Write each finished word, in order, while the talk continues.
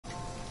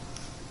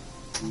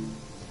Good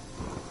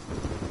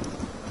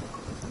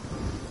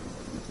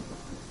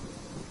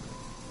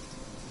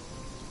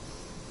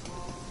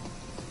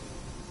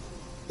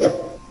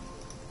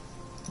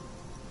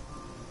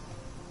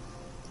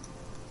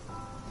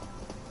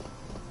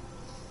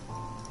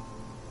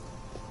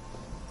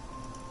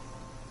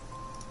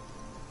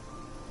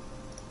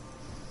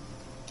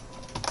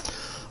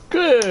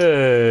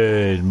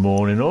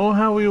morning all,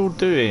 how are we all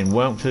doing?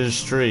 Welcome to the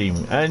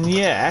stream. And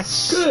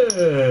yes,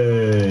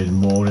 good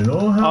morning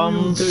all, how are we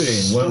all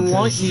doing? Welcome to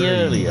the slightly stream.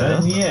 earlier.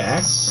 And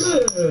yes,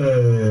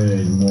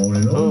 good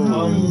morning all,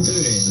 how are we all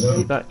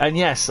doing? And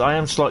yes, I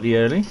am slightly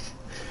early.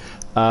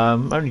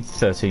 Only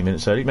 13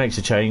 minutes early, makes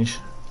a change.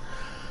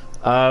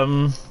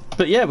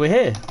 But yeah, we're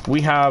here.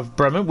 We have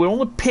Bremen, we're on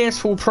the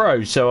PS4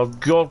 Pro, so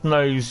God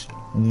knows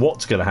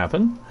what's going to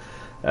happen.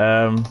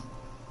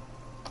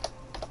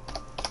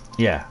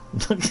 Yeah.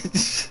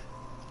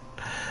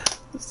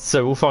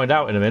 So we'll find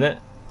out in a minute.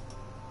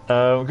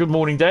 Good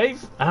morning,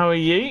 Dave. How are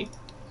you?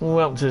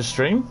 Welcome to the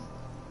stream.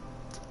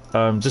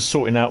 Just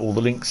sorting out all the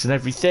links and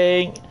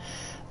everything.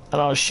 And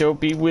I shall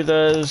be with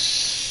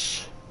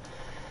us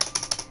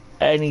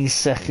any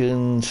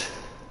second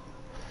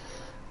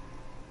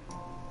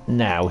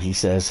now, he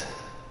says.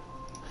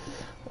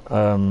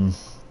 Oh,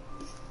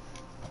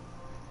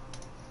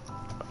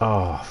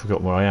 I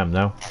forgot where I am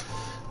now.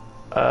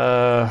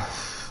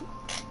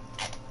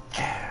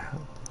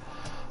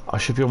 I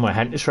should be on my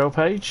Hentis rail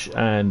page,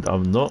 and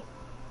I'm not.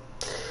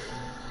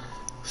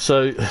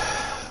 So,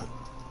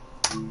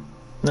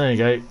 there you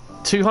go.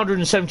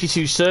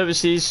 272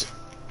 services.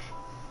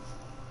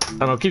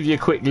 And I'll give you a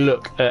quick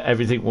look at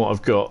everything what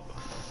I've got,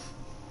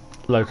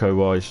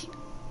 loco-wise.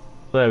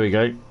 There we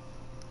go.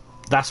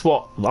 That's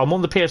what... I'm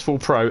on the PS4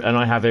 Pro, and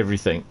I have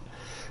everything.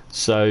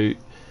 So,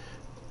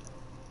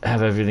 I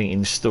have everything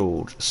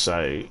installed.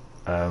 So,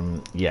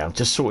 yeah, I'm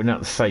just sorting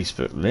out the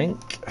Facebook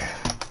link.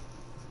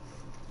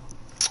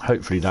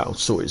 Hopefully that'll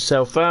sort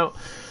itself out,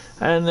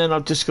 and then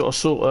I've just got to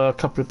sort a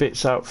couple of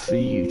bits out for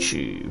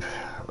YouTube.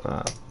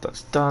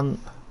 That's done.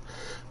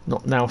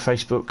 Not now,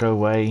 Facebook, go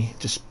away.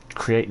 Just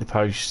create the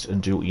post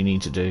and do what you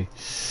need to do.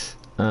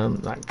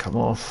 That can come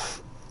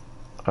off.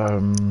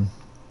 Trans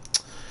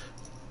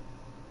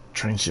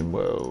Pennine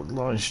World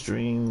live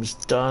streams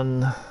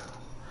done.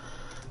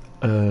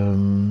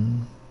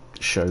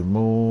 Show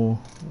more.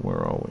 Where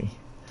are we?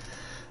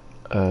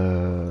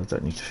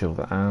 Don't need to fill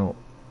that out.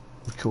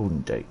 Recording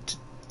date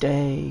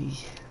today.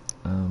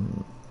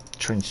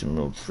 Trans Pennine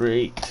World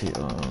 3.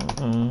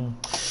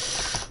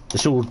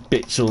 There's all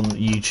bits on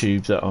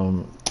YouTube that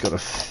I'm gotta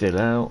fill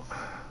out.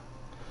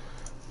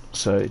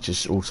 So it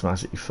just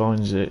automatically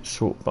finds it.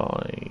 Sort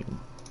by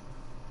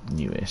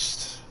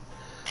newest.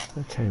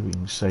 Okay, we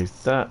can save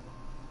that.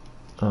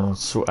 I'll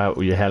sort out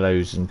all your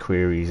hellos and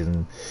queries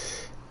in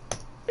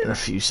a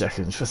few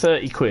seconds. For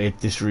 30 quid,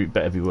 this route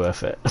better be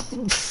worth it.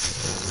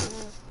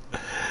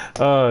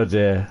 Oh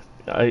dear.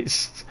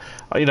 It's,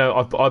 you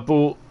know, I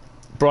bought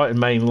Brighton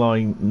Main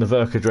Line,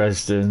 Naverka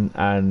Dresden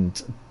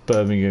and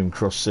Birmingham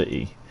Cross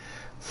City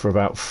for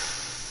about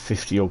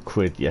 50 odd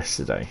quid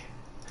yesterday.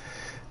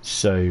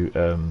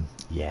 So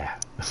yeah.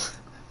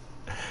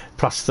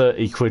 Plus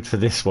 30 quid for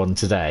this one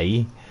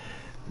today.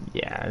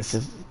 Yeah,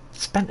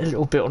 spent a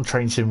little bit on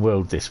Trans Pennine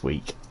World this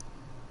week,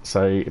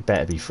 so it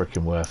better be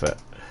freaking worth it.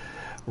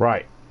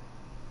 Right.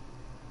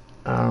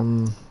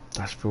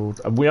 Dashboard.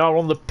 And we are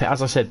on the,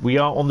 as I said, we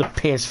are on the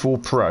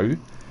PS4 Pro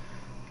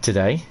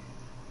today.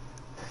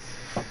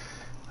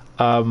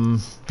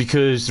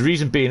 Because the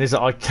reason being is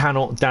that I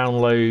cannot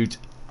download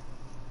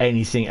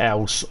anything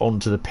else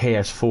onto the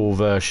PS4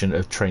 version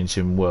of Trans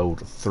Pennine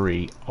World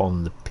 3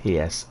 on the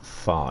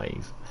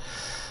PS5.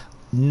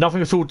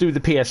 Nothing at all to do with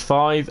the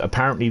PS5.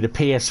 Apparently the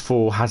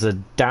PS4 has a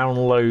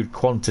download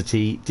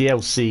quantity,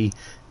 DLC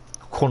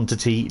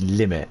quantity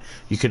limit.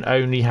 You can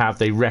only have,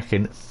 they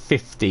reckon,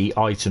 50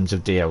 items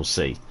of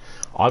DLC.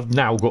 I've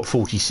now got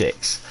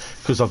 46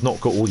 because I've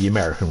not got all the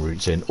American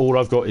routes in. All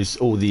I've got is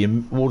all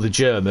the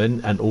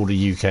German and all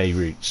the UK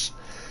routes.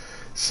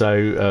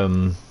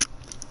 So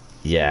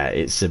yeah,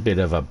 it's a bit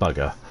of a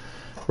bugger.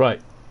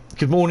 Right.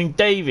 Good morning,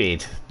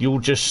 David. You're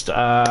just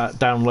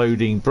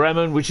downloading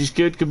Bremen, which is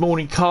good. Good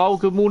morning, Carl.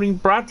 Good morning,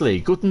 Bradley.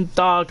 Guten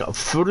Tag,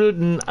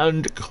 Freunden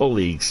and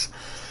colleagues.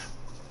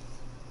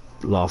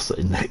 Laughs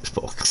in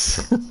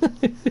Xbox.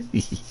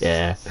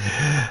 Yeah.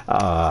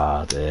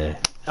 Ah, dear.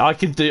 I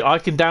can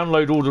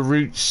download all the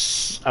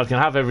routes. I can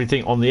have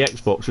everything on the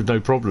Xbox with no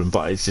problem,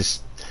 but it's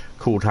just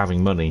called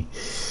having money,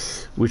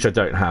 which I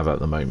don't have at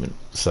the moment.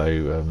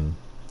 So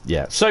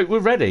yeah. So we're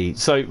ready.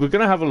 So we're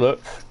going to have a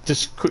look.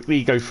 Just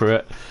quickly go through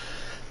it.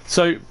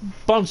 So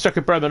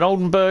Bahnstrecke Bremen,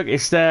 Oldenburg,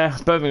 it's there.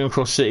 Birmingham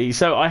Cross City.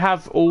 So I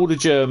have all the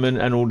German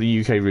and all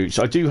the UK routes.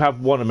 I do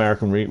have one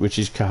American route, which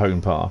is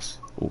Cajon Pass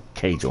or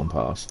Cajon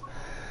Pass.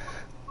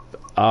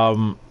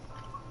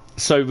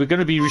 So we're going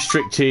to be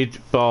restricted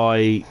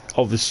by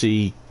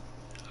obviously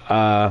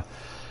non-moving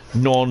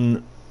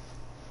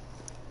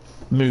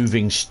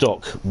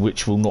stock,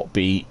 which will not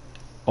be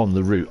on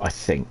the route, I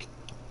think.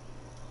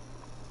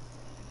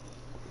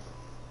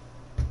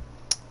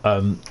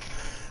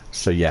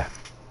 So yeah,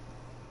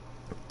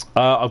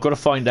 I've got to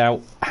find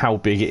out how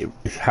big it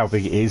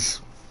is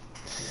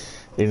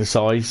in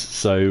size.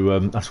 So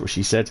that's what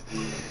she said.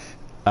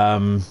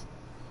 So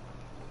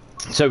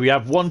we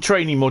have one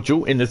training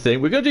module in the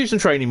thing. We're going to do some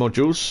training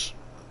modules,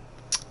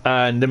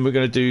 and then we're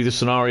going to do the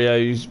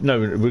scenarios. No,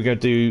 we're going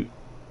to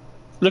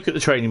look at the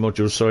training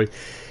modules. Sorry.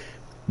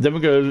 Then we're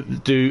going to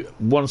do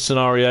one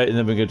scenario, and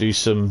then we're going to do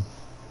some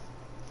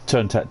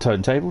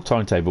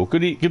timetable.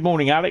 Good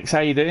morning, Alex. How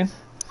you doing?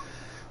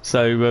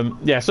 So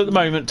yeah. So at the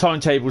moment,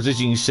 timetables, as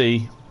you can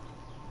see,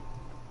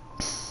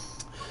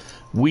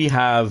 we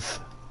have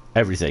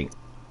everything.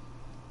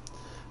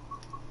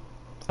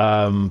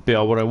 BR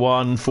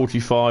 101,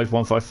 45,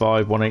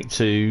 155,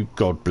 182.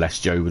 God bless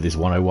Joe with his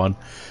 101.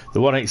 The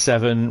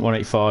 187,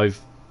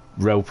 185,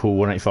 Railpool,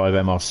 185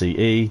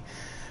 MRCE.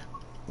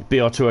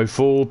 BR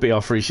 204, BR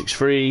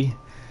 363.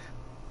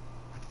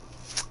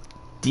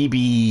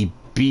 DBBNR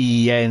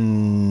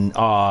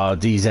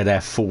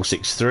DZF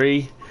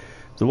 463.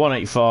 The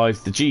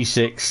 185, the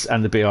G6,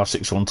 and the BR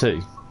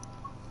 612.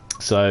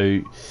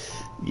 So,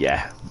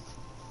 yeah.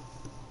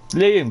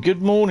 Liam,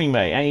 good morning,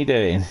 mate. How you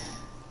doing?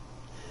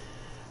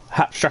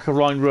 Hauptstrecke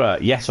Rhein, Ruhr.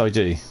 Yes, I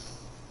do.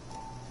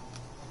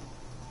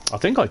 I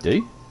think I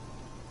do.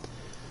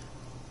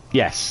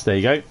 Yes, there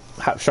you go.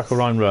 Hauptstrecke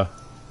Rhein, Ruhr.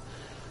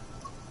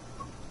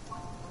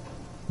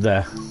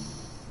 There.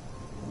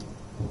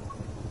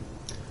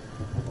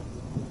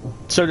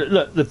 So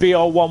look, the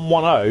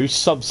BR110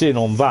 subs in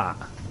on that.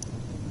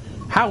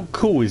 How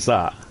cool is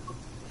that?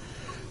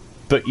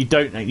 But you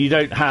don't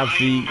have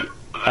the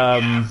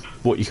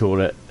what you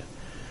call it.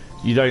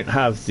 You don't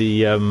have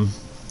the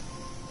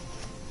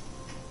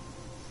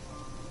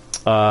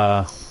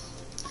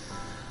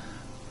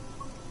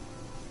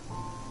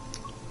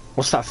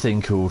what's that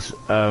thing called?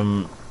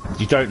 You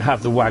don't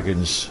have the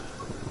wagons.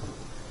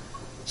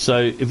 So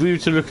if we were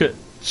to look at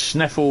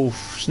Sneffel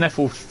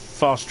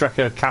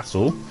Fahrstrecke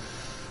Castle,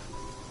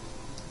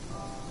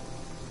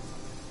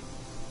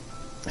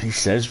 he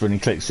says when he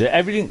clicks it,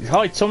 everything.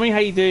 Hi Tommy, how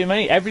you doing,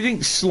 mate?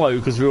 Everything's slow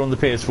because we're on the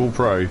PS4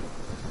 Pro,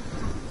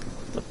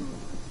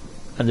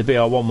 and the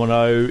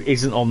BR110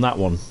 isn't on that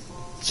one,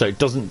 so it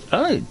doesn't.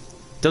 It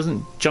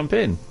doesn't jump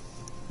in.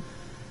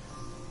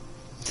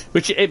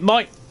 Which it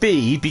might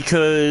be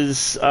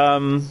because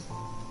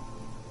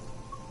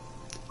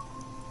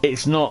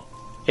it's not.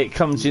 It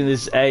comes in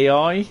as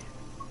AI,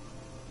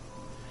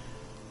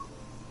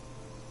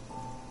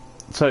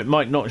 so it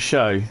might not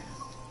show.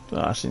 Oh,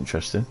 that's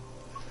interesting.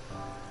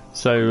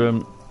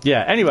 So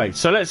yeah. Anyway,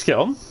 so let's get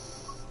on.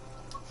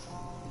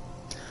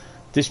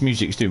 This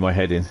music's doing my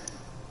head in.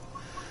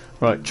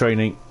 Right,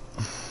 training.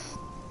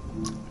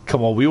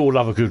 Come on, we all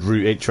love a good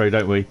route intro,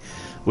 don't we?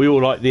 We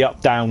all like the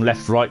up, down,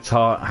 left, right,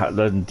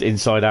 and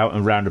inside out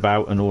and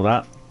roundabout and all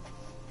that.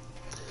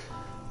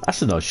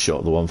 That's a nice shot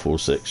of the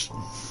 146.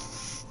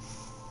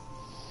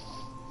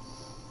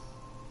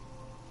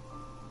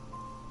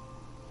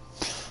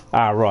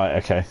 Ah, right,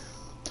 okay.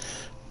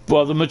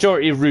 Well, the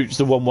majority of routes,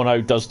 the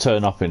 110 does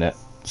turn up in it,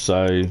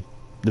 so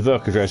the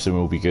Dresden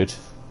will be good.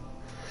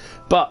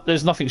 But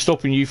there's nothing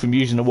stopping you from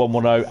using the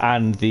 110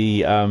 and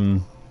the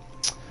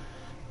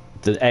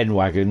N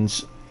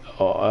wagons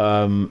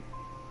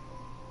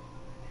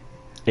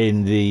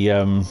in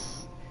the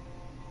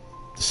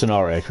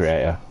scenario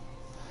creator.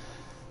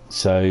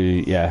 So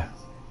yeah,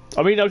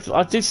 I mean,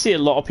 I did see a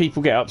lot of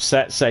people get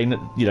upset saying that,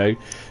 you know,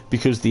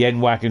 because the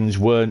N wagons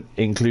weren't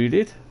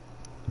included.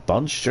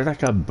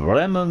 Bahnstrecke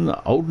Bremen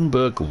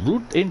Oldenburg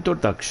route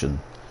introduction.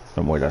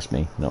 Don't worry, that's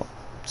me, not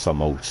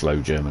some old slow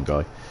German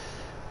guy.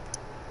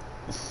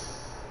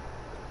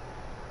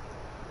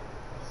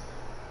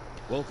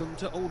 Welcome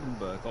to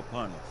Oldenburg op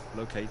Bahnhof,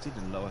 located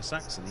in Lower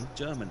Saxony,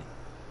 Germany.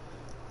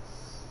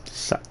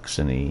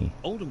 Saxony.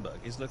 Oldenburg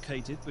is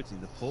located between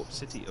the port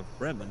city of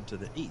Bremen to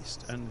the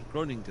east and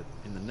Groningen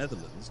in the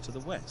Netherlands to the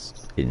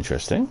west.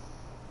 Interesting.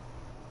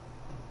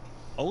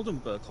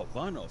 Oldenburg op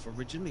Bahnhof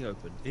originally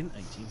opened in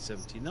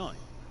 1879,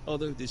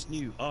 although this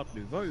new Art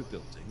Nouveau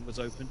building was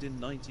opened in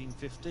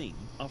 1915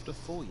 after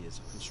 4 years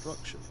of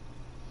construction.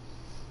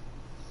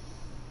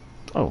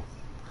 Oh.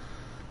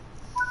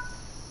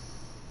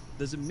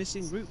 There's a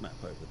missing route map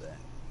over there.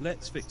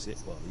 Let's fix it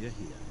while you're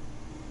here.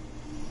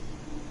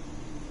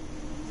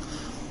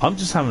 I'm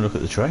just having a look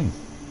at the train.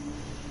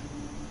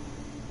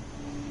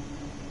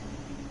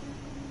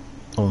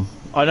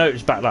 I know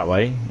it's back that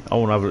way. I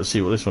want to have a look,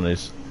 see what this one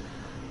is.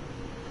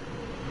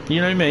 You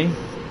know me.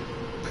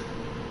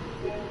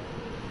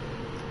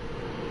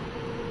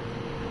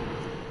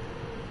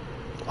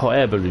 Hot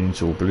air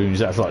balloons or balloons,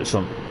 that's like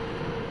some...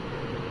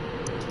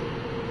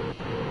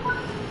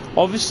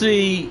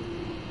 Obviously,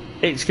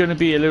 it's going to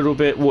be a little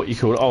bit, what you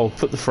call it, I'll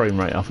put the frame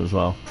rate up as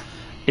well.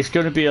 It's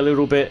going to be a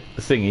little bit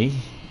thingy.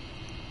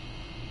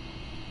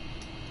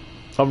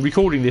 I'm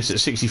recording this at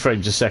 60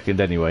 frames a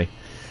second anyway.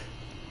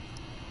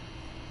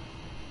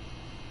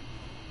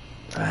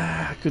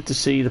 Good to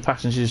see the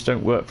passengers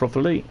don't work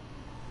properly.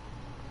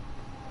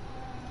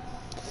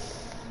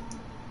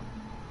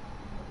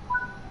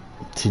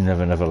 To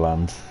Never Never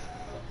Land.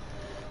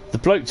 The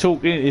bloke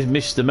talking is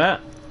Mr. Matt.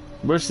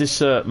 Where's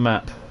this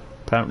map?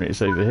 Apparently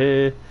it's over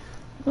here.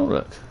 Oh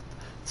look.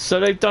 So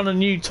they've done a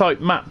new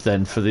type map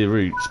then for the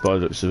routes by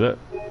the looks of it.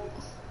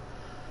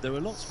 There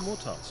are lots more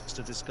tasks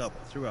to discover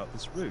throughout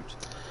this route.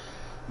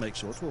 Make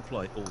sure to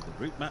apply all the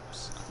route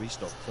maps,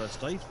 restock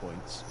first aid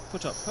points,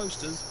 put up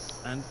posters,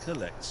 and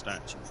collect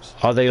statues.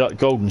 Are they like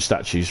golden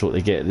statues, what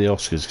they get at the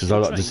Oscars? Because I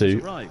like to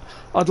do.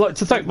 I'd like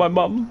to thank my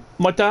mum,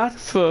 my dad,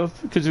 because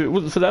if it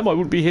wasn't for them, I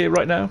wouldn't be here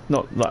right now.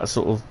 Not that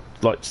sort of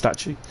like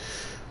statue.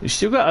 You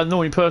still got an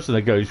annoying person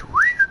that goes.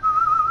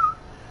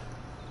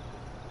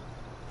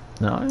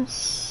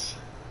 Nice.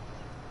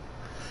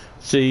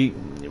 See,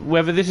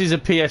 whether this is a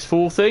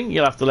PS4 thing,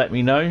 you'll have to let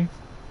me know.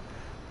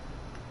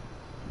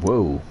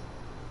 Whoa.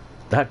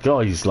 That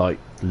guy's like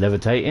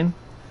levitating.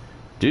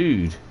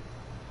 Dude.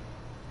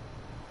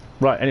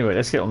 Right, anyway,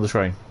 let's get on the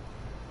train.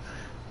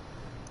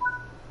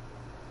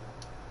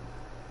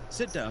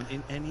 Sit down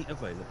in any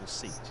available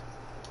seat.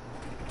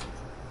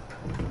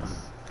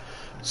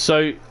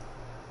 So,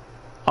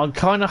 I'm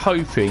kind of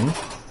hoping...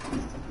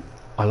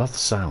 I love the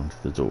sound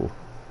of the door.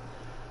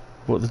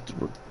 What?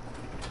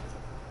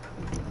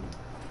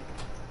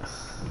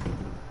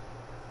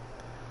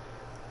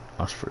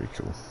 That's pretty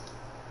cool.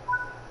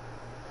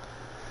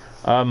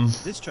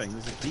 This train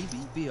is a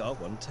DB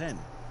BR110,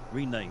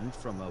 renamed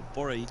from a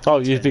Boré. Oh,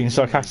 you're being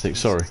sarcastic,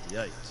 sorry.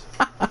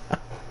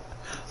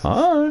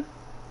 Oh.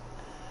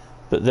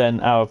 But then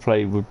our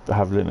play would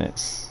have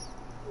limits.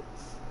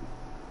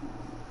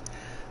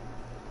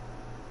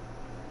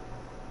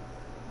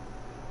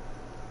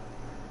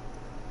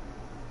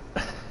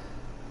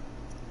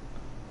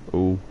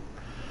 Oh,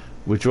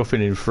 we're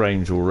dropping in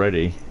frames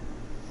already.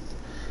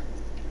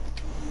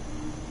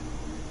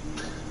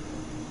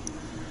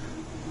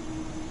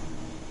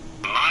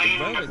 The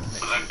railway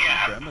connection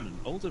between Bremen and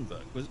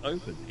Oldenburg was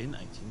opened in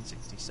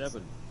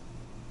 1867.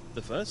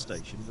 The first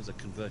station was a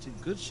converted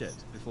goods shed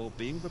before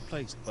being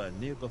replaced by a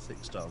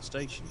neo-Gothic style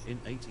station in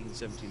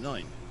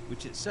 1879,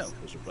 which itself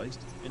was replaced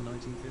in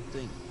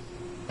 1915.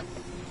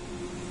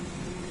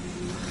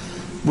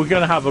 We're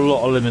going to have a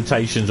lot of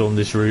limitations on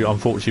this route,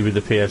 unfortunately, with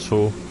the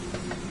PS4.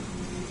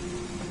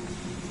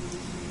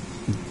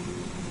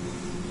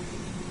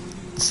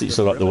 Seats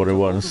are like the water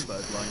ones.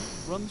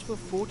 Runs for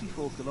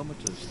 44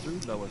 kilometres through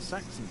Lower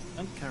Saxony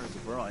and carries a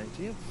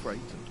variety of freight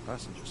and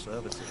passenger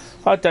services.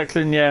 Hi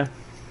Declan, yeah.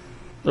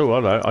 Oh,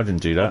 hello, I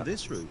didn't do that. On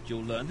this route,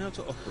 you'll learn how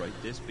to operate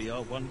this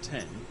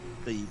BR110,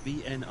 the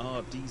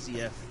BNR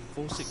DZF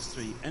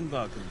 463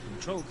 Enwagen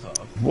control car,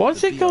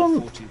 What's the it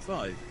gone?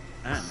 BR425,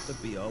 and the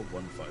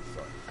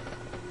BR155.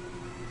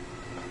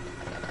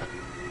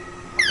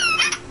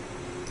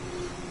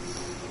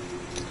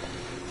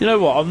 You know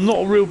what, I'm not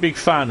a real big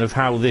fan of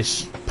how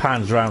this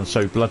pans around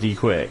so bloody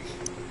quick.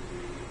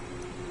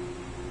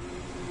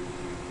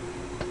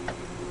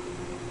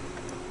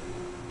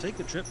 Take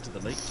a trip to the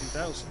late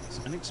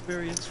 2000s and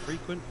experience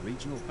frequent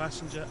regional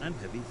passenger and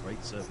heavy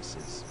freight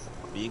services.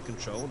 Be in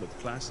control of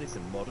classic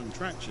and modern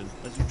traction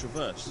as you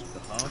traverse the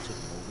heart of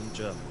northern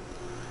Germany.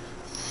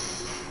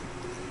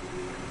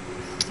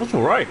 That's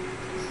alright.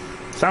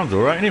 Sounds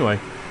alright anyway.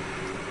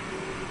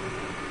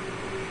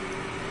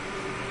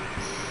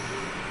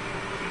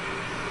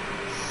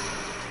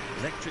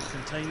 Electric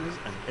containers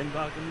and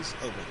Enwagens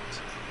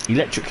overnight.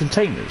 Electric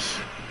containers?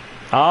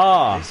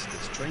 Ah! This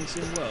is Train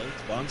Sim World,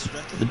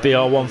 Bahnstrecke The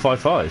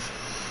BR155.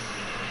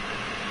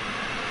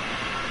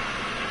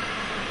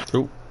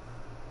 Cool.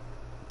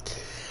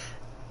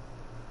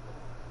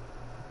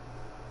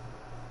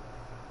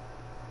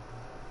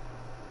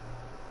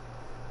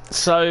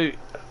 So,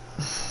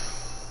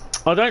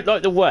 I don't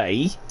like the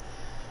way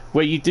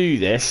where you do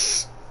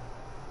this.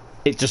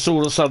 It just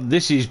all of a sudden,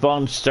 this is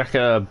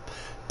Bahnstrecke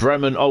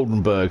Bremen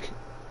Oldenburg,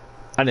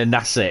 and then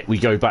that's it. We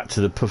go back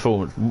to the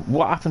performance.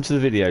 What happened to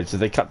the videos? Did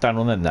they cut down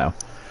on them now?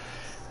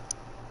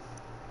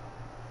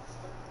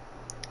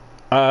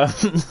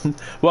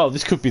 Well,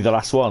 this could be the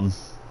last one.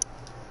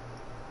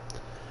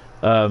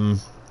 But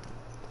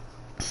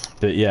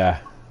yeah.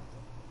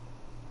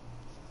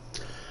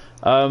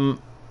 Well,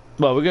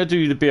 we're going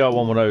to do the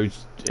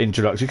BR110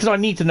 introduction because I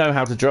need to know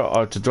how to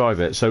drive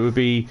it. So we'll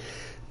be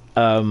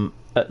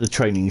at the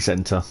training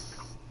centre.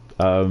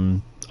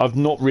 I've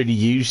not really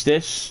used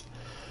this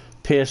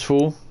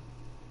PS4.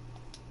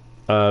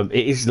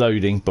 It is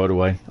loading, by the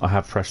way. I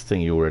have pressed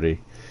thingy already.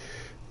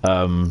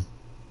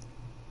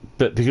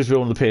 But because we're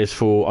on the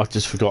PS4, I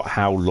just forgot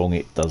how long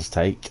it does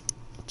take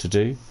to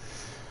do.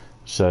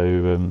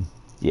 So,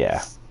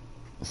 yeah.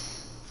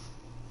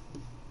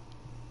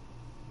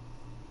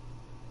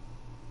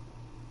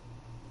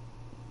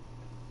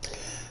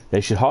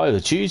 They should hire the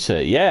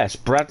tutor. Yes,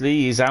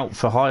 Bradley is out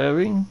for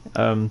hiring.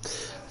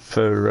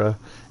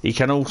 He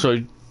can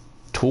also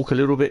talk a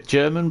little bit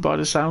German by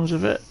the sounds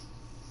of it.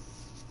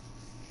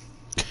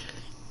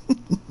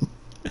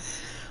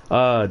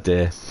 Oh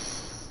dear.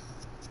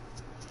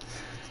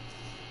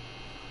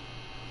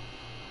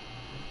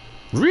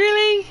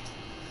 Really?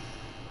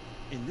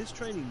 In this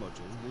training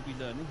module, you'll be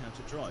learning how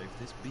to drive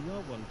this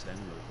BR110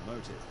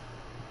 locomotive.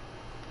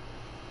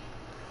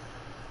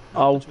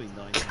 Oh, between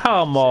 1956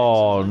 come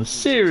on, and 1969,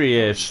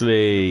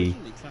 seriously.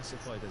 originally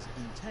classified as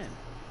E10,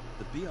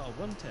 the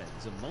BR-110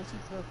 is a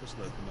multi-purpose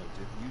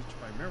locomotive used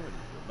primarily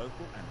for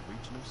local and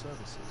regional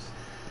services.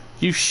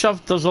 You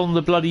shoved us on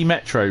the bloody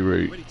metro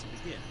route, Ready to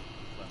begin.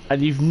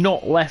 and you've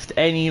not left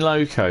any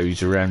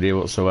locos around here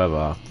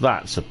whatsoever.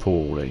 That's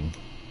appalling.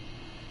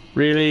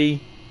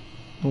 Really?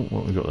 Oh,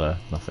 what have we got there?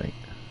 Nothing.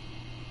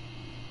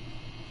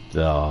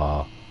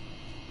 Ah.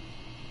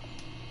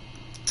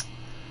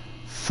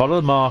 Follow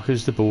the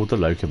markers to board the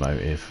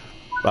locomotive.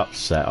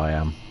 Upset I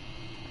am.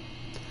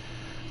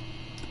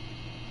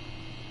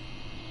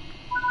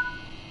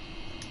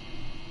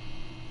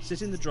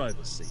 Sit in the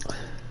driver's seat.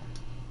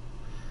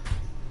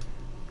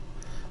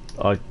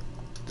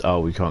 Oh,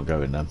 we can't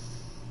go in then.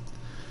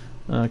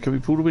 Can we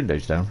pull the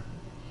windows down?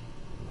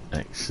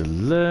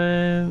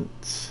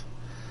 Excellent.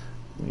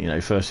 You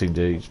know, first thing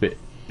to do, it's a bit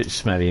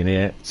smelly in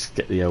here. Let's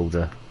get the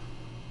older.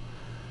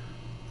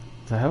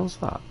 The hell's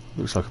that?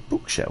 Looks like a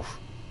bookshelf.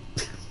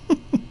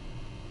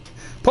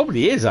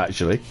 Probably is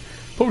actually.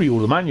 Probably all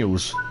the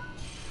manuals.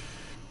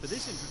 For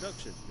this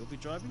introduction, you'll be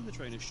driving the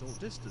train a short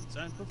distance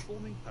and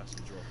performing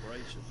passenger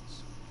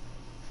operations.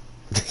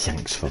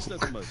 Thanks, This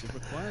folk. locomotive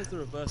requires the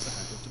reverser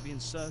handle to be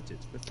inserted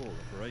before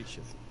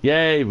operation.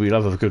 Yay, we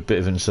love a good bit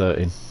of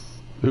inserting.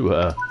 Ooh,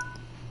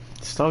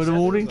 this time of the Set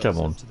morning, reverser come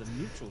on. to the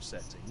neutral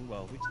setting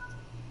while we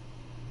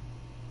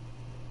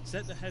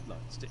set the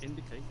headlights to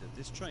indicate that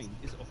this train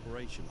is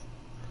operational.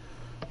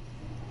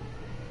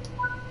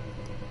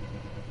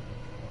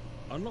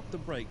 Unlock the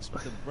brakes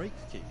with the brake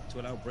key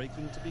to allow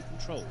braking to be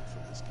controlled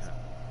from this cab.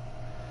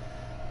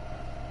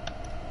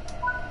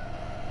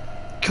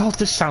 God,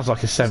 this sounds like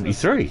a This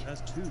 73. locomotive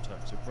has two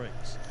types of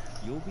brakes.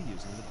 You'll be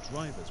using the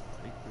driver's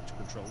brake, which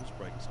controls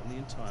brakes on the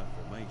entire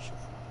formation.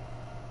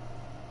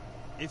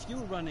 If you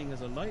were running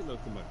as a light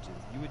locomotive,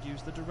 you would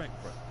use the direct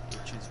brake,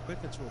 which is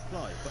quicker to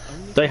apply, but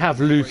only They have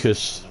for the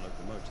Lucas. brakes on the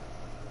locomotive.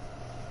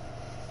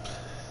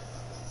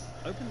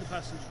 Open the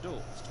passenger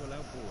doors to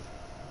allow boarding.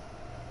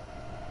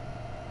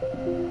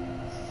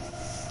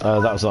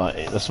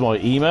 That's my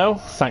email.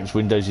 Thanks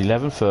Windows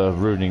 11 for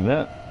ruining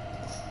that.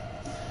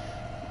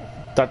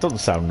 That doesn't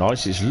sound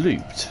nice. It's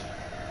looped.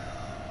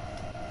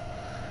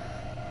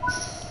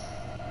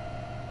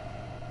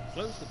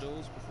 Close the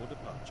doors before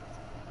departure.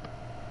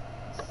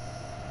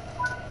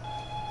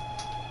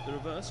 The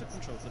reverser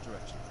controls the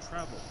direction of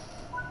travel.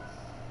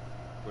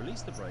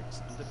 Release the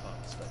brakes and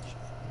depart the station.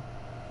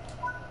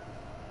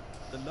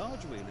 The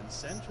large wheel in the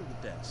centre of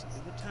the desk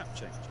is the tap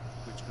changer,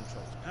 which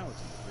controls power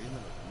delivery in the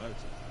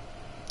locomotive.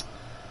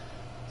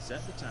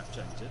 Set the tap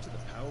changer to the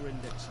power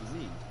index you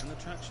need, and the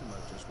traction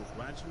motors will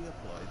gradually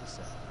apply the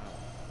set power.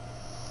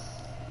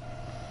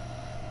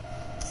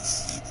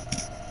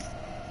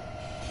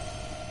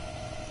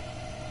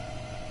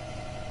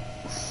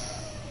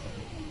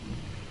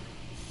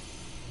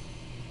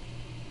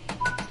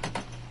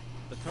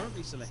 The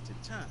currently selected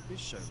tap is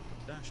shown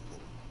on the dashboard.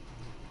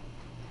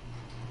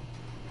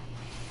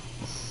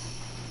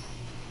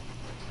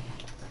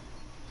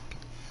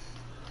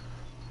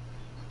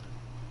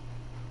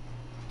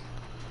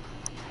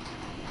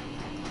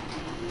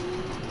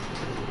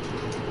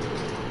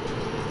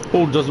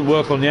 All doesn't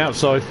work on the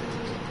outside.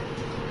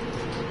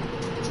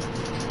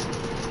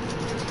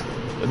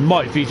 It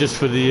might be just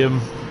for the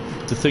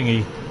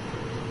thingy.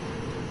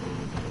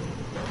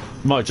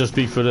 Might just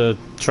be for the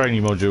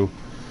training module.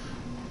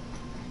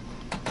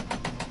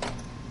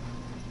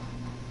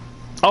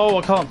 Oh,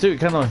 I can't do it,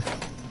 can I?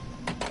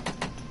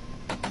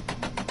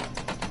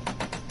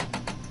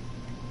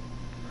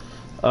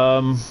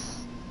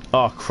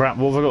 Oh crap!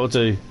 What have I got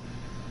to do?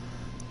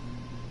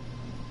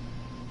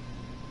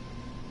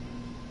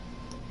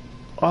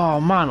 Oh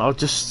man, I'll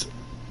just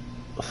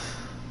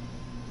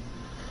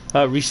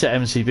reset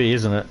MCB,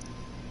 isn't it?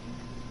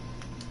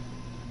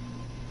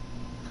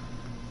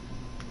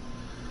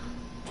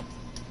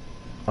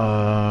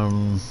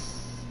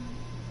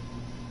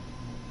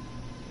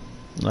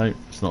 No,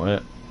 it's not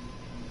it.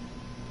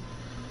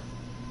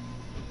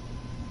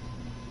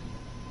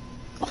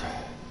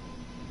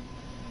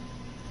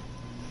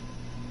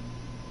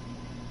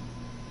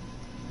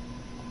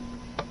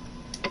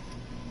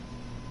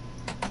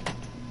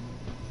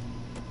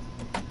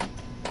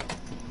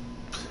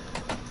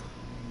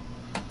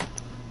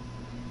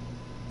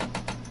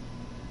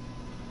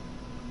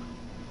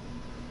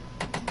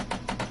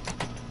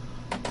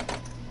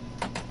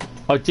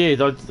 I did.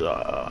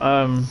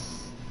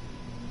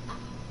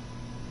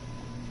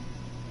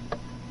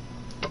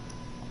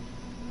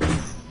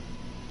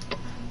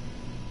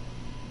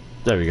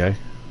 There we go.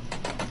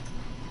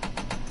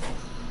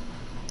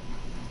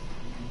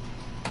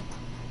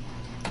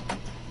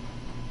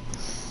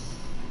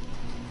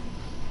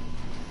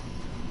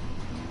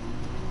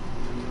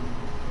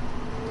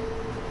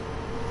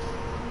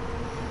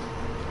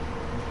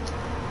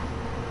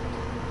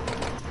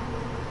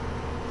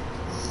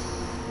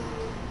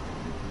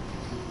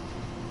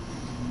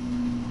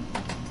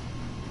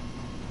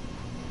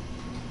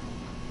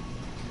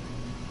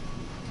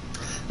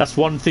 That's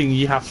one thing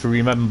you have to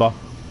remember.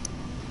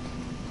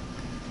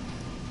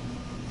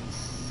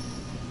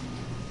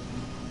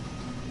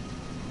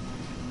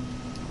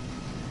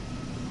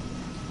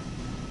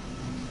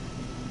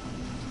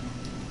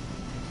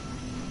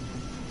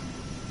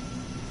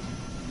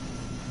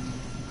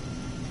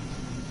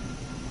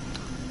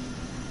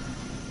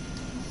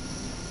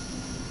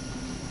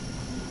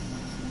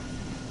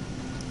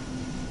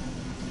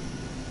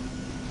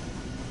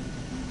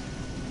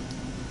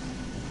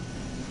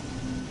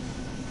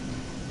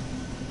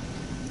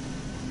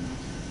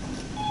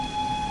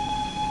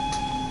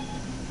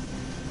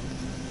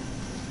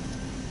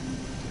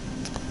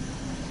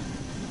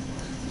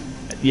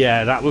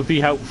 Yeah, that would be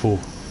helpful.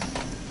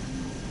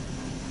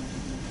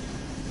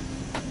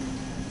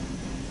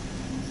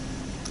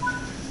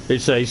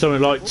 It'd say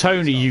something like,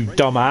 Tony, you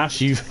dumbass,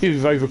 you've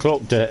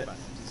overclocked it. Back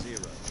to 0.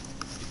 If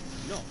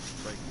not,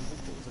 braking will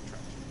cause a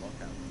traction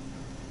lockout.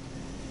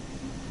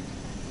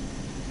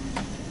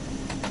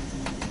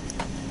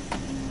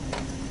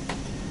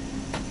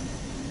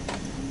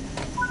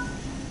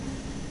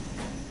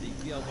 The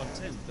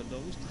BR-110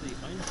 belongs to the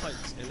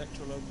Einheits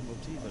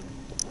Elektrolokomotiven,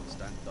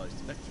 standardized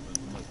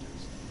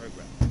electromotors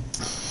program.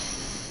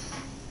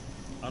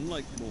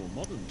 Unlike more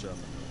modern German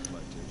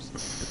locomotives,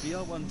 the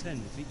BR-110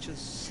 features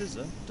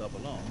scissor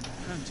double-arm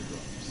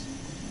pantographs.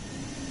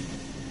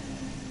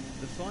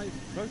 The 5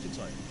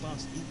 prototype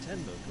Class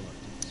E10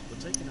 locomotives were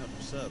taken out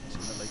of service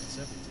in the late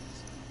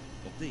 70s.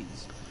 Of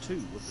these, 2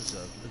 were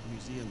preserved as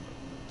museum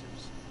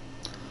locomotives.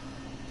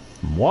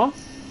 What?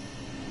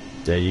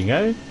 There you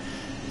go.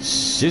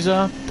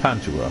 Scissor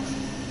pantograph.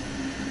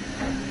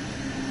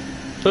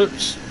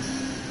 Oops.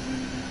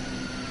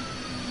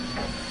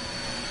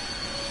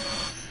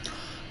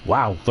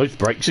 Wow, those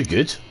brakes are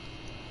good.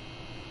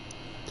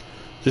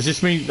 Does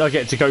this mean I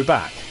get to go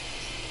back?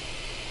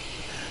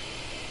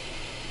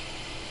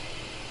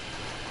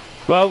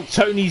 Well,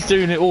 Tony's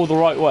doing it all the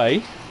right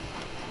way.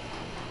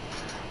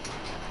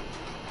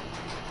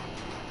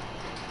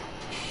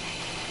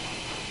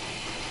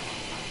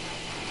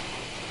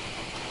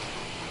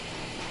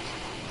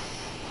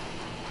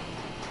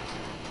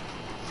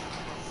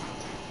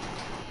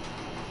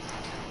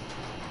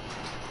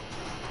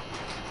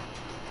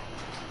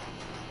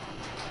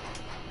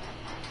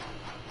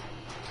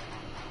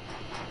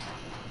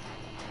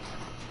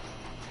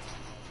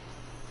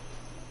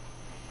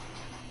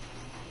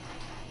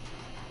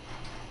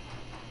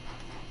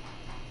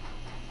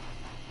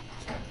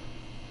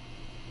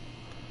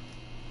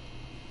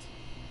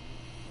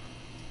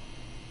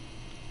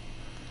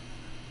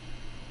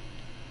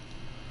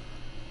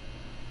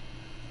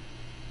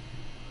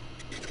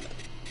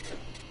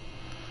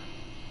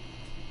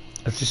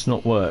 It's just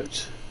not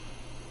worked.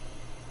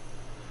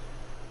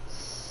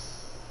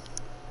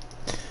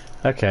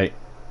 Okay.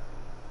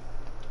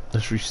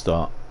 Let's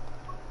restart.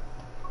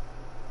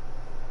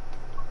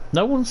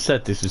 No one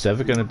said this was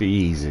ever going to be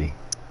easy.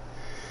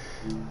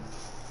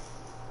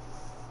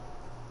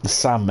 The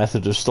Sam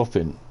method of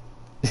stopping.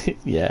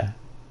 Yeah.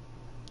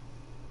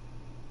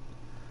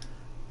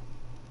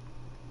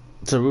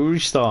 So we're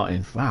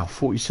restarting. Wow,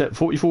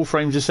 44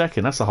 frames a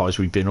second. That's the highest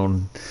we've been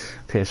on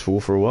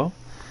PS4 for a while.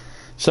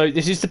 So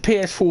this is the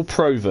PS4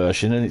 Pro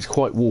version, and it's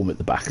quite warm at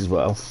the back as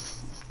well.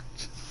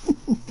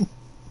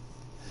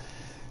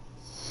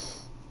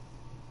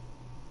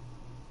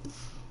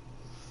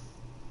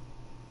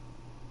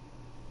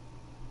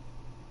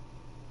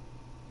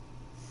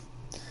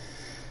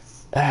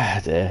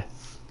 Ah dear.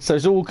 So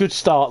it's all a good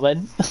start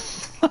then.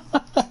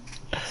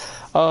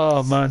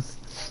 Oh man.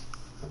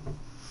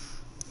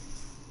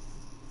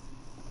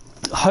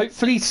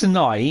 Hopefully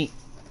tonight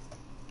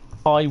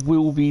I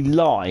will be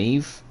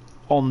live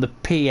on the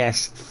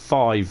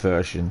PS5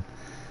 version,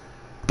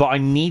 but I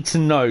need to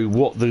know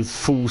what the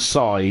full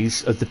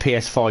size of the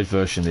PS5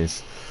 version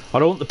is. I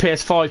don't want the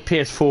PS5,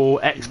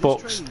 PS4,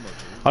 Xbox.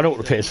 I know what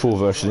the PS4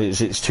 version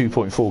is. It's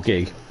 2.4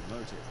 gig.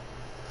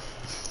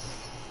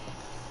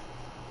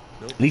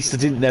 At least I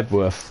didn't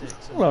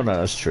Nebworth. Well, no,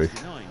 that's true.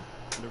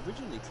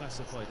 Originally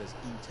classified as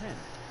E10,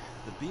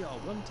 the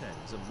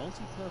BR-110 is a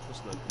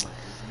multi-purpose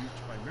locomotive used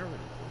primarily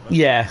for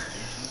yeah.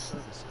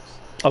 services.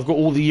 I've got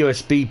all the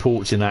USB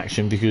ports in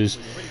action because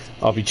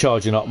I'll be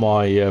charging up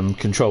my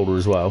controller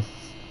as well.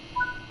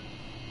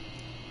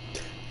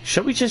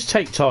 Shall we just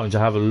take time to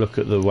have a look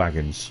at the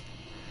wagons?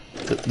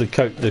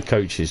 The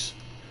coaches.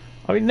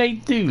 I mean, they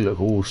do look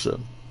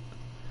awesome.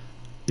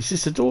 It's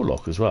just a door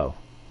lock as well.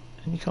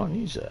 And you can't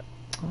use it.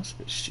 Oh, that's a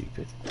bit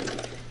stupid.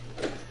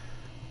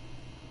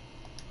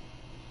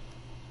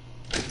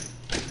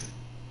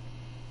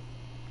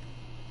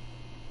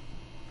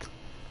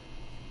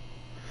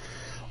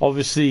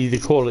 Obviously, the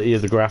quality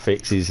of the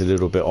graphics is a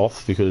little bit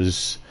off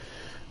because,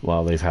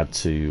 well, they've had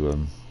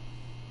to.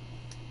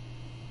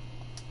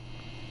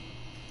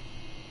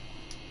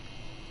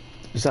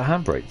 Is that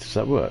handbrake? Does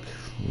that work?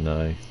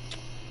 No.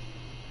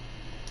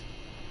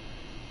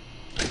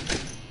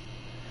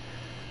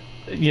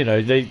 You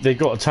know, they've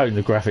got to tone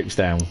the graphics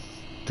down,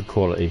 the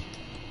quality.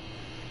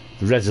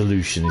 The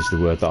resolution is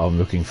the word that I'm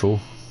looking for.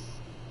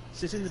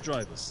 Sit in the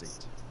driver's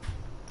seat.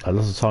 A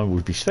lot of time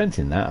would be spent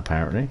in that,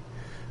 apparently.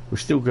 We're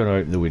still going to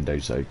open the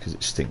windows though, because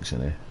it stinks in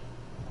here.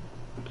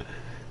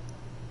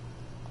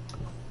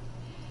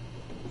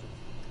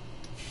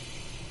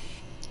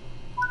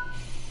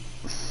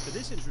 For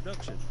this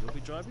introduction, you'll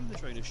be driving the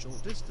train a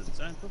short distance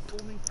and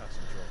performing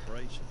passenger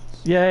operations.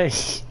 Yay!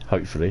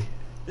 Hopefully.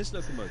 This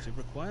locomotive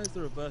requires the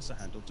reverser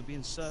handle to be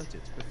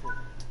inserted before.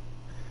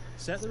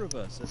 Set the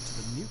reverser to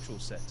the neutral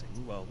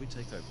setting while we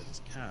take over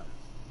this cab.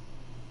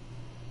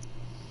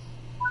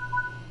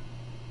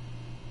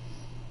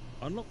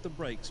 Unlock the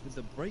brakes with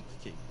the brake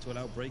key to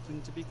allow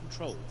braking to be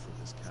controlled from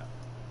this cab.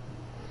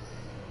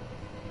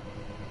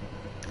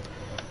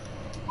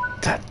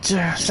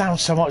 That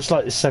sounds so much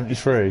like the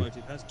 73.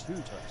 Locomotive has two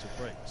types of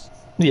brakes.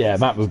 Yeah,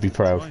 Matt would be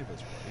proud. Driver's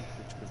brake,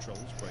 which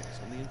controls brakes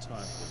on the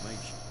entire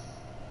formation.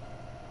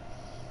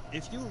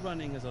 If you were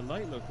running as a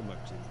light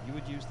locomotive, you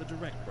would use the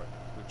direct brake,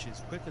 which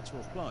is quicker to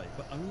apply,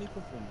 but only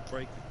perform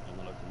braking on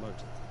the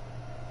locomotive.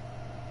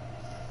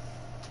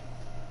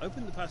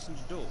 Open the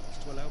passenger doors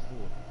to allow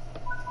boarding.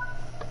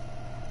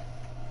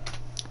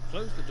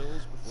 Close the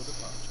doors before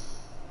departure.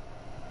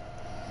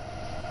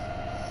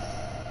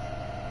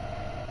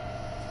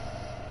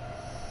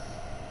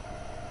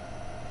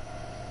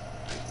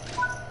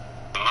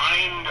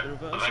 The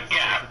reverse is the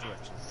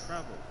direction of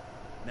travel.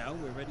 Now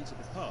we're ready to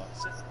depart.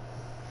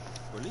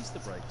 Release the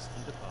brakes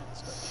and depart the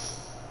station.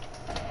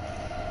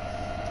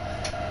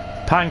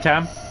 Pan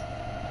cam. The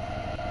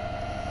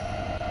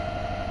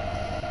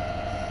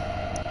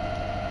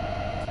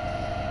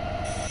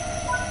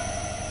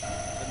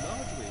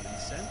large wheel in the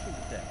centre of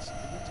the desk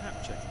is the tap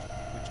changer,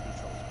 which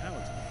controls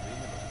power delivery in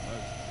the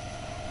locomotive.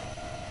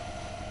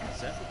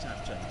 Set the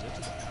tap changer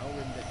to the power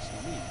index you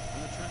need,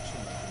 and the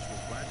traction motors will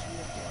gradually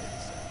apply the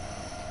set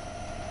power.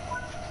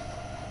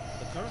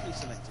 The currently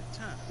selected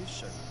tap is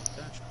shown on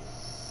the dashboard.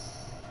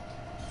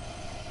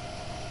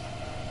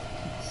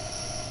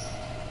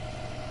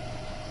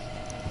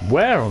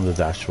 Where on the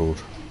dashboard?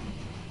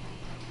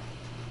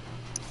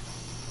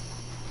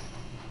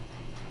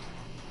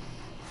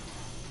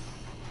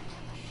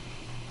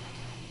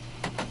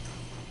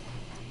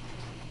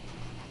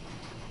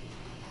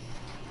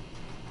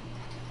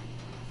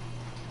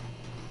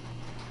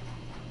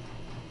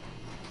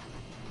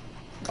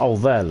 Oh,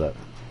 there, look.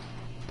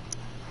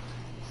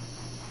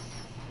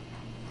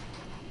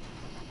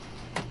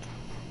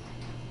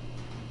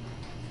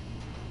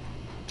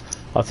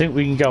 I think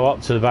we can go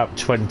up to about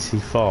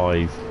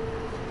 25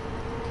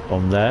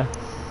 on there.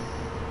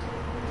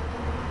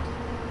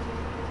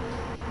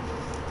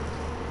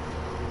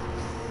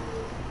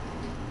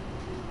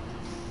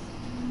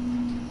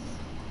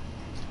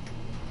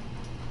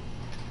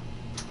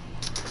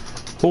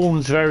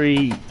 Horn's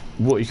very,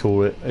 what do you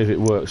call it, if it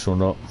works or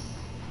not.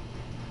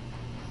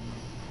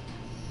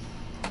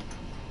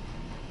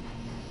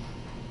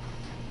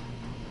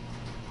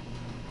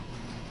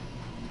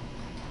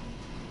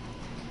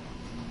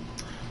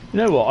 You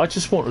know what? I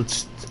just want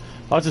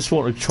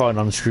to try and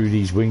unscrew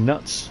these wing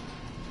nuts.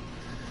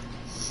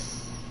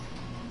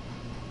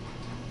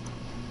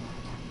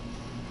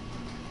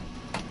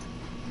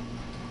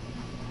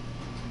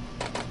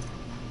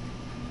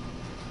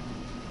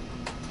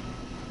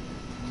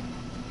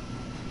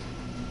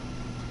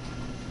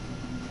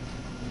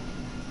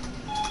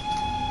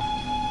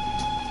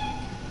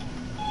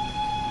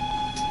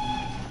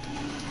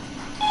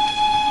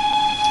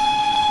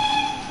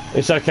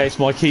 It's okay. It's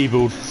my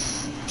keyboard.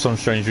 For some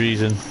strange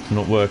reason,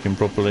 not working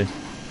properly.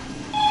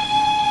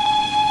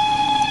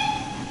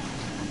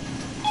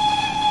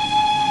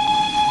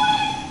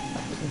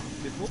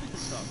 Before we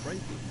can start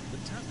braking, the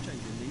tap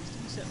changer needs to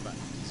be set back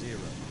to 0.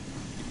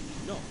 If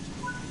it's not,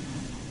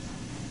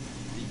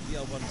 the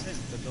BR110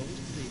 belongs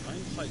to the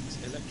Heights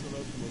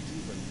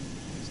Electrolocomotive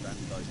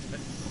standardized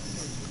electrical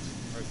locomotives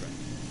program.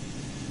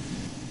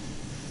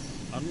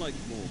 Unlike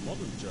more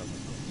modern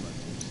German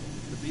locomotives,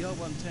 the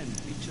BR110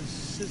 features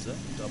scissor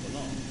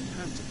double-arm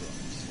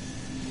pantographs.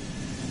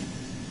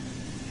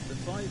 The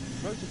 5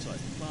 prototype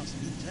Class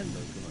E10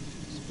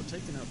 locomotives were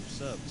taken out of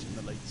service in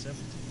the late 70s.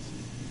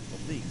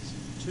 Of these,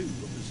 2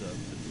 were preserved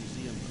for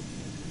museum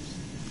locomotives.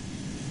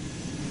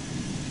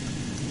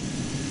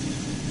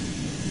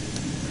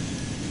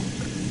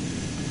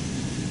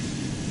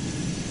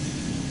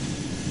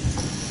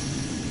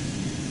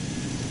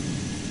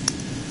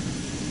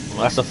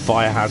 Well, that's a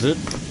fire hazard.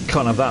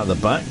 Can't have that at the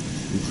back.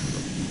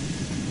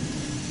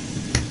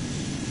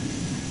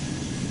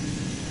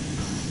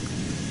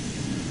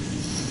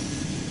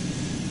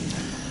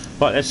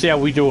 Right, let's see how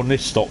we do on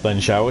this stop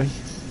then, shall we?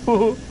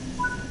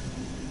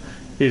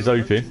 Here's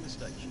open. The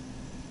station.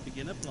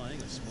 Begin applying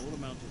a small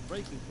amount of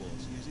braking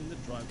force using the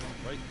driver's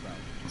brake valve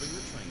to bring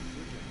the train to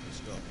a gentle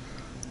stop.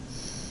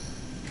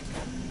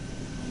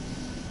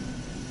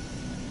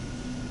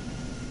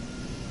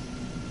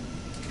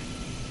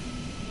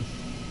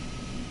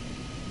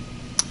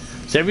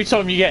 So every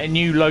time you get a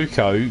new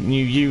loco,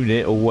 new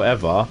unit or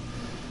whatever,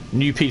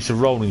 new piece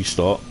of rolling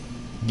stock,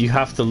 you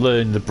have to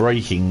learn the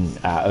braking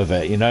out of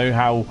it. You know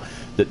how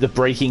the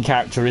braking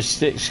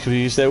characteristics,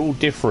 because they're all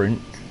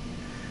different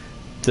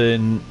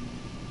than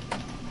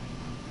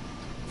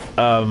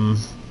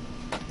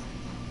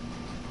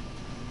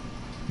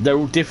they're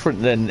all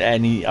different than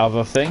any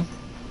other thing.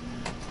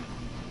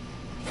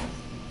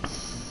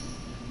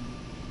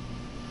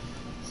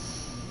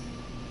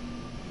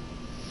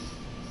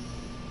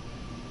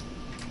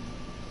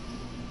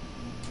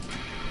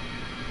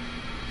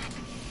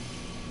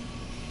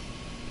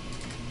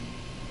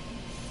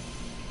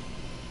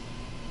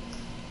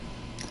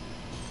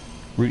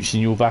 Roots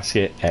in your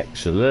basket,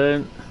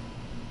 excellent.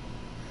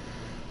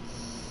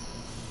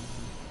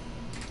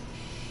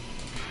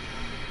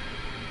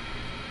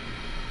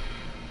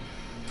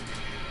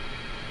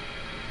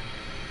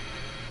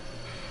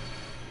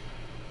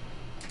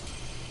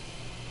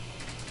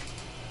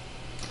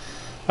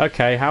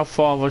 Okay, how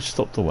far have I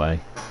stopped away?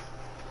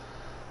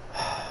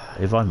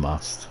 If I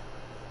must.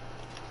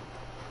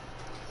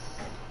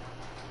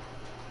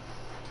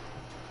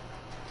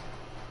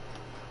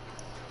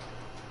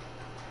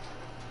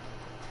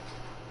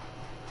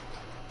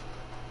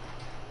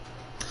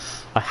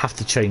 I have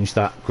to change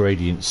that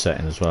gradient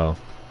setting as well.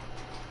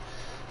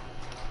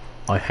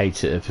 I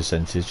hate it at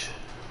percentage.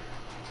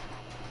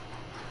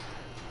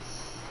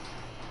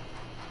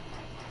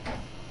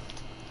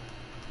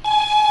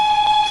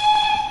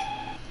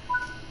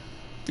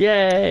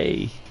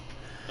 Yay!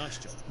 Nice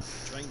job.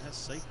 The train has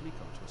safely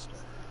come to a stop.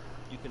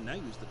 You can now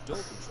use the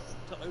door control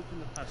to open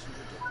the passenger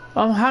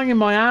door. I'm hanging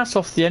my ass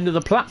off the end of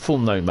the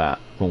platform though, Matt.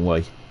 Wrong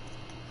way.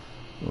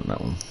 On that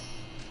one.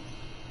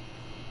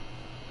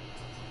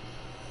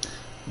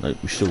 Nope,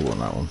 we still want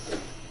that one.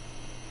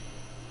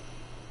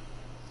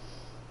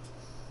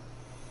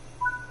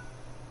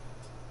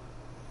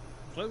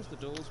 Close the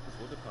doors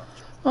before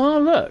departure. Oh,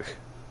 look.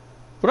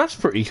 Well, that's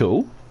pretty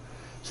cool.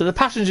 So the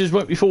passengers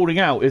won't be falling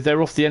out if they're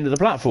off the end of the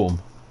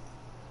platform.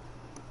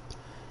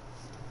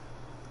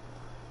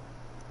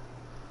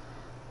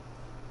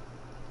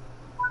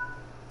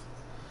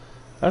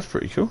 That's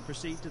pretty cool.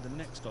 Proceed to the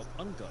next stop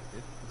unguided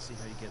and see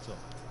how you get on.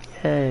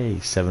 Yay,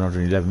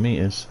 711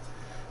 metres.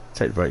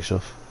 Take the brakes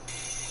off.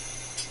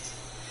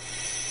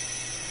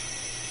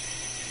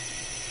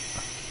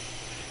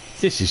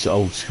 This is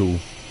old school.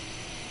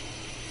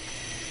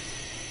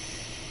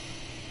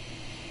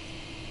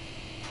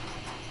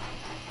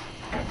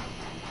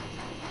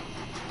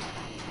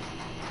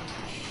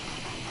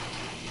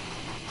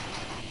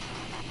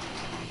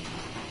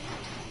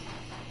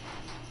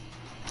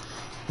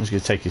 I'm just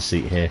going to take a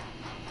seat here.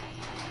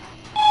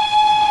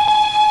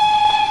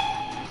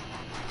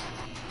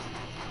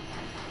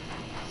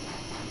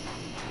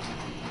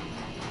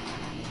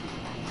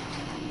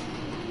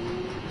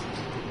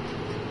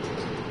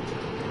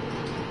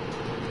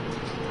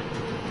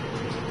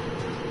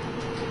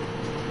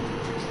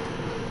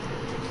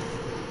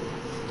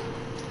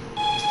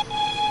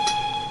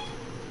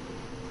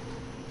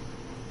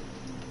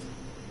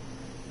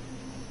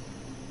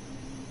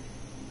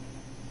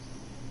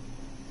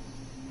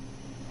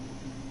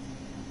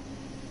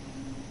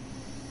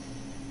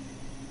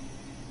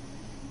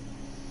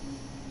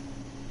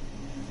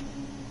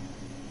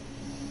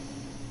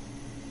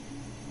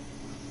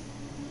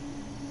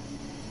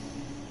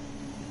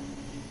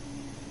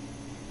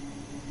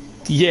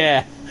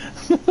 Yeah.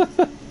 I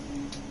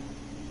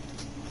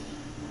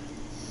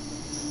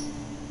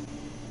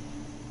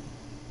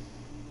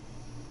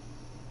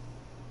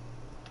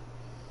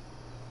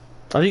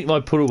think my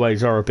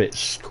putaways are a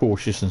bit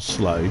cautious and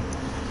slow.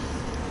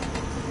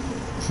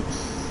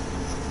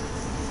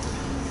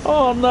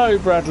 Oh no,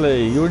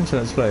 Bradley, your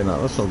internet's playing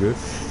up. That's not good.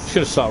 It's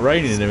going to start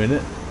raining in a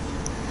minute.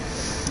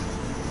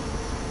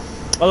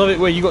 I love it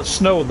where you got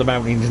snow on the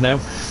mountains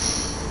now.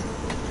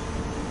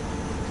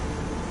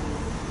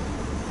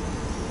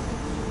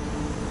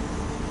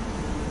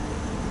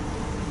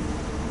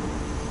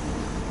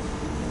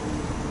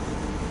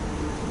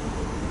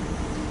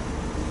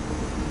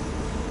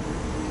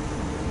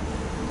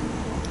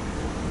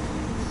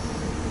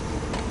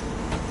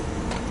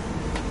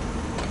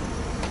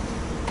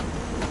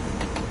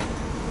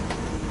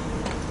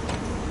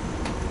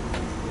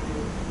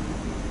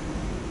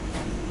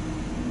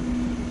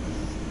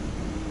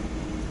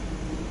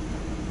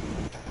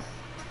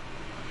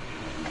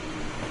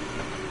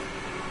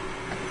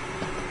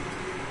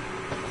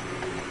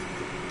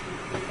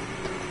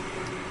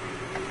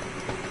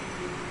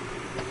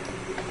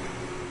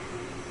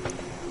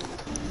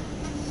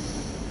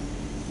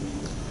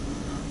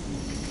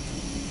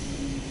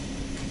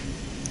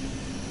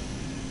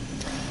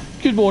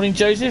 Good morning,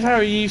 Joseph. How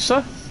are you,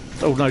 sir?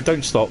 Oh no,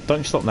 don't stop.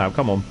 Don't stop now.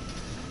 Come on.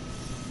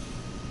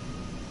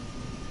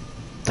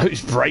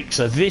 Those brakes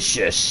are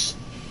vicious.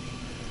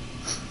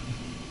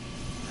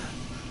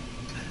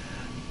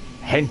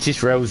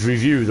 Hentis Rails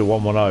review the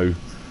 110.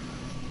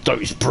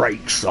 Those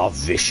brakes are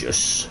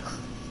vicious.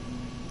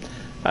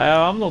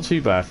 I'm not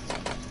too bad.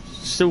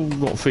 Still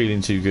not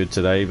feeling too good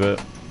today,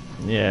 but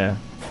yeah.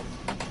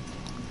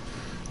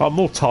 I'm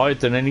more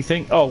tired than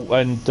anything. Oh,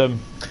 and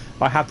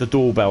I have the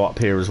doorbell up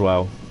here as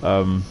well.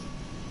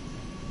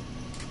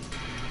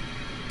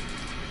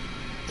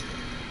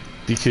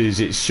 Because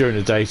it's during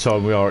the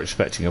daytime, we are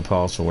expecting a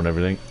parcel and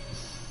everything.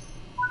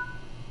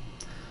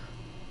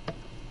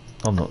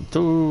 Unlock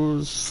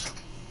doors.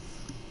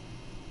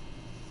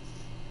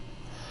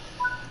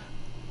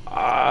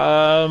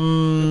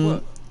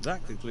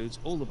 That concludes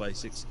all the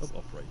basics of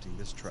operating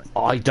this train.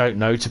 I don't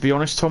know, to be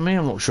honest, Tommy.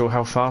 I'm not sure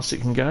how fast it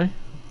can go.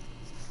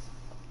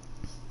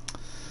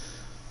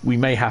 We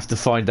may have to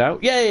find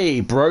out.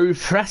 Yay,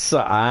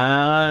 Professor!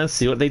 Ah,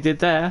 see what they did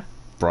there?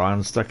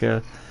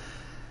 Bahnstrecke.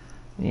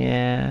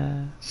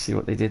 Yeah, see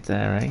what they did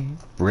there, eh?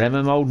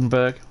 Bremen,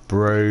 Oldenburg,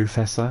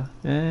 Professor.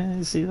 Yeah,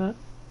 you see that?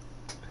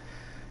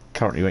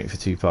 Currently waiting for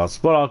 2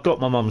 parts. Well, I've got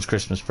my mum's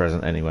Christmas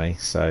present anyway,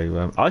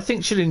 so I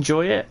think she'll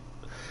enjoy it.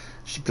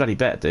 She bloody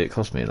better do. It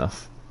cost me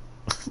enough.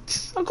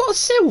 I've got a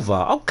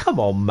silver. Oh, come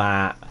on,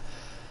 Matt.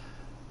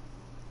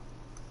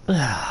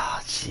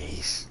 Ah,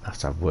 jeez. I have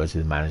to have words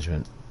with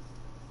management.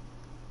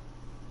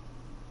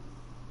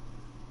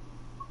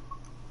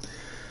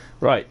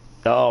 Right.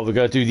 Oh, we're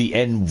going to do the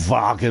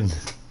N-Wagen.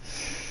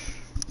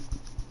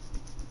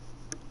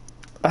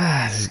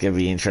 This is going to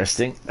be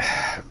interesting.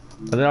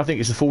 And then I think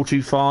it's the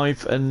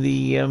 425 and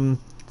the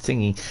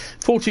thingy.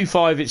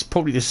 425, it's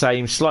probably the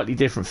same, slightly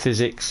different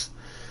physics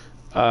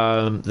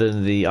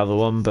than the other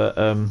one, but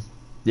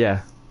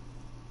yeah.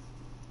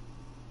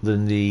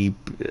 Than the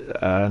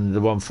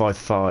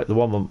 155, the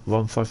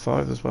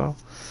 155 as well.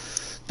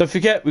 Don't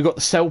forget, we've got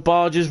the cell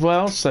barge as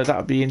well, so that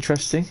would be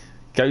interesting.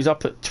 Goes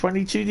up at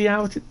 22 the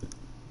hour,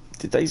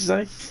 did they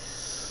say?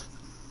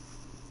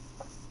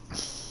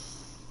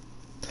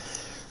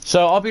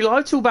 So I'll be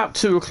live till about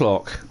 2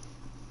 o'clock.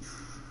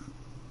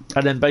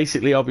 And then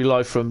basically I'll be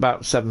live from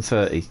about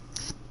 7:30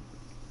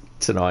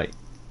 tonight.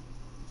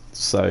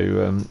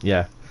 So,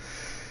 yeah.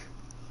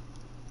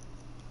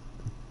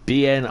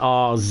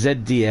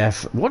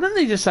 BNRZDF. Why don't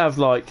they just have,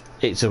 like,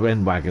 it's a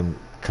N-Wagon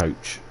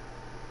coach?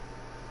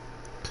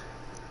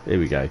 Here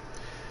we go.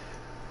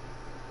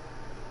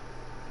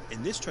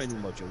 In this training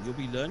module, you'll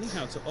be learning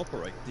how to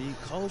operate the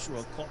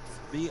Karlsruher Kopf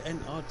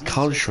BNRD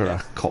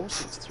Karlsruher Kopf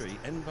 463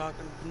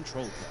 N-Wagen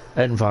control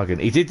car. N-Wagen.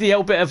 He did the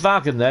old bit of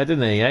wagon there,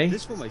 didn't he, eh?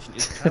 This formation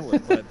is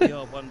powered by a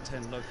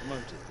BR-110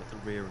 locomotive at the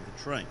rear of the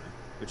train,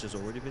 which has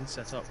already been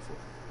set up for it.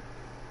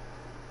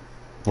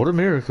 What a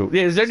miracle.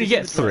 Yeah, there's only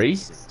get 3.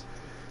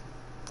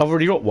 I've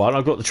already got 1.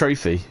 I've got the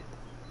trophy.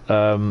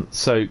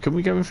 So, can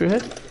we go in through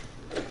here?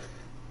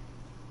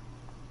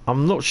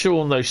 I'm not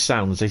sure on those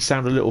sounds. They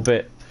sound a little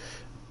bit...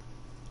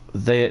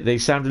 They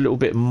sound a little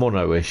bit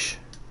mono-ish.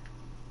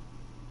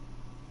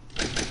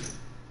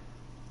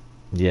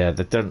 Yeah,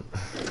 they don't...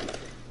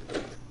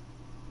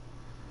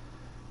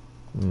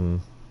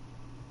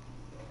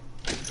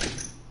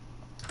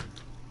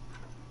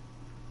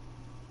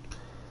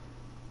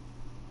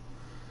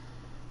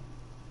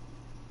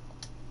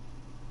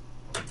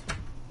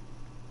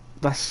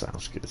 That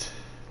sounds good.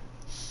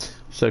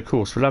 So, of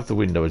course, we'll have the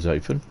windows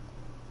open.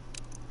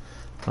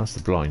 That's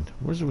the blind.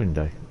 Where's the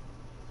window?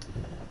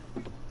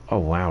 Oh,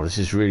 wow, this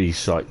is really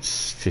like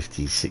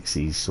 50s,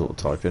 60s sort of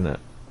type, isn't it?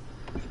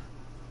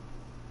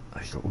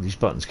 I've got all these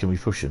buttons. Can we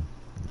push them?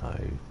 No.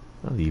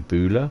 Oh, the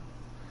Ebola.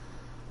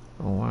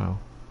 Oh, wow.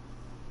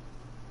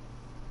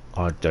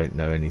 I don't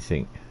know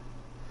anything.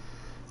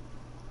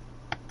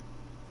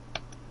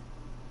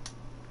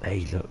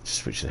 Hey, look,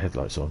 switch the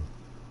headlights on.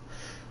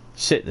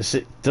 Sit in the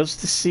seat. Does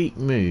the seat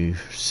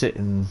move? Sit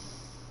in.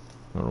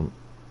 Hold on.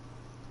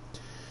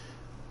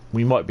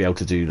 We might be able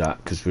to do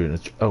that because we're in a.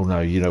 Oh no,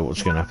 you know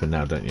what's going to happen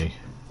now, don't you?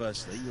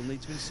 Firstly, you'll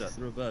need to insert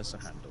the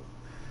reverser handle.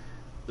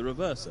 The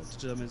reverser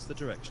determines the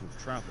direction of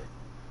travel.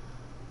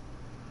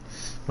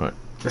 Right,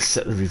 let's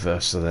set the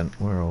reverser then.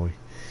 Where are we?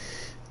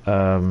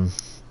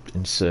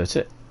 Insert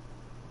it.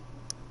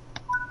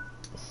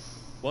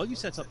 While you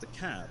set up the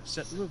cab,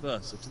 set the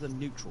reverser to the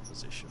neutral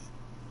position.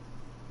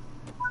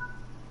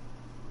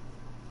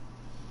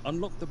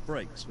 Unlock the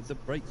brakes with the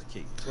brake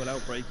key to allow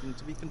braking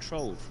to be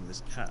controlled from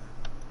this cab.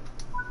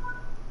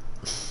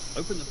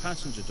 Open the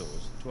passenger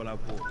doors to allow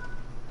boarding.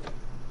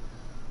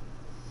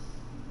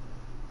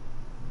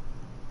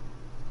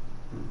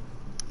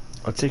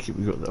 I take it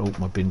we got the. Oh,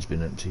 my bin's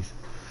been emptied.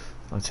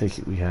 I take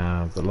it we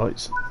have the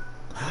lights.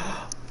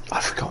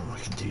 I've forgotten we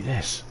can do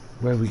this.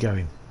 Where are we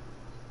going?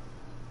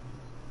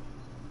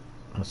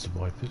 That's the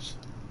wipers.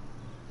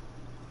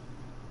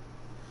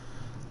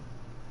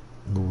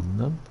 More than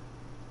none.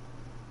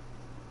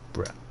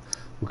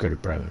 We'll go to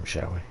Bremen,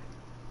 shall we?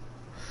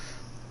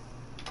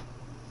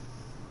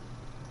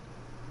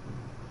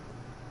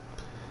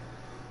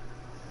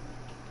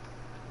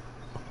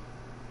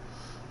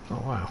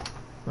 Oh wow.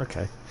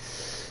 Okay.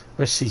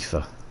 Where's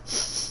Sifa?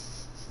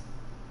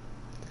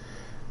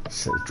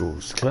 Set the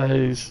drawers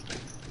closed.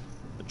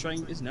 The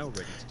train is now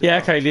ready to Yeah,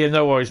 depart. okay, Liam,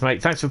 no worries,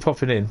 mate. Thanks for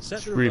popping in.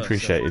 Set the Really reverser.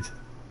 appreciated.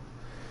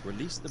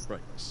 Release the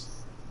brakes.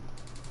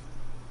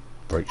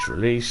 Brakes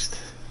released.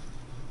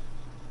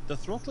 The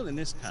throttle in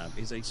this cab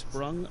is a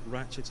sprung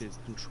ratcheted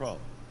control.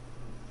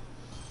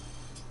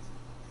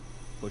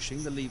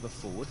 Pushing the lever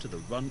forward to the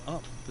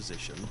run-up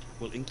position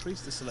will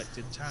increase the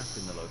selected tap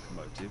in the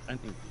locomotive and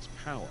increase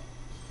power.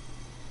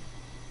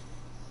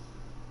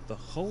 The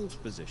hold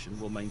position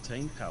will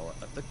maintain power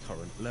at the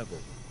current level.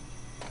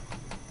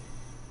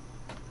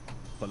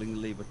 Pulling the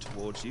lever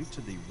towards you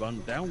to the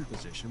run-down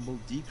position will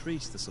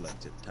decrease the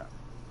selected tap.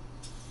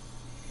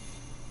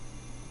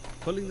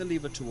 Pulling the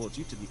lever towards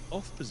you to the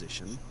off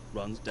position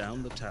runs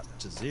down the tap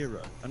to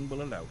 0 and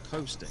will allow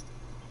coasting.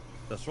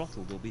 The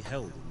throttle will be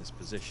held in this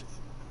position.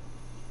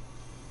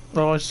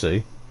 Oh, I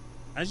see.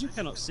 As you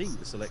cannot see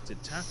the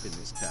selected tap in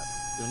this cab,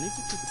 you'll need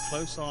to keep a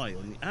close eye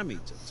on the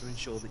ammeter to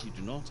ensure that you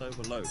do not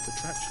overload the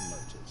traction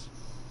motors.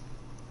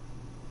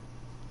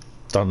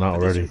 Done that For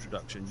this already.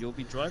 introduction, you'll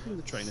be driving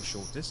the train a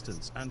short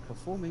distance and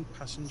performing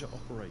passenger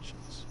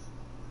operations.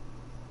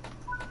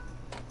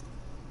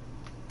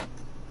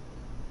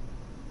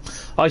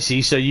 I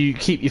see, so you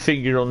keep your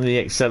finger on the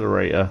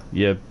accelerator,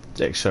 you're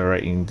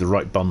accelerating the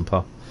right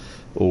bumper,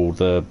 or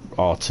the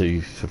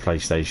R2 for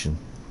PlayStation.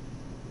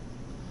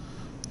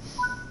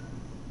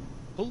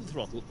 Pull the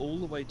throttle all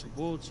the way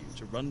towards you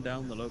to run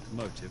down the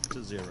locomotive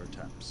to 0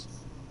 taps.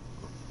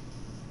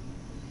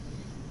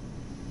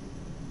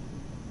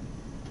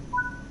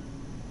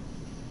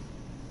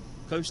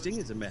 Coasting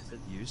is a method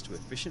used to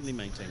efficiently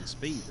maintain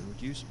speed and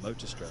reduce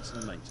motor stress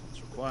and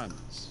maintenance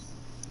requirements.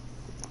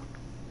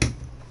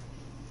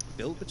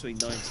 Built between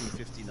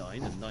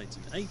 1959 and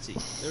 1980,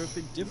 there have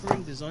been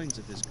differing designs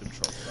of this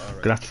control car.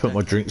 I'm gonna have to put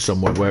my drink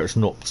somewhere where it's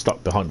not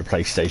stuck behind the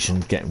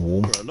PlayStation getting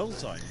warm. For a long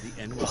time,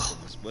 the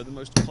N-wagons were the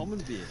most common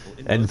vehicle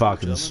in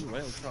N-wagons. German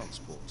rail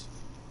transport.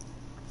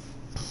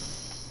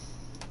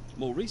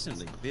 More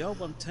recently, the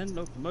R110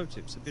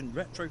 locomotives have been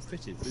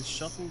retrofitted with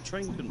shuttle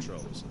train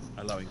controls,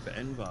 allowing for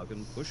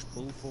N-wagon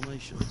push-pull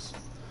formations.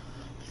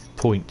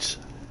 Points.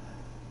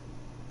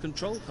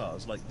 Control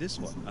cars like this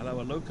one allow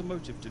a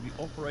locomotive to be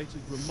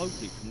operated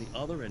remotely from the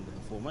other end of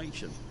the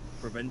formation,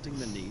 preventing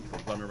the need for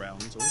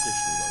runarounds or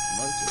additional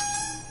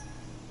locomotives.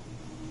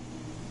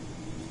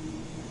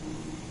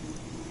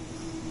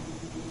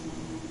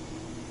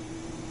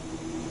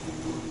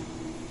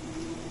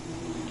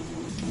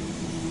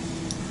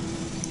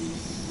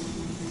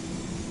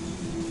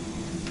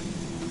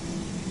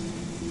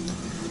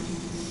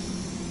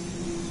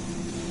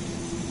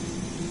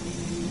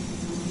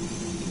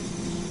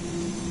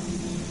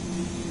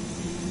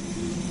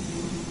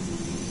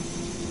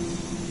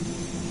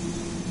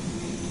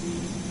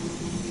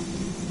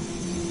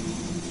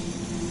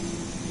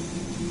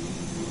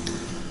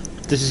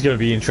 This is going to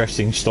be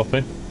interesting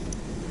stopping.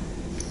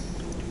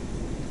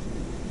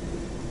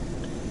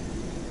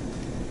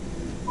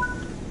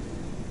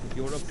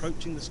 You're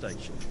approaching the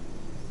station.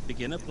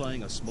 Begin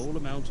applying a small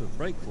amount of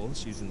brake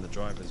force using the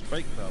driver's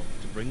brake valve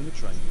to bring the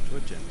train to a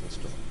gentle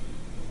stop.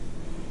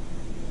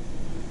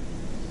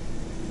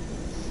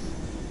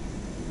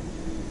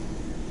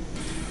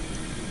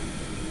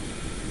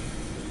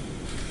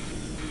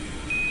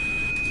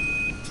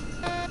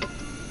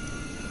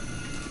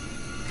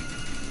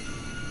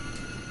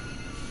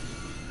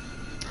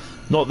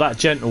 Not that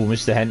gentle,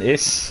 Mr.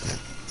 Hentis.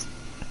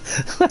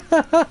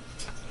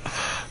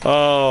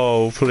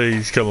 Oh,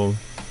 please, come on.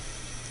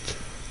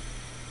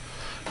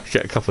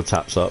 Get a couple of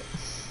taps up.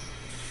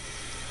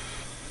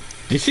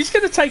 This is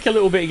going to take a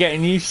little bit of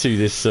getting used to,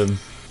 this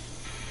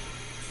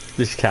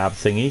this cab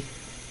thingy.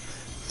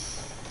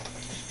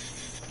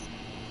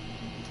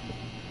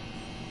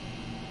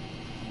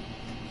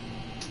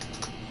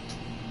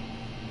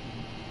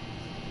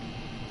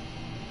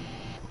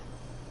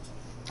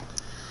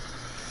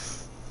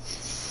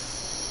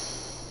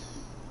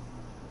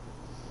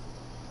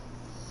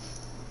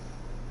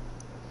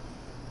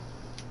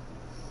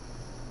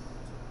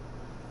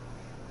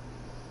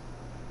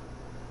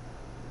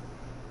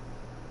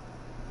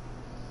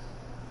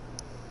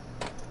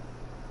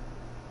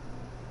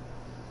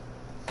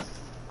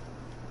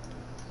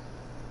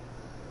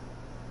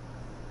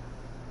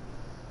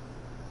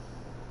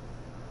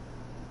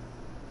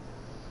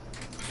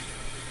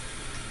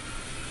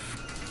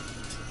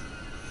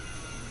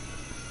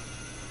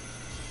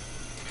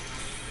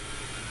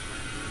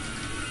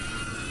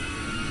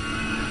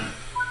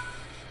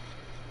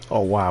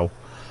 Oh wow,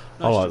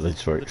 I like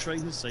this The route. train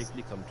has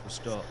safely come to a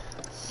stop.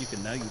 You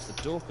can now use the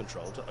door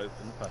control to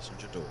open the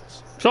passenger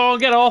doors. So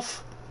get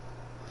off!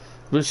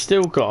 We've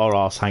still got our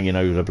ass hanging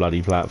over the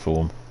bloody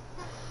platform.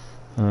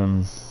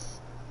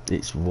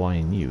 It's Y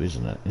and U,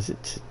 isn't it? Is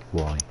it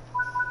Y?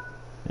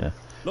 Yeah.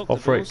 Lock the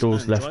Operate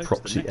doors and left, drive to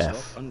proxy the next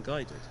F. stop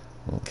unguided.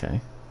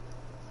 Okay.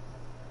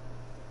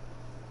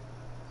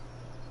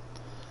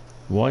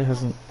 Why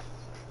hasn't...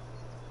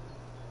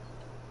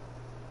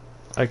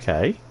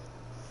 Okay.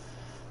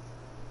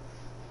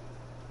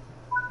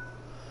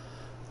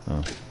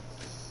 Oh.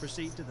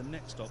 Proceed to the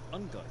next stop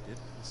unguided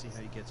and see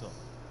how you get on.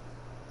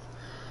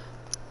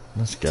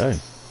 Let's go.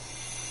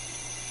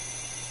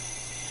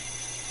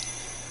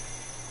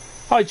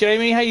 Hi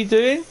Jamie, how you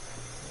doing?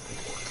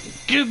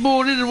 Good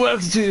morning and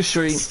welcome to the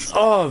stream.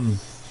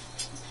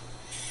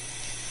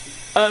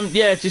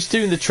 Yeah, just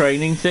doing the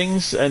training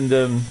things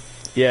and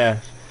yeah,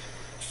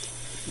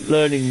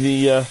 learning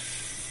the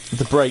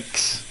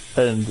brakes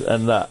and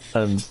that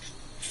and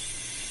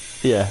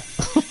yeah,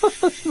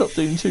 not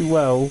doing too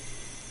well.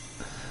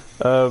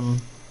 No,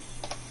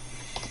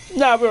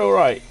 we're all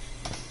right.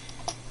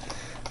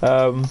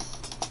 Oh,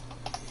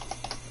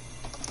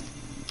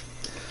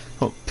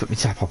 put my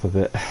tap up a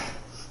bit.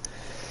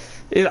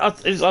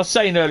 As I was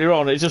saying earlier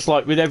on, it's just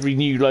like with every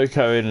new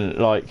loco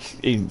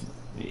in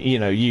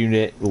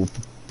unit or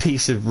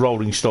piece of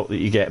rolling stock that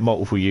you get,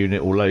 multiple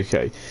unit or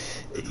loco,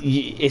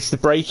 it's the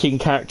braking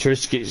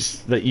characteristics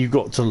that you've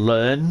got to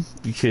learn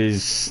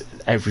because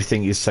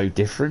everything is so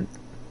different.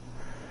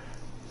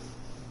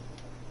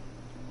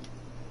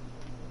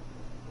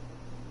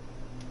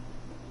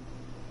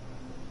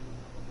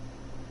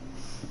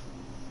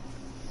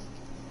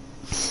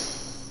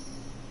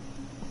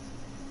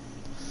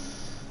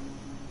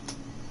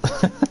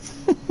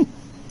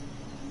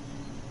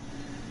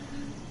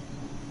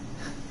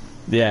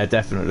 Yeah,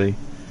 definitely.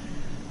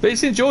 But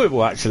it's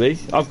enjoyable, actually.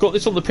 I've got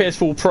this on the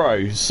PS4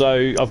 Pro,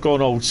 so I've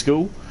gone old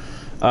school.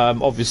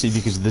 Obviously,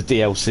 because of the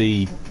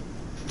DLC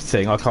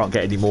thing, I can't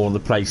get any more on the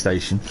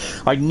PlayStation.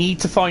 I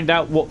need to find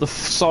out what the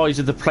size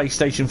of the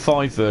PlayStation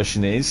 5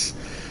 version is,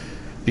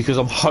 because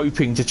I'm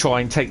hoping to try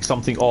and take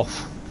something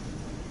off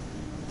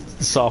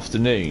this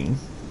afternoon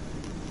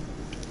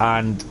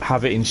and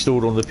have it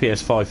installed on the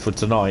PS5 for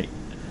tonight.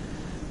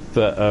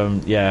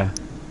 But yeah,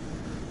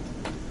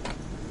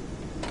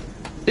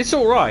 it's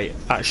all right,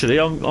 actually.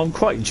 I'm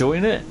quite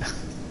enjoying it.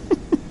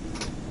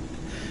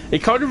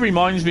 It kind of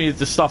reminds me of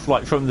the stuff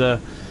like from the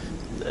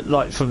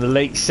late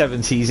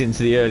 70s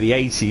into the early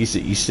 80s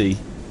that you see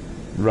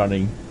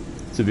running,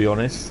 to be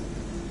honest.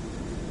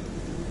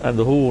 And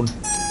the horn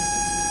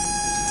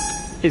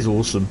is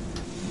awesome.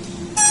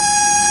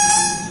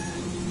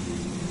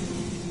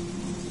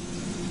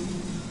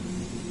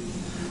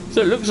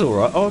 So it looks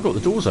alright. Oh, I've got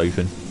the doors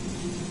open.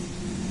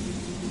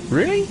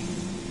 Really?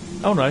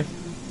 Oh no.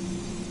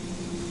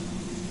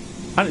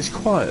 And it's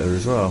quieter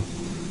as well.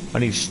 I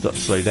need to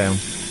slow down.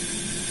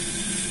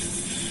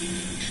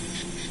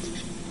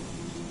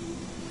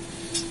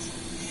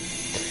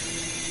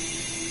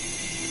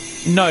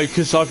 No,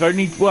 because I've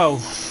only...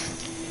 Well,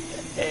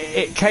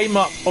 it came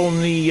up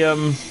on the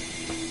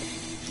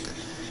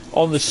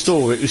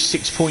store. It was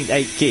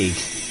 6.8 gig.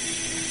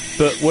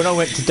 But when I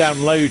went to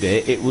download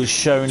it, it was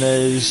shown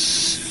as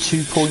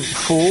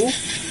 2.4.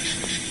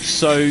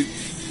 So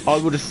I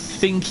would have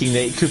thinking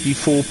that it could be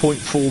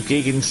 4.4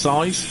 gig in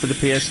size for the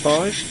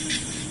PS5.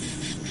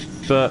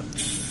 But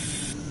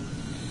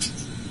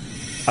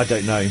I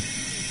don't know.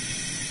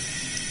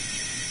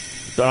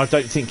 But I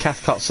don't think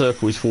Cathcart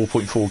Circle is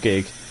 4.4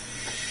 gig.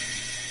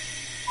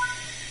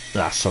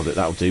 That's solid,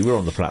 that'll do. We're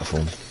on the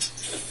platform.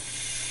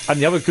 And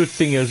the other good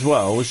thing as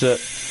well is that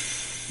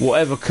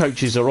whatever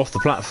coaches are off the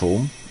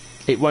platform,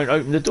 it won't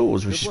open the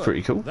doors, which is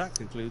pretty cool. That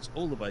concludes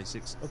all the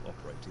basics of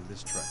operating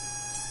this train.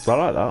 I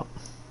like that.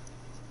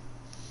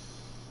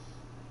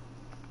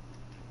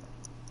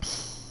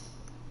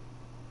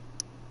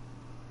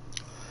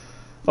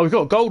 Oh, we've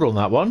got gold on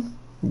that one.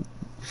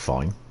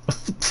 Fine.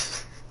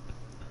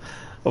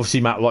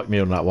 Obviously, Matt liked me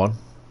on that one.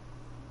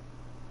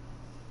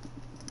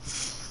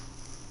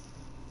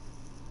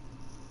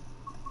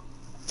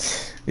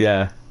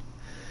 Yeah.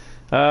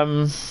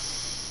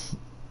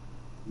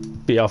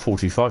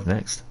 BR425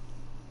 next.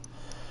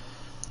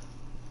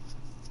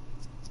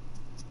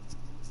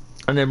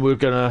 And then we're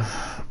gonna...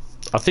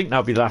 I think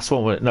that'll be the last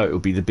one. No, it'll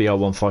be the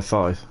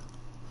BR155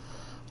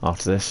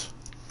 after this.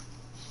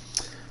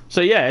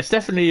 So yeah, it's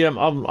definitely...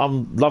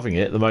 I'm loving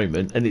it at the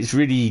moment. And it's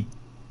really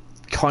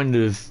kind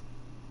of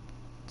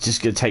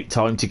just going to take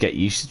time to get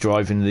used to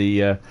driving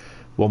the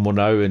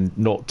 110 and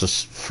not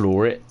just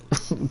floor it.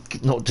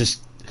 not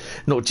just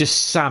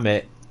Sam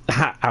it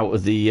out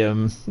of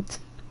the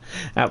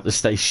out the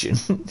station.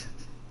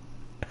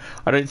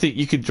 I don't think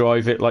you could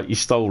drive it like you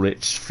stole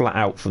it, just flat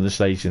out from the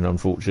station,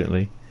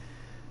 unfortunately.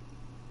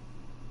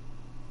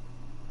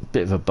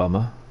 Bit of a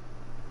bummer.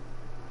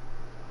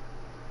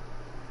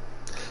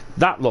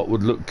 That lot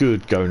would look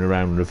good going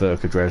around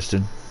Reverka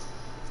Dresden.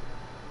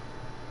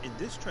 In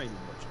this training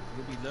module,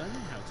 you'll be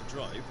learning how to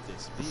drive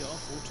this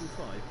BR425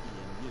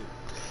 EMU.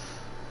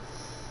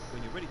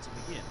 When you're ready to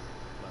begin,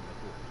 climb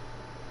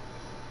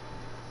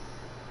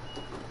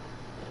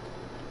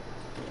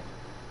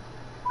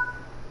aboard.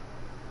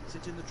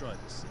 Sit in the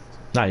driver's seat.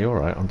 No, you're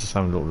alright. I'm just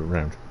having a little look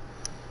around.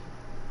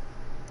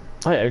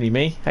 Hi, only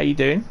me. How you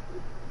doing?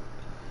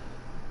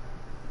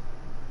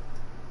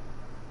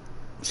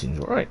 Seems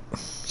alright.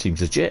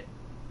 Seems legit.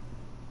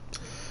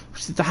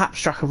 It's the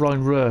Hauptstrecke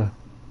Rhein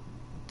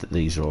that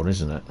these are on,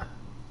 isn't it?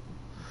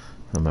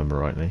 If I remember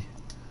rightly.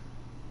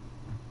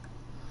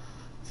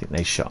 I think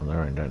they shut on their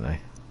own, don't they?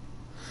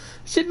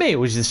 Is it me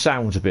or is the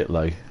sound a bit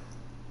low?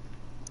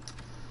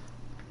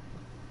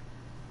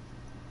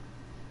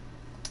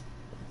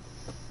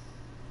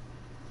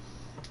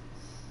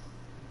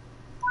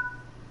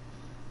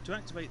 To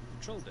activate the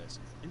control desk,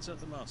 insert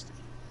the master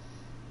key.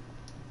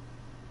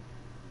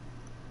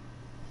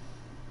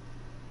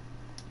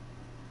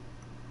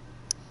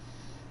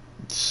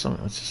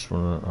 Something I just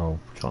want to... Oh,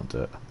 can't do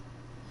it.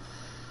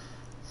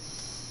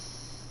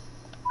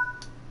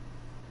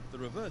 The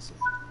reverser.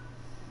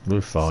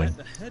 We're fine. Set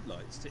the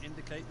headlights to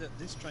indicate that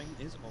this train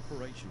is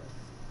operational.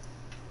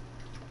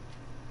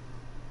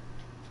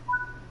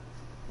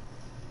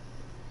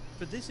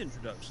 For this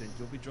introduction,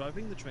 you'll be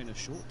driving the train a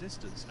short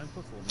distance and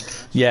performing...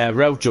 Yeah,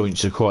 rail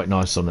joints are quite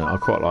nice on it. I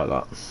quite like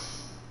that.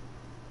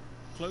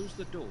 Close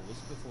the doors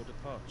before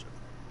departure.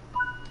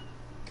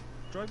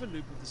 Drive a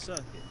loop of the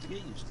circuit to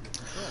get used to the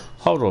controls.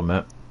 Hold on,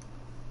 Matt.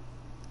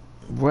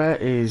 Where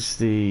is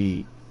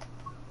the...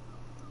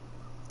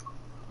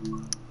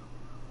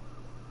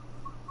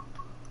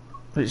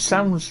 It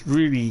sounds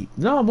really...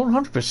 No, I'm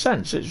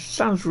 100%. It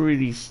sounds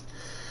really...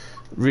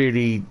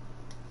 Really...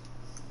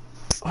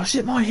 Oh, is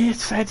it my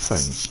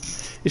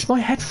headphones? It's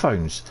my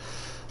headphones.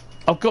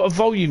 I've got a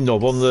volume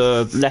knob on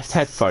the left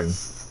headphone,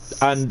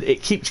 and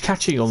it keeps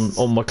catching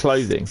on my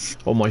clothing,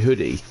 on my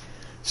hoodie,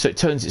 so it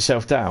turns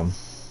itself down.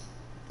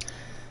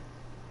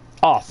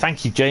 Ah,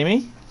 thank you,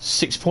 Jamie.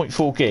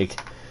 6.4 gig.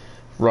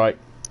 Right.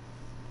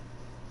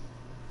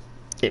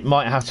 It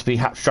might have to be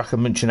Hauptstrecke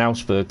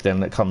München-Augsburg then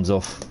that comes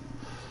off.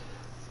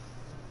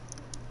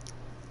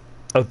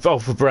 Oh,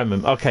 for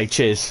Bremen. Okay,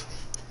 cheers.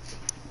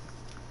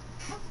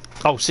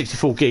 Oh,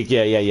 64 gig.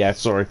 Yeah.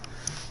 Sorry.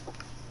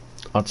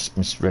 I just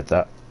misread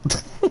that.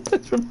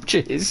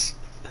 Cheers.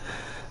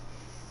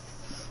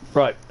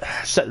 Right.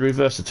 Set the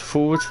reverser to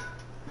forward.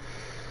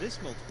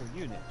 This multiple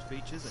unit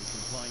features a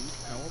combined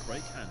power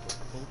brake handle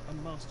called a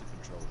master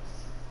controller.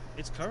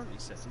 It's currently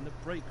set in the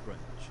brake range.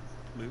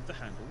 Move the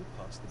handle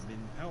past the min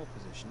power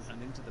position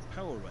and into the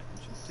power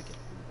range to get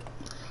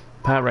moving.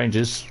 Power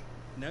Rangers.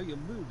 Now you're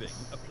moving,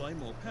 apply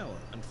more power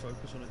and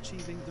focus on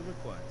achieving the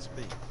required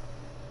speed.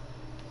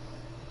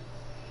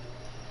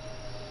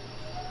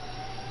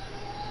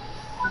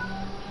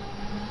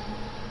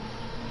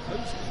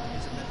 Coasting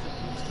is a method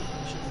used to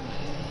achieve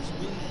the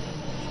speed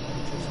range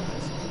which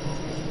is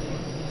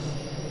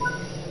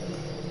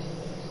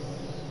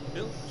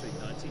built between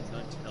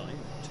 1999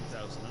 and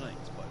 2008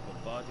 by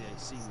Bombardier,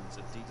 Siemens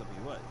and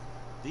DWA,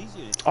 these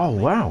units Oh,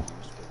 wow. used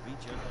for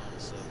retail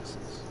armed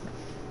services.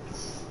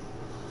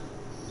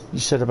 You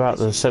said about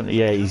the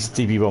 78s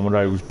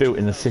DB110 was built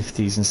in the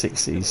 50s and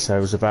 60s, so it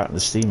was about the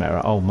steam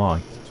era. Oh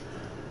my.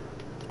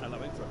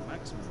 Allowing for a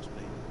maximum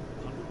speed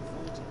of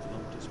 140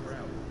 kilometers per hour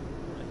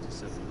or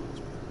 87 miles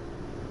per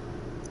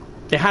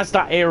hour. It has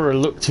that era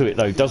look to it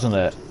though, doesn't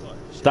it?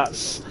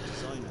 That's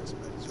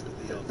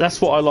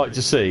what I like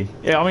to see.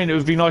 Yeah, I mean it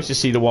would be nice to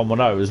see the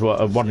 110 as well,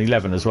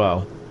 111 as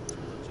well.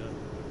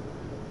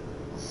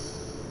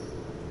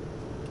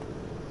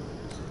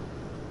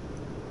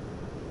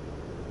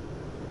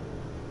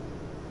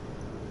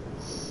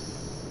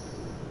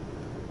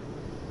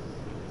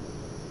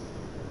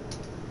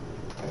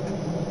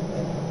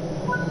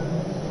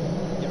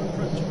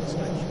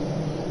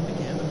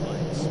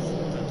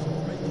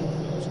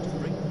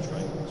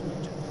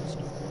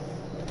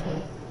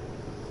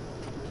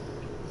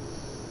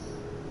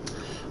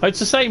 It's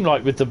the same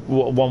like with the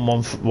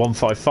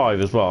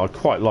 155 as well. I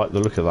quite like the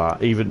look of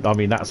that. Even, I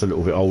mean, that's a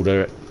little bit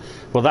older.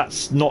 Well,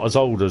 that's not as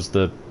old as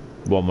the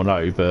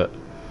 110, but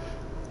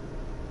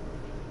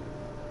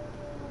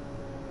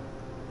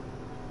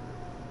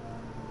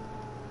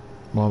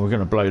well, we're going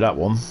to blow that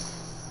one.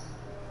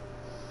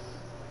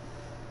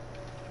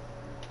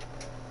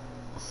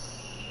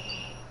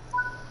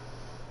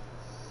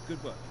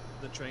 Good work.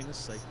 The train has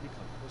safely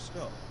come to a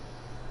stop.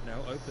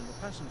 Now open the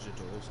passenger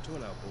doors to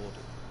allow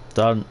boarding.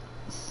 Done.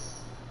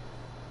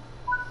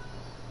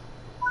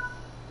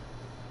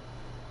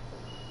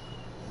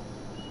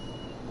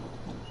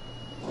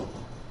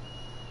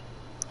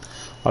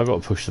 I've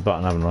got to push the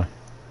button, haven't I?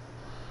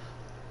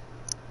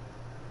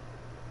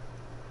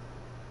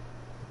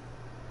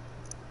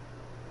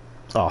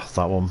 Oh,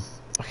 that one.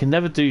 I can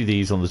never do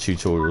these on the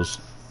tutorials.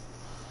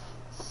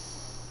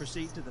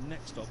 Proceed to the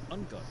next stop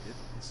unguided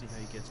and see how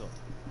you get on.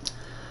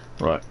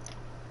 Right.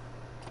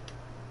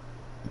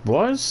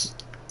 Why is...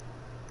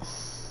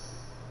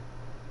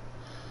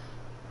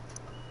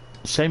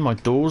 Say my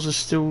doors are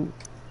still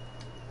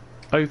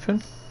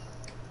open?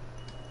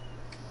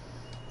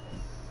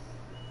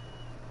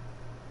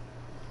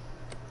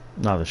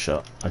 No, they're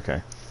shut.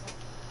 Okay.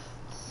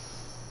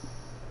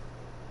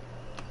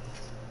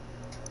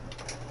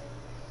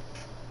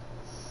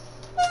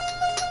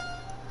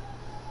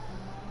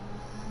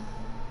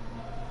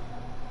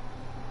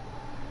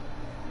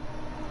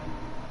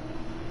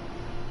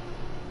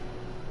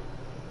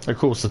 Of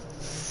course, the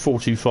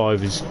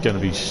 425 is going to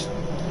be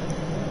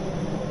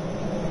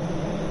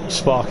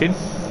sparking.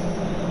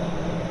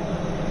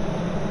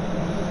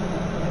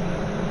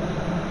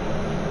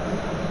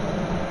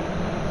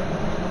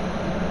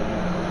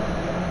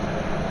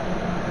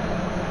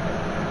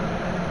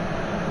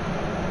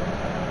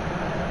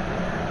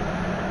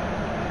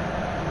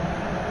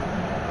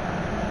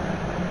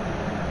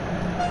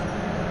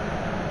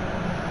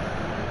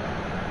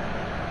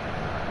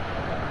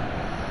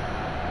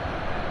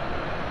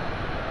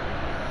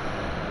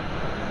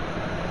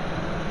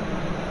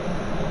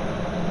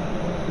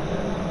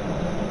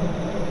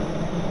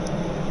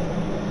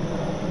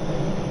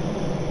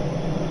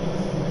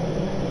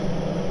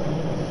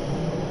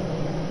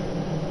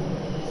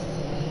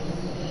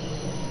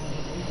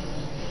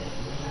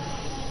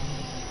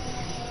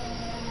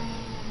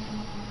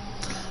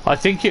 I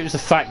think it was the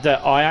fact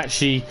that I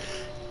actually,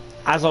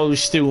 as I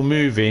was still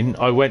moving,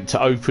 I went to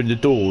open the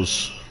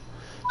doors.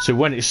 So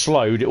when it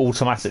slowed, it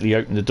automatically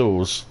opened the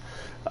doors.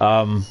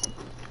 But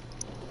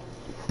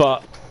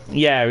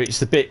yeah, it's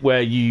the bit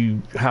where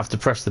you have to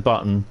press the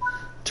button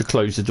to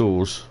close the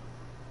doors.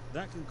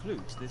 That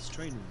concludes this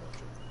training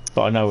module.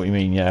 But I know what you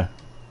mean, yeah.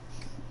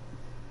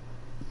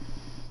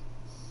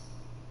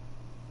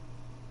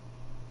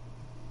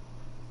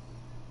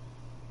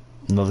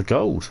 Another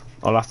gold.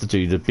 I'll have to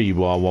do the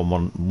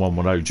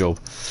BY110 job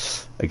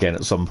again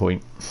at some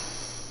point.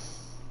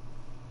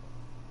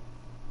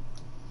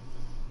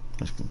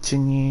 Let's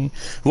continue.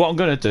 What I'm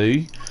going to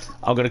do,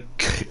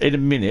 in a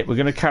minute, we're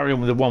going to carry on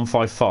with the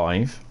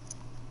 155.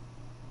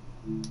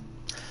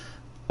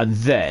 and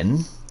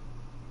then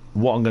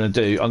what I'm going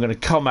to do, I'm going to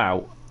come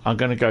out, I'm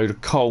going to go to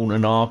Cologne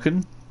and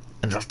Aachen,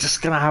 and I'm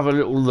just going to have a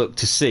little look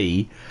to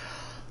see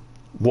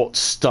what's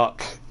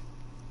stuck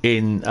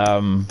in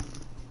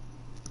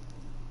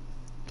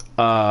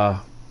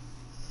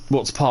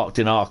what's parked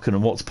in Aachen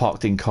and what's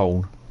parked in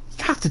Cologne.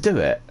 You have to do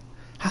it.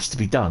 Has to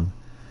be done.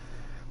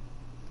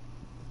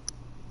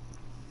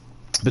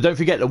 But don't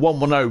forget that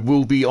 110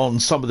 will be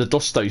on some of the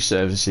Dosto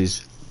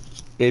services.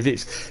 If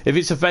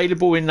it's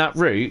available in that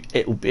route,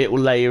 it will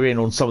layer in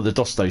on some of the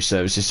Dosto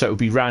services, so it'll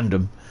be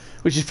random,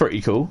 which is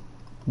pretty cool.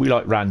 We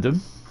like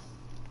random.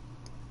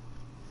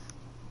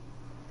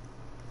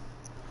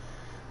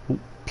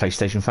 Ooh,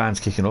 PlayStation fans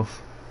kicking off.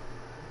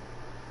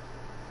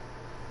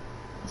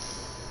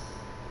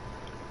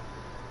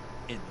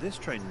 In this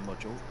training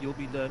module, you'll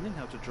be learning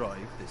how to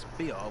drive this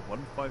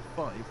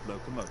BR-155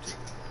 locomotive.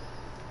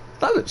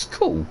 That looks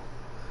cool.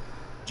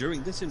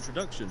 During this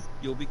introduction,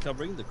 you'll be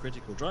covering the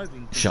critical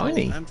driving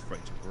Shiny. and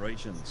freight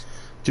operations.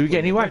 Do we get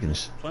any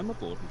wagons? Climb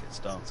aboard and get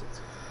started.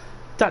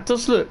 That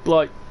does look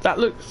like, that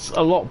looks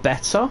a lot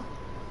better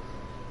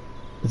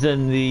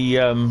than the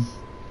oh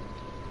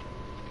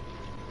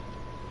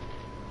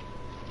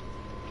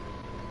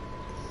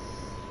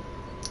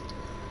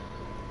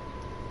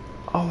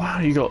wow,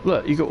 you got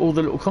all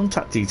the little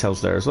contact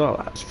details there as well.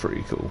 That's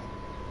pretty cool.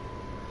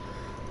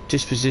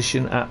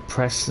 Disposition at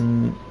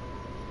Preston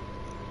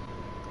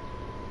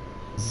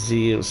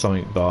Zeal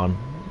something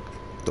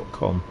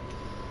barn.com.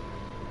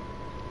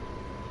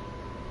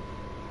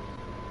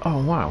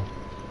 Oh wow.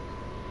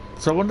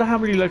 So I wonder how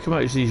many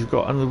locomotives these have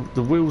got, and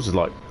the wheels are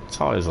like,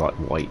 tyres are like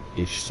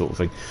white-ish sort of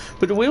thing.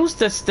 But the wheels,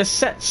 they're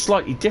set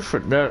slightly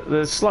different.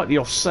 They're slightly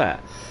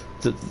offset.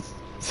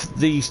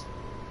 This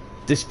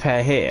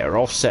pair here are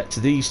offset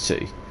to these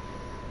two,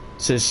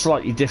 so it's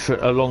slightly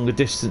different a longer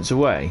distance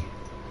away.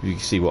 If you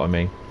can see what I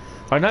mean.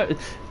 I know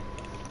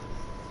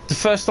the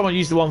first time I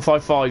used the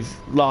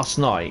 155 last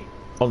night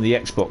on the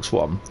Xbox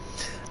One,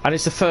 and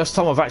it's the first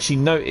time I've actually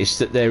noticed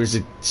that there is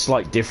a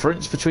slight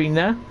difference between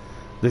there,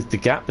 the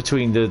gap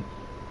between the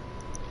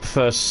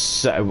first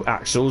set of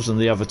axles and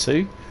the other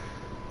two.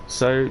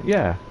 So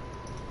yeah,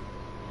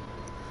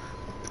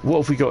 what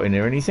have we got in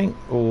here? Anything?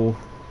 Or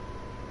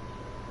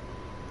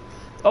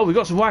oh, we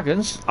got some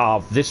wagons. Ah,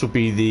 this will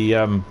be the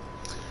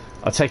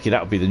I take it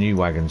that'll be the new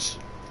wagons.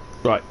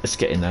 Right, let's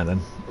get in there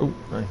then. Oh,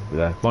 no,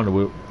 there.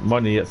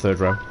 Mind the third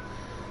row.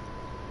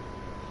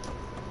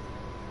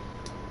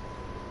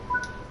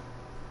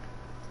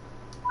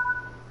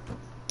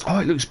 Oh,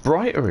 it looks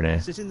brighter in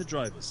here. Sit in the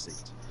driver's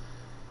seat.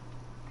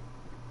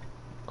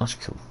 That's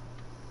cool.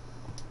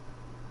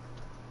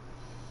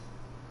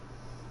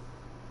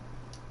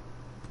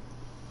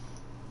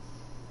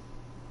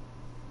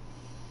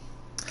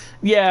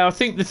 Yeah, I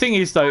think the thing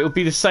is though, it'll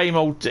be the same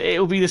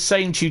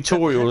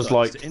tutorial as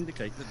like to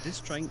indicate that this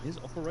train is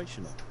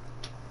operational.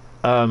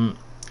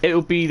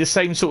 It'll be the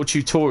same sort of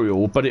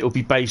tutorial, but it'll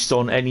be based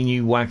on any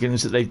new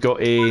wagons that they've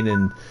got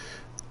in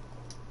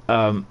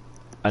and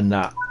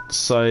that.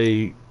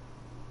 So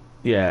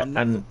yeah,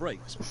 Unlock and the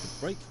brakes with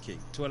the brake key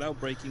to allow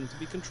braking to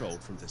be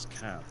controlled from this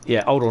cab.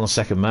 yeah, hold on a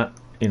second, Matt.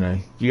 You know,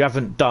 you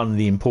haven't done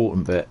the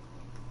important bit.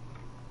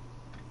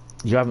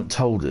 You haven't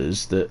told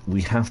us that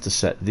we have to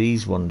set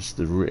these ones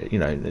to the you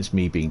know, it's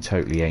me being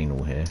totally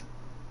anal here.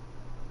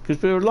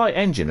 Because we're a light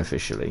engine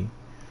officially,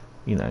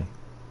 you know.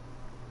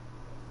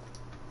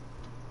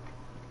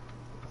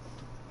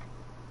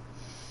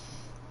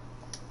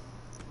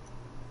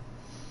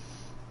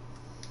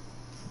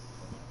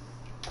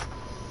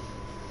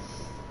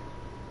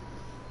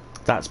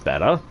 That's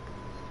better.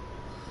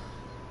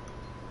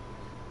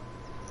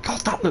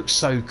 God, that looks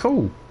so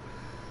cool.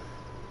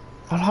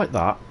 I like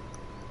that.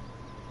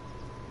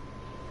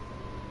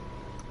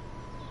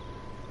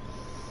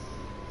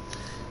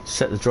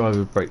 Set the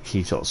driver brake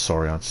key to.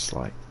 Sorry, I just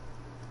like.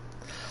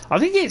 I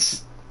think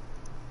it's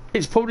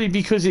probably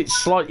because it's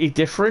slightly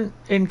different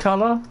in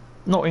colour.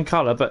 Not in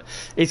colour, but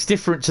it's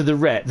different to the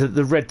red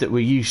that we're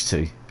used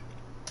to.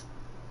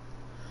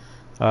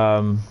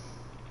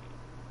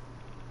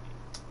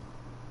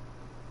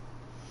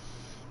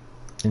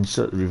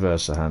 Insert the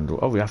reverser handle.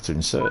 Oh, we have to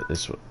insert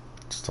this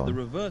time.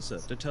 The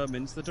reverser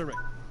determines the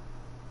direction.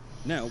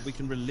 Now we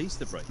can release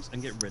the brakes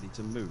and get ready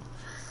to move.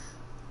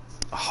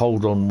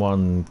 Hold on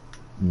 1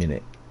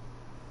 minute.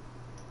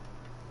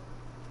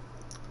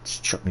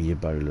 Just chuck me your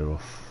bowler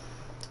off.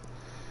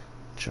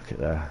 Chuck it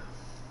there.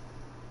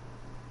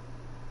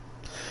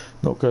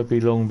 Not going to be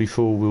long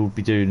before we'll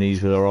be doing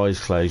these with our eyes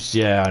closed.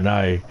 Yeah, I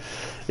know.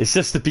 It's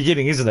just the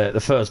beginning, isn't it? The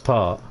first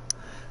part.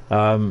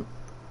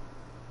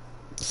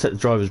 Set the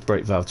driver's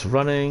brake valve to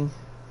running.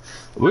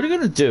 We're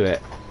going to do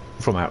it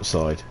from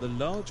outside. The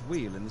large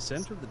wheel in the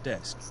centre of the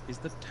desk is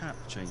the tap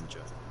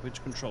changer,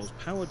 which controls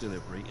power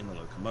delivery in the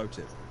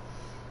locomotive.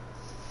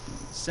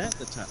 Set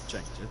the tap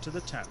changer to the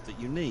tap that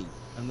you need,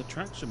 and the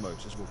traction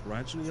motors will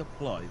gradually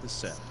apply the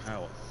set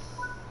power.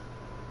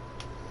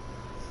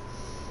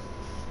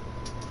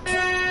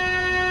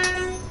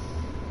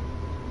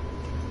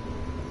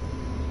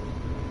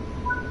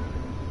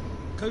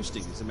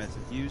 Coasting is a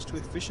method used to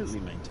efficiently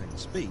maintain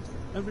speed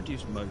and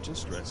reduce motor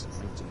stress and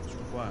maintenance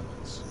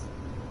requirements.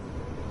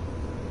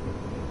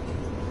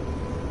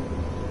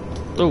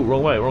 Oh,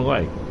 wrong way, wrong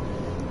way.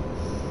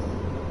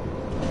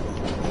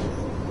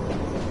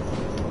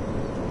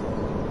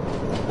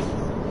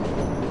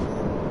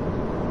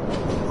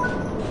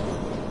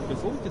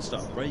 Before we can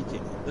start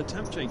braking, the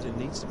tap changer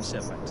needs to be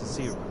set back to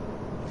 0.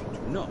 If you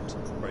do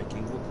not,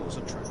 braking will cause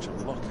a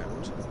traction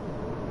lockout.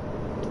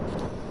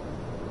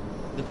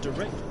 The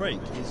direct brake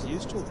is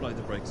used to apply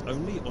the brakes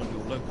only on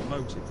your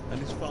locomotive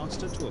and is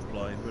faster to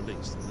apply and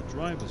release than the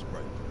driver's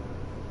brake.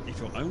 If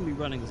you're only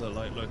running the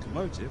light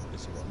locomotive,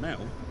 as you are now,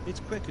 it's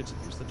quicker to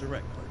use the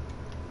direct brake.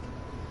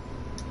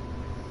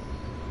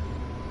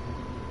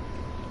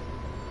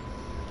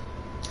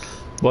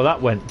 Well,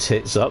 that went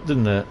tits up,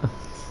 didn't it?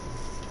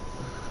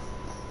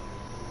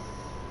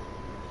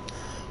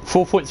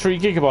 4.3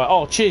 gigabyte.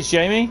 Oh, cheers,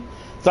 Jamie.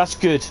 That's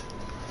good.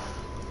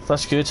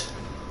 That's good.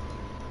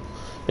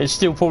 It'd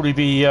still probably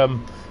be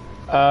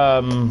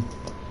Augsburg,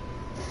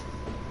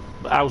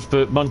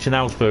 Munchen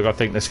Augsburg. I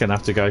think that's going to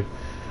have to go.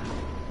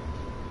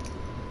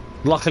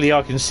 Luckily,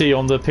 I can see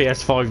on the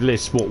PS5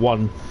 list what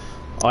one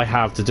I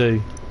have to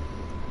do.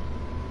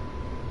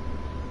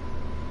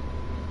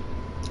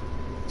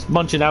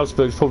 Munchen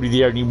Augsburg is probably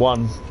the only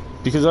one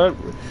because I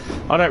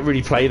don't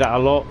really play that a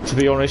lot, to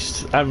be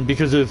honest, and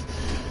because of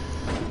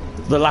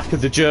the lack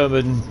of the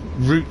German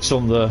roots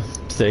on the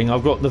thing,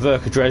 I've got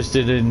Naverka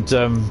Dresden and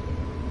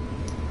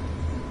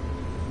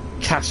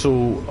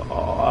Castle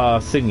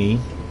thingy.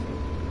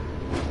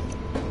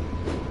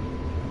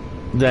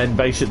 Then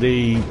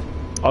basically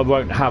I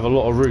won't have a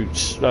lot of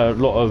routes, a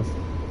lot of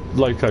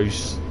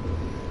locos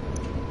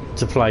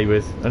to play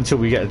with until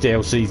we get a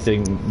DLC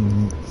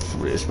thing.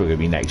 It's going to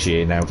be next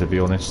year now, to be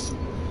honest.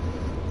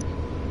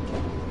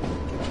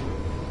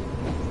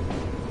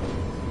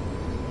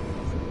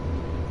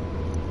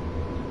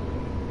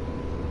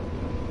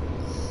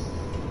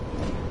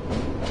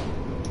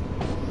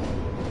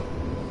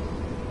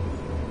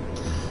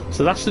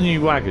 So that's the new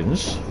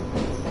wagons.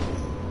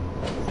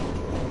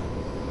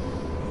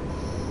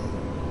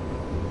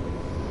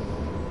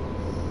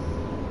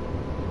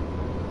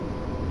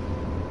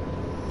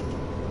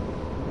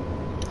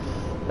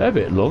 They're a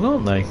bit long,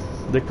 aren't they?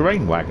 They're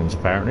grain wagons,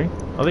 apparently.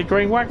 Are they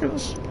grain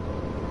wagons?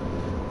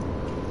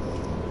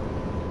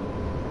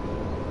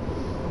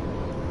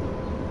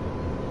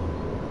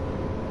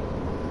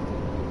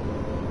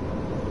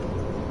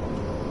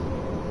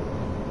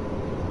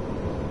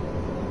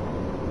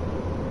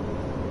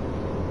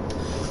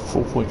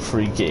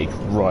 .3 gig,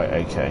 right?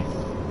 Okay,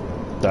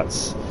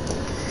 that's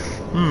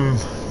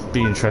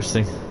be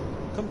interesting.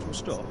 Come to a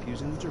stop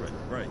using the direct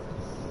brake.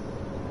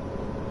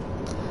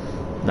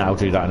 Now I'll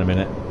do that in a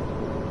minute.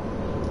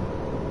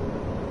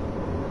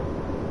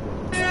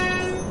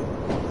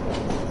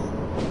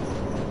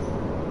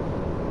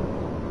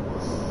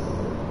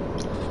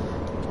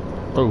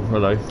 Oh,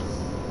 hello.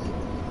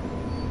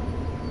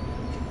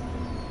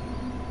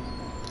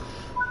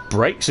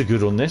 Brakes are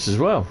good on this as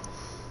well.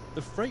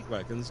 The freight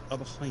wagons are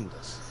behind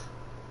us.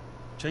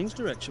 Change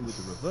direction with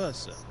the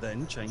reverser,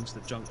 then change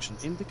the junction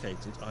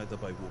indicated either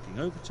by walking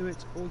over to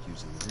it or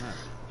using the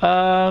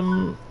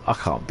map. I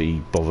can't be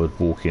bothered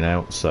walking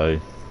out, so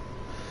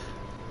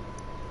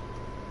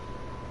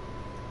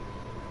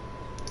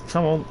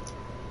come on,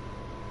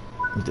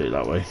 do it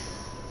that way.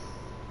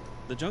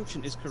 The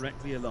junction is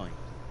correctly aligned.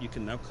 You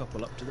can now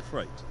couple up to the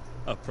freight.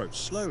 Approach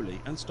slowly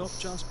and stop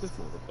just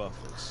before the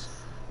buffers.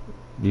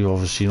 You've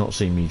obviously not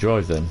seen me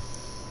drive then.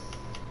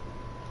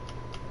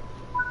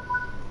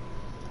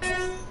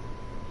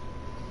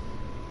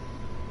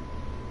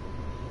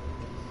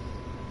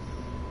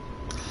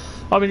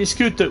 I mean, it's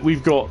good that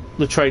we've got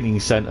the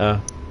training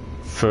centre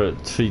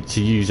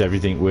to use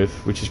everything with,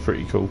 which is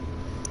pretty cool.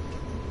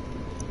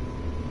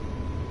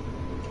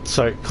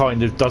 So it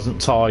kind of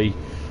doesn't tie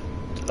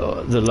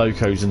the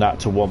locos and that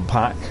to one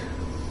pack.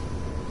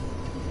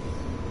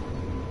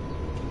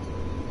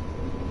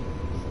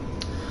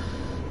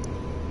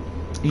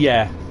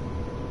 Yeah.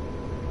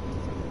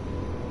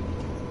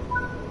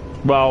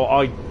 Well,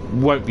 I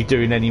won't be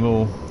doing any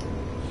more.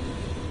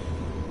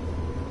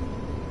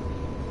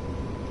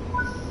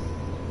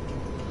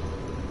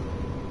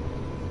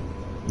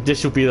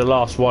 This will be the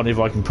last one if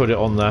I can put it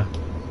on there,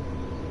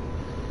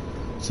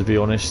 to be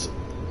honest.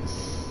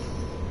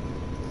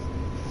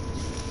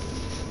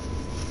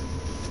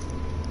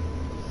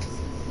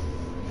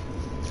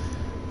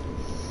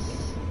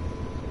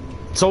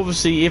 So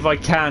obviously if I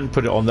can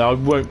put it on there, I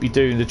won't be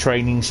doing the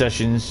training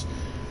sessions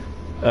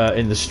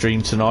in the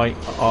stream tonight.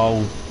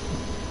 I'll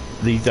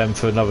leave them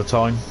for another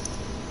time.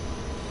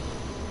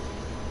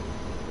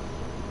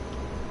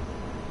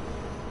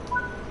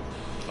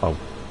 Oh.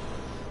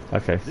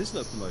 Okay. This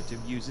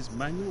locomotive uses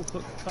manual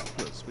hook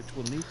couplers which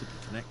will need to be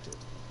connected.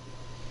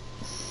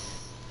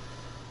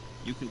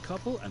 You can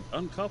couple and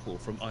uncouple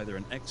from either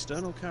an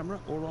external camera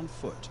or on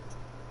foot.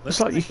 Let's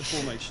make the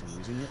formation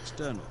using the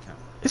external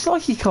camera. It's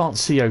like he can't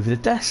see over the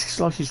desk. It's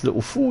like his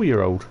little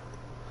 4-year-old.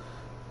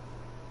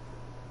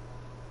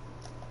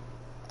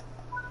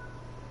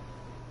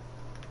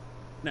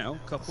 Now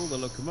couple the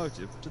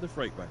locomotive to the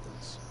freight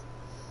wagons.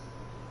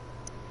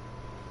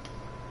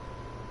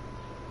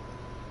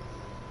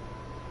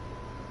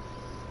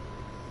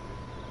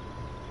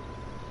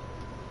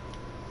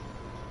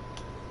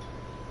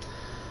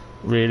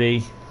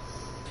 Really?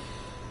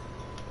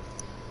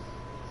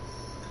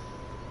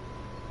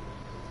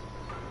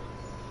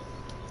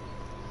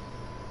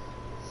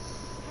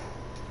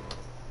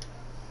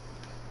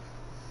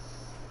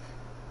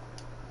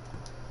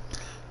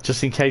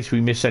 Just in case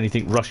we miss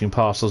anything rushing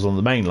past us on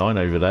the main line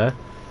over there.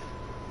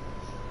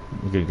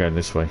 We're going to go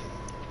this way.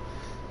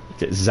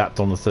 Get zapped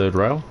on the third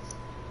rail.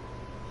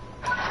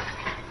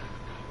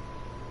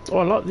 Oh,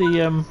 I like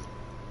the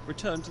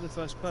Return to the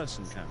first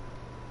person camera.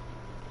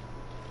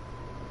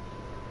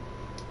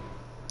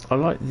 I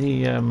like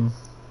the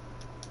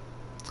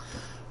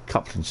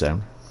coupling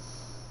sound.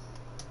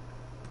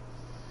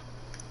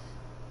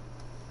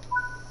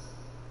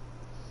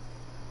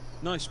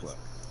 Nice work.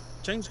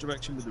 Change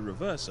direction with the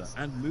reverser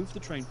and move the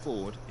train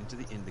forward into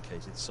the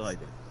indicated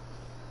siding.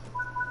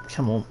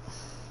 Come on.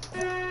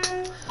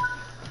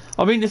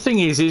 I mean, the thing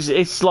is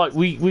it's like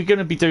we're going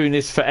to be doing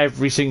this for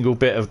every single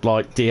bit of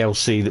like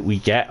DLC that we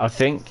get. I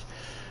think,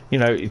 you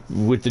know,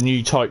 with the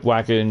new type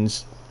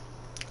wagons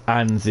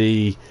and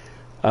the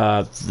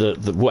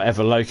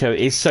whatever loco it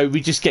is, so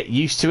we just get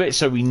used to it,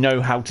 so we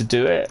know how to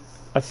do it.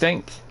 I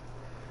think.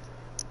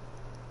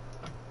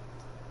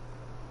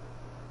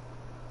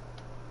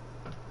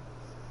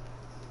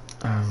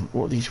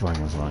 What are these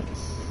wagons like?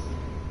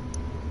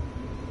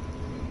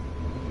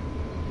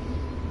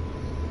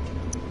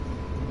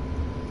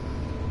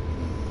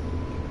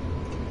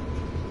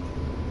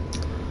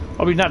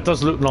 I mean, that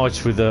does look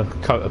nice with a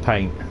coat of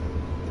paint.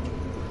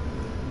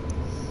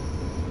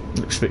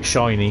 Looks a bit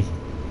shiny.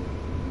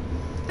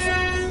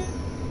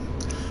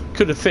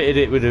 Could have fitted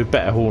it with a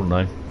better horn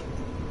though.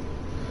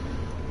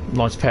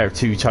 Nice pair of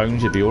two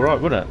tones, it'd be alright,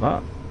 wouldn't it?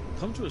 That.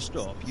 Come to a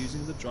stop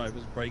using the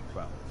driver's brake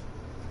valve.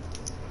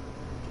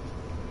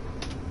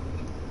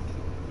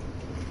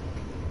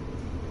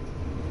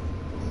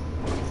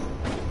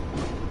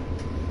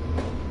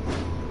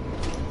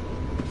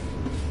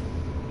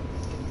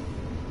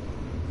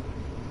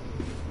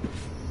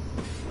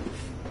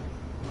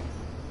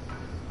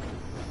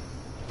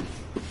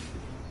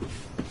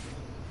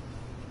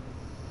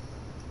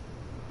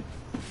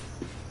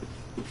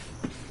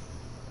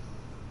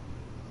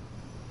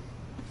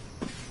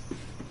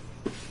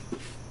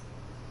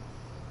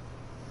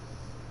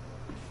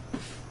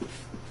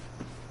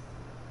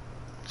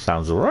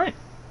 Sounds alright.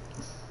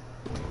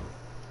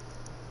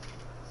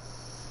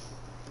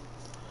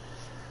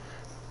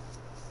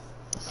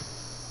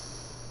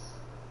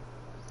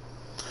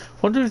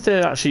 Wonder if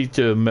they actually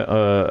do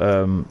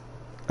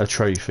a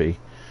trophy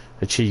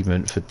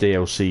achievement for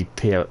DLC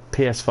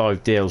PS5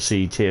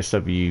 DLC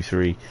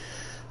TSW3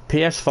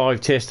 PS5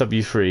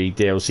 TSW3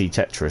 DLC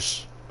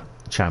Tetris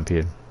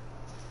champion.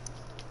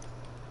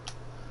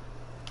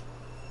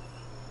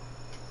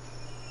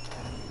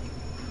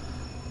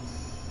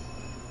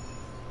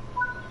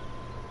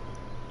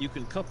 You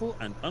can couple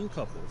and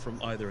uncouple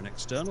from either an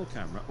external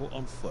camera or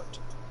on foot.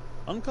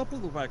 Uncouple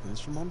the wagons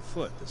from on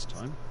foot this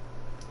time.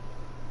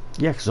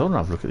 Yeah, because I want to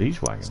have a look at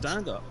these wagons.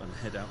 Stand up and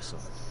head outside.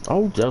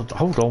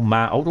 Hold on,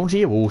 Matt. Hold on to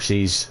your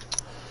horses.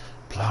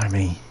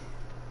 Blimey.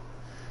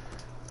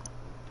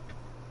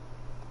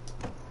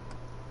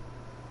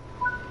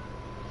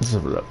 Let's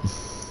have a look.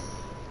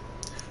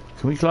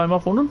 Can we climb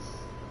up on them?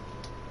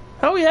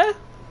 Oh, yeah.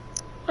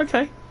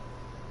 Okay.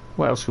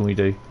 What else can we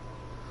do?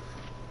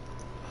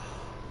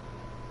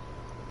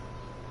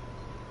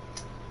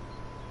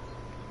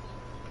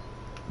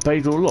 Bay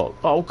door lock.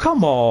 Oh,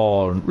 come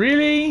on.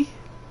 Really?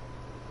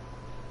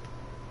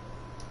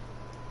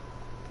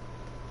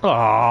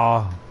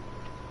 Ah.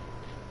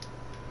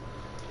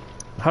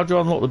 How do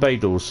I unlock the bay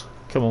doors?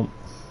 Come on.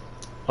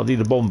 I need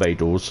the bomb bay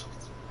doors.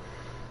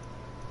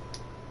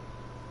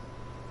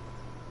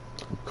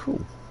 Oh,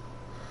 cool.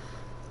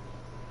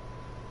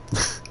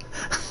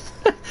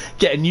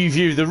 Get a new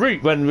view of the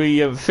route when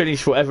we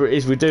finish whatever it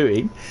is we're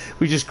doing.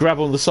 We just grab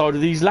on the side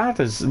of these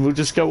ladders and we'll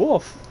just go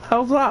off.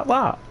 How's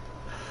that?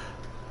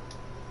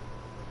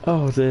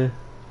 Oh dear.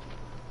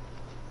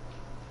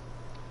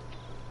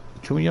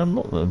 Can we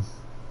unlock them?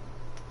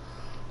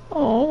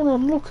 Oh, I want to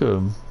unlock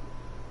them.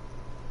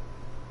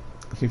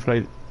 Can you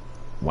play?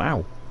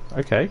 Wow.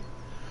 Okay.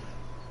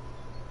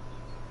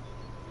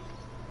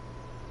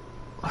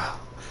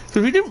 Because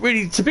we didn't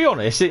really, to be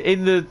honest,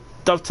 in the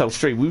Dovetail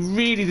stream, we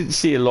really didn't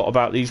see a lot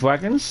about these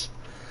wagons.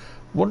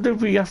 Wonder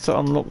if we have to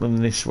unlock them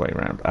this way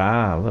around.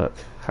 Ah, look.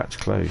 Hatch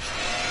closed.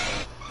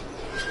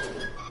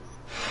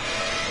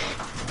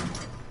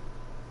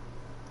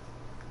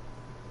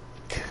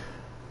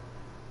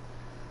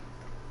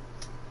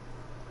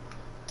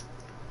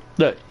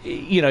 Look,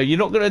 you know, you're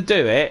not going to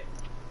do it.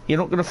 You're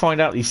not going to find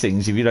out these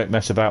things if you don't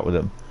mess about with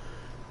them.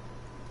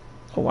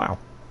 Oh, wow.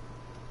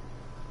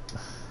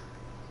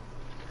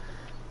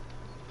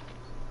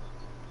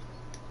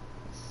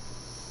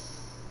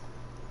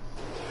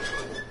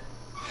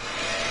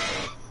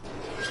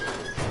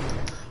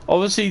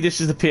 Obviously, this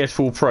is the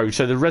PS4 Pro,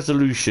 so the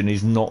resolution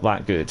is not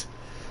that good.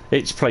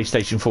 It's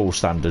PlayStation 4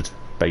 standard,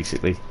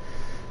 basically.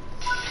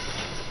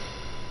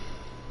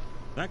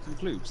 That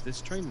concludes this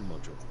training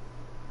module.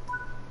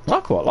 I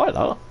quite like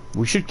that.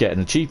 We should get an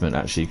achievement,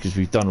 actually, because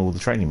we've done all the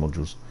training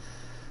modules.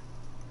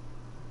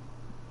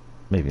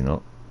 Maybe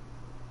not.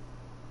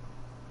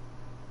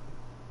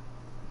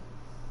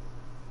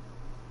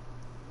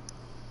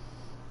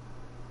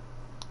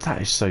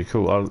 That is so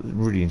cool. I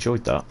really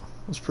enjoyed that.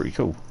 That's pretty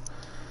cool.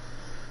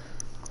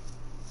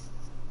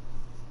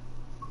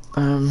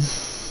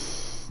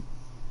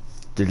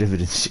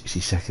 Delivered in 60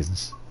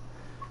 seconds.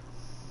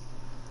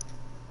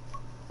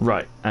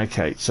 Right,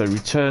 okay, so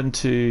return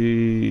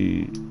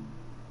to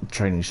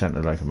training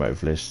centre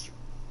locomotive list.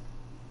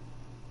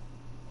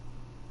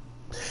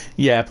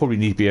 Yeah, I probably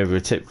need to be over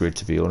a tip grid,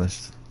 to be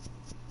honest.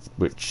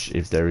 Which,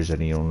 if there is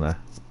any on there.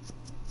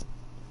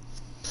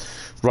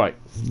 Right,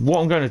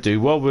 what I'm going to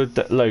do while we're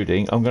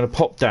loading, I'm going to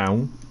pop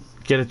down,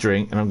 get a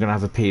drink, and I'm going to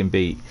have a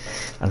P&B.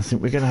 And I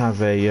think we're going to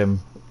have a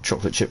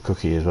chocolate chip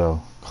cookie as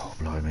well. Oh,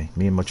 blimey,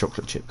 me and my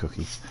chocolate chip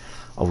cookies.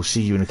 I will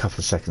see you in a couple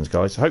of seconds,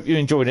 guys. I hope you're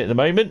enjoying it at the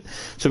moment.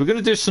 So we're going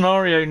to do a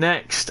scenario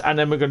next, and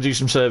then we're going to do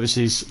some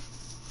services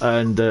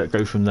and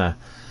go from there.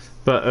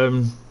 But,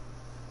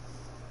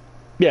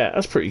 yeah,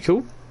 that's pretty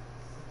cool.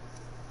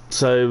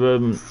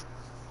 So,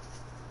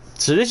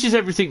 so this is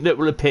everything that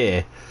will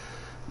appear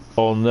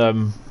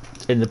on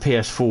in the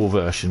PS4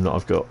 version that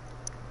I've got,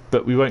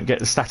 but we won't get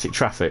the static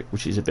traffic,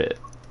 which is a bit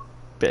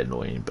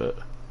annoying. But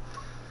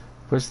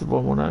where's the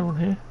 110 on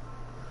here?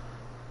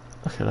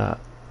 Look at that.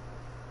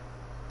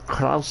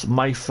 Klaus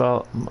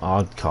Mayfer.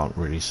 I can't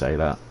really say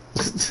that.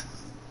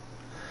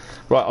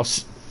 Right, I'll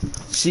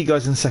see you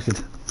guys in a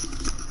second.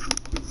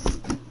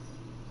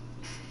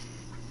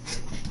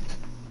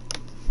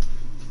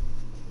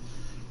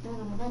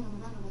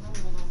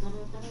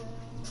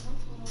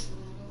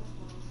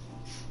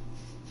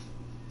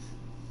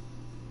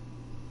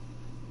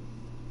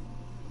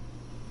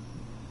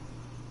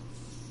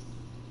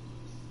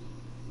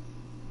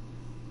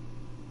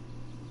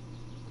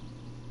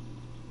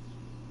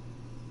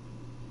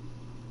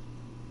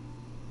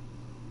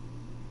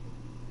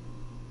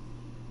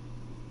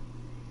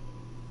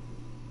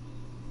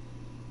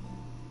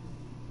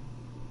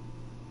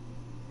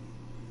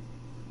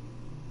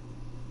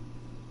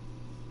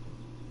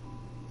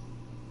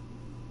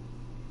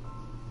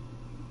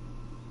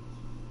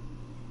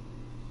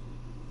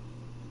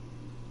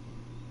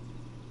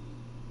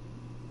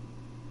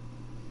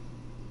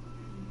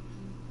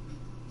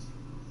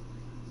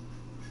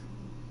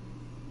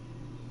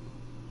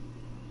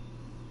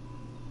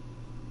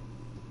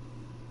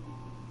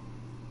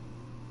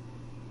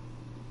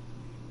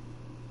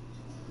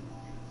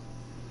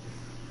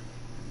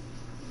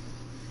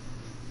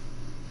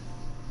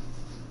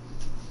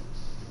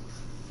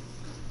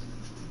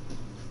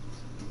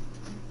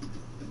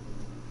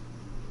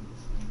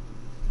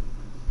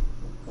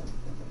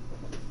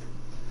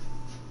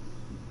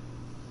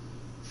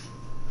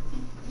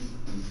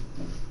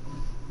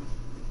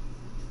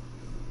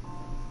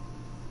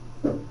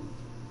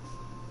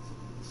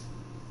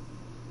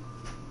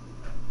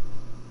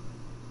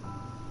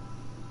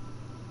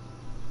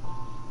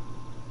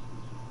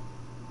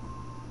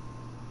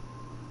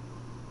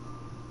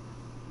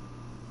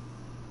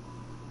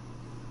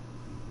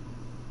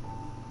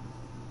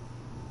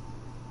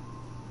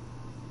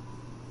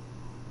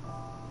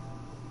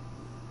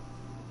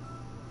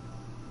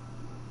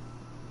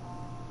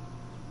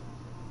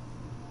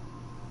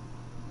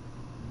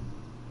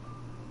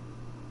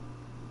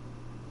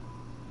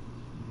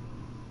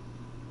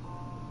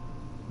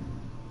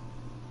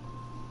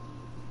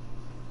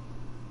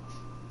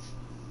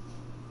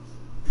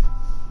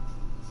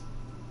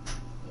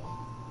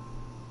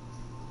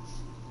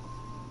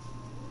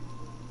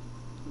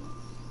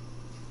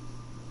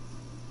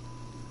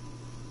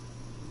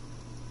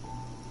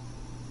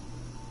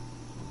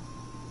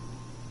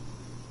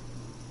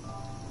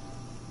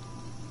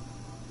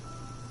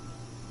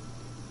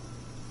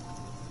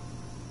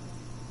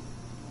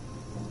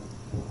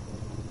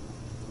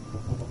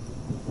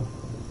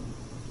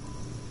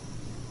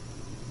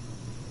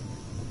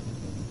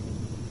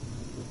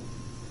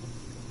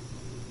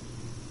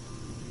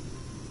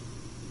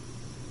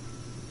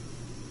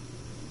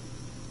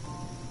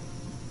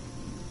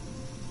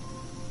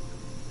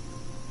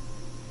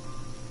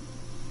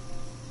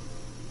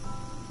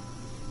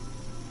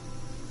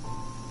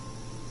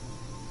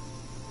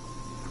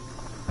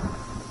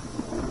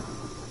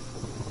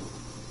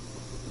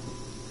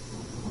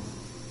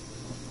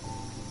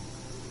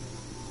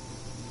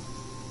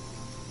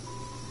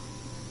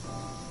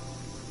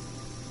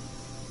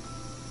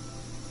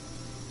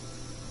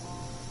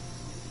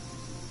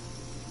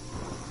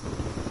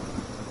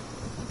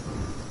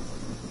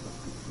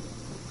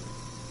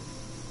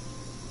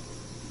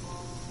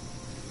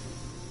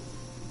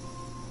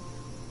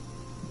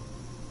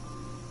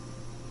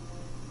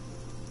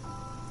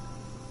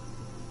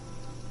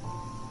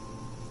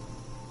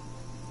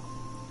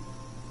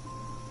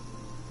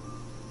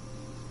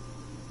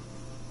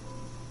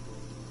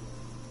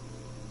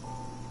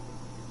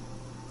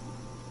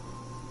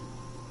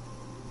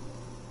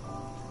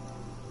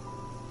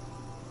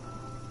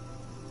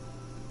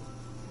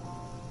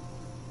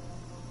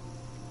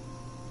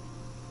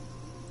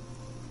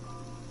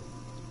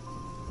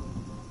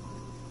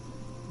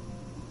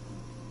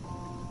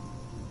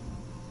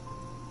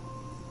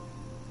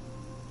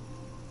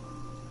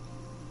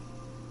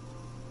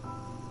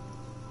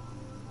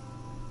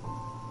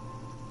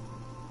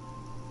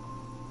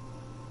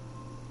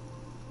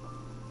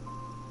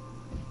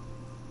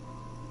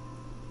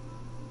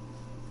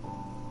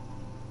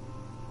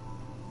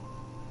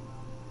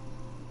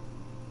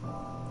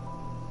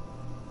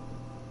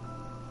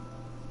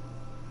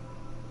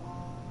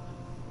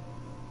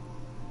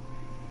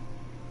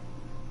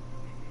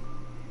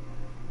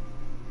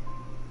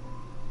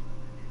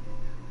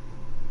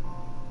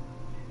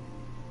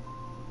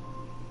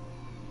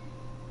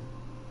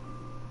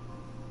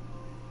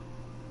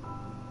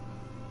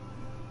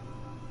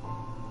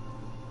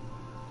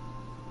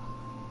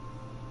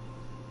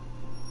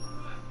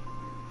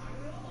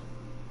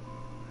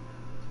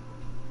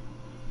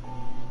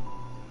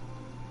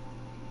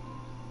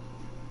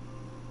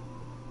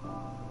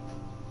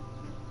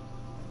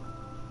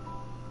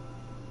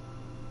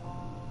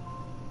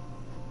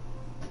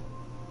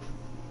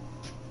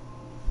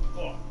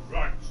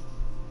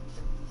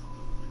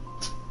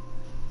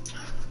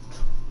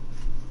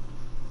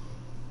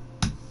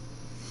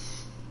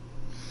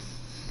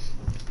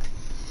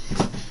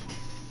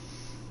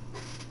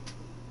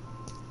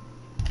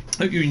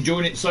 Hope you're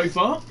enjoying it so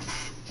far.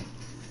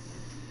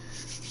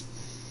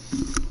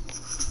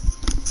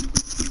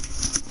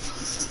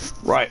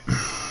 Right.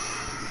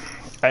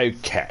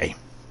 Okay.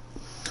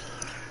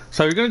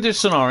 So we're going to do a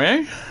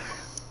scenario.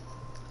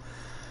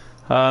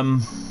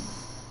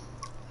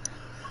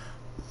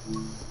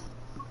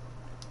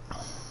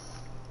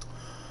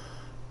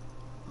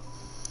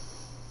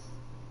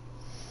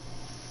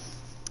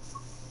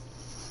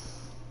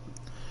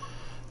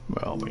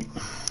 Where are we?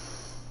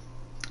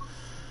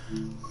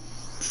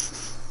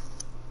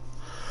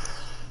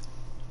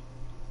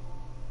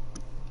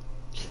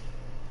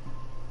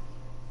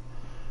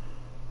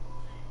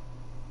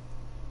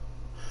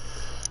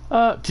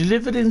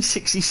 Delivered in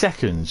 60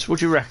 seconds. What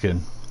do you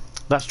reckon?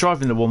 That's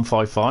driving the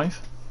 155.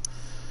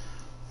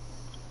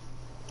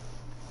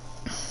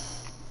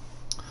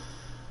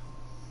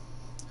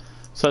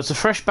 So it's a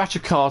fresh batch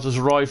of cars has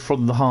arrived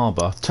from the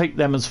harbour. Take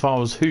them as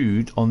far as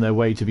Hood on their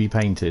way to be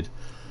painted.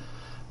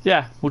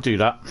 Yeah, we'll do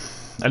that.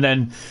 And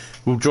then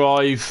we'll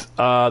drive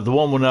the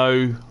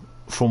 110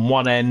 from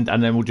one end,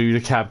 and then we'll do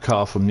the cab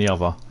car from the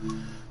other.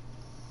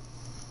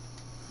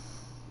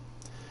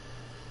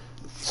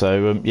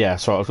 So, yeah,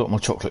 sorry, I've got my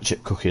chocolate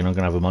chip cookie and I'm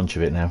going to have a munch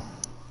of it now.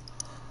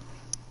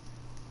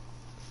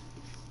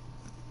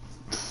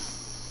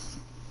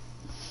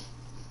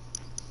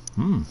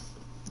 Mmm,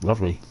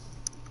 lovely.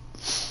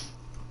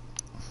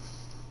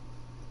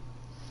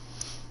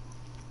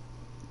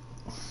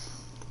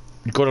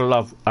 You've got to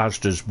love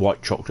Asda's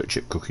white chocolate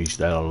chip cookies,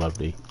 they are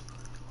lovely.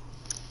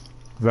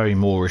 Very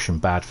Moorish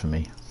and bad for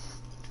me.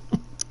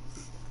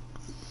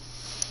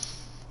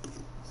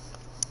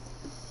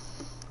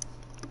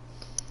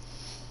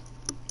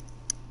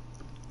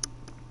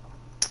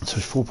 So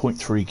it's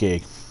 4.3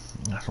 gig.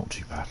 That's not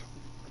too bad.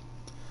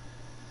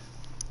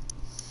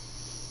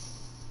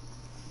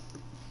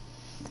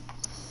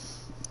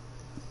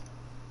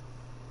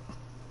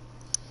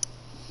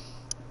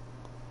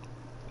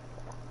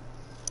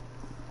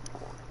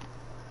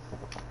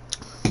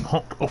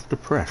 Hot off the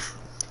press.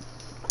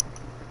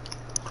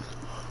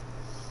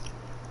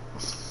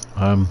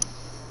 Okay,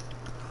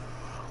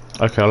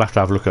 I'll have to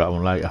have a look at that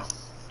one later.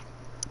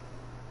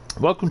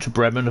 Welcome to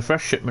Bremen. A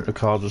fresh shipment of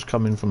cars has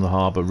come in from the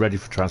harbour, ready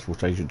for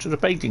transportation to the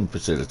painting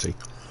facility.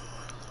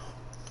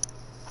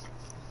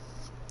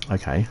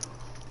 Okay.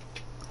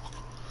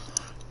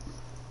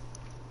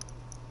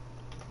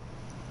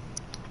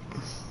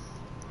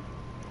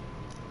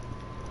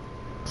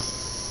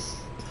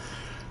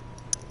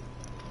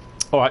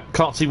 Alright,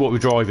 can't see what we're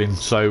driving,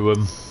 so,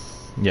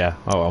 yeah,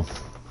 oh well.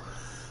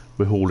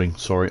 We're hauling,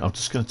 sorry. I'm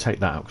just going to take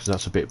that out because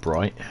that's a bit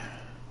bright.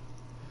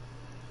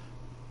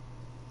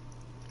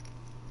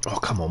 Oh,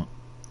 come on.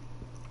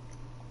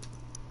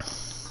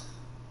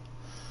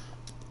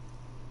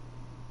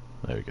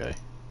 There we go.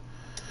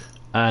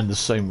 And the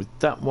same with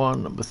that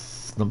one,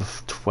 number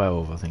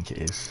 12, I think it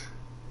is.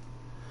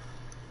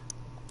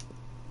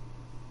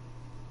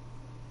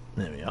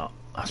 There we are.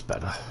 That's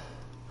better.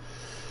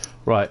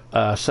 Right,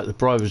 set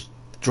the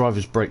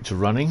driver's brake to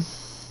running.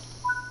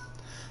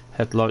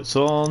 Headlights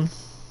on.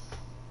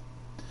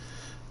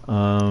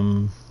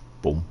 Boom,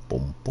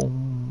 boom,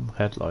 boom.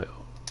 Headlight.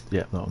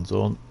 Yeah, that one's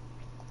on.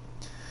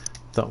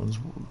 That one's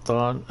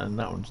done, and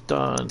that one's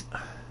done.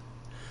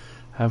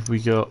 Have we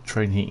got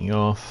train heating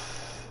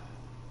off?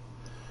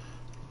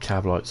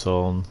 Cab lights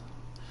on.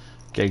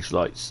 Gauge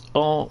lights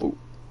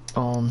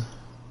on.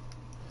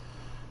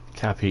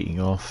 Cab heating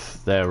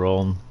off. They're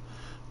on.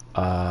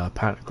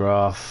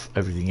 Pantograph.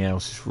 Everything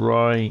else is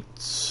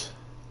right.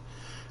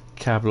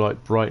 Cab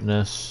light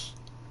brightness.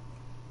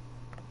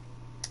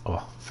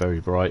 Oh,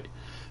 very bright.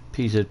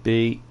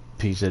 PZB,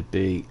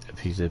 PZB,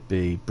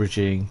 PZB.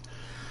 Bridging.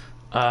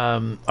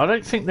 I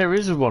don't think there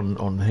is a one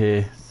on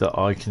here that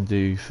I can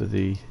do for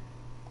the.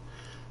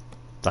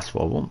 That's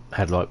what I want.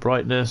 Headlight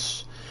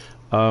brightness.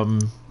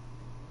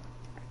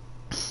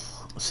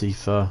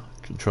 CIFA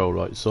control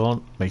lights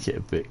on. Make it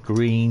a bit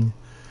green.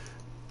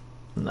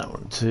 And that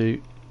one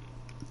too.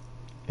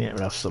 Yeah,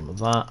 we'll have some of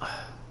that.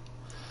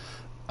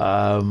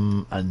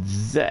 And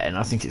then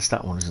I think it's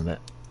that one, isn't it?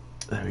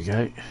 There we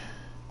go.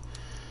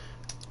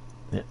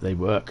 Yep, they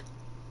work.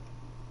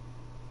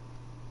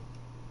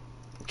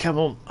 Come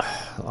on.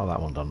 Oh,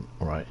 that one done.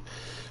 Alright.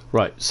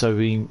 Right, so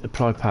we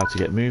apply power to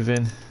get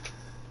moving.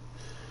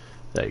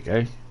 There you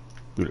go.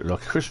 We look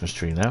like a Christmas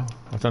tree now.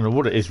 I don't know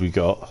what it is we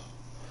got.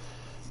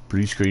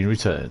 Blue screen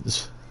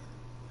returns.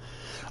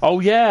 Oh,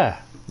 yeah.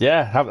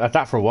 Yeah, haven't had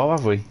that for a while,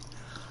 have we?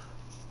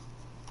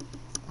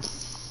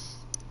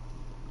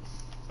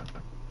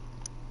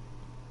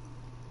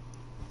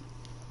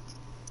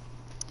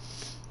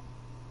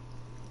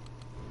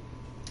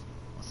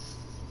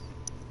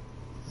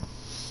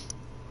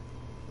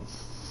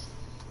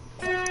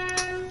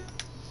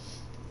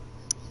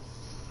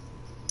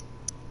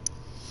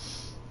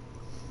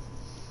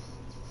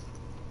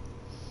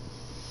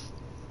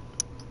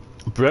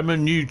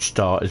 Bremen Nude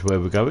Star is where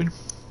we're going.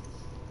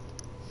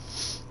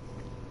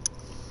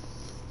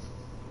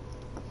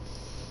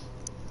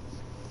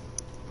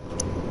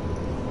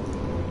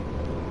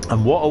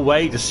 And what a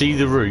way to see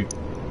the route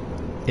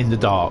in the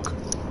dark.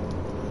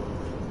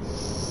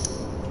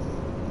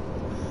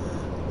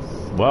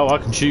 Well, I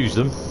can choose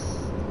them.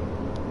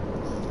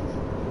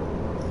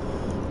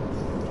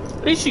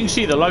 At least you can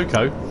see the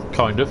loco,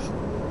 kind of.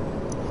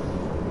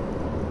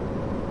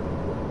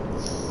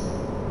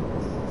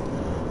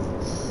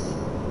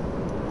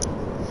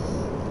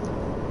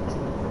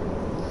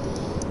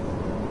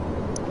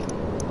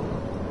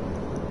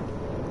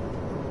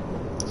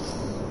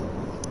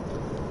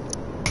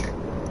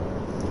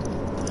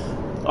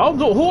 Oh, I'm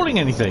not hauling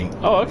anything.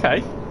 Oh,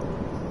 okay.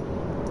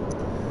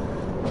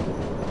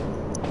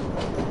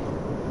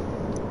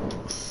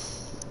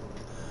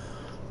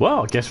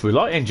 Well, I guess we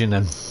light engine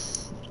then.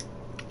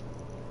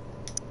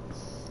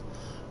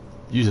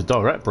 Use a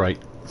direct brake.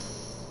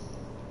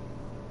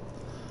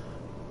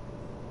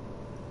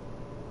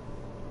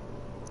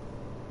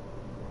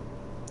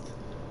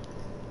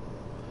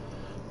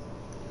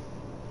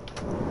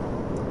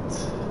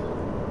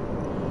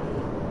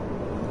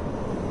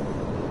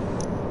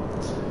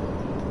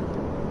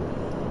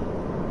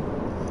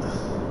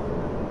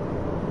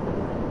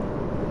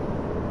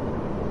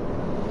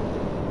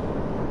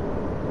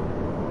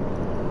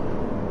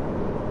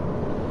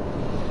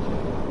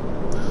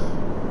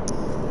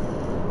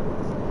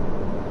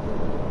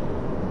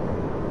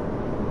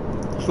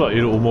 It's like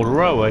your little model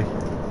railway.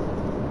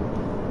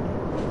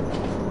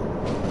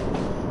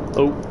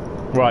 Oh,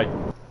 right.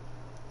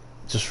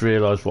 Just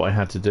realised what I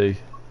had to do.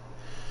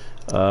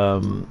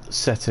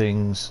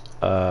 Settings,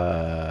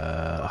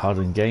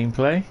 hardened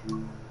gameplay.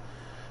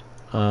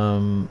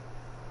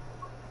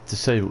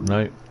 Disabled.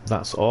 No,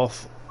 that's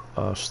off.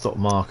 Stop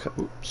marker.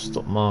 Oops,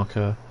 stop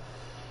marker.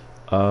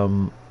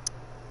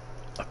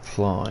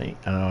 Apply,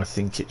 and I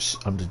think it's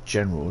under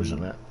general,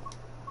 isn't it?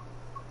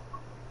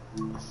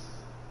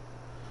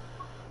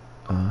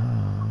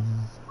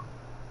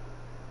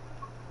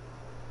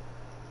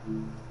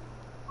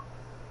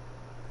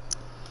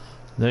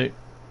 No,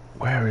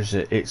 where is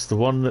it? It's the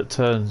one that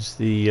turns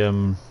the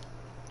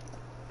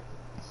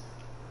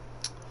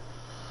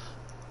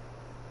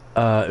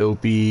it'll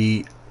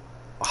be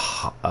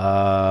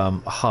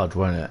HUD,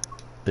 won't it?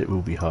 It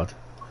will be HUD.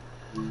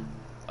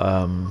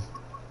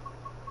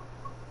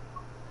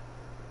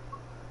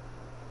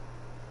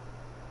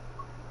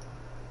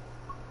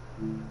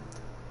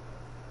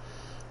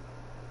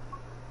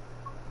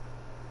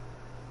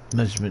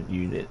 Measurement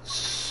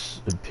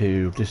units,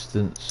 imperial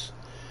distance,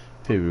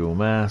 imperial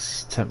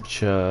mass,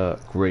 temperature,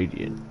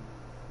 gradient,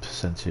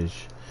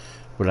 percentage.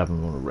 We'll have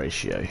them on a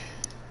ratio.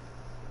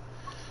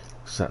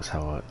 So that's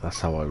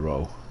how I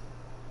roll.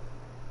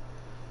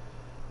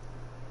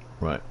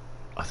 Right,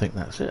 I think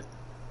that's it.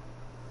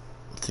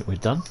 I think we're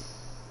done.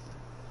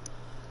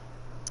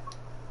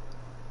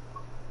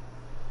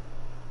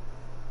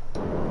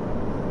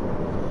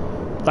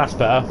 That's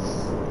better.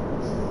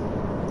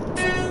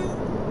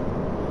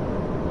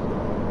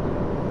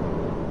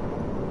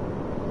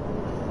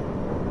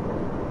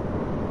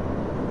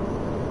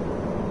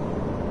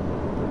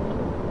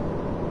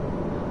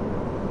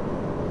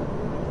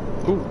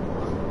 Ooh.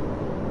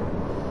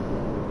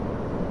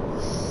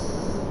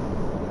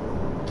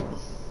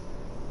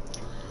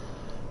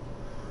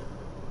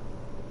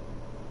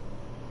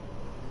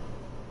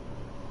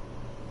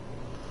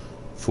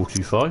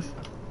 $45.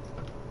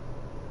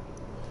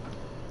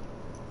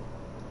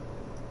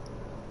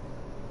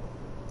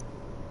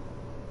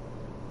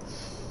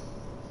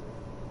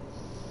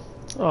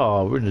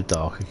 Oh, we're in the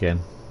dark again.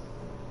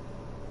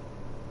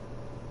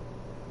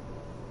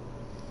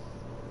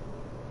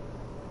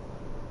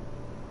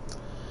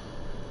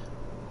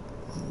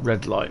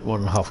 Red light,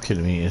 1.5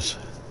 kilometres.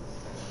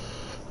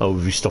 Oh,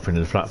 we'll be stopping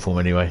at the platform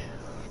anyway.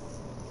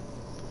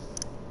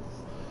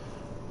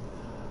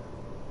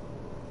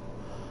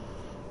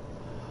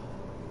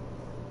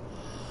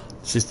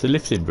 Is this the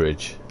lifting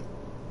bridge?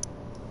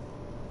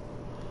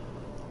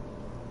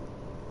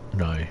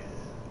 No.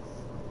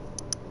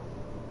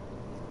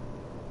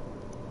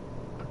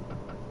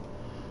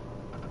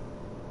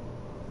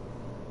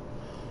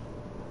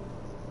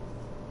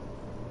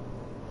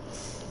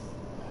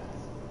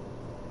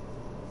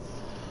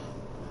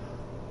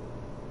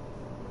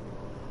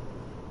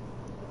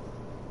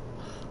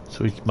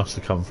 So we must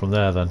have come from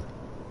there then.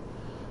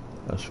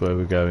 That's where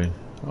we're going.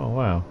 Oh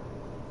wow.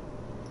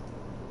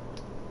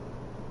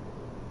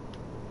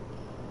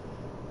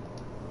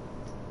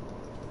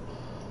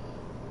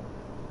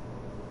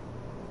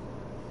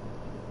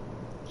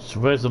 So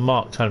where's the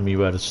mark telling me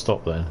where to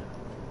stop then?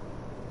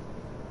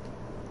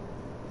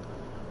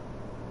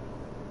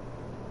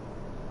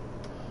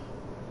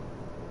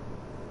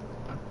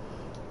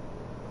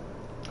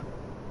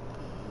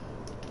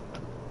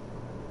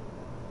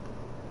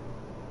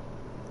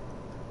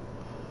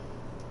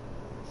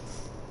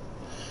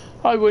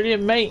 Hi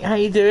William, mate, how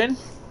you doing?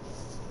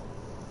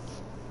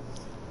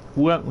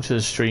 Welcome to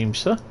the stream,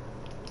 sir.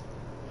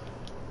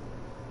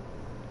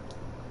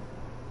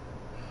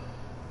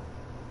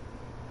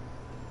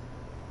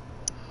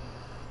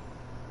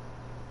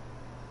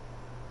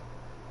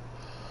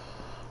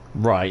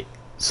 Right,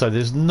 so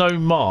there's no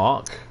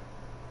mark.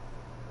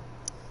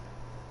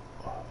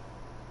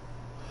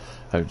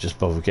 Don't just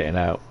bother getting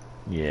out.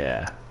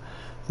 Yeah.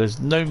 There's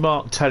no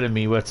mark telling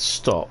me where to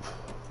stop.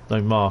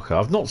 No marker.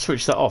 I've not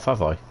switched that off,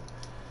 have I?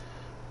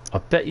 I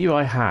bet you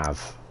I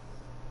have.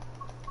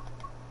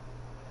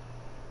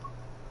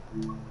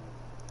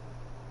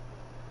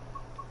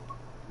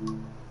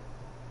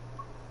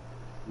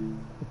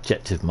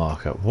 Objective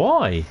marker.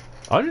 Why?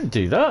 I didn't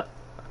do that.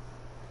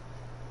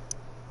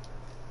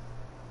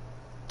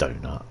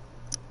 Donut.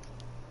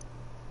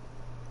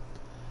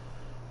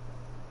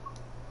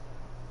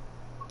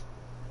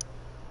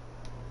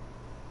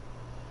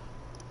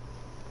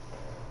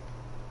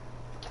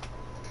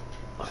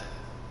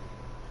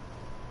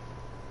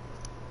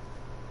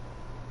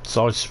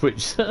 So I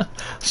switched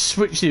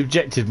switch the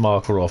objective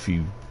marker off,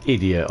 you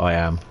idiot I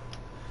am.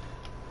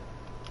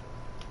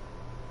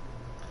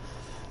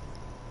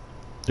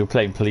 You're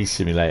playing Police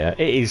Simulator.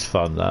 It is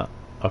fun, that.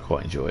 I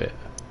quite enjoy it.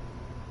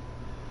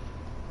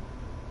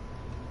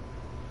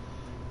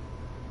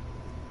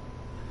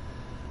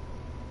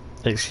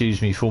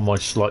 Excuse me for my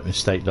slight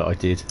mistake that I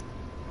did.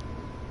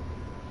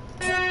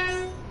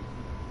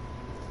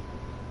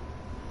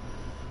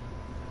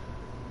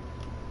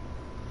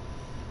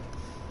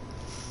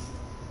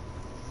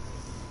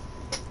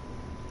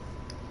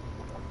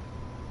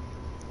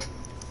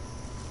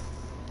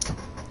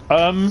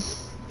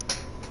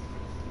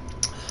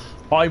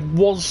 I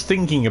was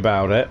thinking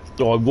about it,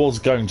 or I was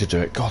going to do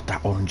it. God,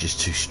 that orange is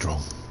too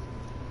strong.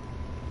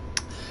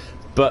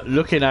 But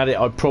looking at it,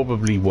 I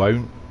probably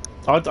won't.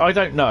 I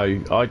don't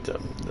know.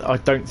 I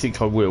don't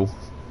think I will,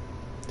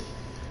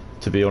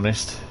 to be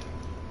honest.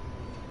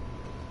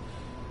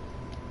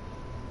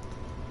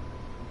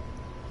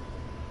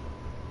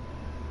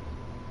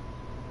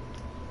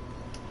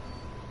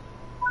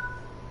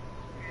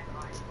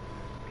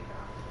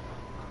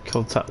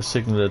 Contact the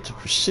signaller to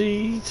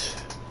proceed.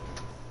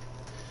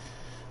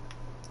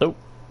 Oh,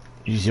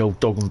 use the old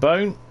dog and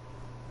bone.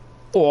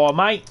 Alright,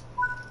 mate.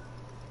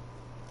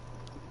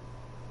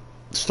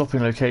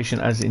 Stopping location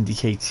as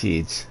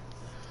indicated.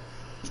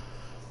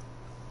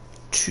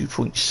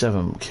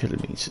 2.7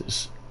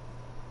 kilometers.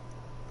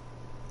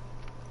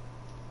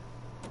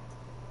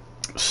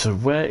 So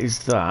where is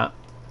that?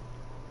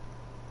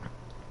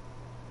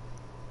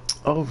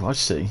 Oh, I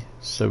see.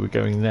 So we're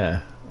going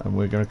there, and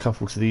we're going to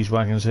couple to these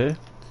wagons here.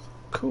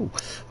 Cool.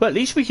 Well, at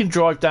least we can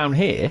drive down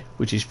here,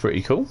 which is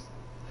pretty cool.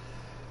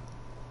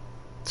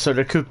 So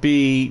there could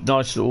be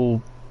nice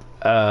little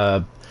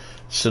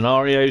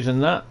scenarios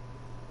in that.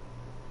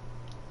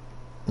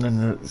 And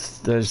then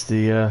there's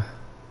the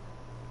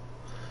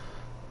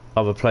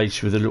other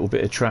place with a little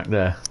bit of track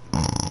there,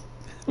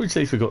 which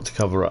they forgot to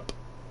cover up.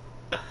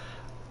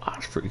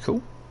 That's pretty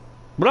cool.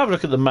 We'll have a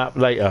look at the map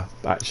later,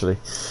 actually.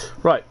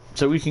 Right,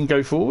 so we can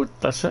go forward.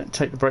 That's it.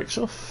 Take the brakes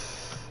off.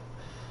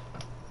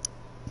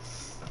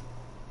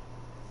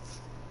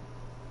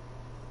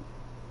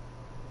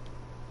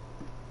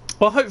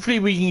 Well,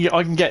 hopefully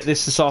I can get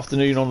this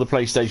afternoon on the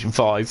PlayStation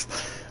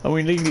 5, and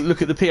we need to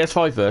look at the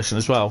PS5 version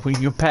as well. We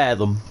can compare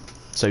them,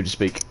 so to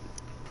speak.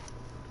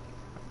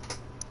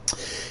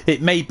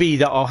 It may be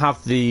that I'll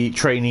have the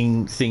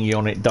training thingy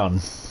on it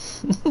done.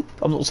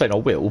 I'm not saying I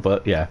will,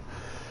 but yeah.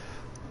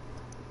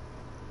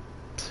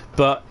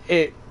 But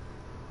the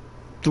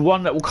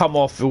one that will come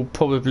off will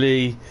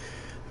probably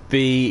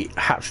be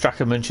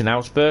Hauptstrecke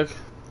München-Augsburg.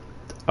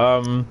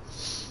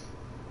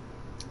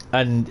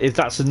 And if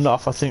that's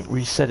enough, I think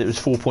we said it was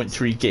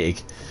 4.3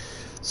 gig.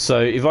 So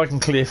if I can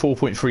clear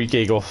 4.3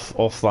 gig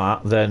off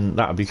that, then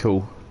that would be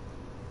cool.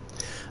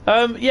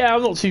 Yeah,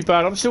 I'm not too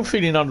bad. I'm still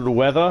feeling under the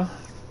weather.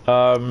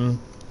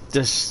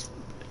 Just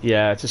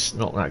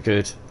not that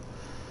good.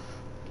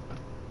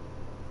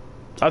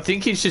 I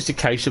think it's just a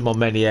case of my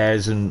many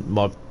airs and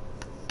my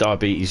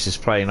diabetes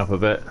just playing up a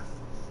bit.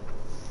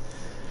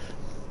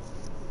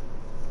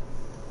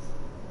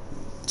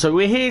 So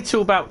we're here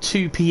till about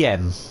 2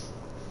 PM.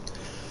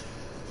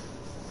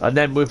 And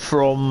then we're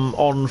from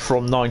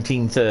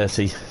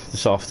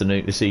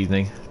 19:30 this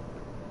evening.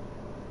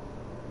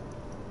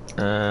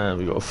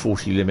 We've got a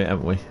 40 limit,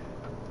 haven't we?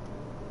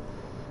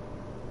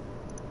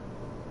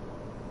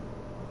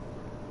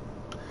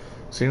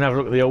 So you can have a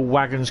look at the old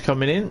wagons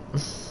coming in.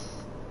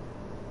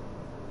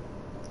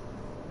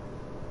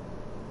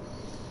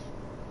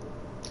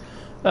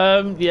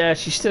 Yeah,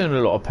 she's still in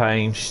a lot of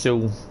pain.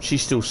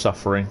 She's still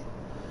suffering.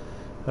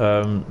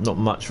 Not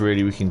much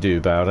really we can do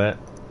about it.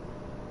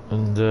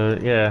 And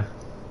yeah,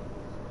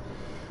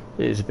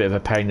 it is a bit of a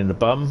pain in the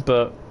bum,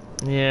 but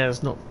yeah,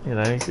 it's not, you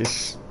know,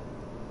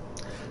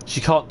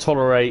 she can't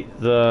tolerate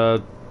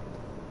the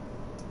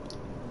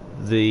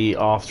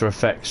after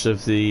effects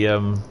of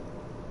the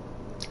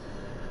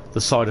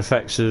side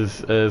effects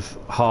of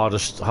harder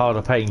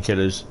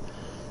painkillers.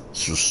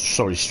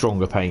 Sorry,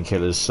 stronger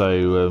painkillers.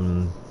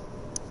 So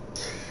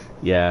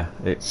yeah,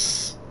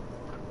 it's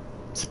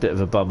a bit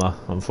of a bummer,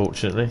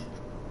 unfortunately.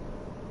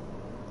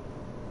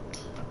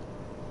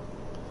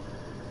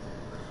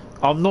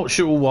 I'm not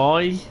sure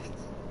why,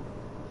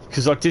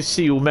 because I did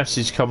see your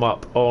message come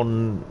up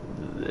on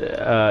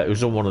it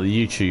was on one of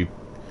the YouTube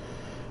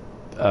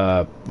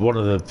one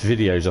of the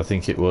videos, I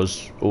think it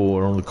was,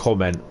 or on the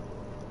comment,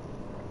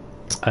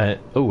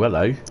 Oh,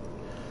 hello.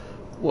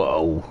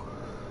 Whoa.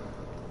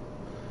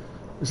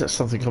 Is that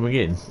something coming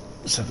in?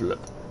 Let's have a look.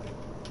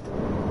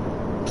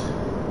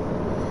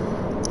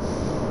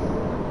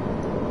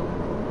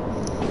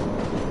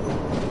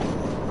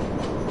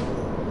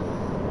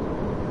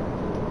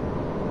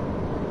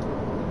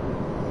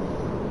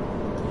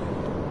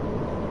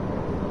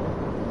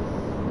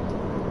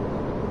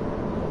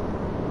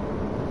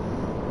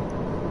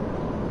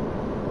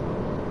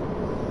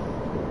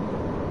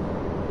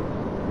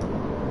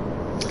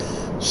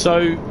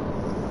 So,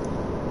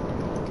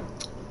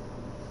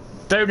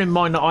 bearing in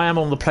mind that I am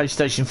on the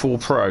PlayStation 4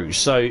 Pro,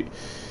 so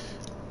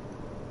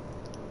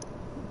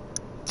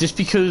just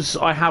because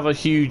I have a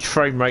huge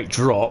frame rate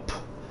drop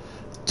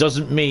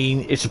doesn't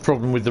mean it's a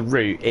problem with the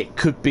route. It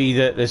could be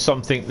that there's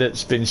something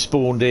that's been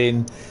spawned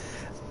in,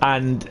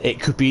 and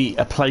it could be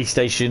a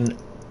PlayStation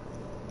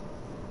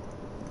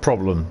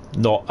problem,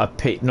 not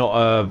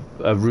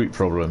a root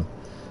problem.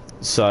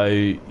 So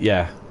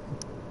yeah.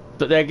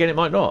 But there again, it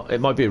might not. It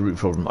might be a root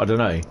problem. I don't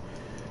know.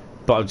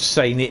 But I'm just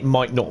saying it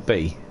might not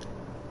be.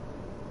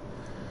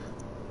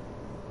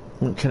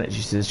 Won't connect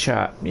you to the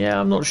chat. Yeah,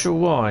 I'm not sure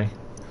why.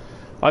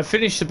 I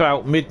finished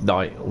about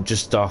midnight, or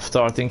just after,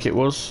 I think it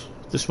was,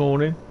 this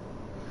morning.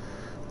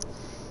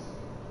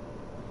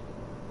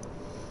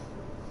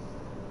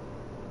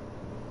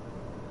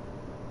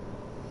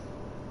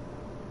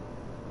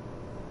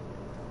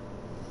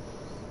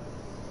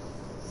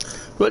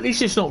 But at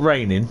least it's not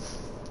raining.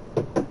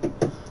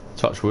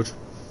 Touch wood.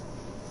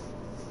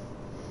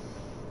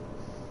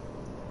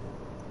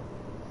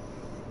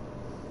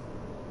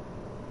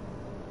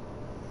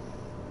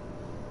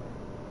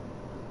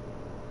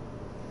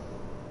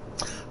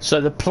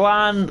 So the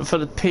plan for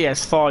the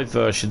PS5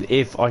 version,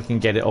 if I can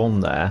get it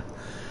on there,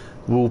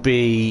 will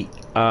be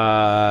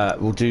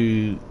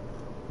we'll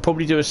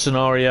probably do a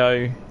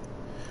scenario.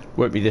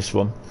 Won't be this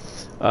one.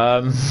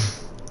 Well,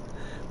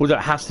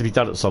 that has to be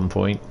done at some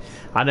point,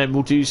 and then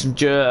we'll do some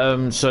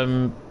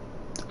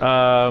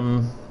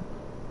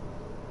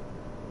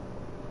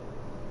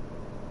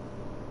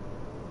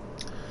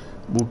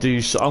we'll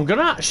do so. I'm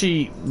gonna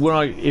actually,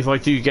 if I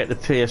do get the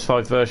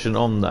PS5 version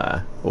on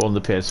there, or on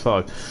the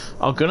PS5,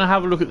 I'm gonna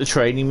have a look at the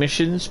training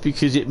missions,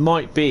 because it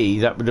might be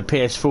that with the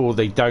PS4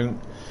 they don't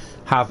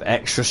have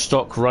extra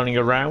stock running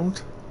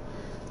around.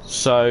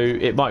 So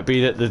it might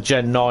be that the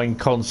Gen 9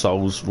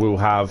 consoles will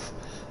have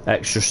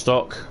extra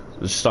stock,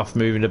 the stuff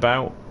moving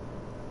about.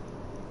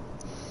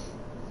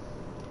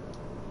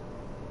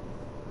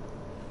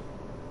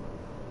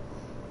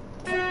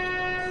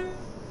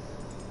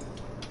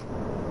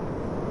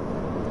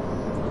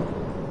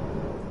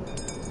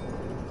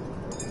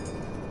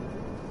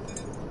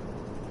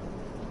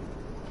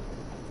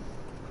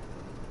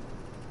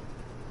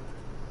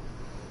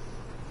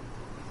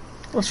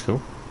 That's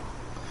cool.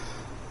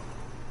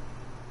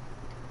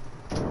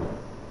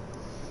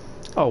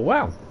 Oh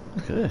wow,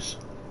 look at this.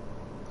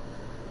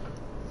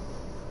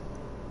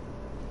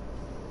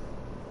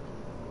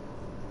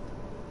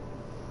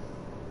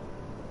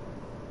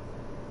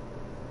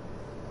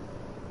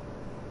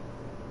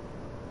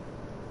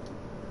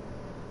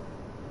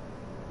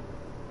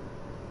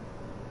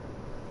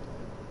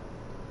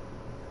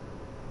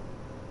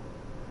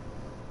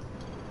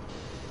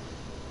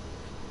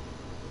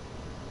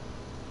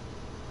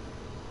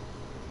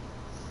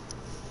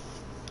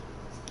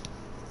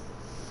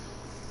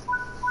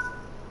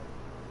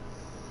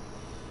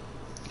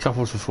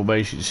 Couples of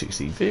formation,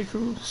 16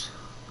 vehicles.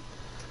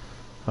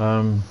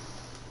 Yeah,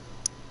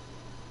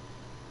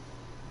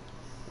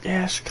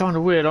 it's kind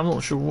of weird. I'm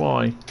not sure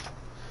why.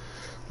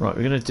 Right,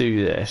 we're going to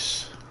do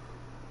this.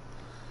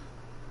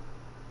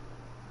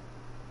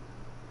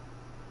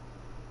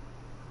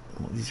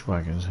 What are these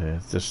wagons here?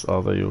 Just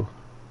are they all?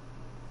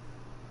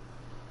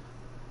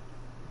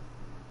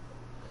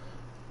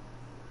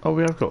 Oh,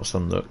 we have got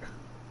some. Look.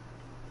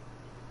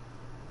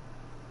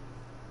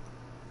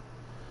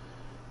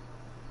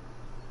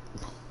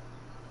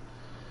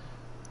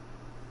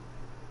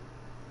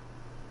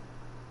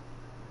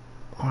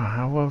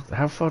 Wow,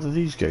 how far do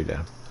these go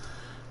down?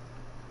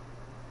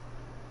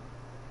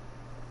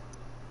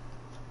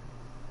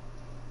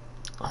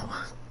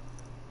 Oh,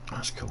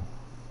 that's cool.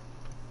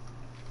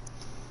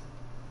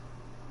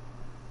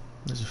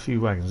 There's a few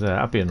wagons there.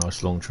 That'd be a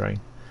nice long train.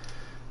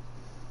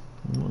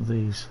 What are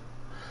these?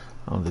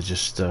 Oh, they're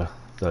just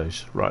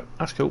those. Right,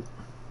 that's cool.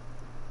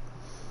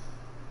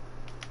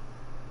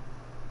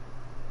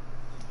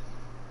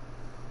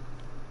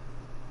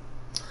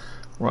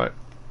 Right,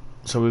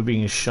 so we're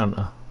being a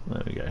shunter.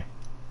 There we go.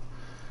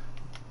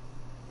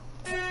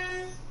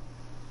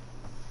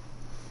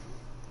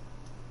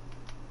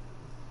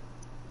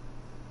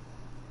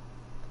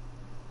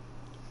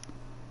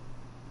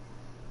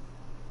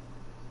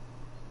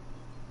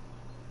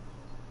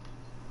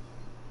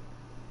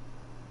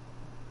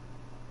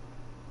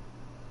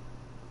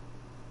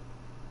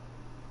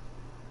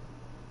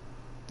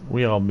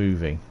 We are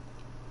moving.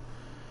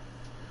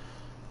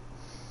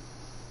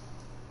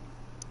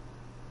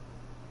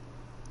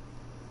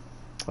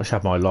 I should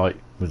have my light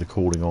with the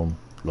calling on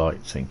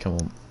light saying, come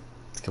on,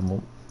 come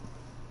on.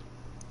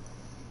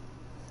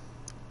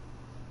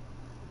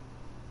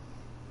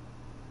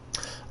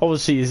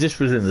 Obviously, if this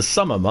was in the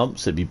summer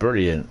months, it'd be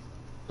brilliant.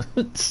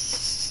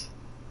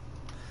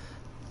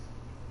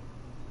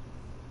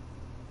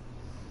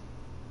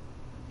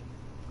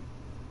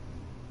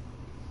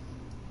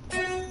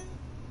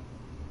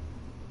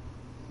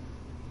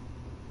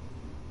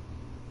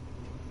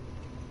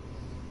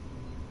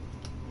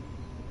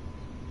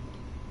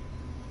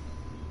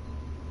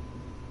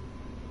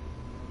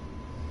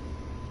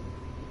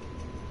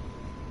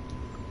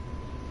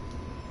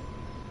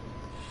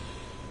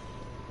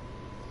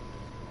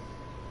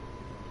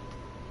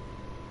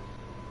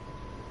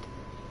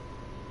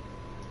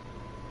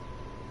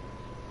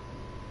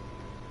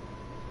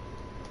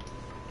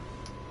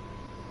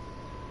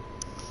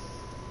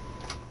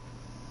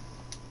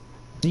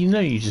 You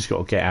know, you just got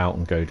to get out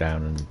and go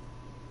down and,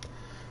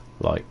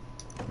 like...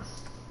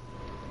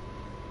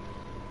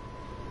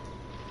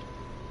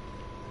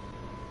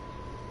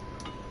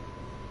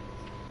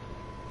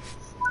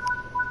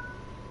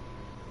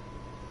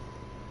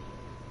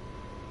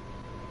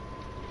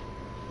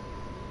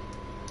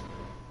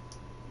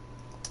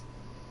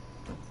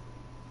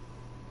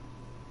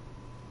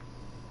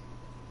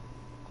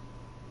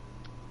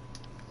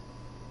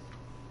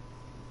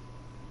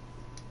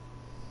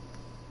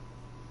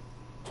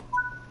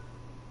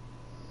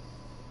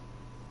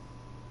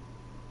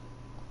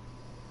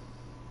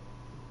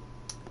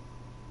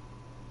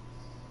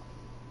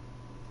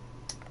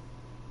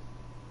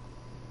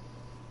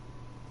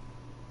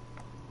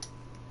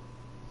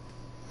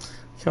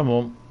 Come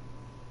on.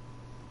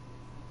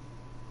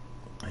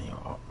 There you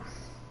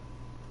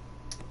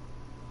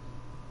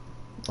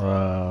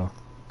are.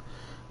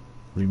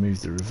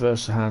 Remove the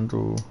reverser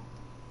handle.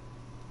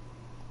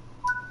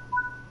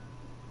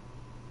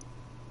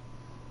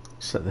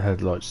 Set the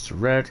headlights to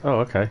red. Oh,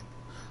 okay.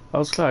 That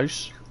was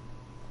close.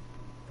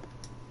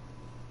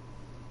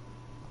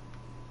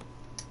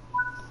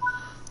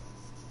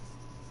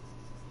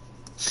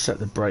 Set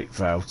the brake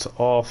valve to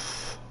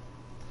off.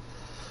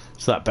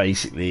 So that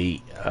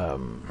basically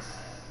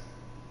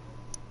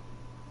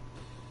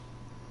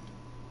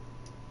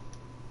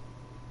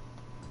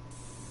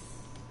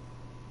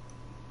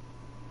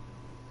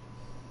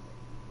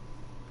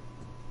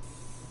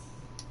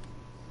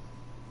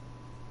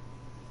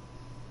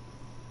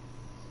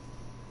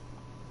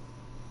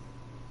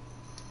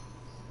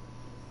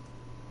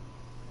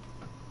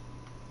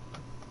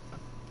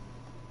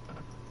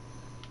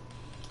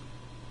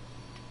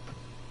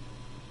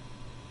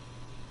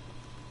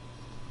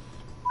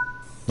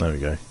there we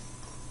go.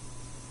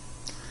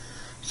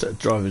 Set the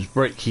driver's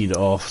brake key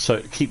off so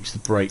it keeps the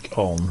brake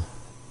on.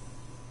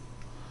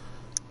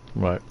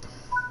 Right.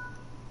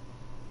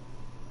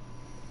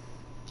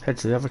 Head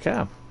to the other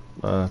cab.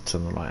 Turn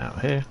the light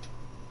out here.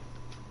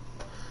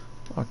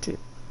 I did.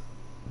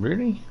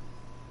 Really?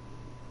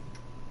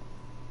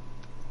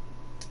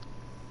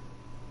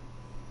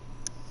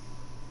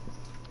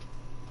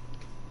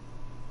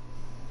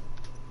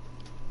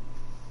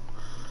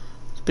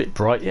 It's a bit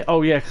bright. Yeah.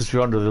 Oh yeah, because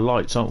we're under the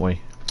lights, aren't we?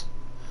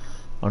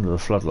 Under the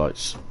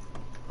floodlights.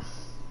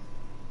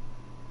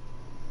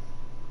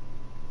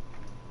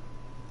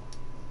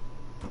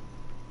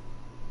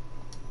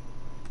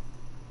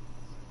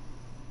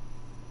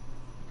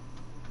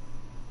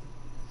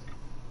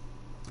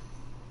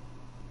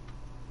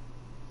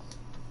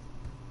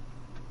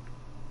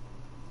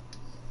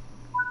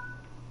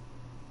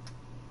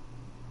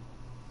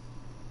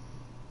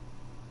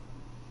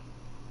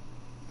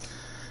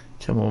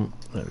 Come on,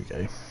 there we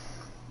go.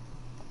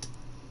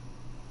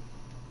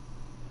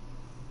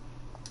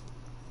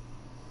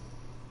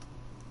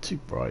 Too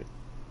bright.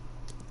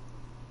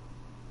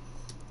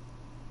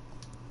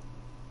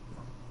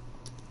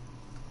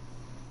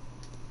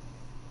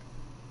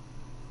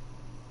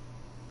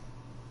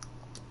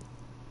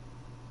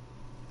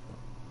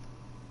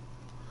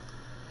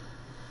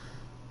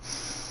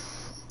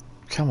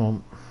 Come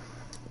on.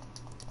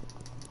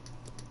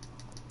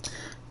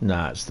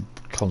 Nah, it's the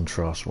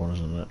contrast one,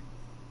 isn't it?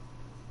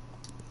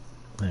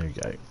 There we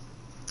go.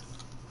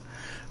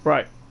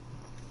 Right.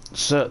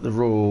 Insert the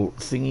raw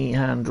thingy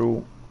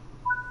handle.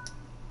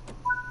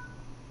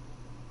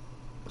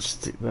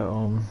 Stick that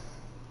on.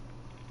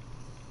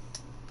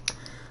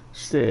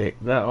 Stick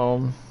that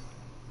on.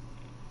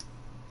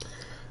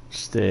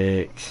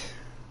 Stick.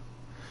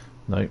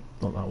 No,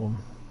 not that one.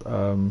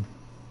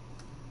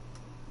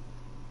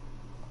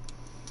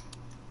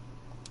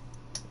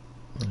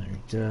 There we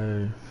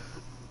go.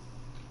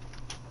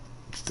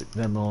 Stick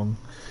them on.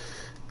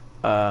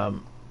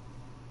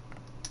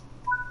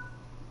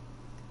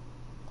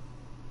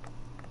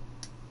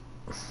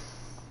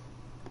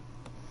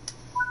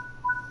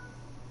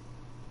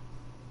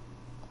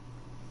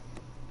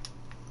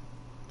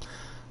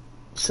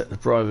 Set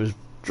the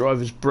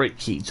driver's brake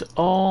key to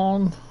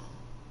on,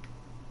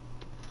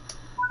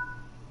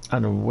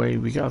 and away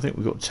we go. I think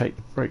we've got to take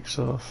the brakes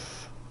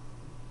off.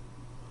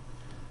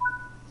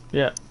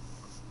 Yeah.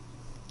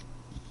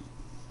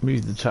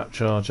 Move the tap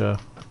charger.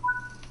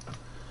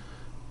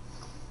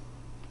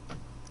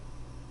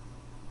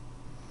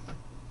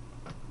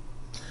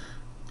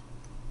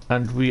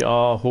 And we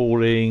are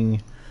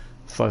hauling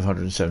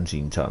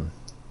 517 ton.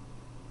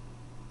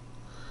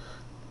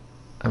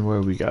 And where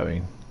are we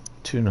going?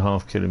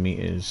 2.5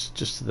 kilometers,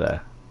 just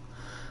there.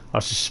 I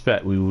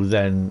suspect we will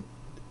then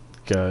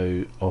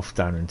go off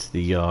down into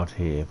the yard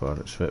here, by the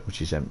looks of it,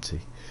 which is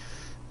empty.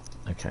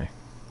 Okay.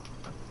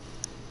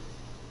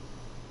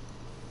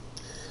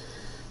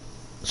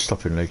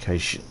 Stopping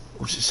location.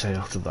 What's it say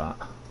after that?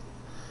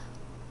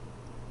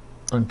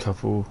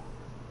 Uncouple.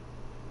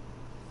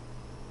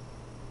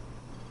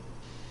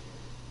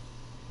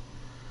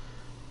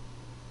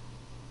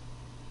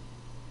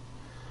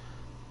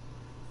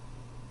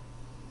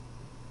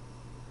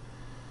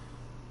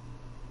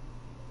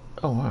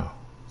 Oh wow,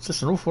 it's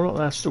just an awful lot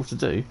there still to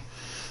do.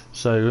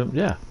 So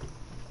yeah,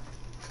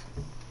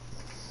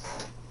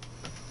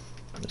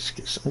 let's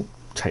get some,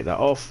 take that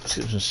off. Let's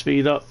get some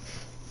speed up.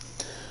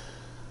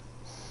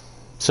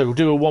 So we'll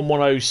do a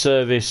 110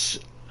 service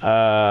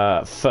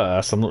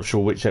first. I'm not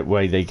sure which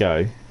way they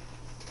go.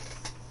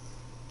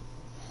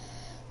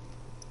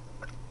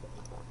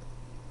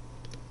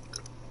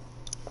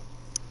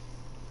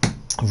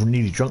 I've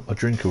nearly drunk my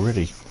drink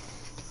already.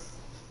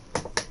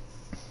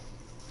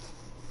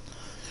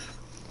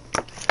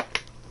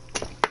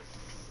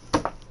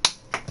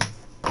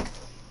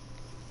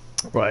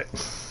 Right,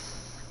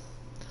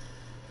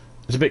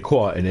 it's a bit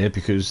quiet in here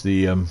because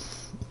the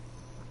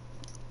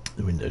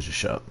windows are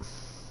shut.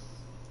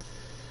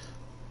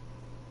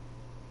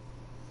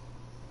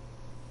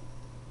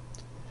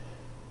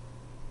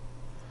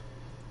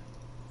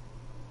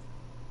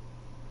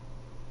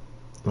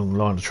 Long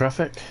line of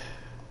traffic.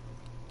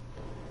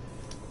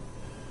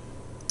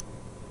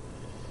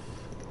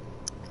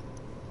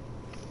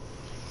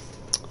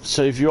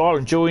 So if you are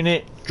enjoying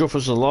it, drop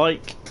us a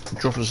like,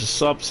 drop us a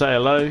sub, say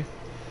hello.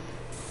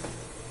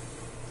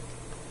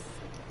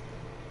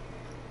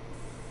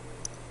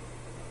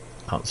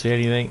 Can't see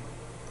anything.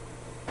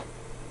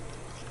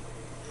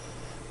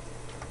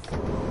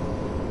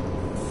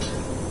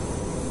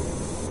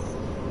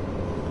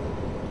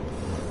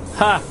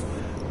 Ha!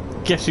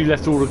 Guess who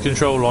left all the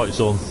control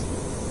lights on?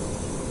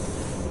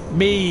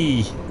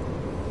 Me!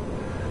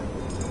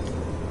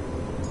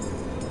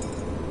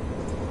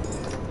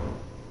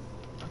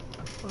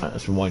 Right,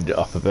 let's wind it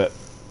up a bit.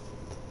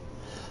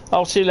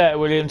 I'll see you later,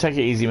 William. Take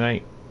it easy,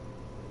 mate.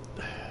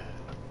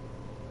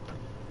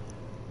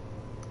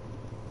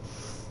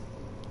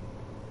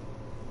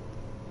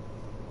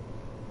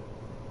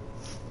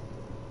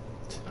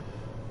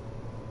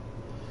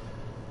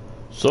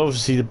 So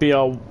obviously the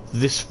BR,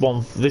 this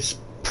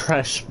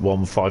press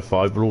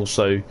 155 will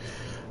also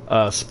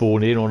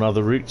spawn in on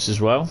other routes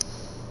as well.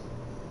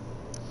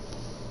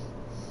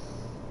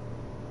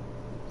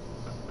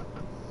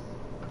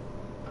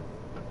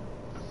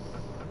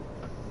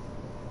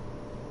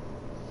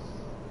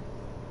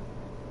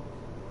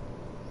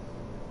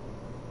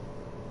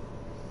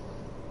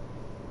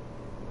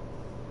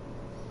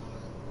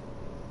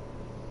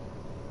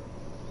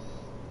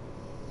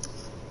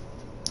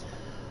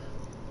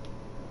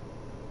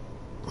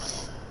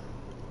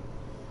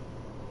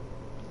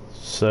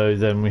 So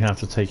then we have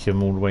to take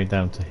him all the way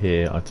down to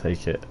here, I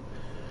take it.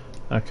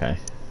 Okay.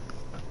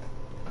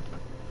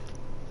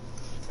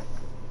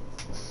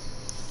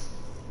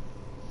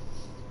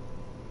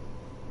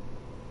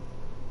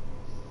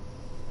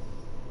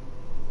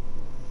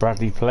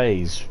 Bradley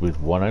plays with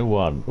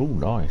 101. Oh,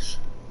 nice.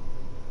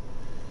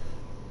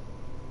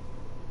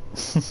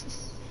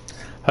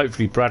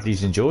 Hopefully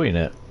Bradley's enjoying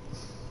it.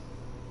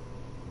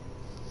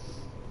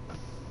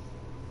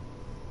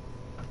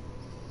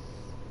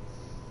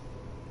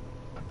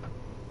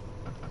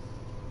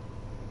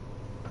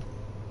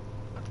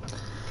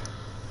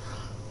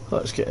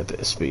 Let's get a bit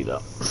of speed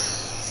up.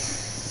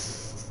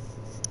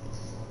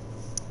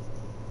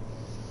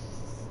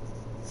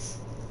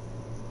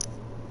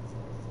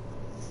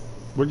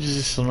 When is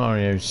this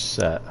scenario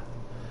set?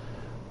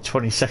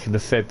 22nd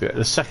of February,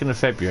 the 2nd of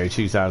February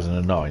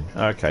 2009.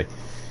 Okay.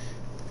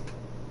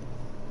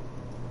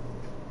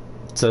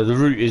 So the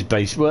route is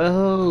based,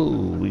 well, a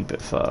wee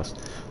bit fast.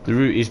 The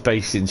route is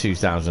based in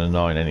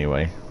 2009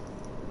 anyway.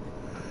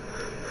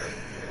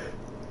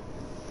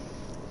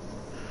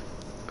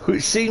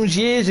 Which seems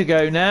years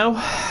ago now.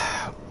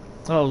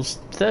 I was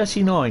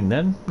 39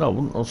 then.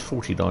 No, I was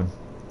 49.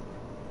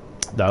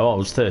 No, I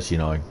was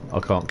 39. I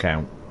can't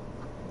count.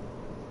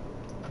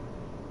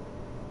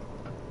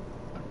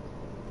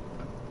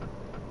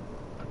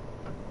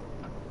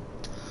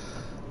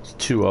 It's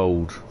too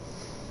old.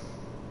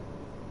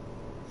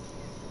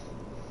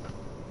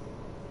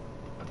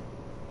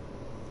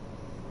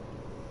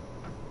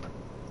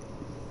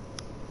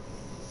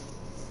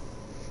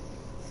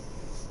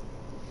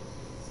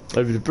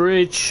 Over the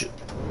bridge.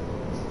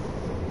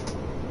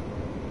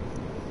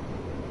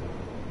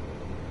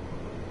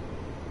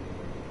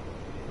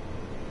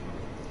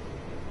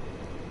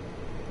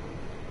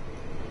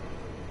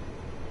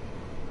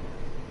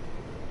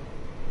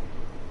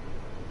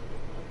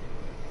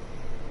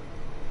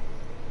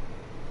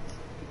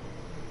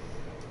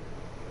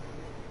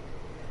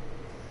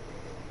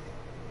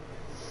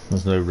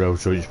 There's no rail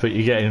joints, but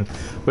you're getting.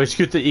 Well, it's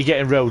good that you're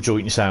getting rail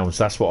joint sounds.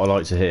 That's what I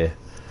like to hear.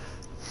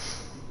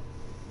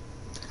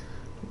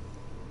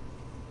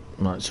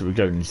 Right, so we're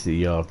going into the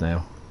yard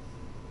now.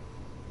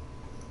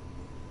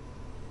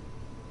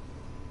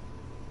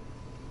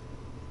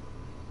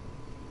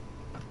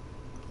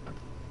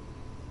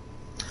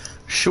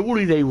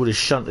 Surely they would have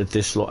shunted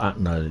this lot out.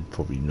 No,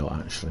 probably not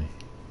actually.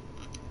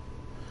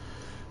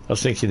 I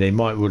was thinking they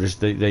might would have.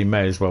 They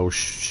may as well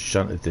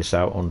shunted this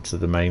out onto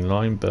the main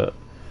line, but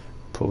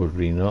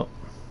probably not.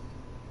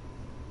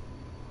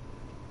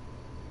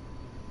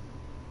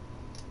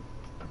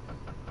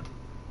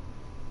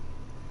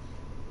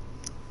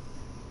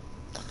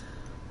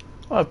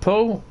 Hi,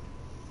 Paul.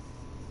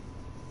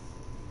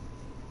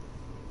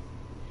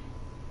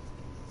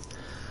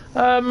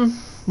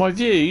 My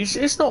views,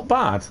 it's not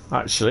bad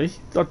actually.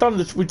 We've done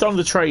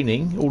the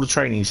training, all the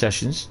training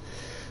sessions.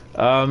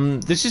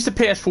 This is the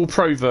PS4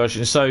 Pro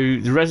version, so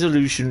the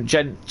resolution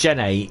Gen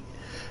 8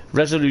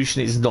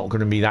 resolution is not going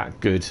to be that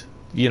good.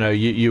 You know,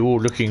 you're all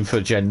looking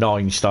for Gen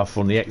 9 stuff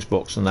on the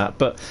Xbox and that,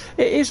 but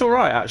it is all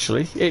right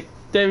actually.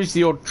 There is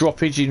the odd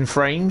droppage in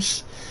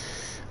frames.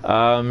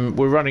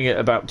 We're running at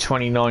about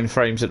 29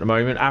 frames at the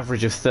moment,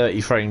 average of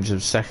 30 frames a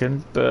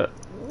second, but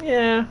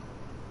yeah,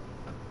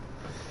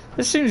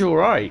 it seems all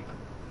right.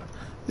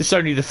 This is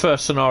only the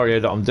first scenario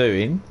that I'm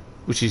doing,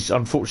 which is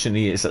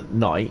unfortunately it's at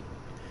night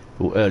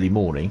or early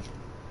morning.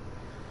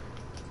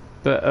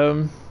 But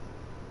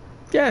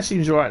yeah, it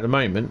seems alright at the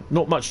moment.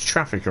 Not much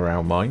traffic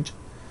around, mind.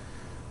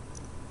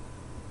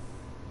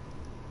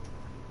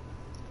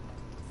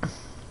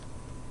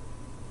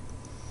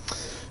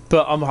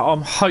 But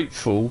I'm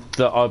hopeful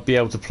that I'll be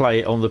able to play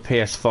it on the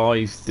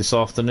PS5 this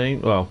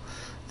afternoon. Well,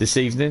 this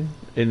evening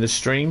in the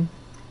stream.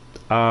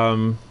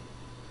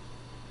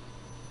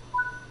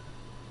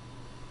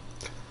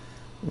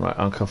 Right,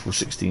 uncouple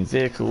 16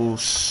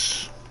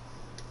 vehicles.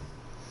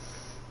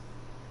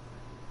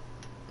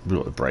 We've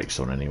got the brakes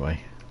on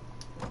anyway.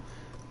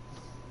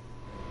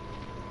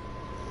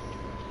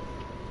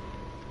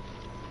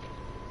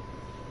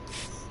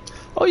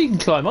 Oh, you can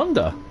climb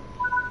under.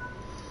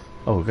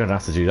 Oh, we're going to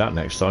have to do that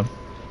next time.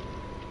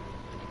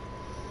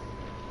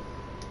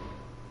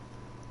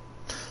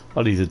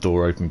 I'll leave the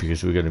door open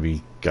because we're going to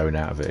be going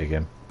out of it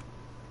again.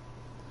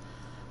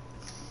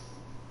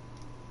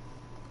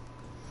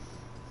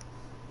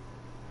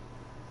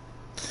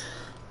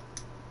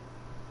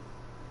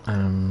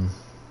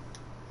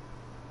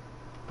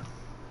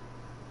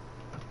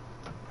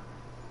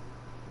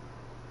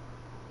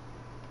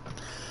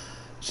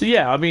 So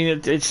yeah, I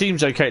mean, it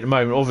seems okay at the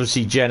moment.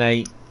 Obviously, Gen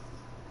 8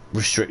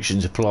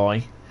 restrictions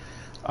apply,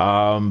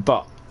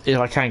 but if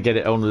I can get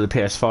it onto the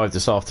PS5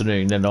 this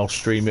afternoon, then I'll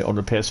stream it on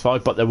the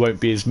PS5. But there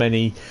won't be as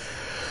many.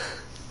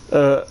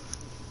 Excuse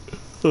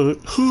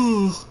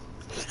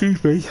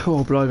me.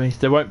 Oh, blimey!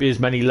 There won't be as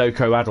many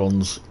loco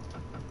add-ons.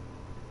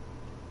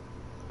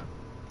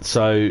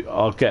 So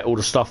I'll get all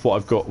the stuff what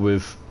I've got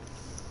with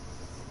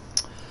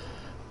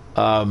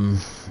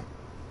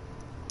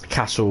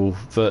Kassel,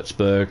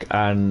 Würzburg,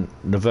 and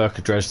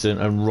Naverka Dresden,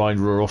 and Rhein,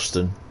 Ruhr,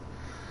 Osten.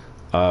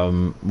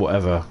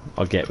 Whatever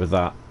I get with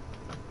that.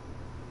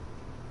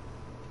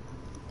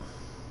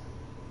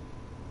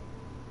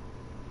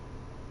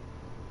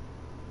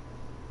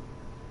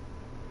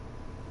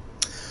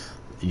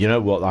 You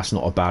know what? That's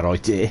not a bad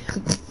idea.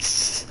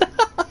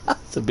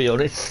 To be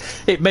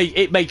honest, it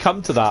may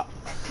come to that.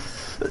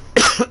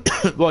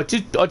 Well, I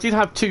did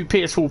have two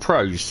PS4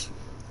 Pros.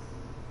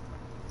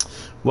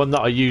 One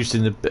that I used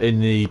in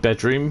the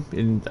bedroom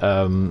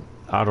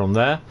out on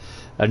there,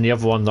 and the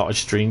other one that I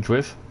streamed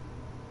with.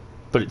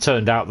 But it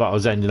turned out that I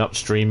was ending up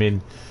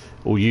streaming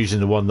or using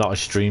the one that I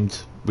streamed,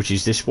 which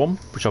is this one,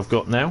 which I've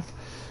got now.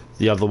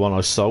 The other one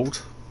I sold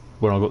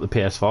when I got the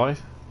PS5.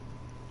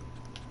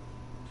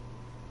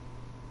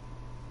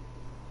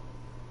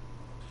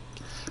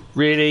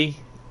 Really?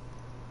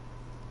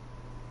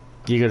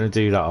 You're gonna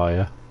do that, are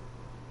you?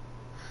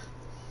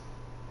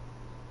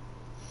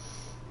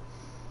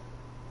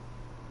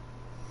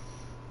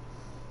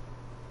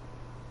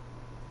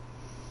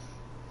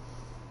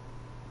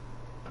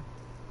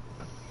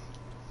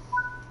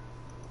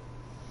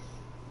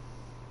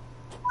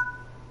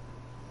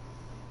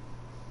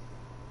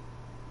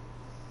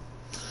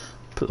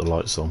 Put the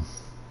lights on.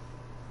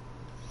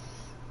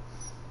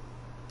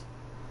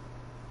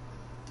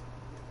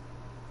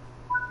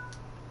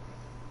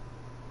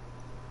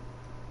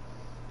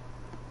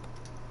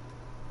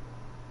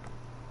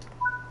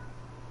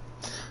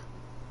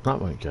 That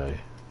won't go.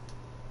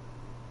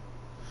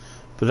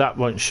 But that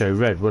won't show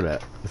red, will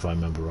it? If I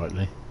remember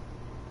rightly.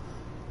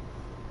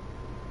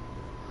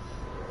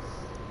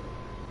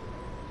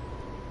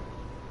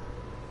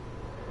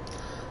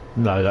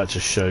 No, that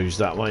just shows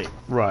that way.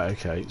 Right,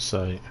 okay,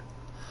 so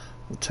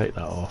we'll take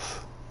that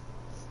off.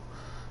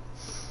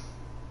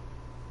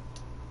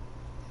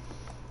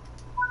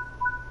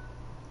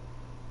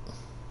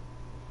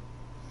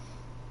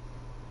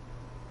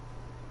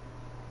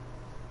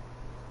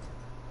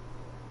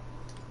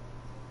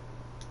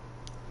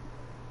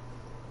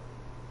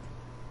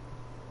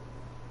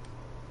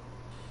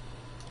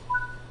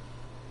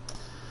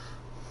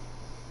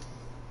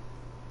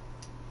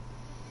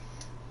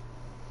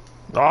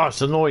 Oh,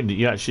 it's annoying that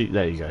you actually...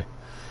 There you go.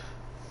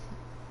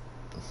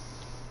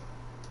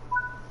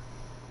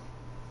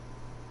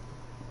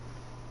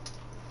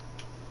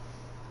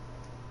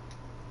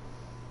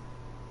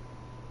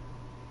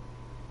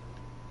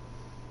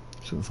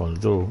 Couldn't find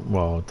the door.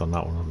 Well, I've done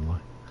that one, haven't I?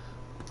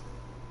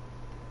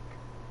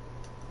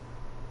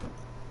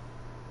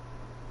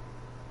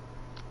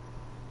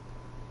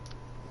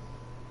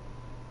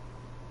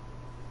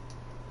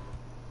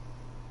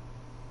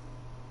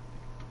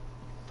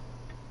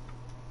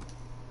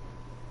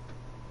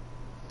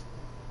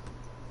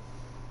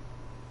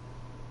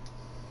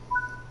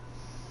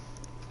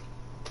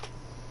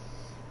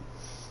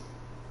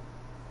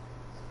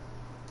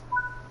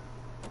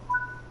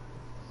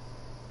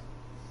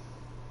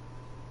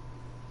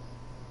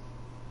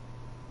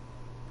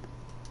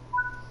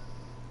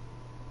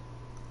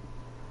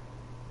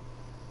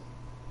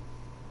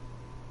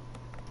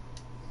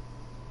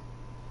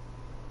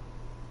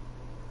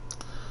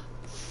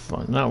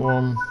 Find that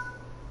one.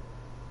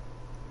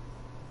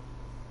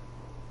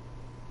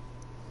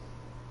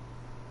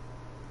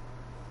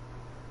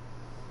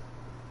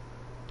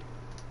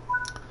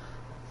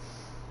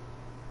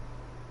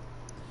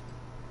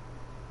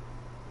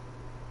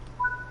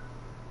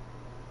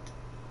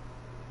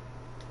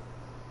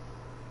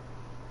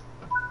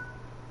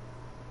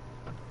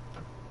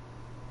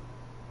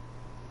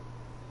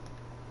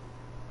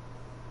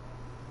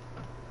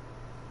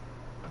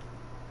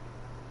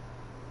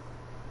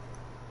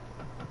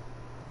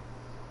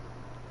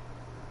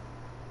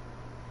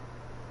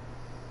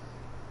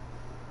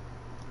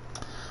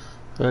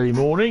 Early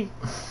morning.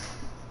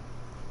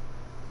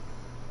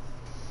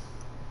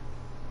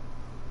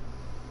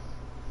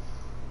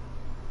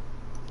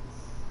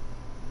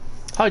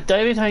 Hi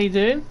David, how you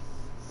doing?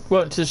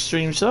 Welcome to the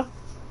stream, sir.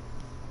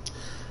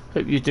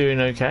 Hope you're doing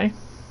okay.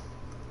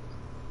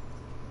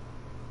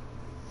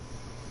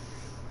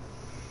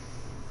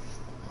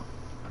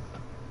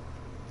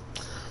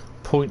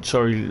 Points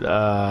are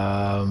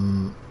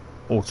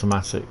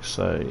automatic,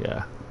 so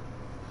yeah.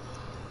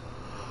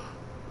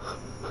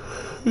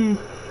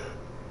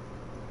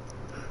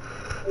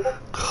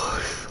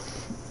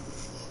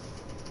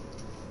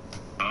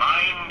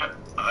 Mind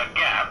the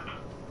gap.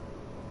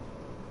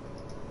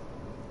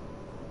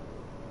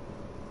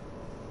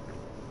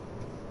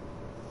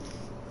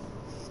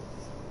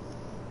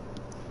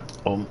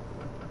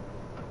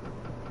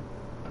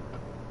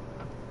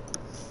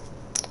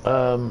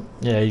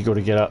 Yeah, you got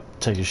to get up,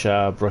 take a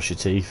shower, brush your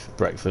teeth,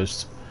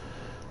 breakfast,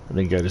 and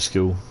then go to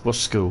school. What's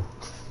school?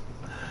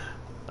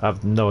 I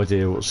have no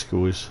idea what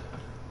school is.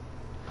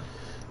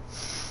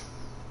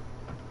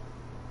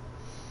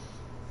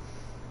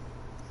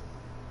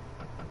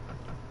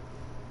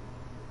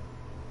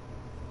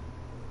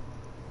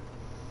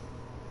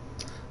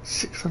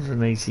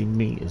 $680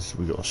 meters.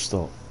 We got to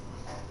stop.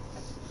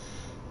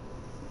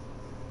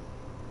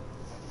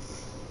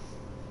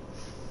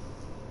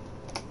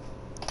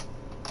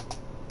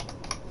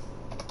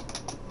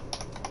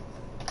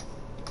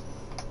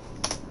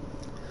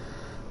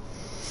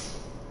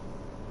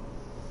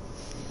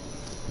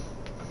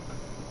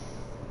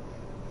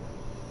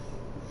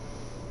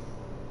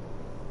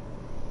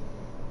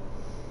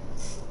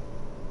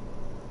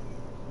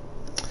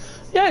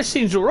 Yeah, it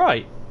seems all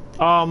right.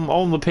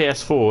 On the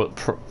PS4,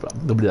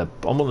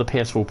 I'm on the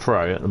PS4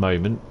 Pro at the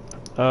moment.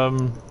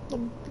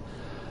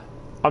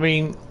 I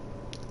mean,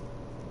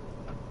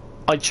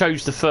 I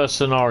chose the first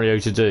scenario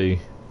to do,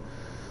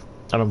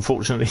 and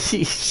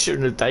unfortunately, it's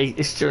during the day.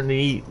 It's during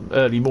the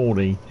early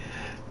morning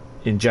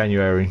in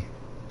January,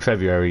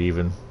 February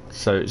even.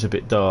 So it's a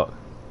bit dark.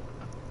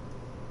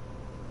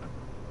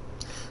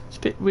 It's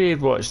a bit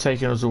weird why it's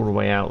taking us all the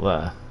way out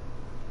there.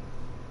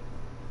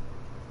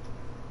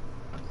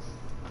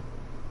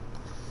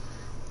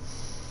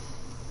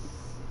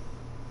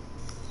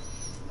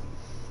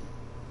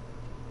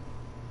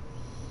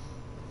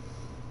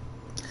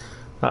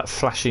 That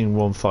flashing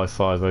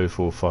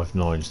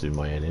 1550459 is doing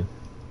my head in.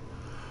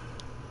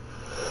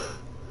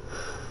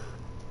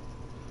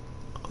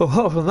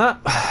 Apart from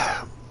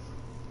that,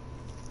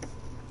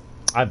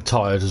 I'm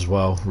tired as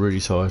well,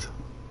 really tired.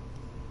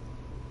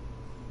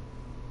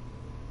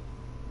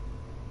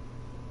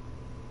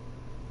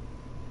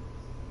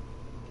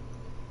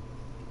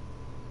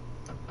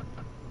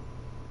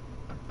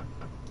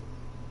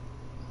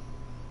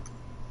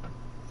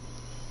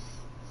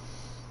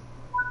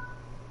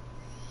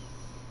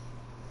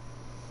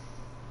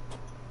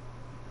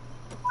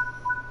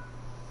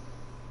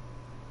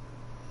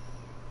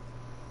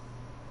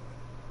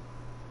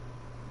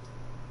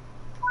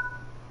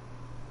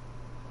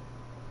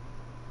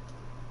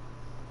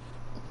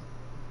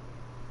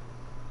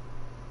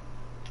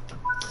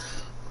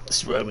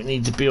 This is where we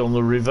need to be on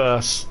the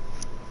reverse.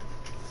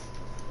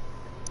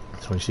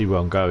 So we see where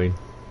I'm going.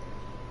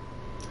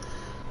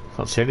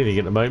 Can't see anything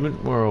at the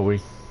moment. Where are we?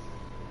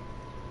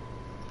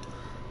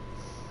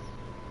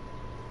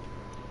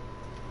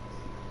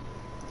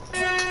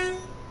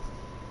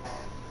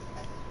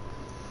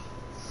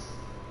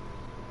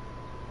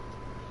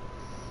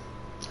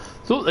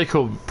 Thought they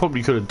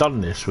probably could have done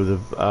this with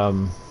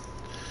a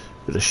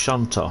Bit of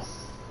shunter.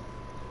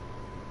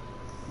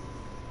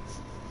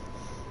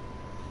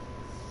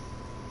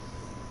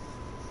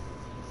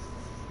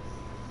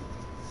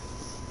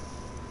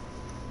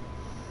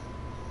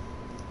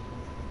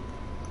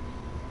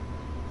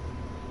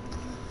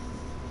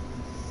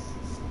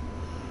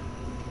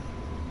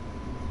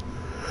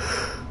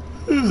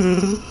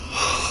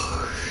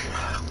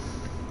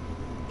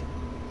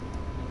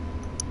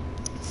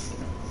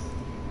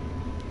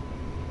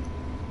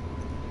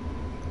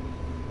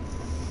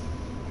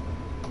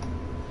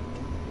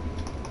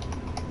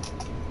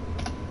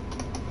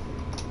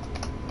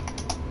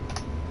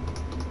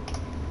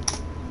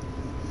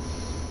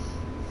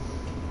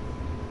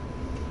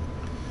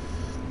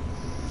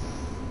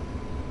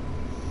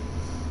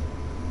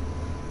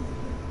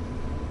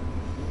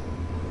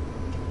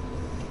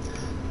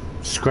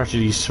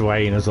 Gradually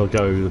swaying as I go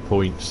over the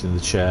points in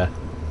the chair.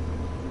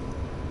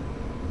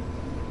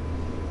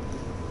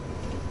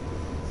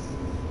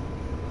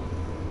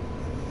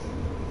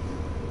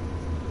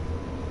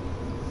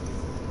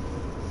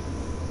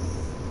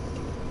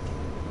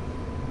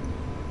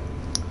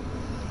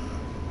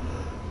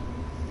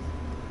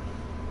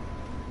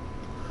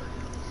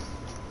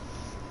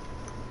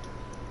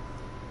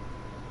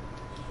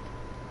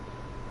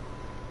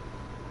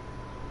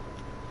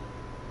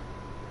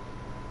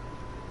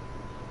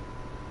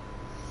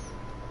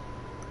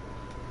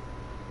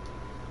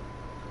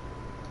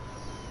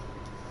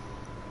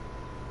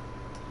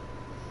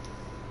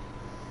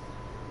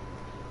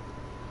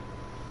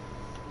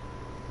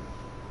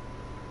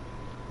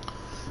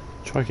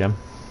 Try again.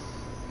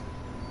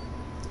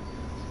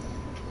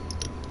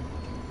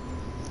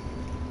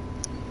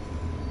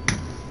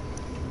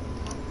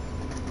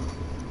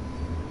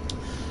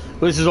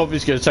 Well, this is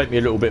obviously going to take me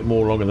a little bit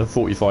more longer than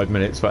 45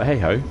 minutes, but hey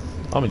ho,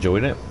 I'm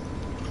enjoying it.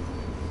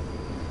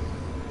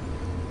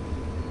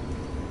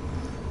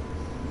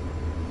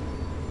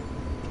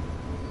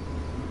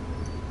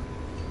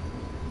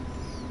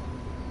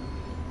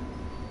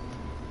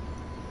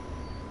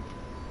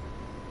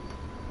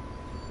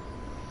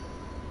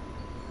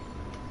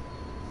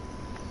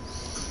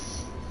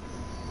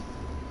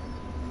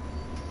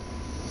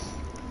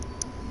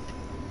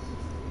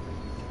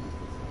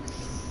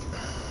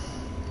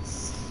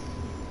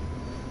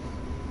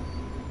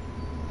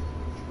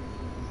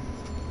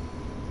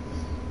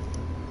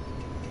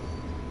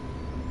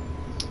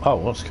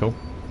 Oh, that's cool.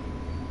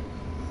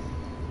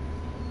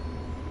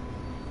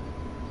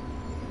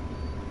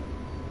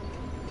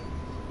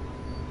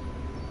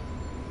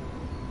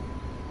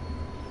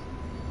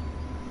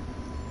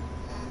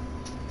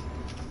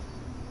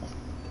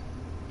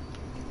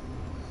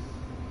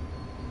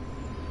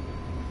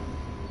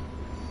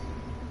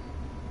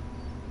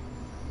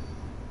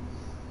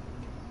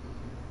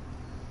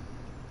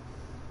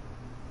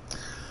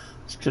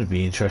 It's going to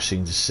be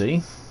interesting to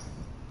see.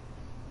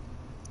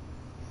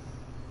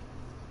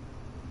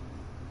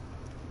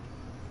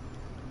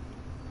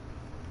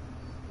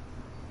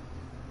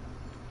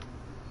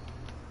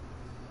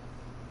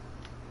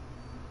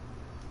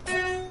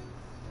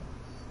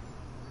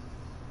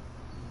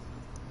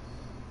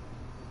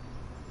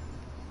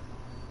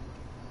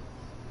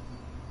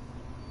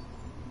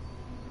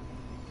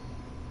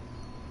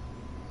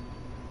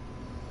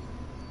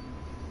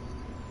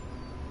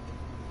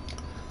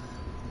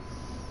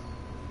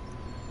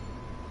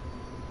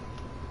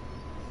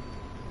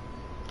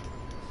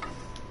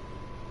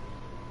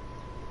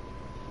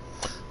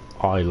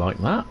 I like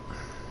that.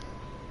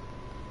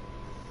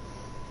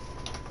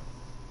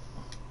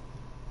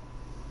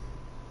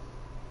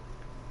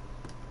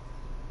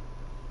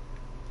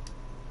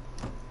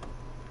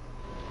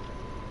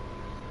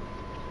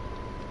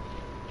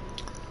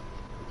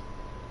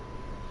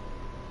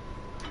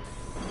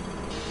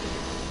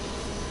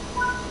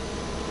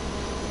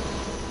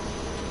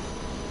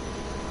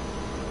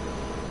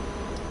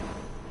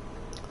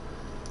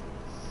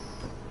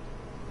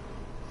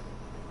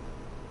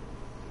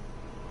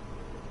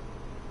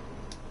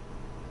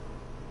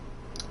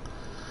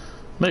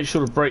 Make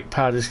sure the brake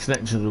pad is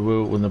connected to the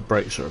wheel when the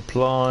brakes are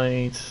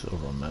applied.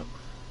 Hold on that.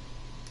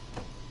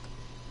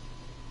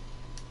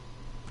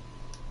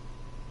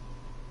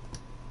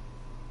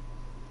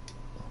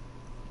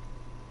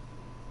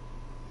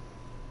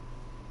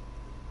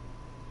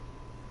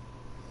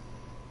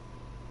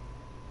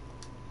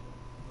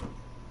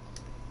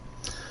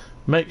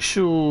 Make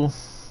sure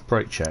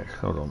brake check.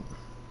 Hold on.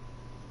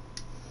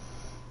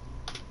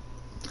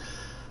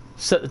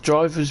 Set the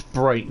driver's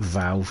brake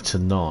valve to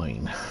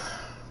 9.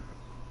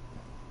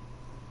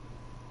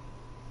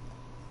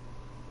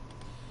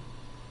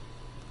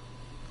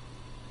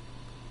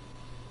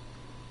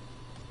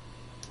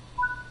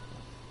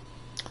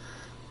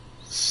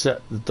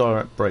 Set the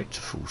direct brake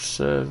to full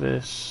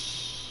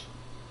service.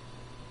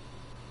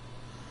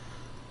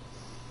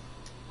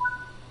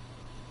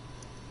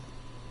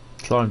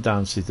 Climb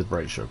down, see if the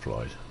brakes are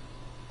applied.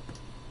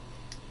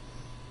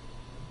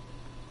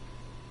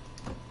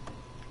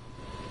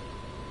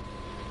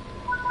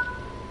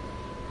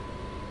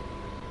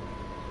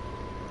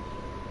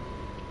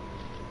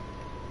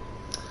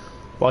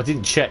 Well, I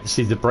didn't check to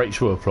see if the brakes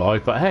were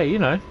applied, but hey, you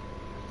know,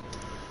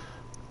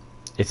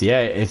 if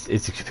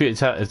the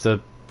computer if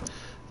the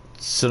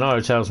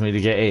scenario tells me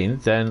to get in,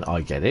 then I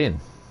get in.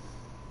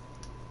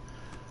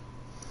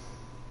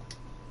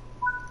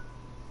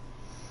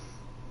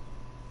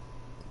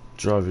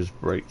 Driver's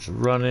brakes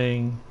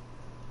running,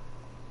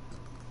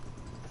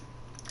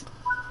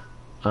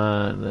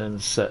 and then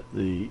set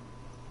the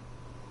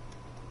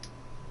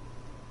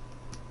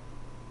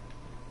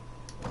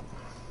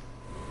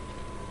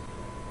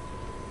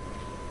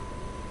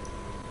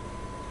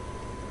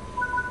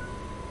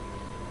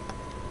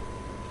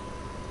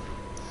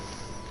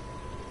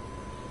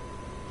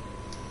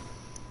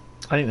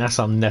I think that's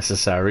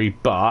unnecessary,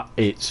 but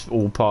it's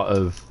all part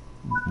of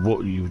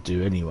what you would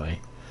do anyway.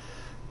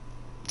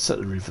 Set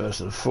the reverse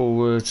and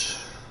forward.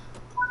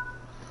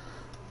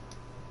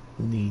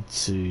 Need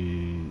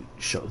to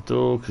shut the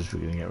door because we're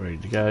going to get ready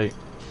to go.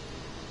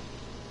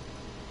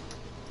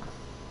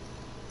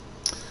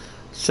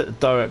 Set the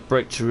direct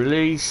brake to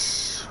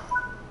release.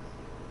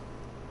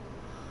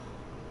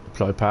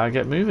 Apply power,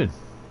 get moving.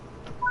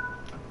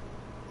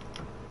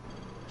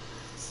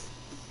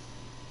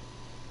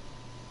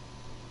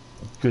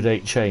 Good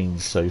 8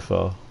 chains so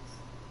far.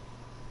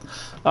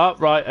 Oh,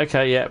 right,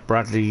 okay, yeah,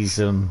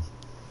 Bradley's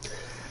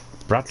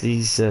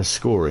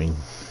scoring.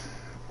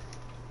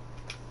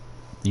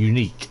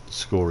 Unique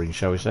scoring,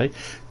 shall we say.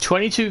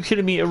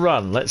 22-kilometre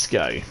run, let's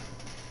go.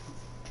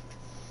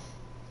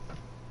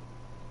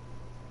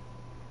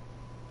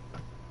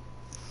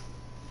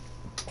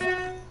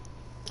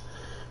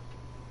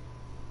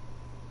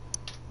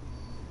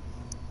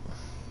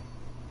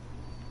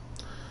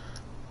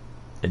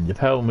 In the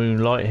pale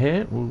moonlight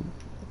here, we'll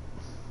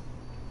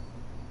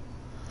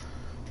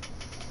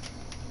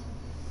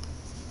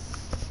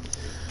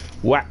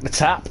whack the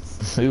tap.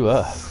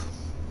 Ooh,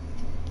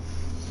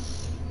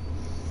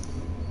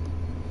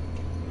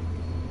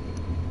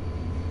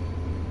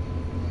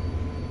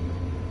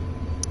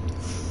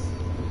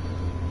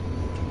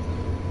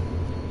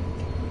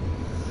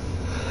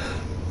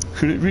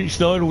 Could it reach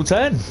 9 or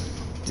 10?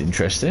 It's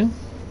interesting.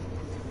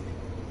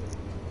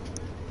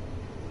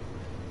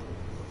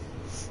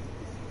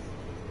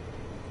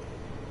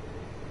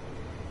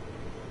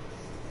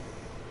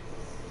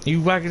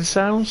 You wagon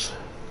sounds?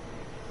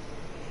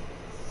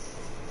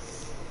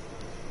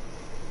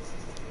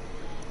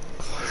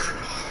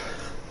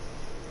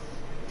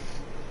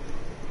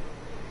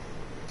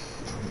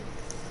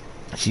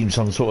 Seems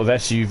some sort of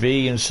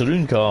SUV and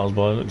saloon cars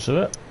by the looks of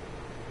it.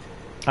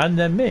 And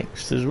they're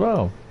mixed as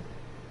well.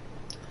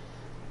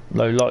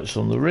 Low lights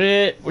on the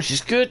rear, which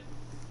is good.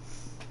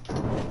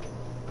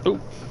 Oh,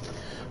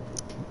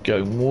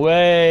 going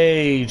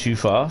way too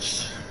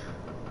fast.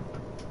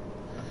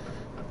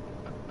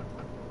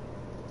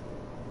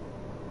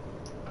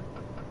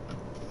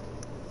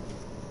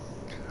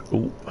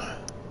 Oh,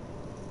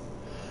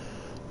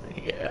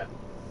 yeah.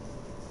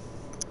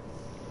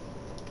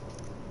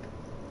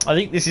 I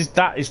think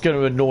that is going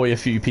to annoy a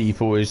few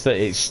people, is that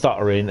it's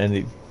stuttering and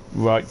it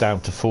right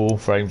down to 4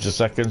 frames a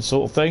second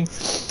sort of thing.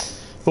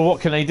 But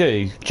what can they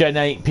do? Gen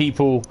 8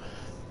 people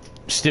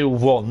still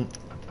want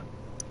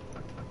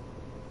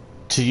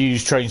to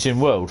use Train Sim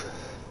World.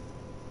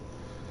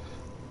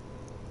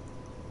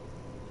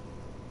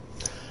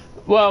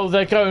 Well,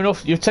 they're going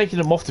off. You're taking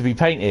them off to be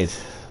painted,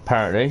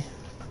 apparently.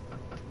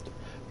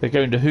 They're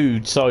going to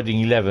Hood Siding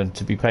 11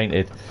 to be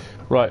painted.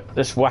 Right,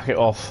 let's whack it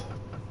off.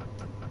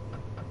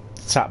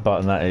 Tap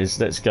button, that is.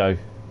 Let's go.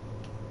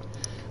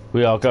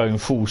 We are going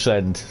full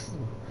send.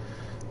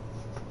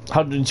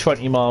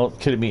 120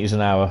 kilometers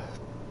an hour.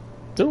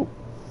 Oh,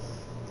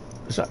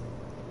 is that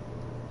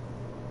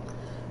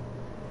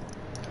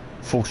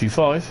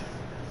 45?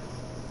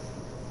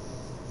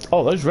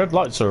 Oh, those red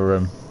lights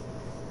are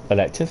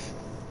elective.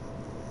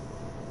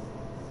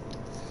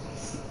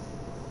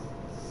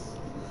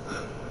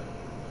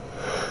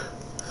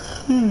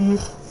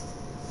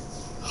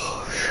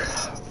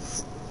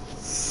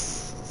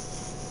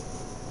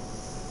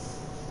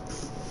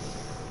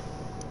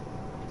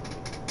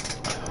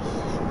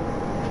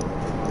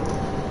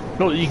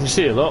 Not that you can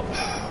see a lot.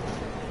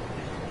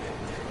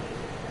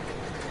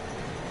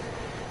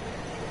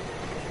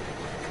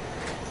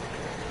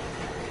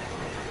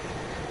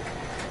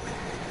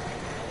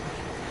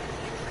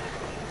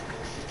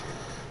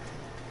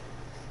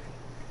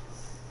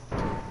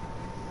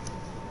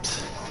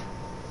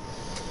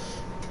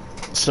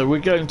 So we're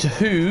going to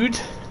Hood.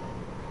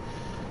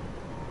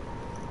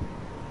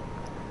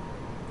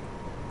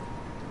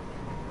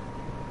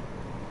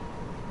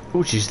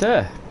 Oh, she's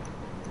there.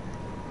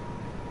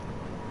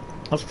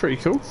 That's pretty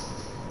cool.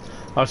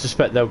 I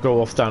suspect they'll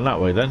go off down that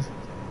way then.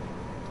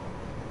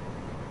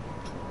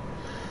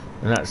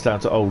 And that's down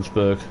to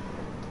Oldenburg.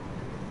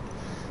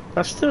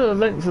 That's still a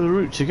length of the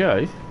route to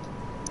go.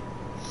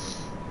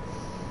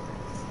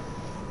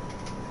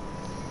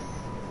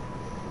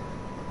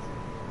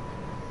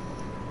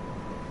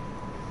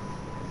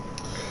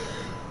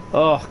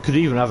 Oh, could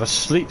even have a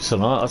sleep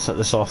tonight. That's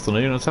this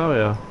afternoon, I tell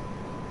you.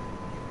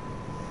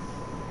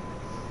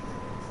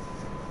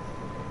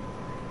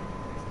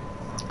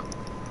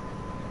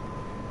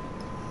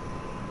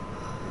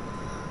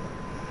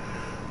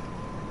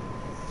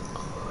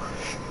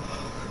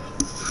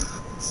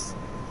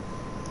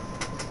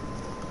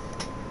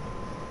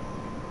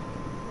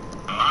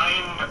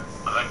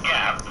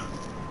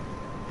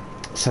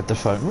 said the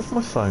phone. Where's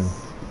my phone?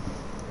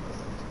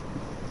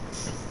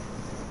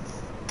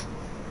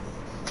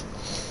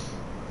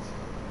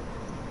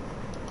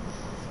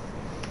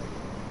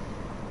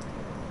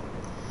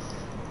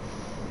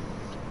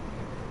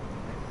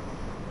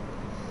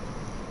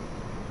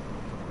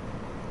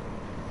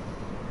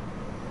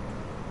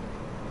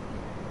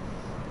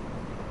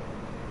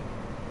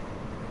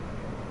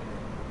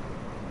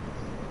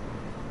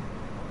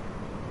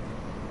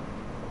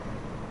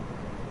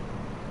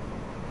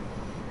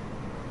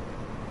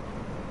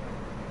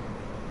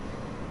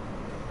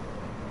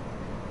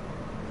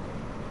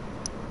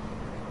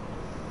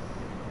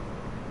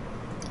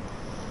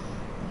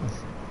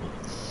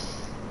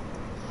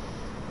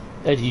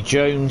 Eddie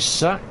Jones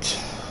sacked.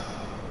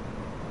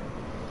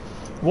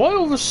 Why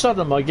all of a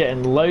sudden am I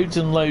getting loads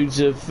and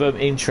loads of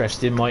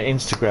interest in my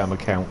Instagram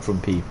account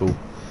from people?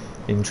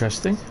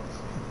 Interesting.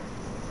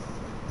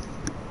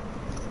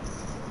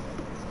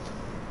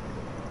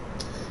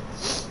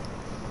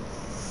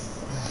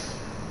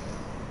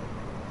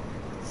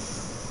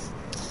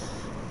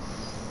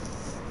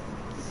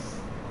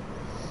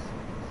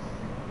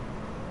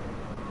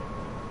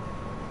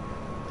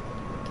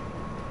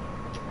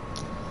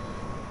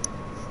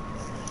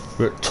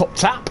 We're at Top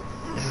Tap.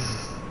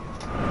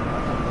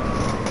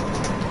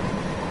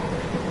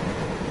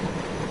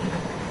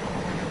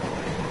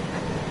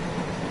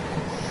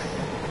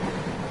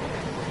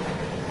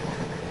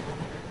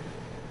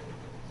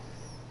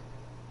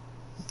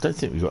 Don't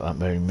think we've got that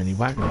very many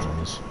wagons on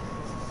us.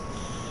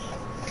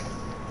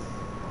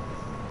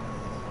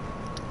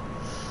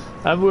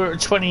 And we're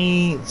at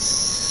 20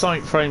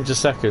 sight frames a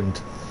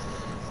second.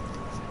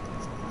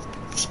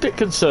 It's a bit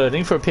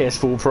concerning for a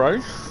PS4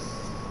 Pro.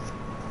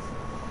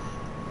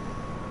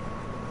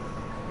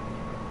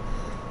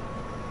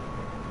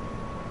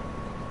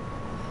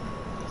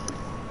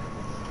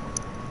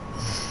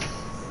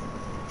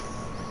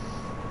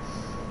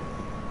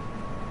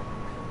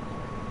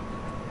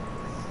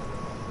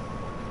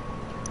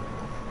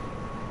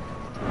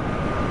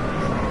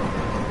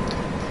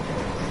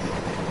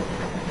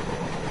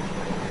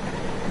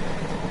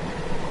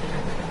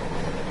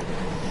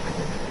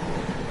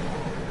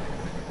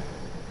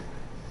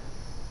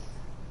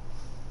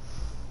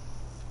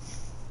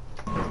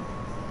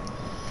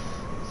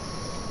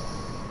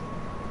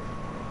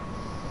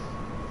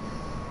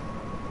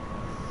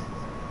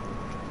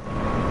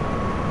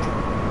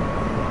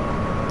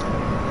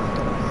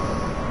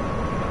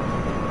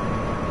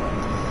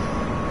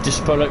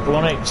 Dispolic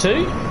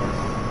 182.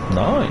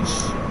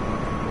 Nice.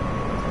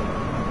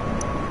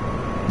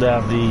 They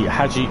have the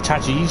Haji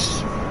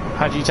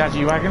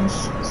Taji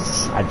wagons.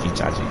 Haji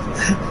Taji.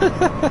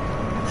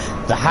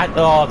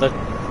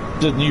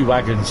 the new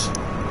wagons.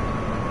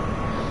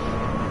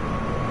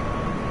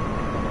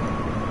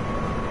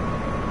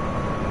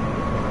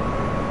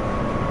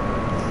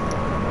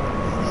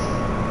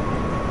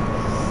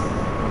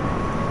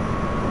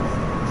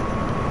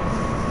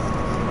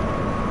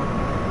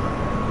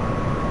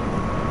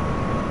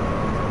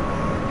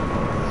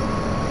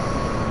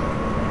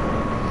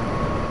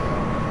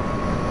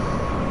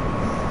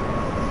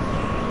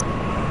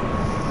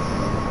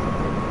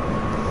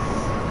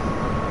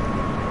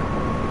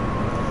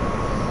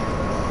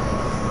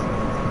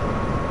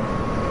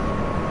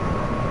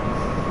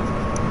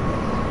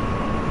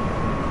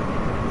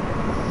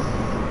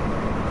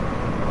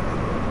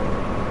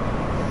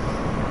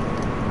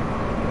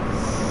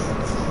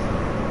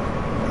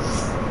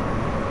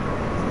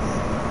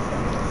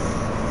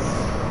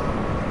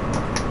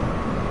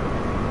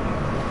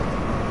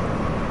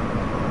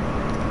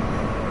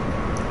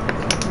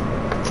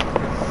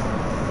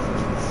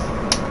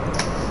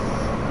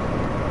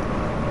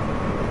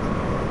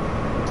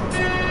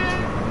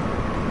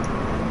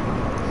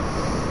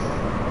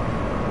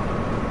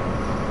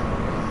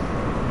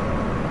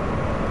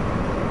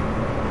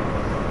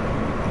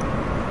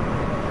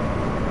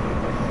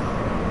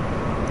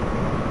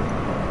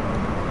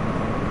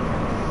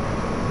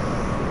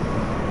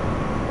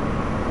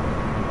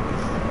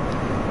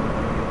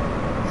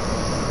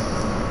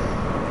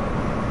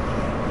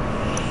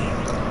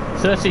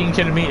 $13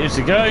 kilometers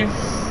to go.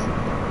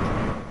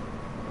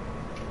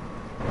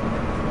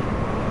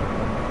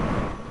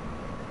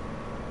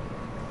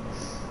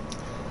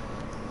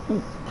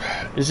 Ooh.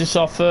 Is this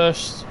our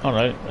first? Oh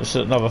no, it's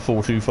another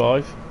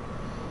 425.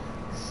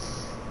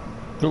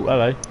 Oh,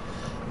 hello.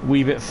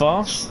 Wee bit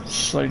fast.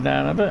 Slow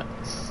down a bit.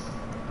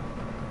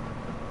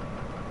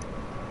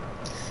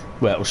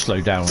 Well, it'll slow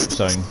down on its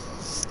own.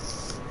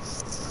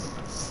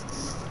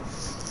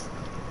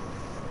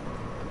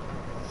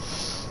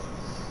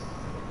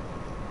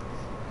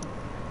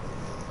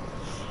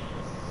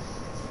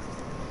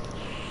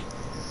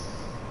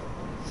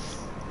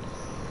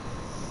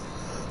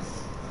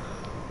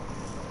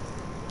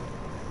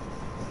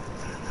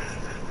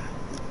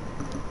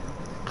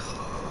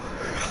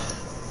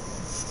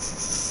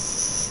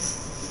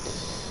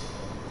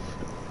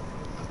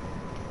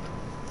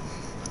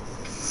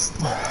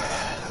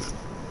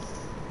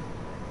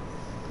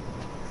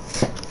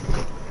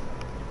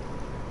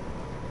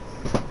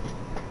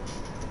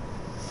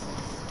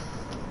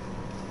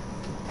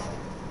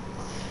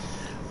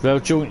 Rail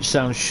joint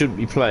sounds shouldn't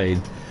be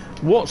playing.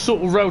 What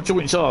sort of rail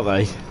joints are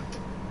they?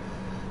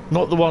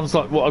 Not the ones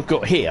like what I've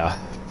got here.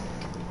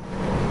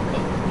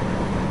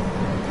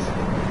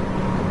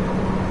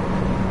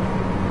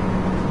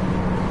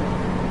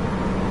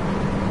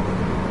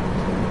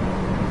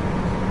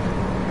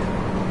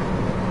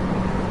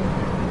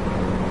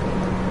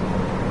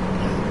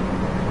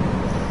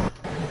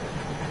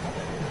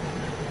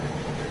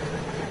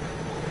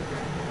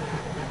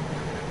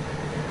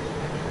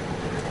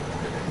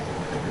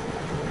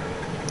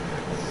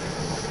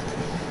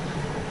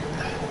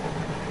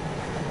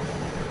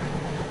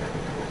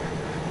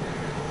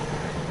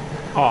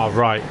 Oh,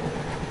 right.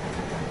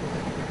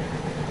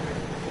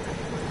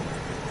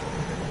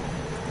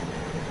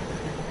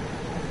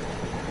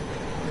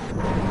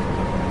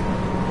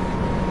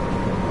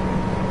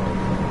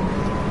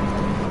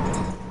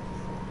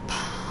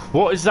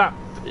 What is that?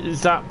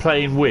 Is that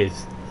playing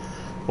with?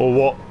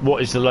 Or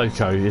what is the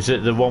loco? Is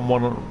it the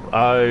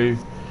 110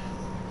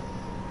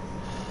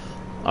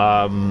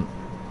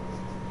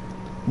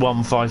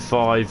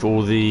 155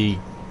 or the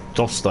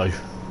Dosto?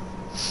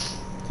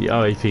 The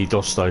OAP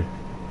Dosto.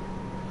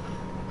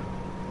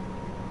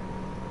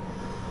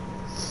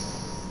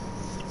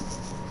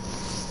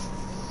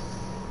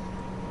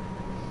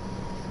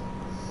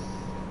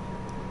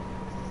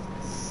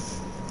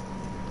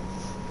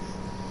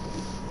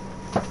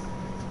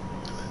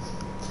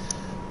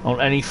 On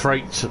any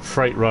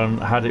freight run,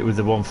 had it with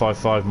the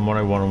 155 and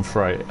 101 on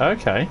freight.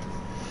 Okay.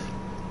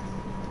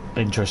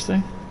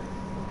 Interesting.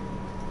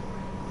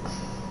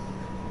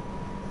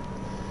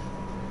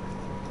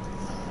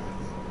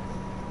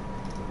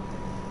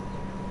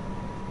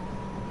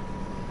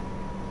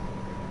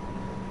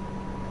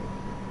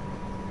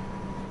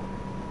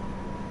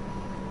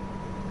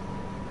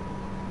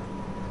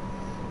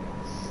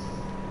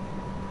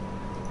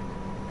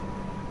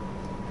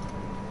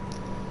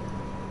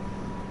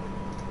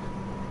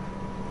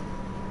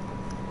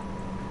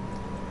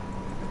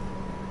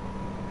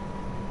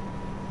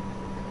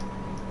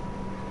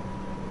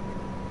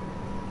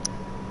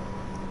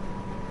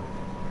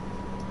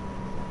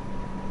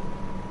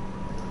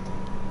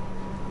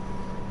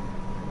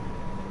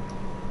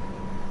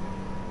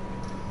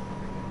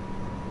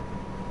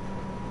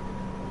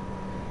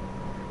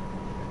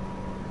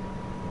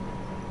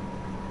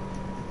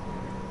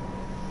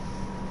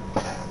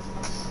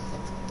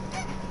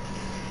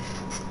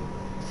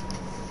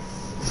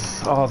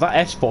 Oh, that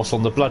S-Boss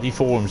on the bloody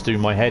forums do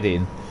my head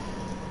in.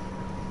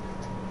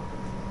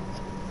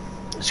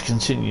 It's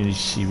continually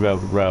see rail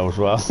to rail as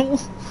well.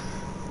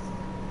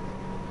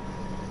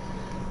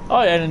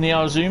 Hi, Ed and the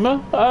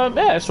Arzuma.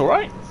 Yeah, it's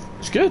alright.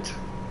 It's good.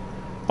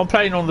 I'm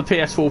playing on the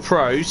PS4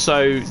 Pro,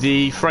 so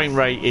the frame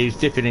rate is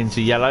dipping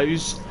into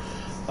yellows.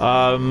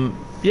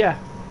 Yeah.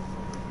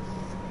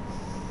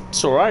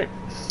 It's alright.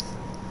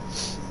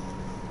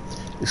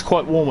 It's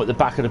quite warm at the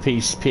back of the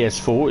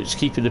PS4. It's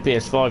keeping the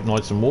PS5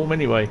 nice and warm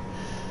anyway.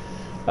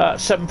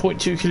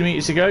 7.2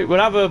 kilometres to go. We'll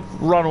have a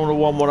run on a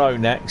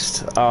 110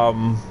 next.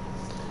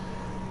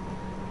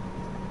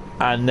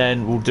 And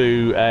then we'll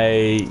do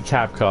a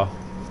cab car.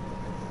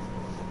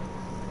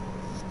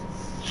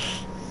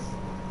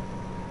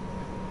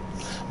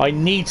 I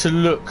need to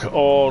look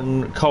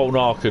on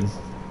Colnarken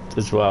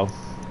as well.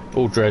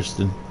 Or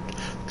Dresden.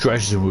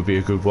 Dresden would be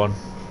a good one.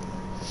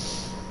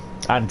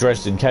 And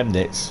Dresden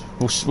Chemnitz.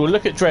 We'll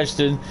look at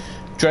Dresden,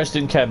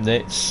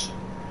 Chemnitz,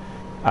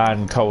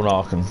 and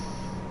Colnarken.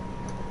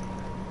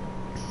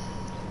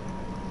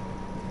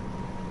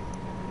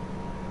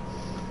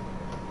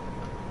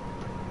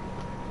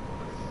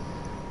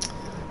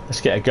 Let's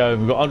get it going.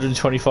 We've got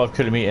 125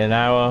 kilometre an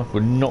hour.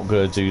 We're not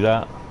going to do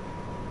that.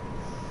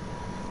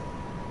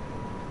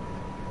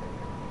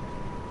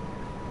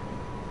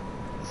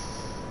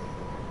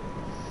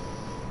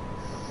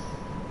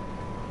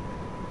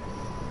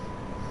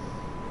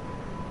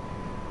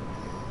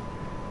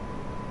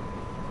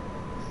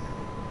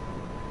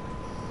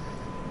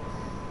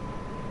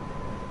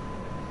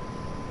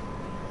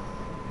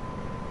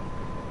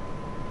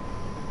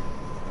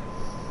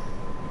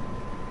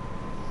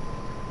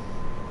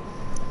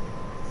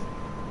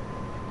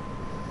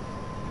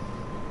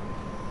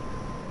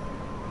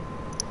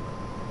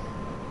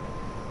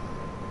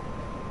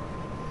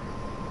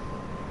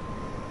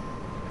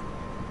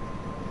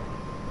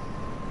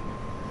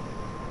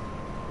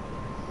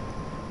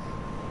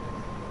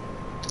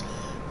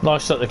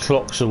 Nice that the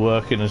clocks are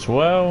working as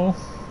well.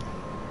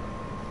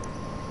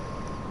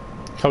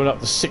 Coming up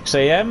to 6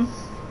 AM.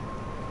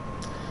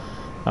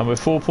 And we're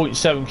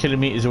 4.7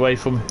 kilometres away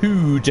from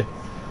Hood,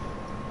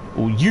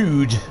 or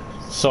Ude,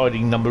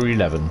 siding number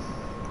 11.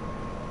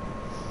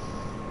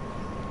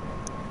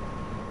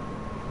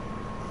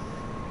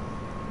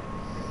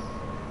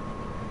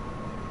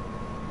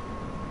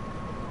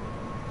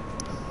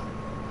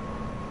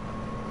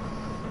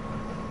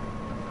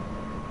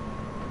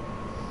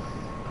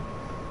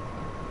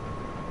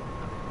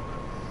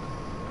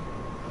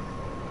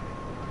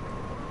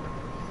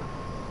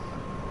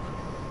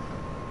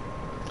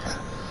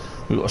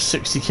 We've got a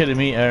 60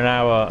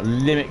 km/h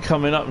limit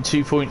coming up,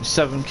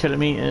 2.7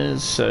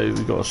 kilometers, so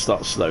we've got to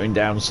start slowing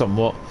down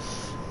somewhat.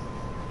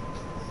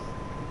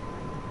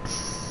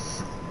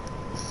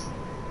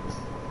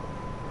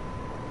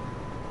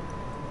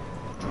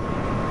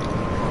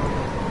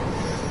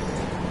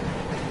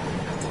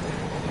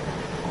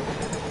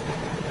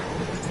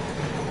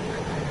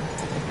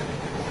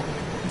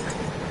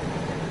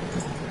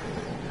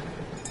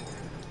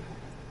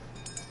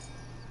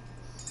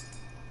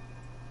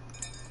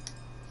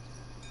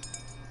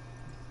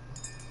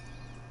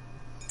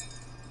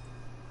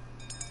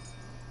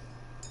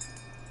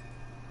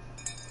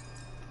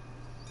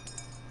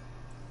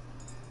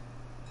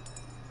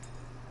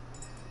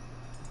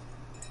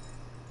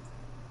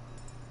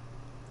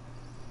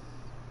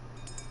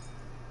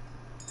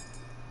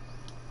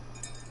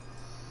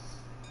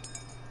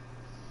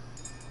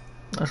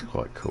 That's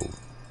quite cool.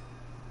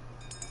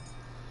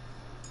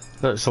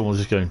 Look, someone's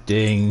just going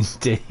ding,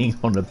 ding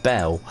on a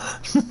bell.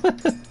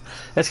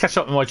 Let's catch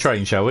up with my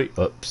train, shall we?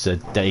 Oops, a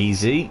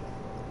daisy.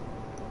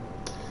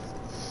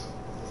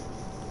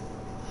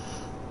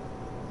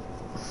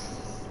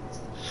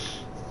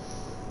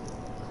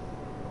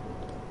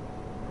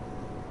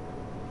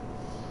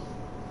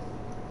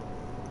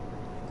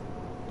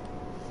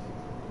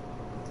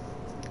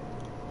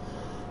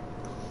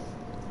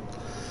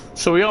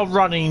 So we are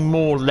running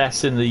more or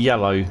less in the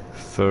yellow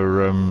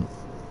for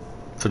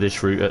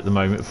this route at the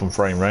moment from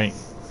frame rate,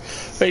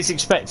 but it's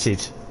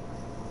expected.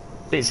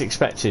 It's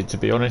expected, to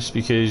be honest,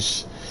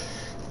 because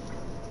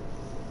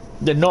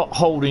they're not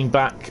holding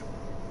back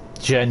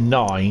Gen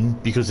 9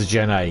 because of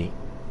Gen 8,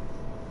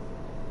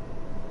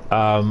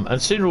 and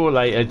sooner or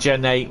later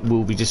Gen 8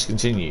 will be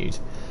discontinued,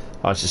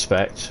 I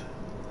suspect.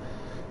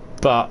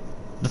 But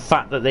the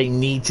fact that they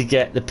need to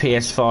get the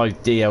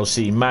PS5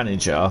 DLC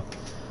manager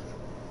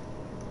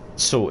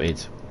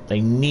sorted, they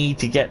need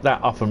to get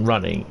that up and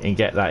running and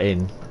get that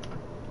in,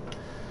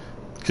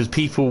 because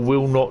people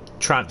will not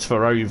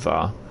transfer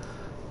over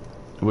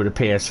with a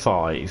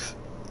PS5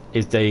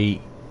 if they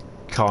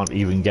can't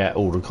even get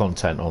all the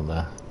content on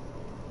there.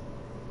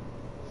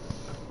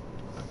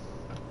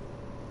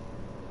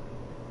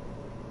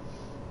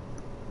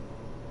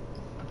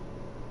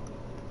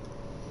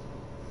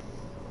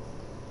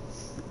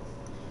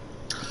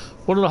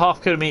 One and a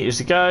half kilometers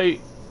to go,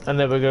 and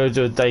then we're going to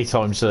do a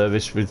daytime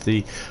service with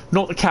the,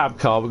 not the cab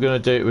car, we're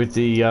going to do it with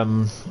the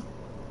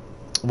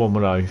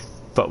 110,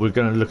 but we're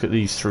going to look at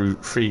these through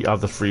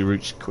other three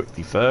routes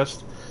quickly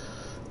first.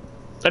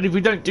 And if we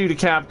don't do the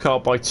cab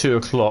car by 2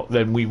 o'clock,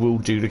 then we will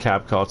do the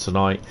cab car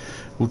tonight.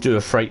 We'll do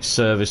a freight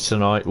service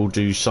tonight. We'll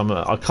do some,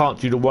 I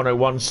can't do the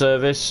 101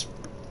 service.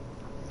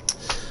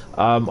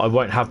 I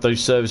won't have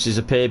those services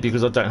appear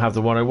because I don't have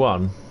the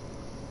 101.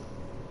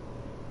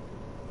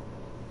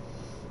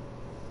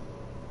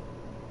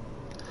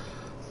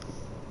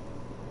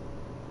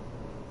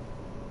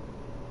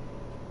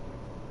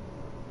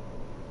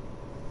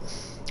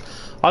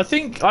 I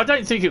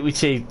don't think it will be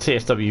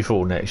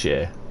TSW4 next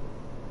year.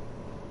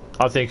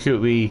 I think it will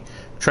be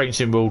Train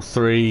Sim World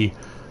 3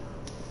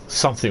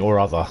 something or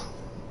other.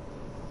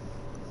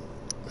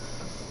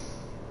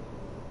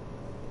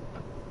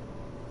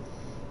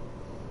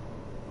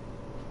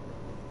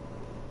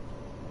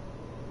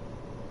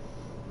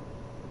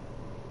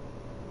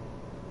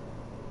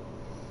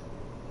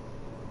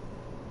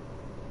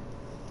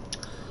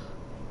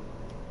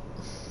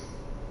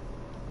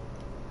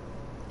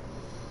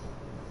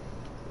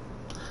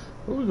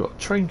 What have we got?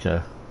 Train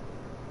car.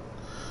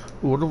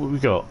 Ooh, what have we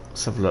got?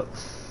 Let's have a look.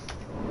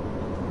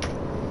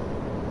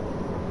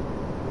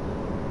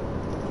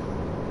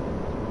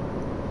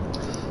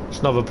 It's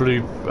another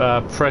blue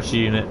press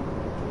unit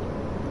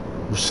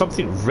with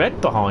something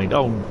red behind.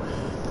 Oh,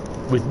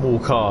 with more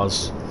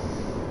cars.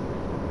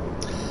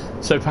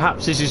 So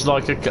perhaps this is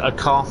like a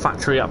car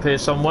factory up here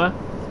somewhere.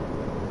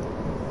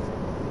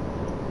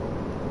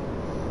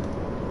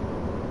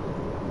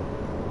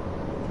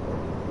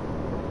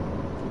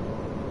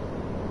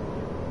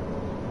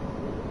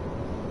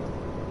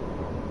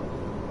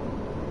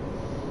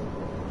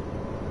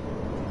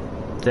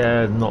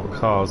 They're not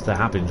cars, they're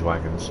Habbins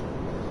wagons.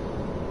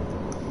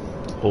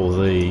 Or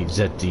the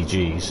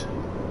ZDGs.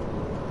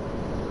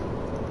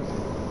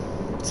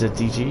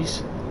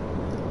 ZDGs?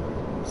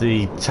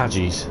 The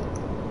Tadgies.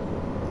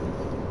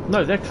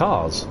 No, they're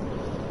cars.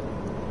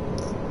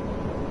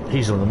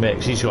 He's on the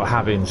mix, he's got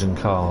Habbins and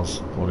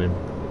cars on him.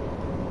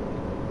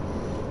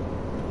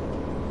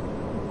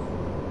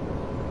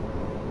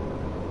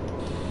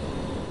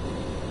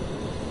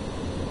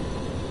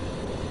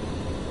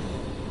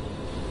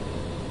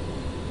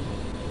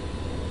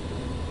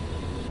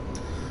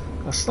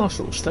 That's a nice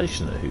little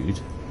station at Hood.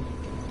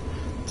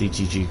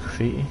 DGG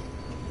graffiti.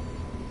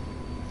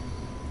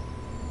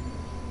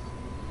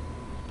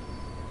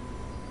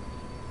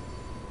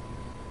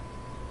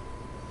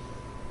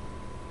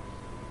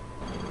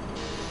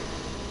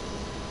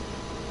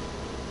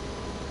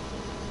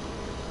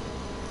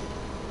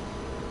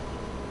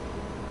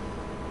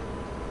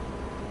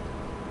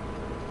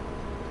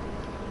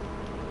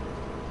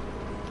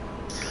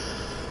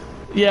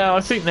 Yeah,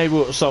 I think they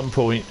will at some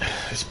point.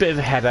 It's a bit of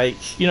a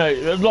headache. You know,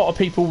 a lot of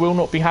people will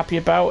not be happy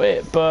about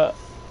it, but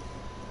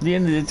at the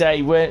end of the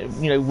day,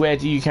 where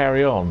do you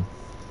carry on?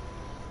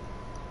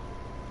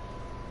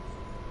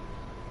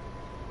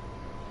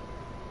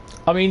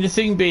 I mean, the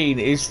thing being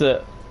is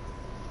that,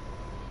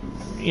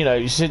 you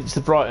know, since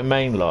the Brighton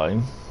Main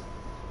Line,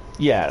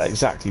 yeah,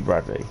 exactly,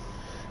 Bradley.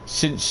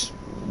 Since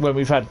when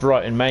we've had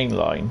Brighton Main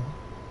Line,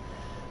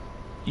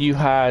 you've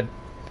had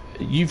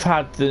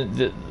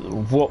the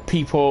what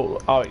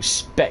people are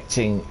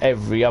expecting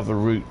every other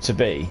route to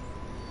be.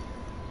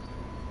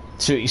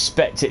 To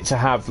expect it to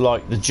have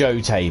like the Joe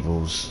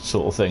tables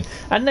sort of thing,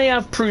 and they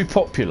have proved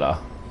popular.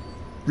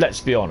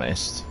 Let's be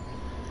honest.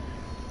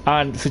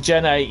 And for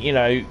Gen 8, you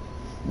know,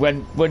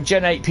 when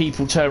Gen 8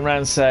 people turn around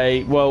and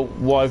say, well,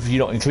 why have you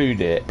not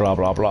included it, blah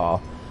blah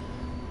blah,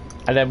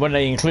 and then when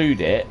they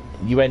include it,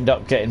 you end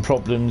up getting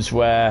problems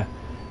where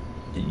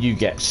you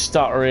get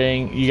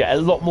stuttering, you get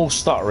a lot more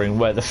stuttering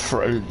where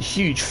the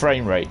huge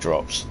frame rate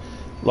drops,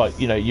 like,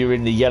 you know, you're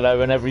in the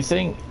yellow and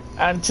everything.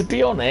 And to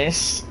be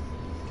honest,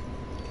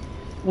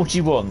 what do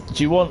you want?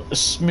 Do you want a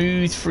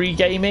smooth free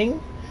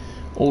gaming,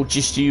 or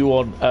just do you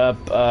want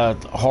a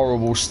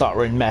horrible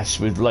stuttering mess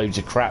with loads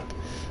of crap?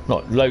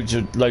 Not loads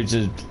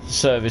of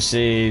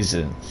services,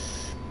 and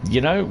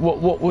you know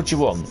what do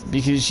you want?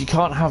 Because you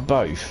can't have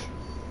both.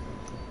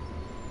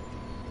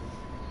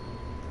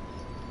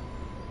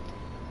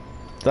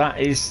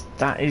 That is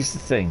the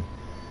thing.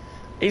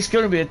 It's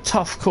going to be a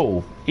tough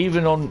call,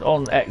 even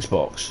on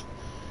Xbox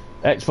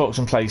and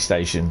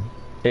PlayStation.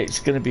 It's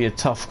going to be a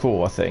tough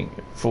call, I think,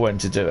 for when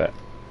to do it.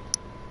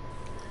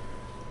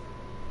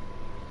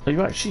 Are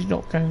you actually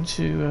not going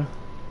to?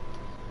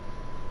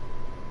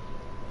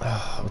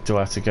 Do I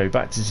have to go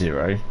back to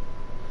 0?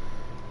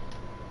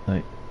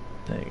 Right,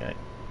 there you go.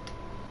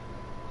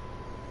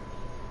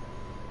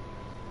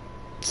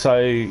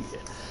 So,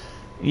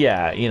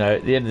 yeah, you know,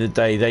 at the end of the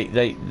day,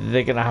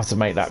 they're going to have to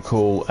make that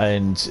call,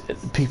 and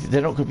people,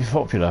 they're not going to be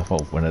popular.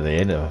 Well, when are they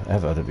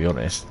ever, to be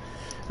honest?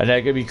 And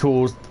they're going to be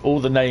called all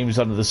the names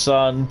under the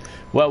sun.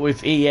 Well,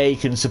 if EA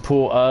can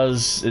support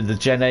us in the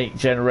Gen 8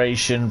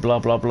 generation, blah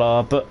blah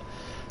blah, but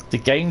the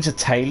games are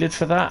tailored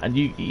for that, and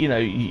you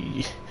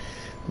know,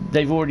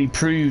 they've already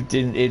proved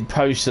in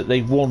posts that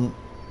they want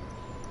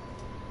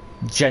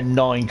Gen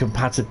 9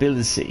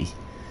 compatibility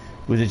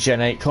with a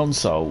Gen 8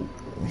 console.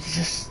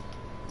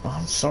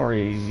 I'm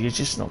sorry, you're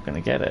just not going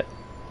to get it.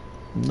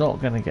 Not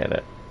going to get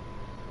it.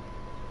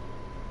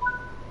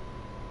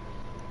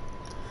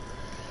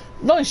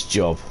 Nice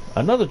job.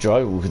 Another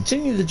driver will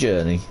continue the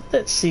journey.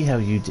 Let's see how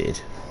you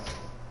did.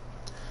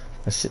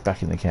 Let's sit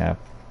back in the cab.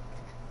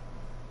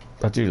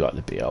 I do like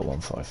the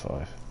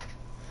BR155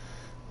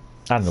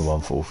 and the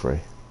 143.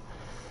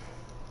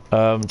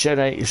 Gen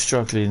 8 is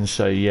struggling,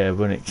 so yeah,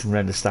 when it can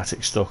render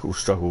static stock or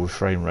struggle with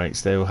frame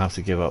rates, they will have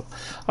to give up.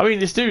 I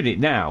mean, it's doing it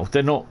now.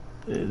 They're not.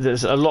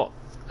 There's a lot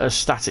of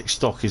static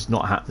stock is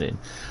not happening.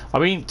 I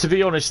mean, to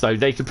be honest though,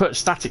 they could put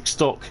static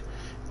stock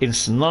in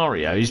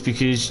scenarios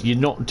because you're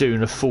not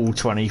doing a full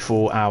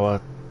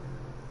 24-hour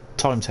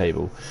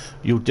timetable.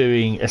 You're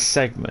doing a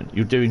segment.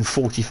 You're doing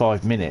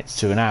 45 minutes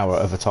to an hour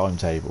of a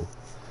timetable,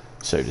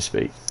 so to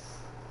speak.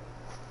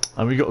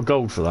 And we got a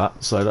gold for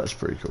that, so that's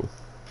pretty cool.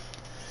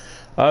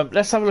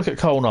 Let's have a look at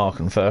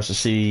Colnarken first to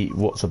see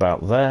what's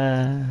about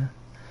there.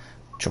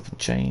 Chop and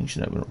change.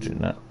 No, we're not doing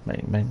that.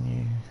 Main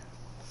menu.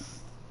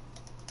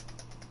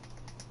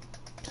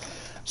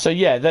 So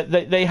yeah,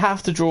 they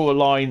have to draw a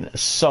line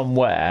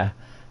somewhere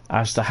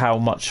as to how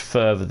much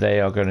further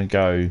they are going to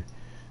go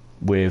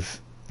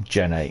with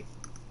Gen 8.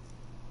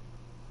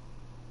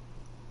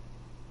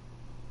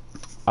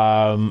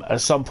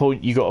 At some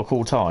point you got to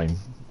call time,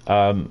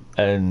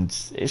 and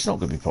it's not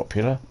going to be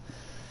popular.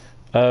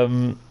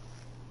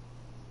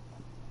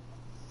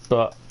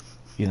 But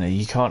you know,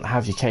 you can't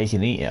have your cake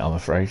and eat it, I'm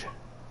afraid.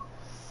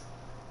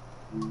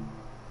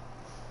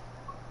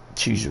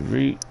 Choose a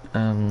route.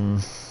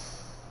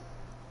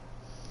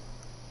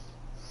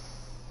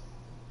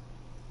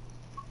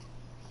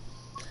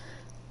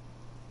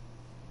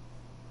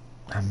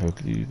 Hamburg,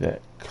 Lübeck,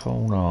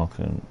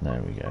 Colnarken.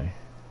 There we go.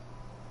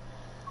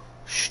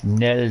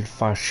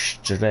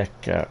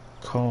 Schnellfahrstrecke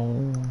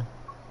Coln.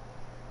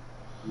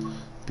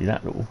 Be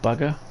that little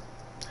bugger.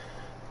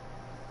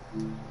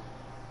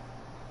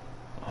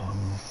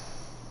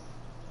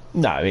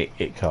 No,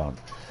 it can't.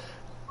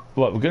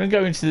 Right, we're going to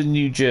go into the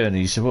new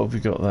journey. So what have we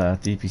got there?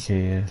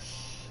 DPKS.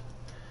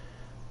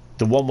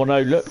 The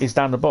 110, look, is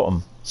down the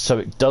bottom. So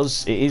it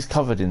is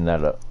covered in there,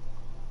 look.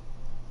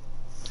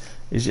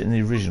 Is it in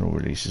the original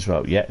release as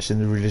well? Yeah, it's in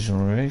the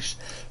original release.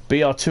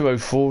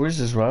 BR204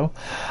 is as well.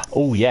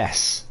 Oh,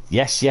 yes.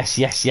 Yes.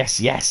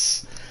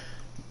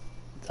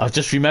 I've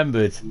just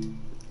remembered.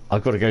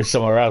 I've got to go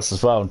somewhere else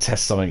as well and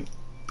test something.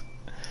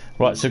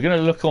 Right, so we're going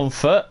to look on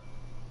foot.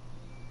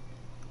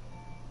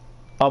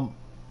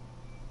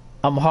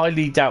 I'm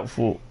highly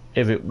doubtful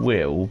if it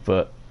will,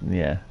 but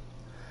yeah.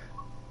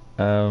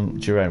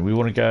 Duran, we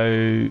want to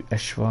go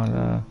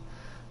Eschweiler,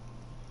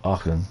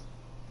 Aachen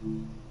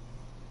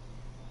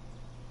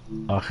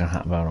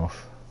Hackbahnhof.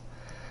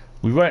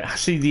 We won't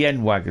see the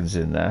end wagons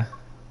in there,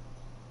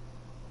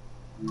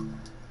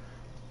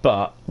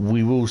 but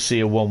we will see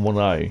a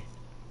 110.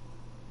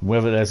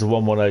 Whether there's a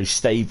 110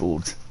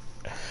 stabled,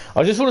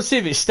 I just want to see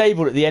if it's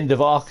stabled at the end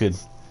of Aachen,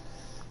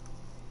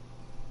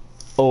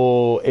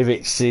 or if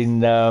it's in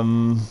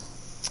the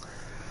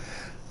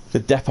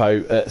depot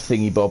at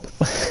Thingy Bob,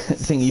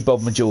 Thingy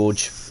Bob and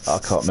George. I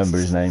can't remember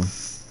his name.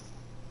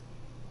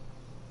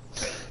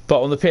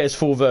 But on the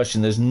PS4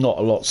 version, there's not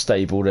a lot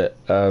stabled at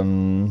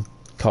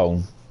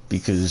Cologne,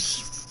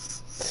 because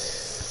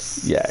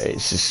yeah, it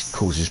just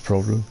causes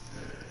problem.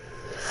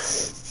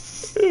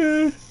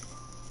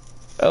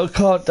 I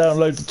can't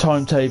download the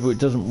timetable, it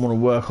doesn't want to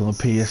work on the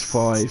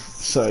PS5,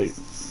 so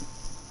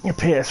the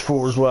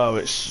PS4 as well,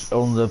 it's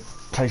on the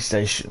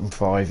PlayStation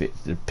 5,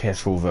 the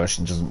PS4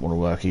 version doesn't want to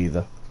work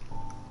either,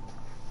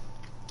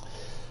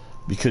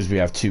 because we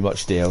have too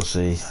much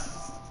DLC.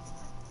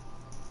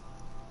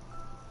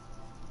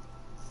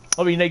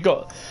 I mean, they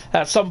got,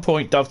 at some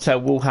point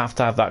Dovetail will have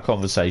to have that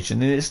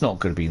conversation, and it's not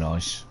going to be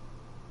nice.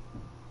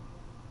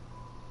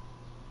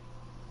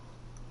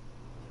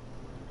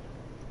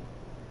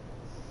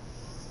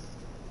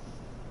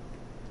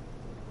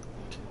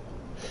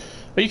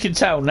 But you can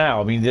tell now,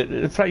 I mean, the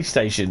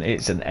PlayStation,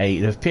 it's an 8,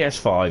 the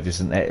PS5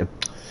 is an 8,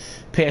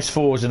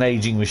 PS4 is an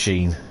ageing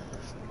machine.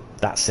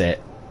 That's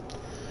it.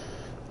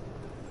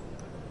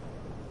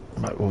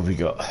 Right, what have we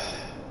got?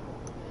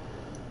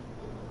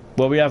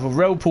 Well, we have a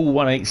Railpool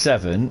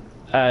 187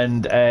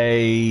 and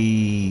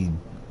a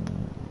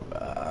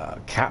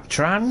Cap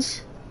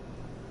Trans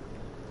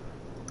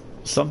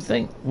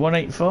something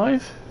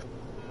 185.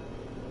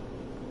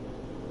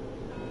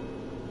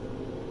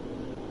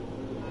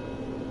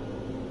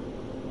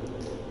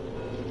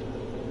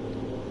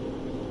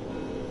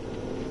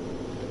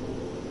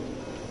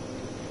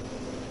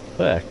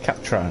 There,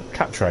 Cap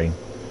Train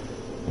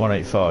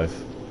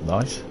 185.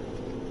 Nice.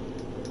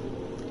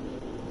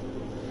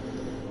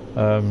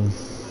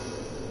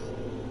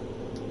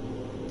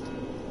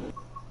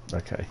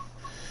 Okay.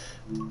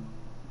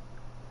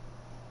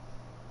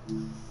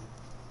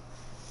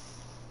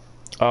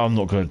 I'm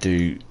not going to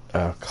do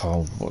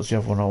Carl. What was the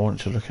other one I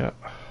wanted to look at?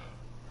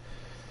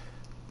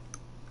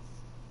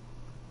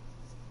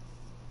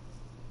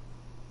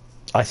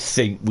 I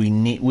think we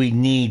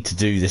need to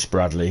do this,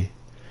 Bradley.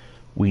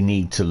 We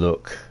need to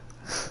look.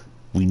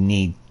 We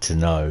need to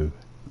know.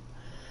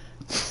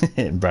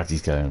 And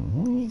Bradley's going,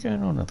 what are you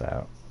going on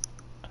about?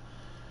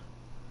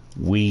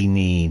 We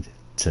need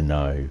to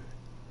know.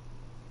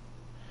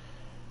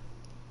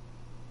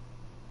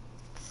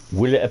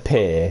 Will it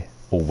appear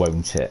or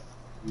won't it?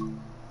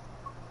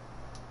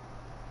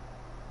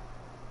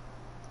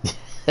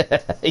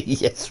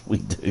 Yes, we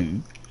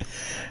do.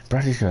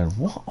 Bradley's going,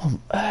 what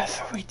on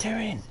earth are we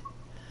doing?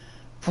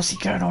 What's he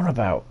going on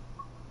about?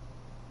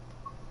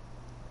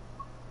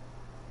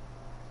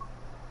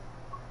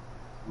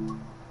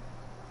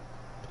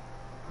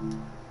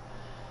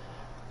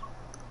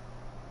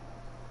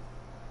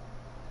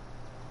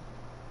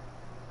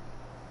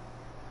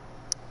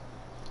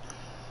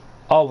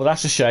 Oh, well,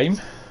 that's a shame.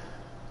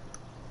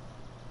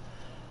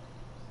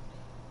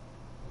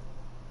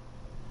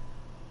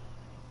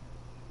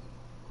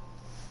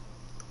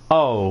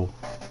 Oh,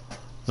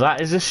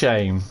 that is a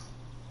shame.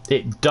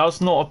 It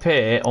does not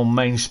appear on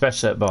main spec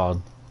set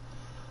barn.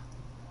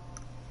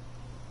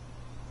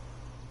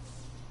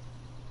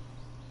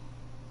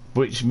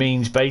 Which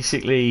means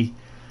basically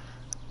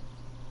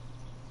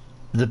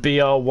the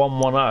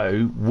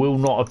BR110 will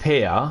not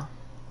appear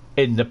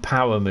in the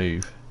power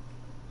move.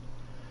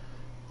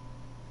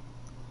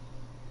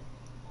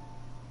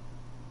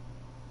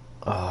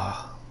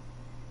 Ah,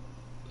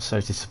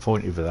 so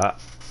disappointed with that.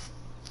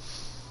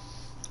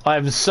 I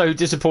am so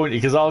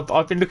disappointed because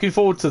I've been looking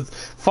forward to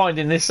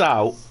finding this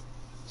out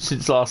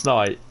since last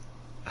night.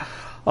 I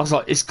was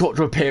like, it's got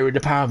to appear in the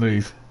power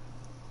move.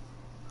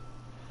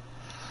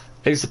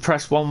 Is the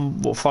press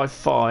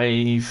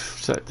 155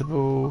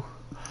 selectable?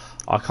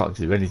 I can't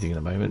do anything at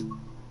the moment.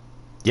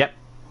 Yep.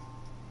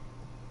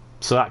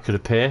 So that could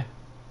appear.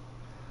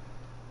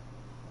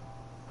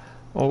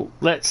 Well,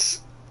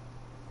 let's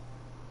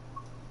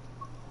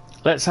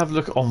have a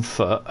look on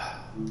foot.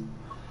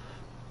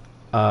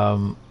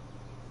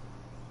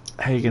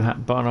 Hagen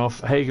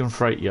Bahnhof, Hagen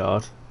Freight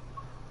Yard.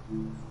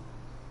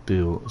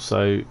 Bill.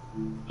 So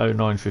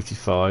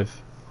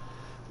 0955.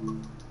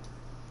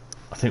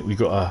 I think we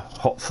got a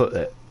hot foot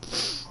there.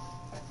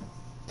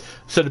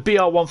 So the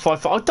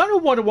BR155. I don't know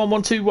why the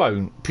 112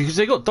 won't, because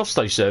they got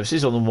Dovetail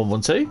services on the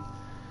 112.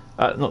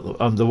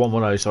 Not the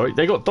 110. Sorry,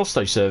 they got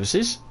Dovetail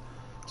services.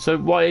 So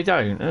why they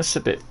don't? That's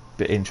a bit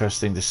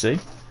interesting to see.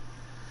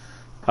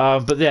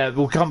 But yeah,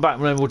 we'll come back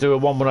and then we'll do a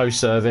 110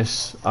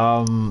 service.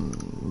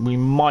 We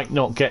might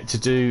not get to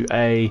do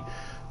a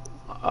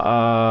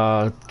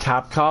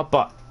cab car,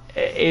 but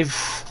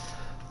if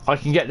I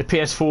can get the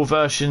PS4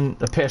 version,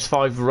 the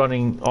PS5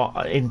 running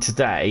in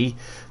today,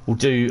 we'll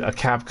do a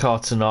cab car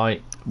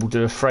tonight. We'll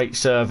do a freight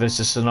service,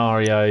 a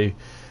scenario,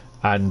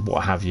 and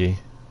what have you.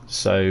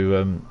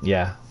 So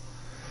yeah,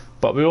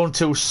 but we're on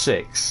till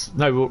 6.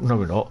 No,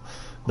 we're not.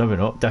 No, we're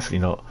not. Definitely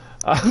not.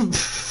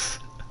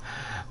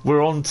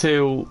 We're on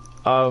till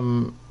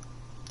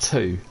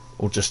 2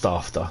 or just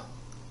after.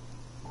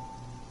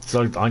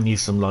 So I need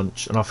some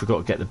lunch, and I forgot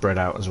to get the bread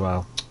out as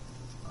well.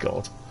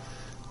 God.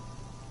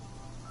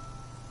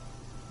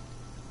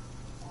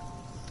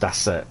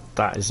 That's it.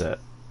 That is it.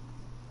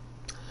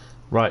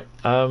 Right.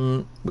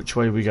 Which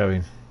way are we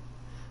going?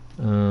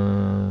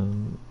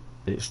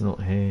 It's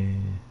not here.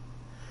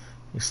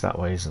 It's that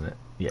way, isn't it?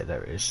 Yeah,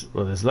 there it is.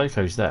 Well, there's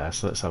locos there,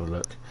 so let's have a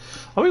look.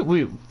 I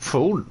mean,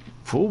 for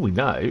all we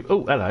know.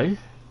 Oh, hello.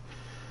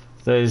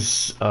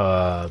 There's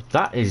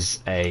that is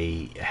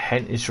a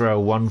Hentis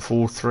Rail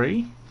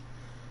 143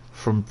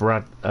 from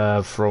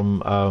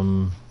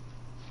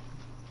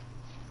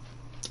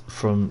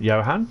from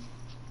Johan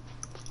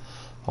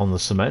on the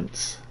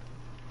cements,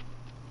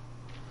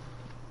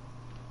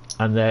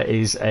 and there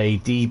is a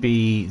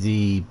DB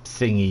the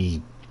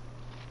thingy.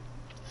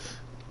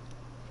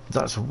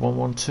 That's a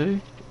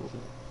 112.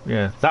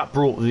 Yeah, that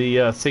brought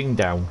the thing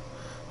down.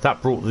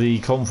 That brought the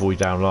convoy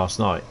down last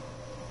night.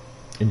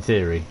 In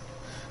theory.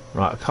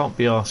 Right, I can't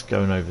be asked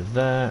going over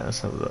there. Let's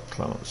have a look.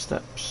 Climb up the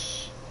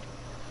steps.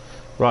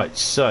 Right,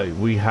 so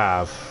we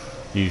have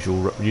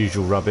usual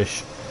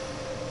rubbish.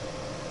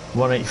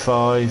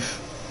 185.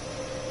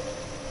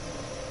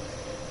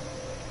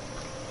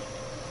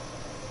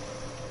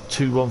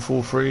 2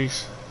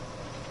 143s.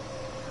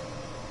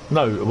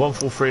 No, a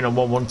 143 and a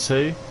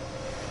 112.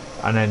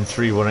 And then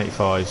 3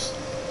 185s.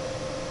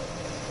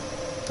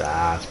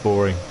 Ah, it's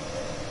boring.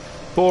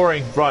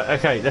 Boring. Right,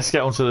 okay, let's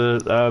get on to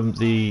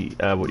the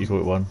what you call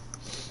it one.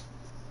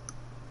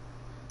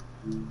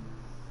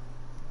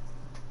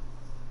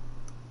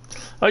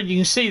 Oh, you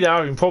can see they're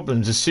having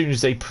problems as soon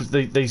as they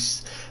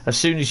as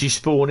soon as you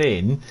spawn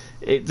in,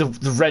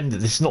 the render.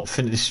 It's not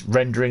finished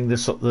rendering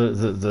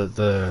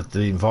the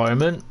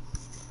environment.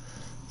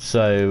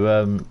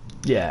 So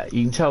yeah,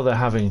 you can tell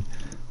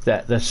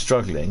they're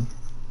struggling.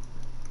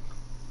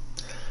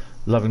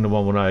 Loving the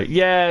 110.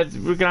 Yeah,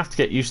 we're gonna have to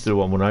get used to the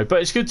 110,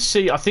 but it's good to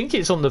see. I think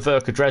it's on the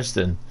Verka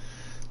Dresden,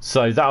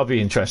 so that'll be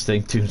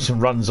interesting. Doing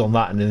some runs on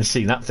that and then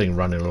seeing that thing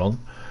running along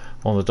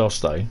on the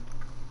Dosto.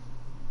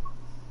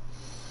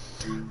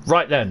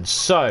 Right then,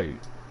 so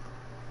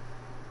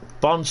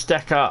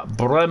Bahnstrecke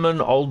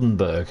Bremen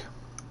Oldenburg.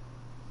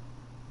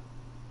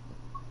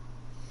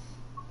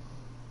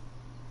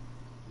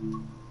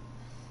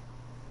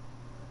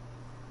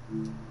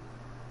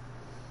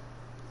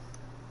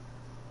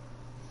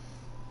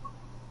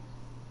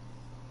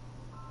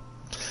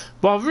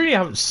 Well, I really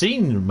haven't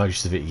seen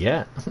most of it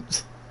yet.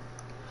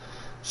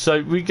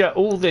 So we get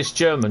all this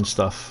German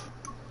stuff.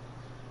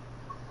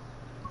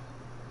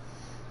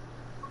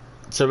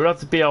 So we'll have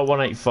the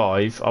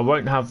BR185. I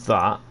won't have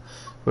that.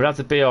 We'll have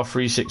the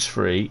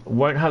BR363.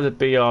 Won't have the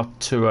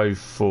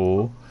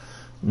BR204,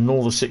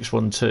 nor the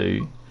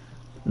 612,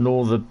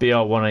 nor the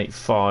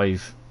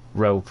BR185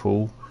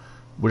 Railpool.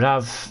 We'll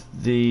have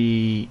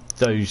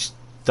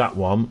that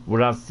one.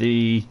 We'll have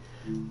the.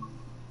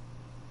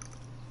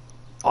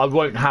 I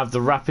won't have the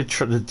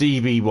the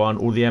DB one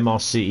or the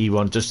MRCE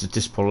one, just the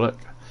Dispollock.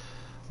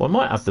 Well, I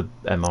might have the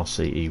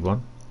MRCE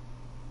one.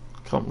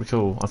 Can't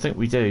recall. I think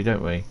we do,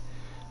 don't we?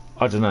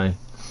 I don't know.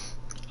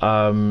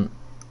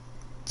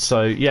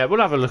 So yeah, we'll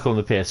have a look on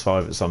the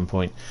PS5 at some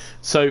point.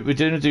 So we're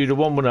going to do the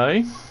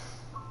 110.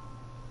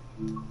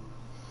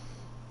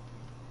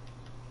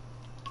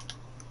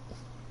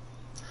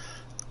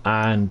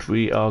 And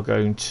we are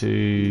going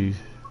to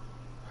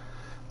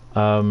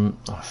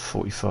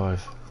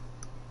 45.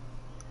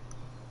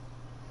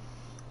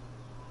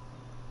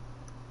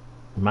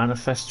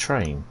 Manifest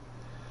train.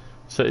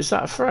 So is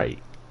that a freight?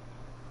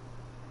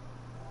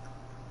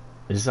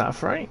 Is that a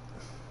freight?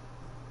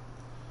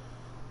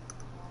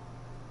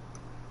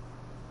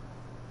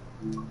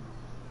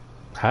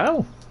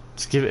 Hell,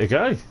 let's give it a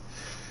go.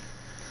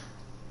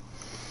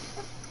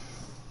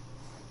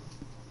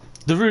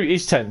 The route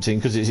is tempting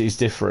because it is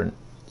different.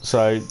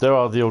 So there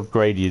are the odd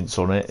gradients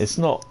on it. It's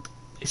not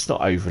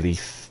overly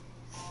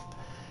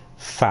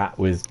fat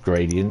with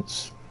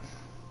gradients.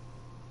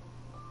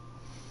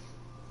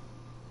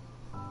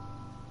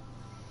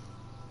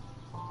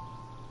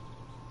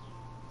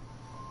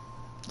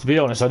 To be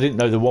honest, I didn't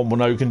know the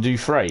 110 can do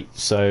freight,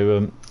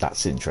 so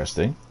that's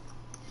interesting.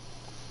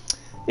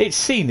 It's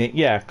seen it,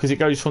 yeah, because it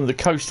goes from the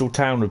coastal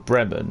town of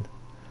Bremen.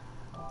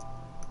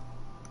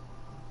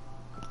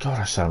 God,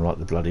 I sound like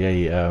the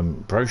bloody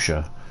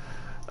brochure.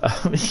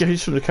 It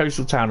goes from the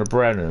coastal town of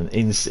Bremen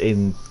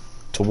in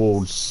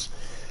towards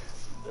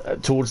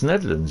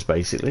Netherlands,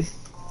 basically.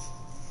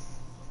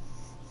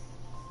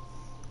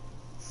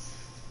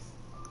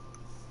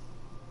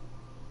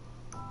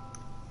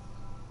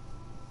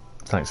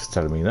 Thanks for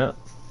telling me that.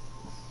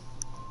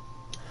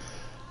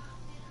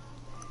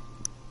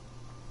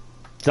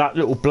 That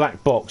little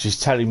black box is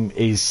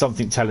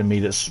something telling me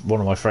that one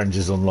of my friends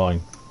is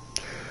online.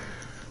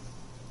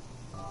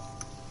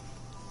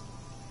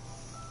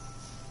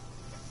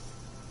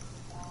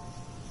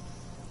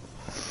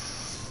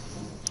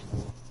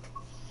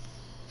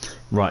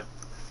 Right,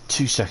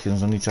 2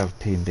 seconds. I need to have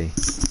a P&B.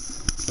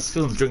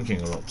 Still I'm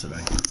drinking a lot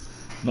today.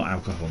 Not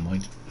alcohol,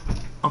 mind.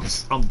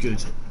 I'm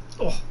good.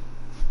 Oh.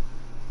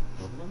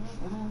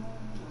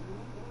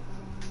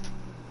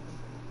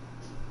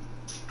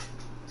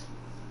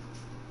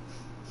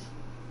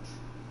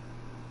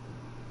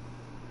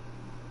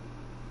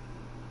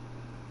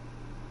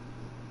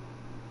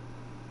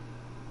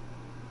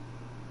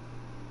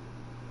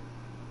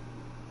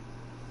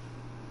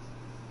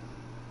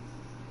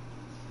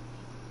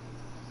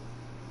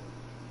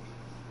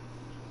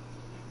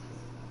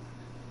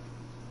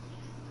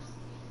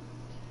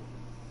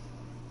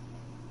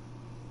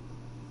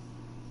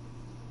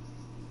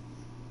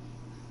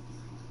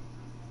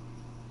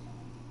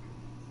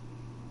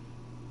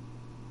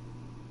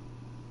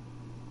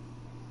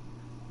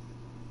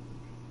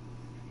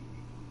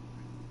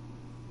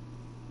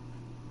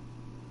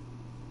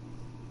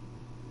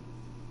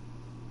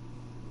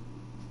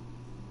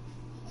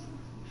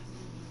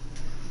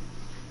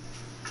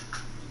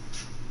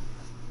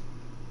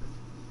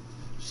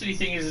 Silly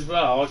thing is as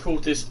well, I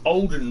called this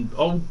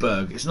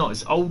Oldberg. It's not.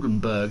 It's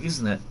Oldenburg,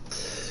 isn't it?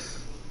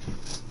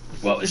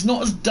 Well, it's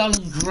not as dull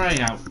and grey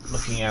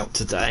looking out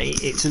today.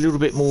 It's a little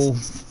bit more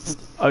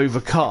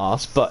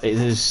overcast, but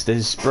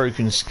there's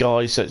broken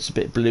sky, so it's a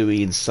bit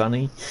bluey and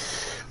sunny.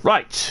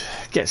 Right,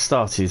 get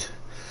started.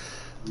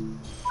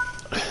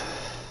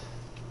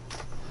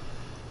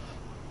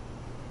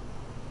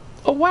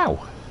 Oh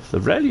wow, the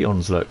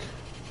Railions look.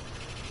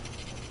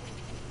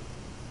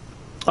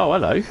 Oh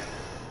hello.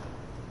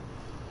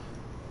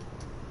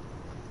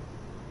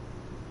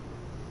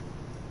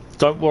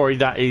 Don't worry,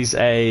 that is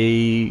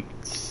a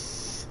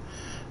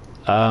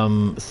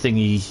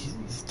thingy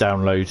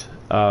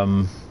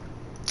download.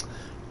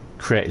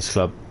 Creators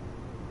Club.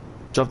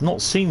 I've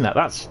not seen that.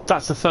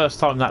 That's the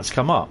first time that's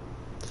come up.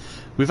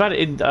 We've had it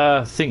in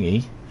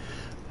thingy,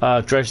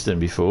 Dresden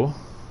before.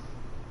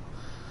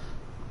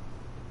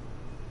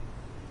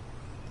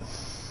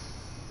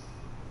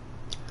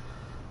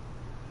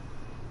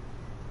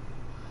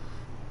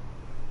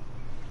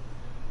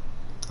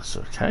 That's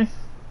okay.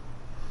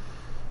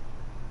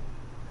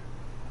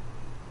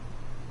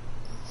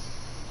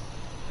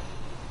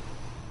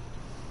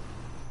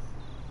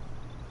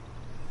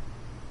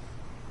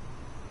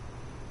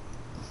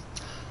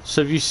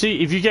 So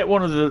if you get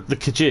one of the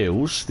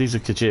Kajils, these are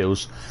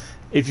Kajils,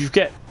 if you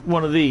get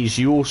one of these,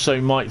 you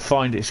also might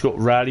find it's got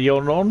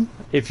Railion on.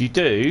 If you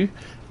do,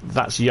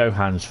 that's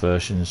Johann's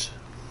versions.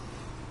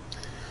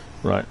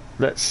 Right,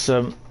 let's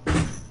oh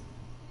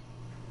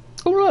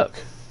look,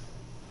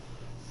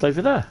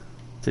 over there,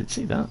 didn't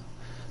see that.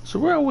 So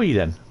where are we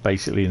then,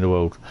 basically, in the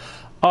world?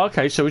 Oh,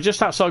 okay, so we're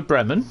just outside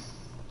Bremen.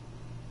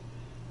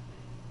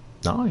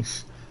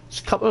 Nice. There's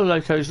a couple of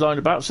locos lined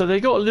about, so they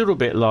got a little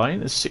bit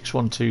line. There's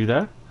 612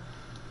 there.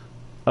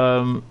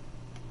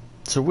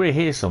 So we're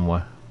here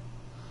somewhere.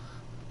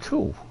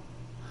 Cool.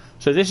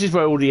 So this is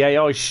where all the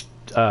AI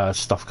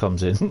stuff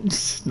comes in.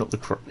 Not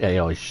the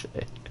AI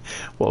shit.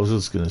 What I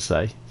was going to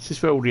say. This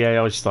is where all the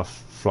AI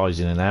stuff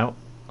flies in and out.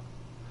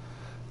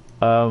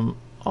 Oh,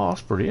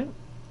 that's brilliant.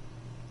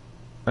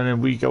 And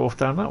then we go off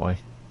down that way.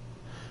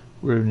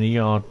 We're in the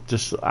yard,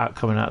 just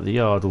coming out of the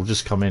yard, or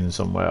just come in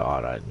somewhere.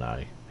 I don't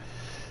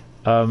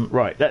know.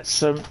 Right,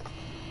 let's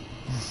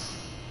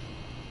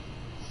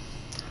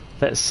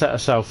set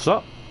ourselves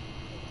up.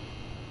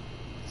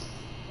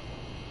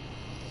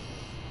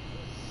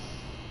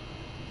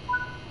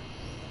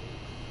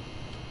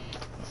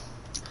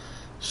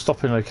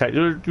 Stopping okay.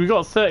 We've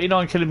got a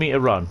 39-kilometre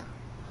run,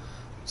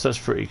 so that's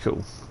pretty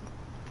cool.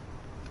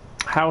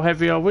 How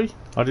heavy are we?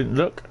 I didn't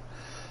look.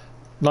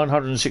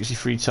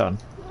 963 tonne.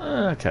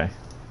 Okay.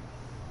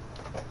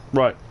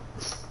 Right.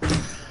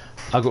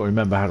 I've got to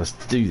remember how to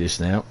do this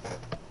now.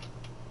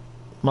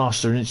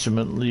 Master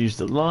instrument, use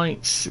the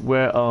lights.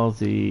 Where are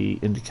the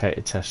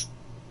indicator test?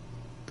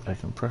 Air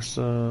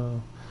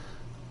compressor.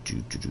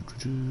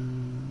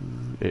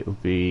 It will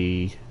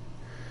be.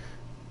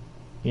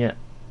 Yeah.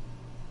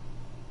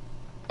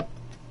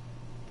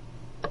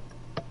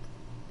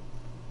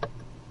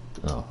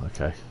 Oh,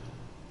 okay.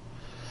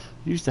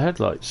 Use the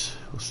headlights.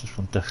 What's this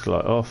one? Desk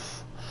light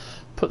off.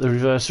 Put the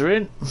reverser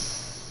in.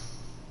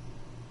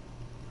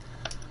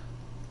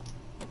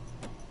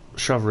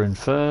 Shove her in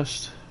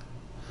first.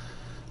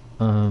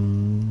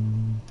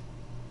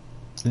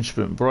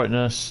 Instrument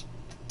brightness.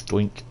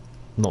 Doink.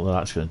 Not that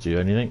that's going to do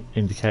anything.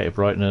 Indicator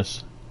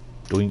brightness.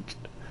 Doink.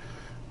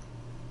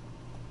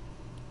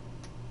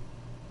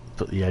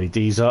 Put the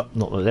LEDs up.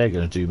 Not that they're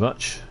going to do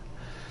much.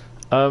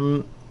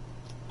 Thank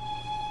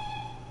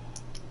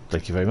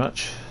you very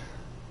much.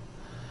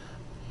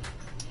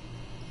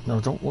 No, I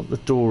don't want the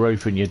door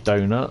open, you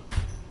donut.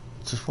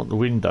 Just want the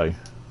window.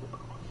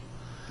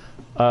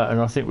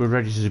 And I think we're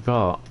ready to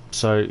depart.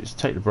 So let's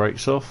take the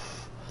brakes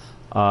off.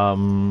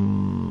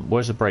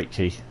 Where's the brake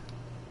key?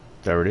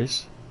 There it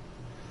is.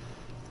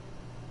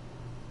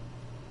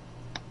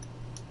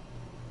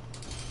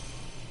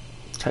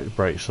 Take the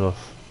brakes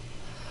off.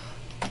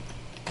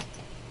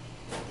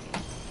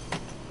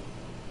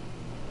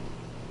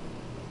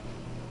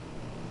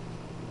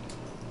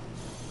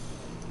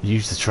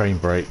 Use the train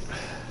brake.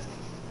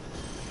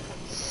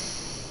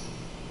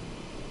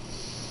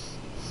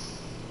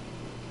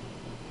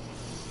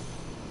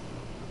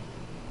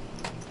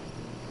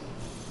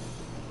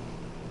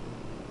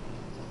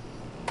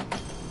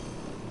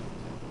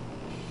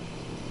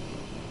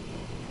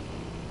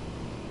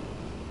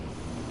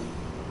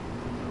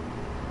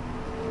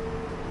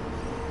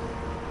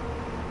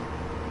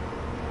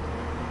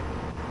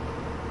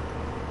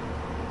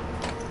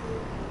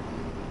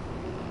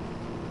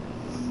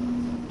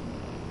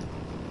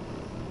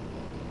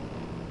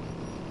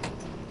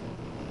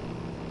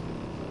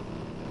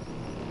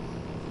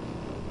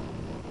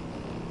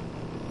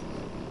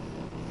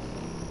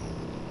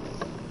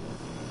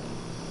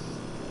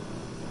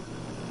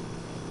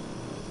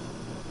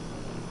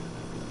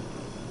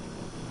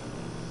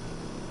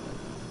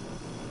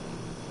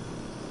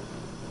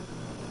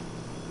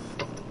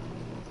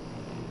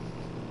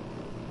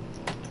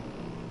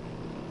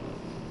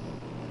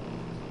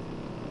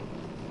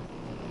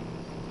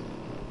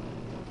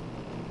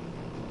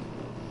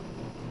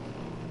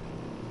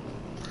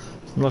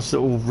 Nice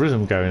little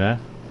rhythm going there.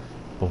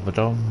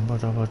 Ba-ba-dum,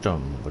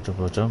 ba-da-ba-dum,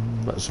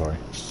 ba-da-ba-dum. Sorry.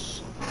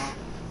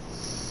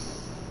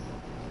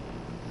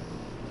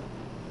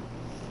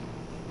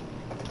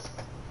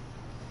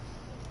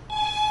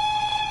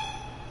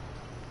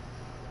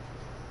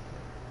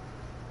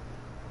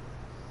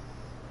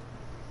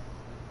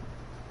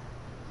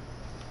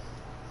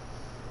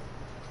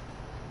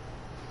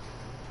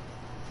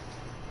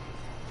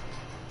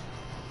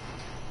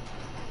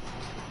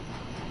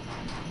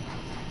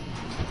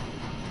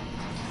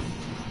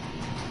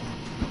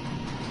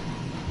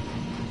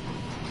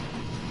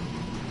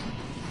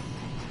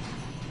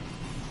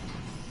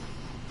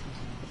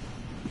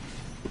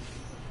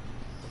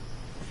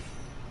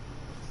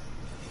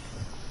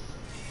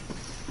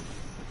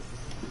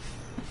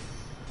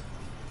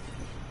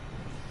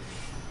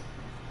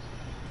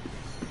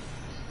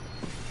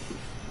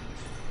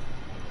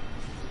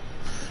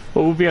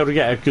 Well, we'll be able to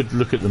get a good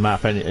look at the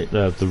map and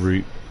the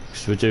route,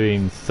 because we're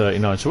doing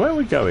 39. So where are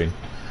we going?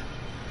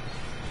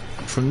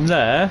 From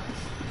there,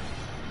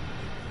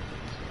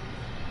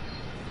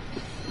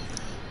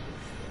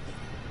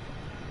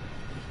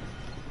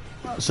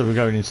 so we're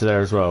going into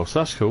there as well. So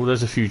that's cool.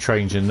 There's a few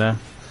trains in there,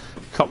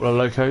 a couple of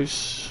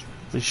locos,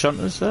 the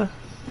shunters there.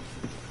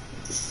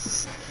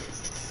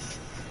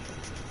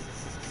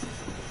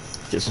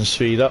 Get some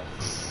speed up.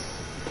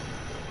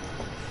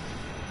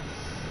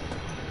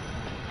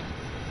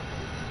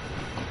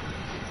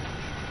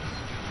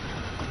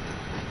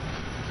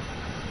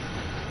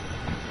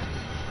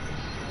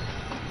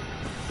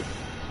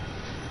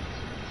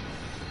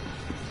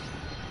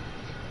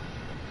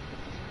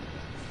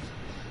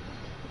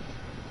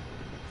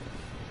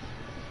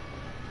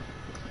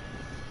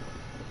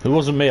 It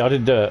wasn't me, I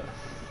didn't do it.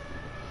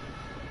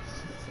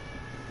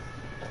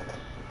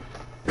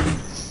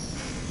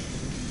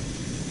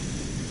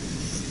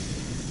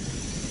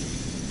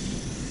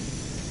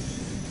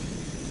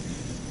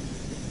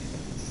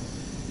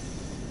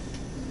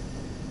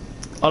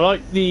 I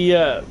like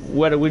the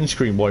where the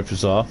windscreen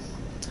wipers are.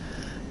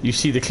 You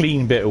see the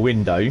clean bit of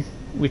window,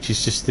 which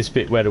is just this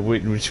bit where the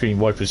windscreen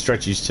wiper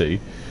stretches to.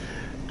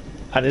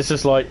 And it's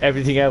just like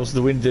everything else,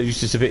 the window is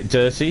just a bit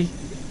dirty.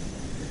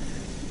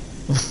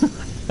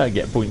 I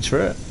get points for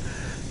it.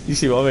 You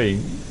see what I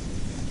mean?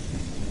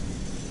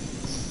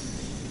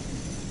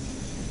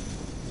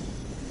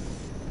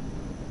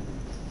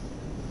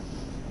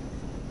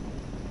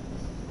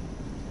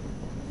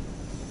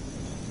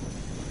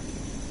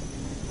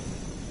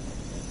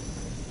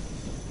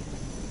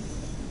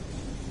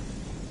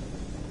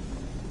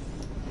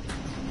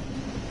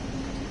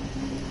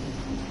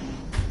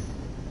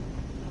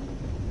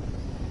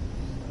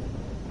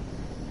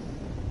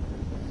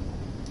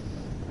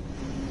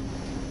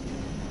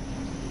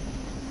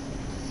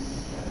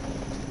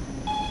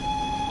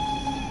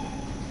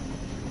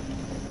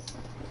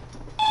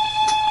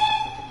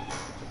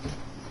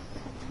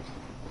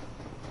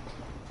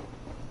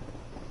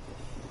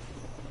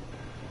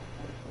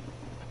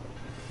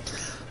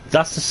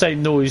 That's the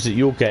same noise that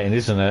you're getting,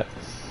 isn't it?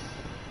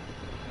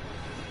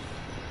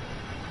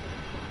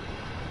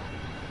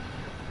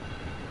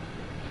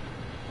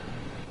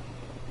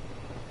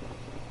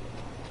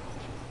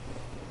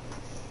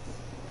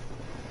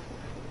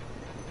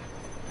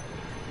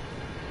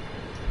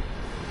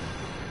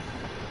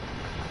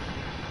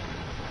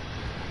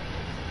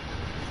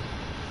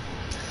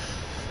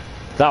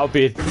 That'll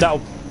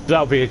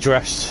be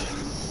addressed.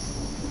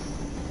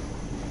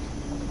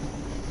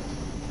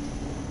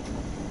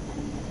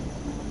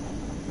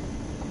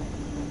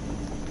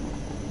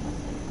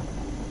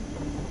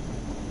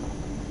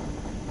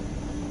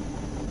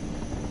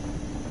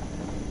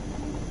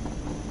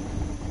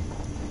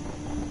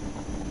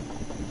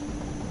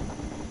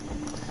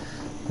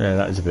 Yeah,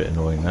 that is a bit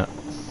annoying, that.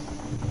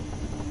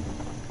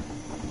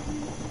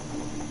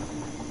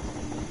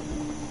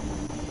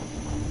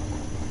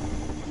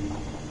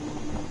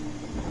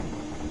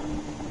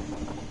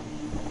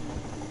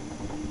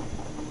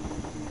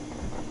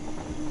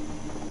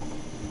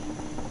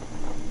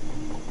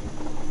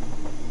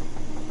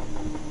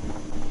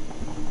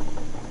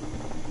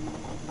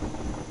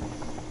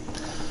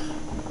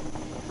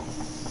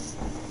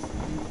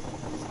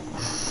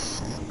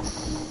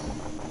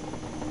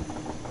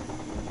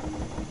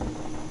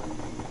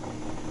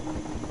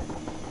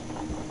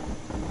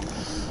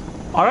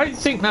 I don't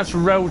think that's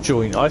rail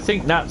joint. I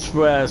think that's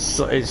where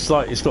it's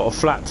like it's got a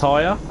flat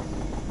tyre.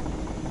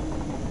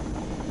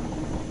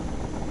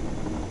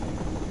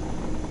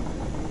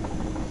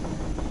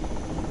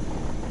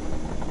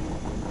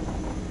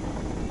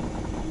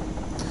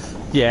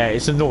 Yeah,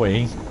 it's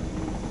annoying.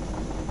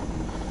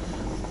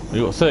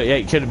 We've got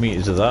 38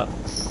 kilometres of that.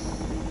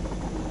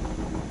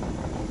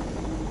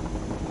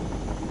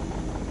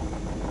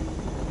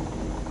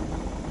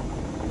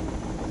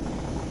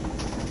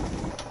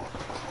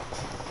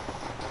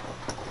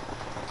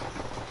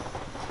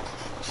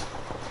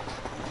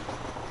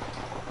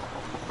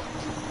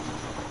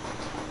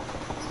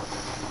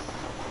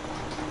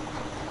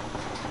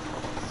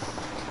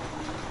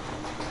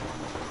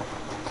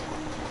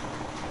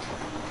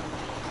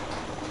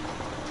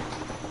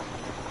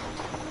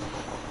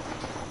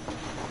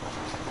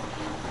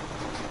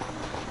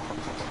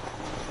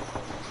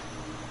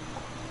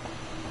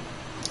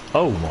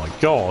 Oh my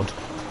god.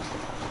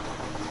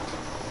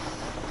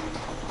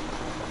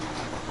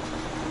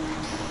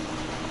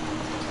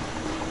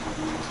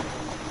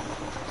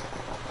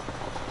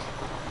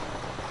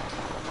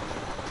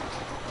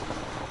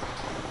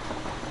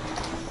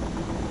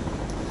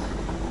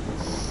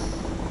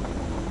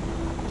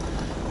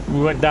 We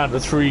went down to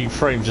 3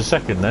 frames a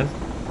second then.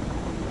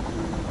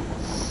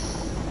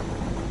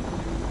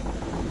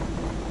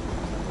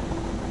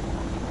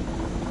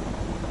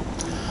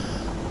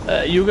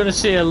 You're going to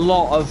see a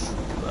lot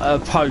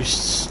of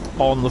posts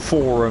on the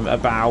forum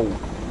about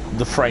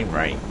the frame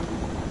rate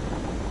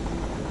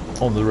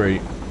on the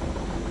route.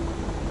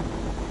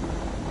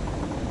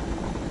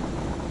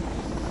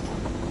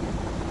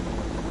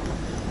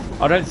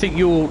 I don't think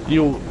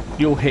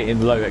you're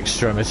hitting low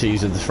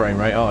extremities of the frame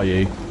rate, are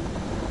you?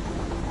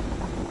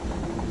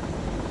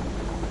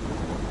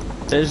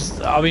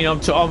 I mean,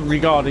 I'm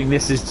regarding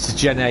this as to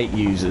Gen 8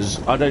 users.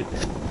 I don't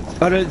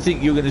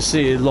think you're going to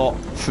see a lot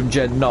from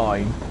Gen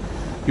 9.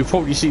 You'll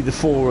probably see the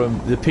forum,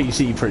 the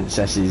PC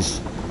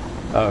princesses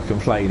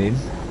complaining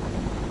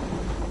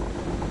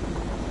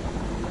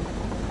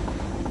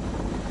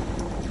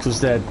because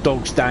their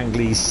dog's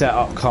dangly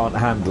setup can't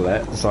handle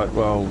it. It's like,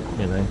 well,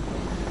 you know,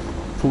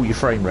 pull your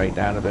frame rate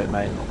down a bit,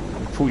 mate.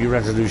 Pull your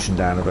resolution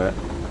down a bit.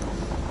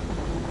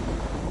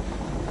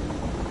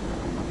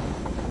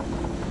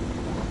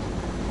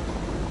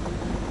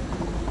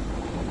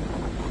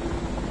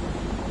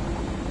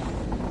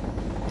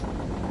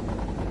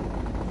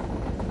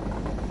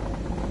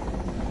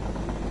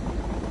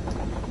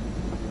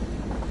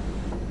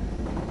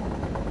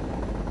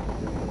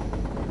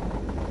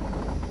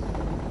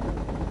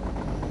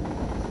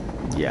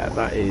 Yeah,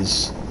 that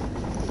is...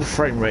 the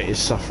frame rate is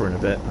suffering a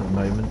bit at the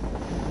moment.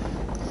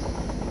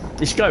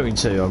 It's going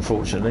to,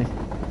 unfortunately.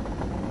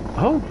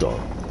 Hold on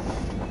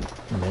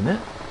a minute.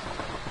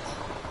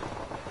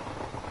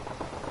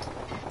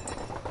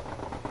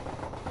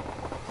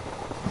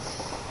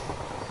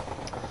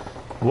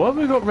 Why have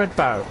we got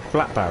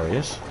black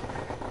barriers?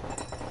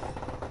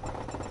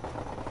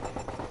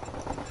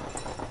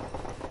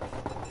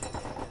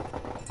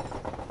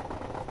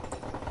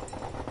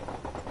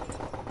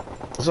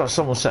 It's like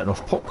someone setting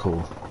off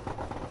popcorn.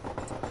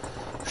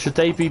 Should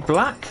they be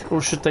black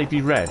or should they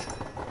be red?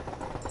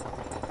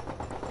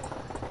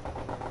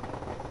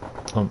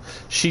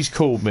 She's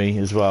called me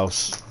as well.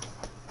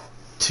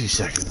 2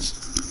 seconds.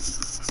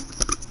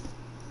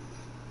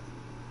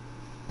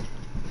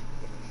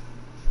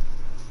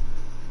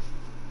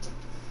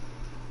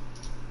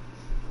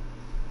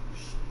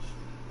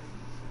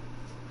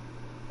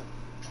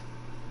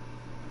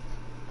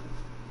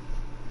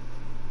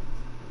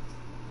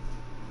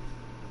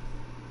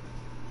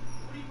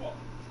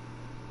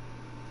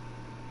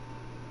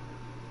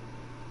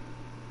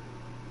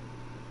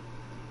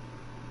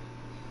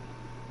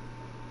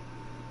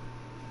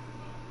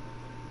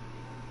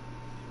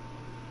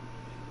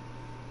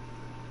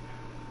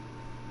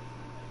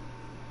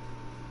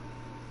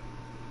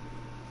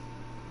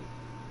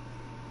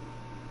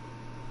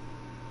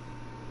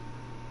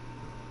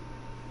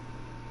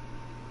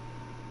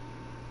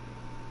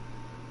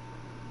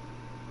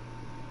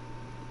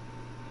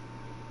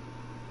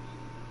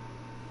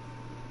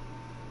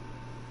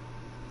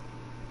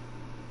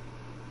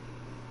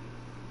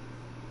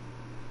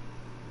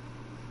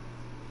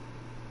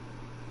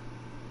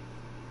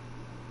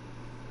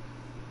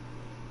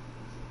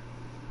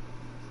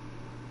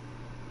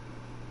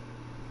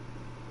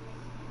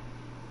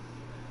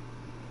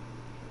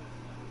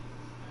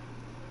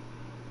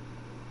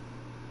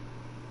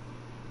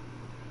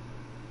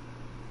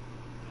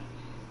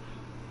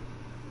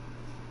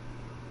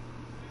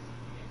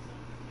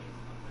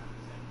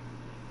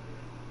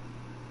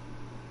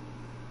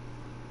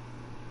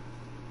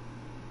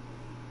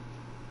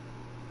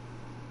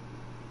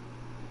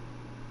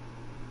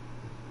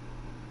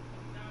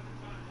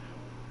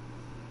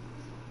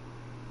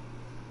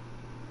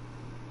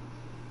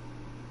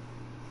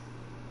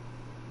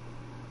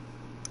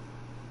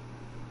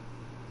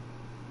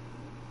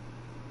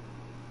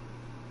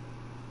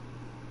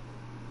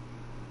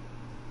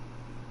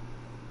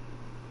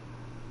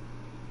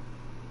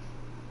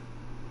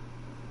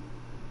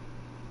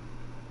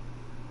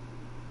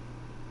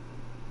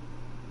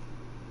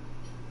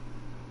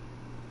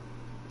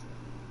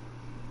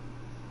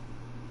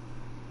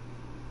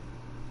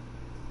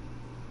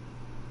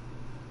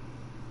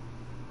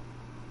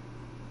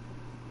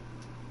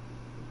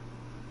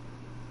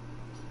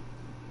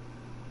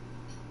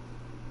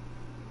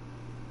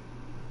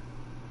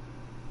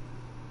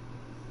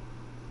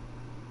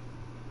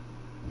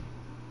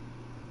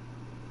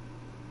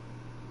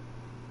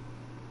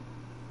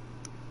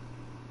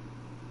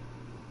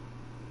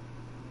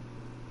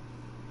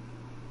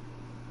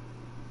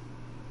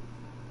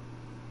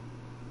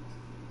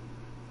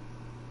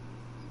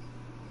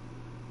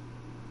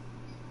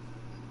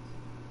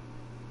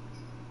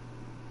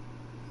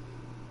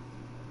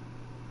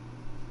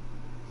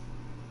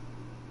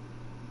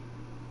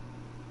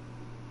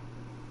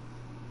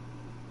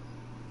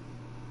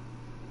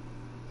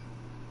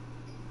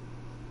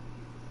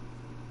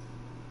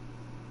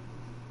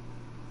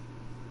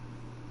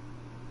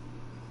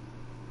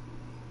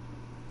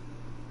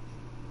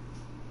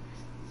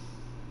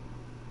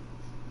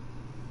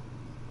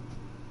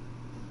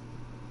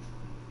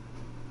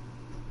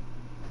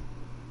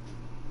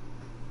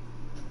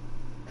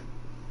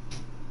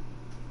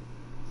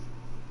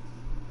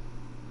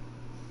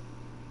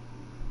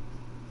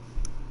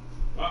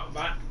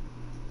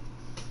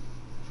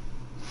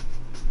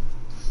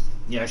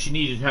 Yeah, she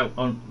needed help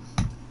on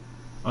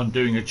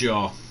undoing a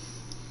jar.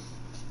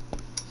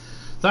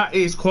 That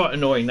is quite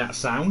annoying, that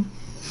sound.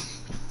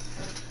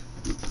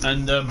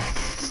 And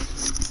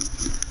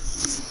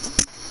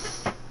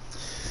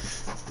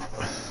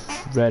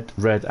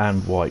red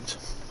and white.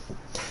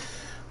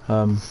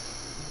 I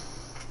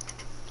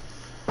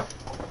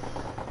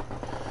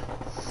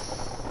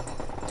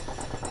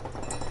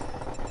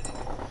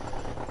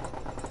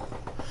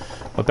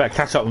better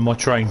catch up with my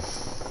train.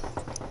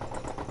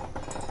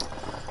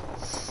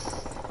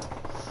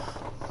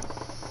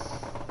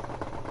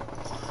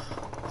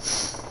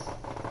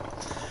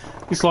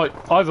 It's like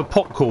either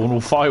popcorn or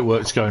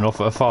fireworks going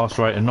off at a fast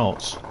rate of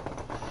knots.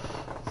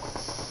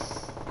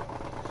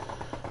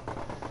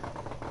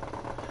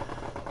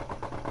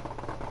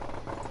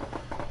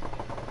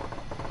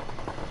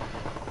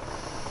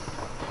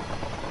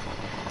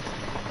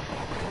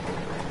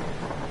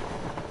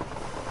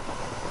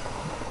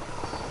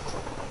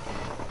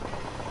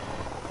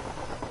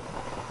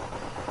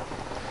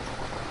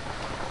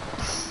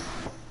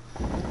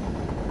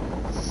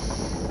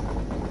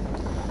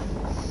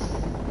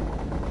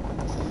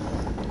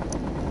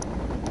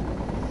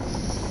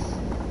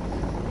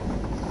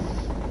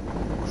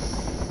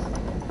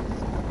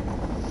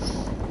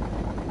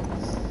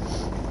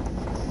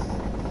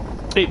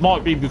 It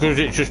might be because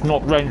it's just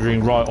not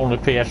rendering right on the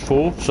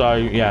PS4, so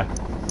yeah.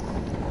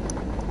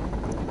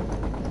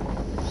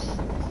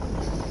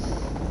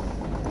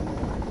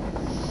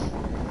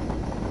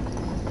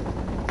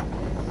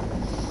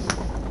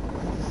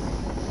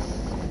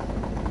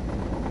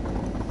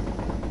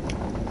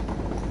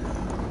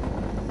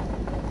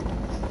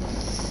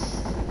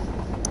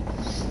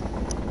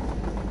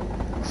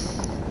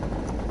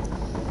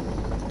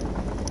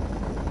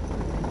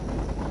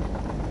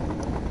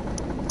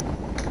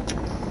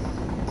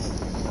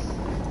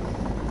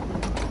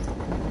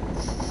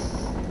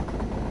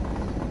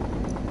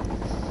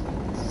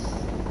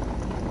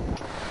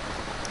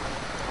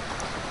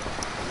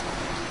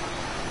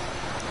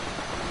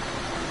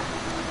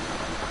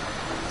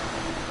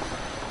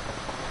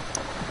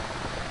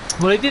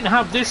 Well, they didn't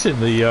have this in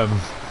the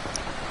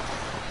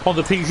on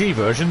the PC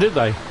version, did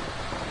they?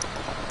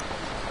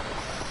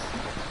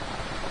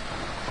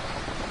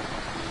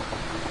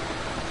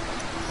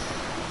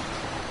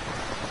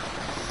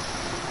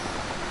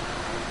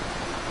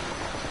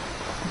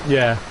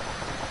 Yeah.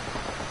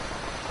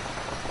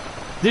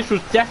 This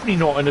was definitely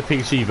not in the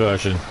PC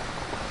version.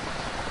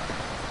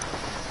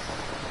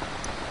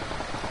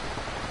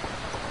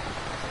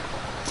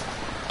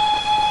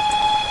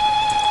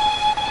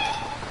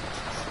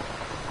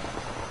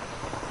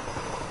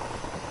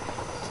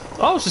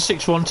 Oh, it's a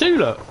 612,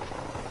 look.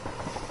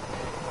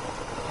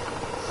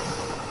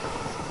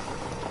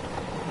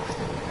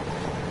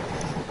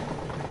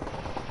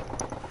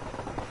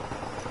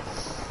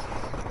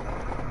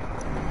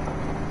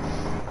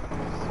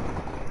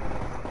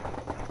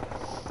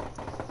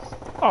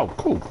 Oh,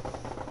 cool.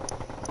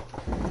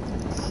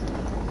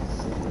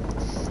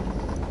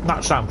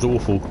 That sounds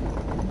awful.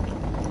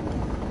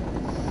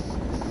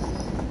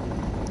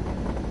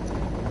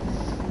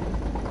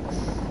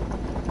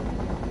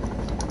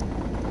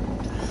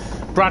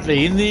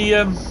 Bradley, in the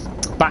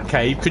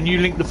Batcave, can you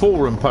link the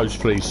forum post,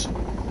 please?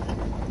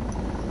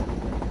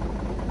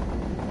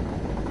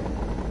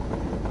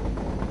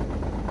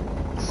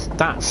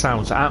 That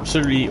sounds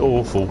absolutely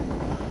awful.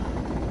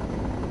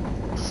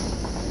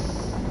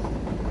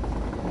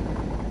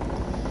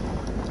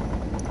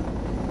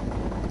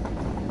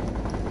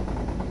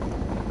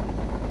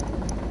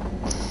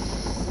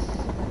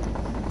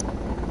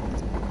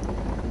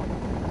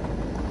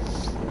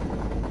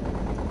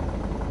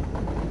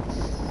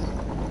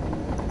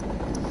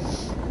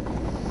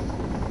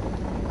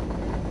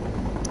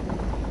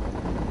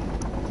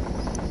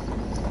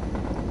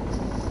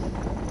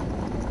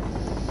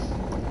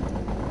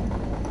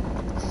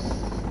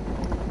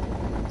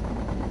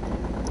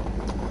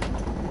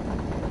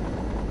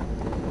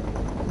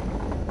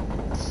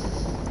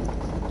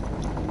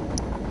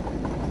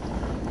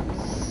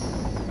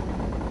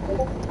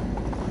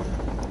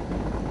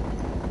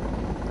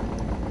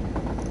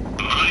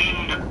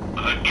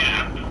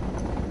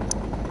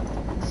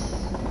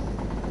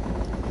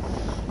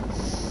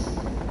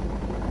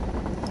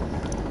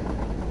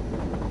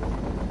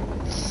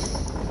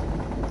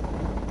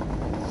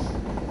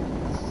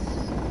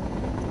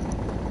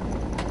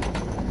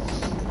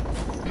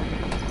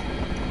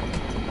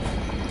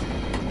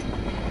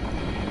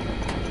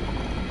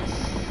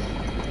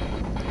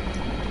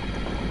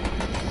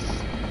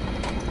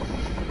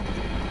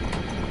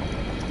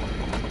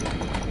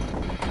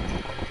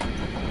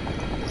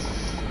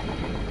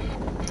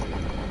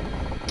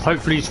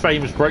 Hopefully his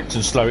famous brakes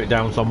can slow it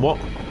down somewhat.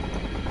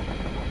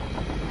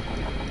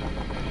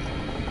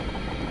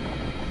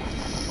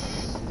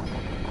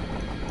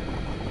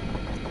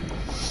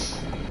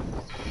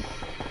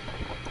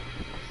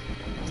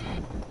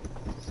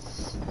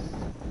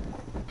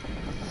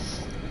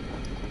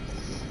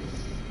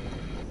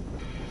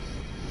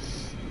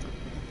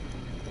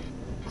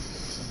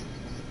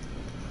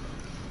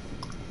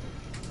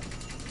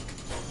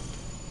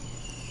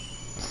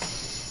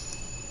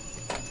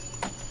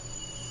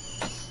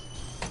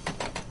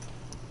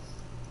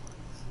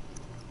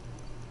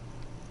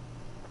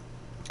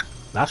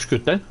 That's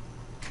good then.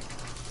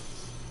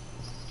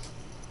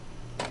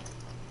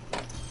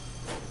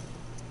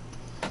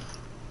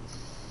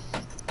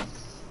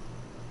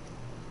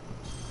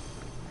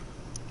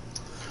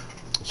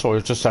 Sorry,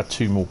 I've just had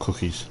 2 more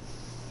cookies.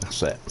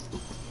 That's it.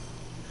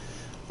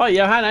 Hi,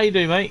 Johan, how you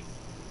doing, mate?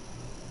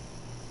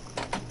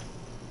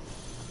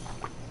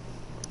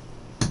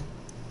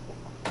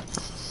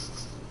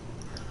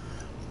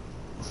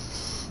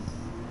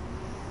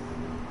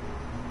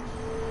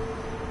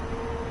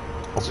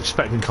 I was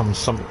expecting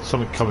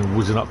something coming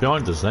whizzing up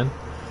behind us then.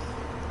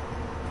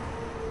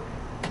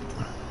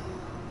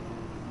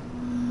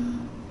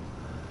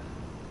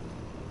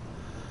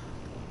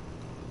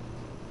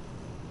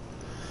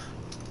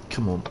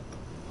 Come on,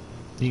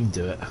 you can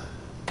do it.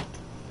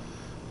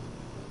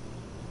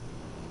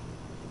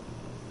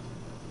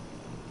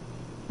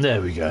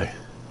 There we go.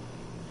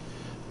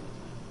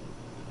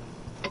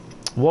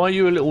 Why are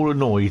you a little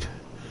annoyed?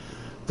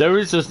 There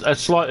is a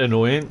slight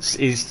annoyance,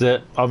 is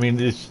that, I mean,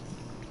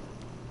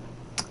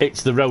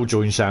 it's the rail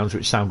join sounds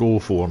which sound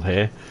awful on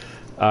here,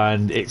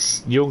 and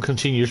you're on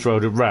continuous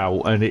road of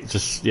rail, and it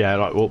just, yeah,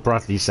 like what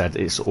Bradley said,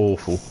 it's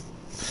awful.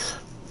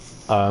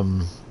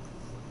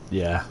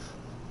 Yeah.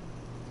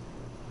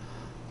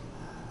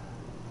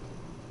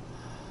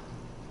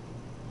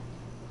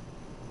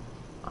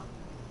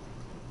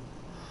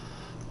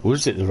 Or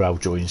is it the rail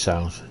join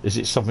sound? Is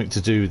it something to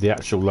do with the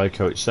actual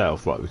loco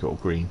itself? Right, we've got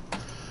green.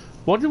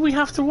 Why did we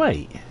have to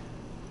wait?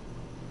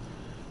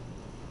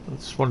 I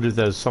just wondered if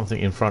there's something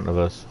in front of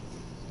us.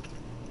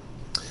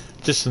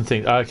 Just some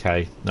things.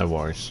 Okay, no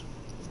worries.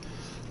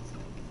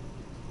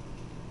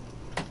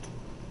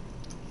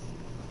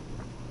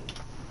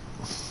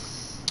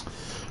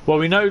 Well,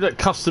 we know that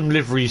custom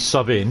liveries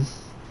sub in.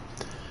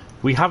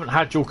 We haven't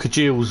had your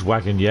Kajil's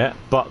wagon yet,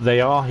 but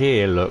they are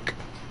here, look.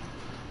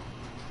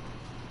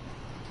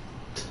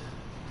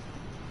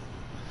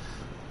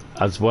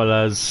 As well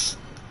as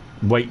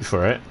wait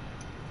for it.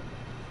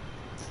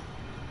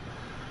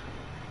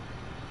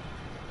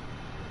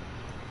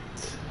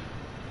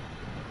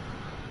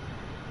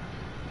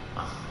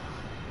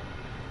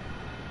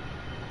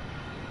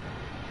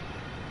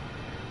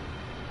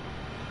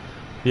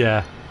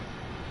 Yeah.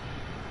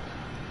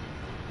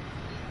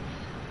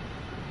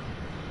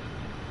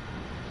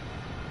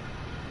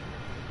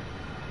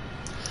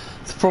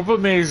 The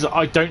problem is,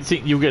 I don't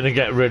think you're going to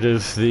get rid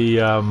of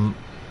the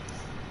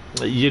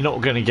you're not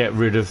going to get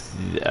rid of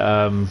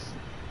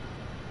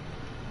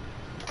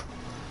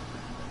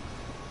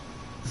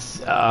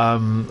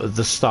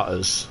the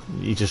stutters.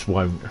 You just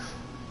won't.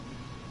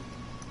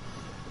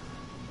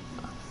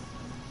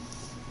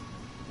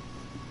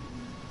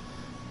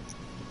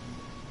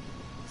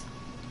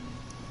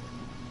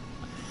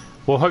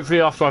 Well,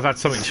 hopefully after I've had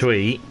something to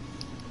eat,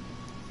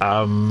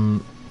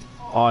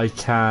 I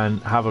can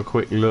have a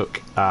quick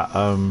look at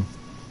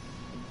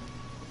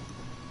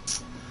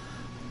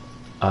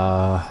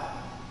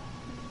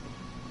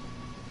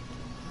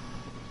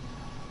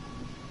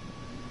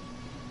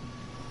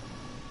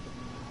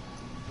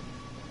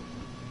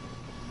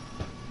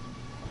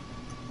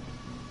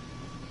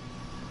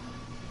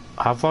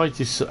have I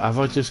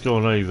just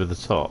gone over the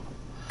top?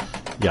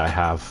 Yeah, I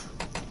have.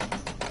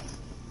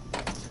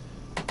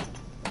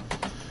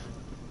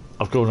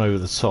 I've gone over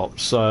the top,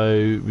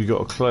 so we got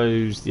to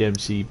close the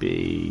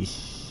MCB.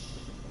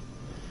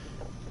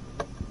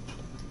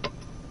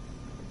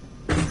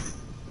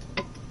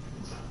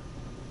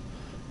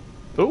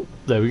 Oh,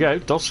 there we go.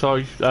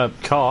 Dovetail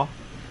car.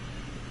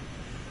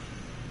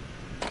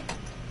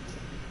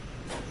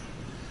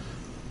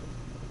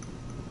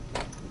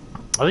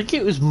 I think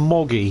it was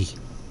Moggy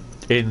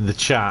in the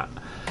chat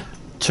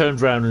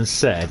turned around and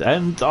said,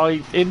 and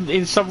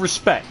in some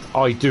respect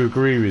I do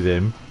agree with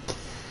him,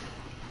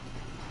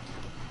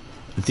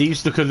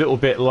 these look a little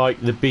bit like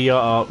the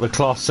the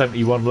Class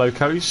 71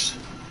 locos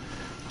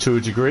to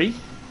a degree.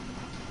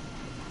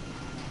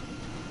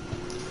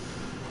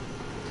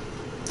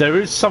 There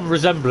is some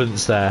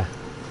resemblance there.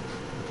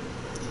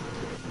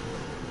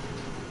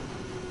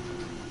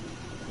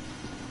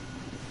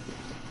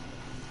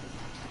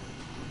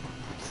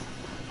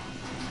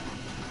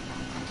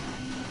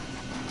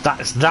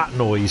 That's that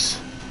noise.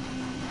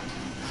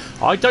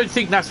 I don't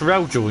think that's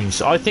rail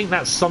joins. I think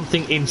that's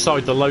something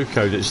inside the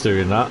loco that's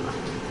doing that.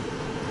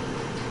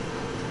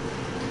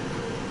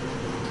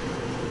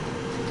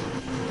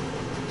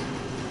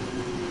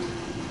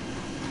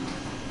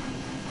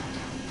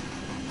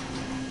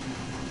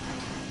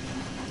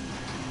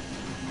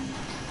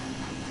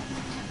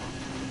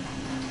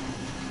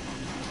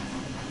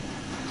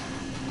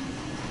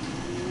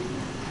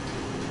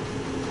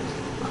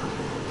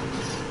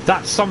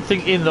 That's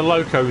something in the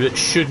loco that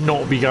should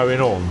not be going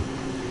on.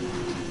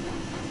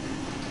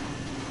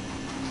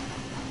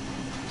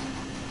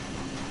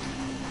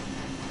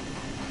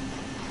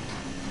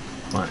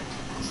 Right.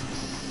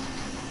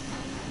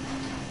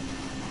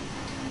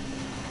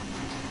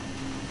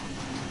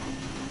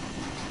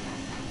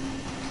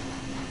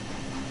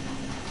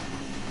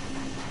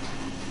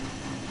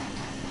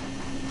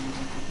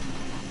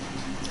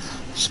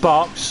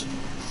 Sparks.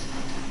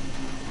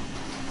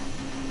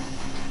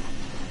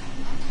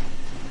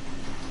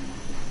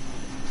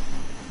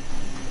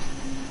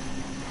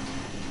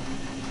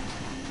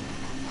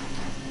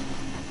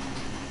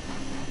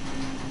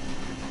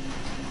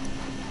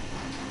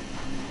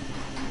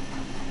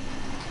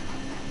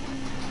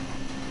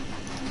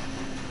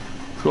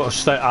 Got to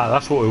stay. Ah,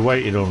 that's what we're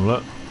waiting on.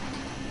 Look.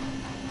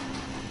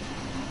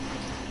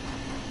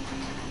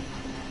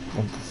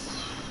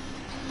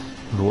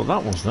 Wonder what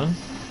that was then.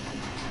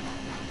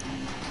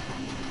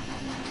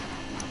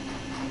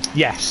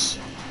 Yes.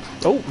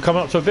 Oh,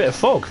 coming up to a bit of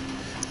fog.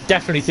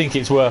 Definitely think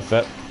it's worth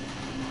it.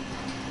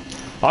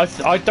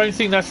 I don't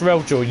think that's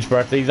rail joins,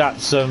 Bradley.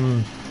 That's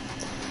something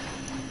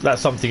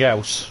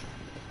else.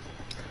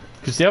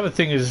 Because the other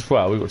thing is,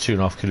 well, we've got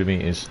 2.5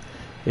 kilometres.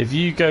 If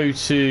you go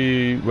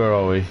to, where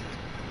are we?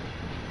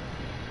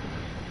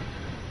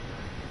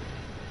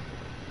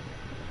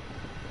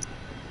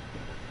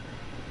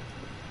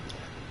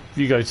 If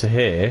you go to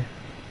here,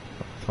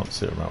 I can't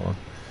see it on that one.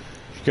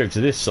 If you go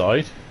to this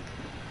side,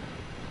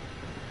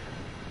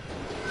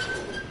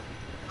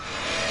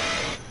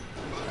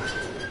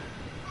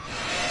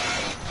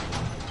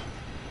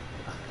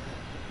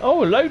 oh,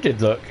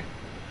 loaded, look.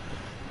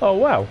 Oh,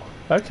 wow.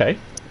 Okay.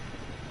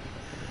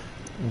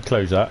 We'll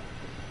close that.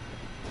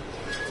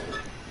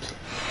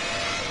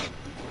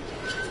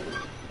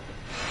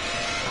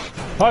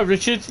 Hi,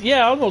 Richard.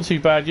 Yeah, I'm not too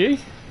bad, you?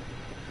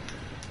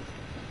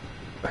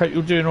 Hope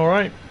you're doing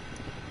alright.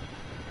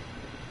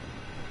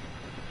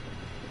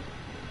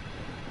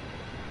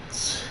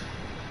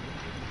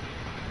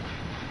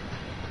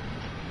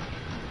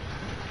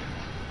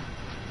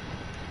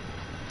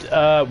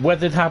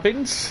 Weathered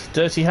Habins?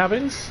 Dirty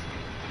Habins?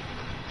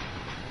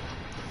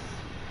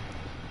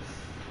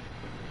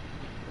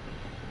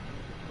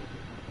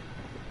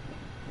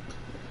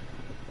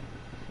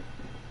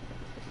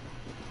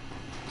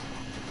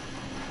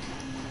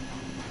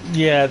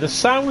 Yeah, the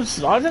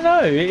sounds, I don't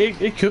know,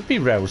 it could be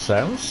rail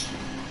sounds.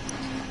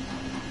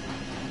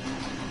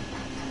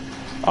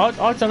 I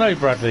don't know,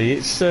 Bradley,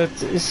 it's a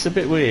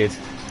bit weird.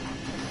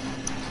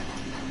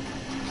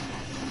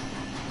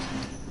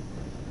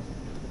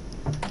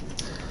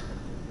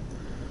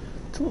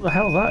 What the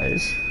hell that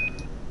is?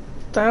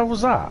 What the hell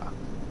was that?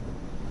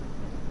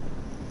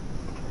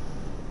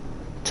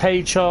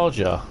 Tay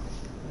charger.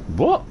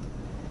 What?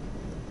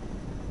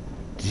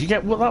 Did you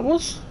get what that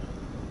was?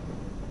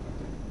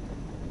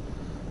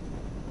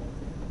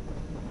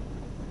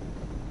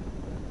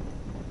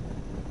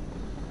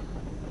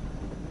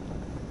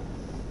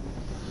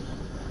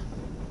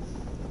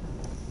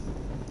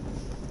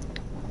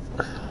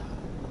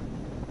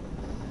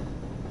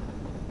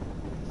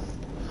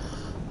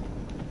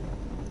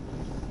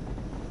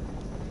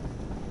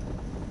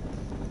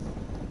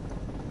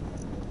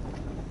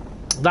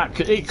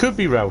 It could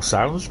be rail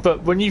sounds,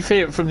 but when you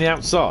hear it from the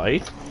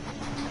outside,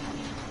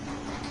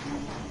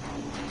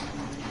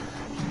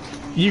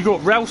 you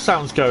got rail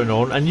sounds going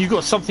on, and you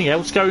got something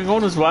else going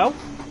on as well.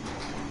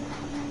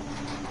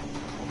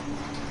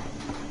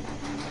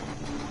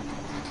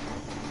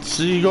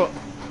 So you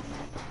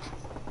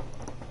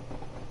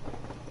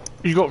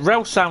got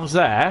rail sounds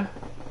there,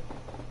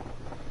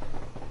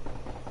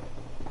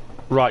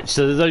 right?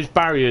 So those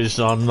barriers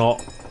are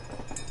not.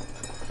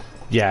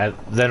 Yeah,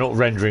 they're not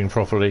rendering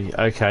properly.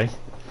 Okay.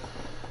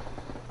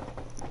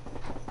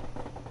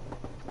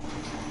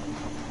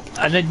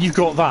 And then you've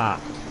got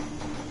that.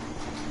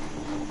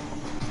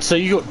 So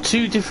you've got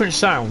two different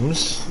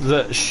sounds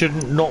that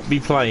shouldn't not be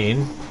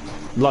playing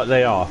like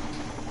they are.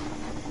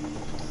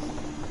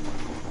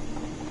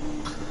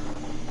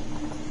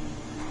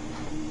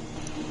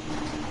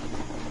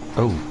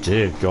 Oh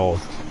dear God.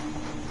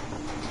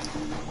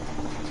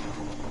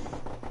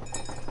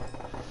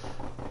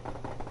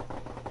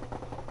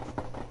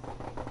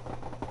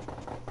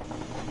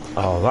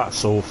 Oh,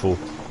 that's awful.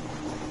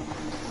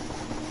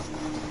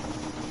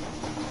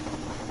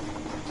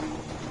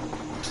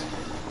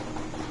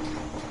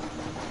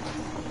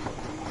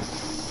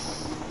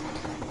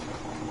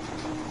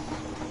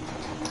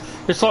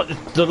 It's like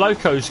the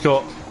loco's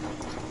got.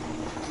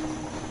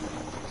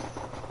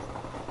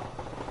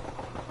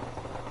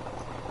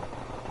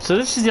 So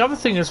this is the other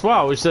thing as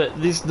well, is that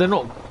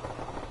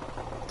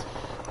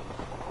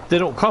they're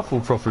not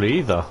coupled properly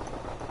either.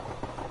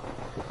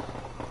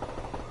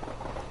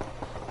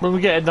 When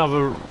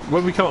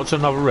we come up to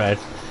another red,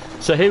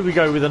 so here we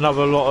go with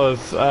another lot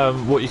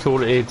of what you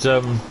call it,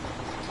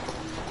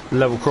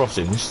 level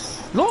crossings.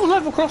 A lot of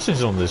level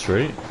crossings on this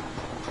route.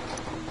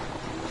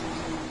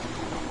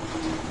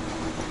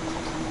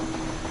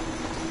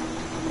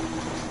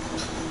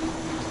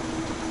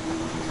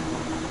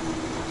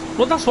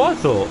 Well, that's what I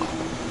thought.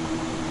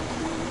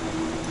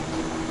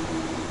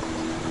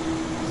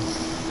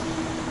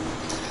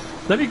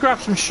 Let me grab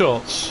some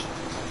shots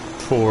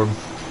for him.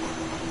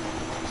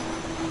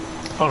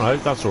 Oh no,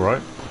 that's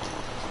alright.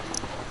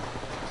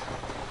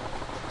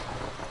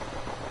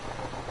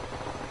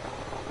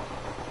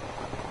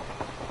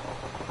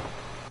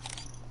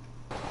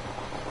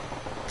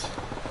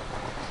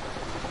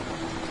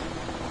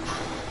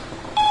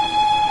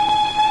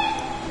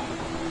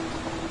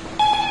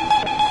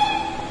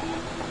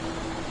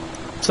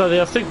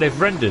 So I think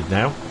they've rendered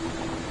now.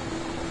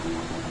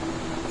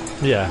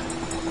 Yeah.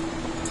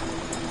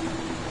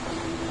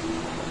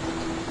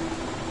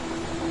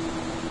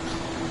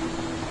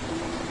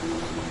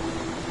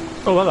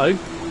 Oh, hello.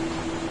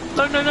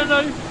 No, no, no,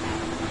 no.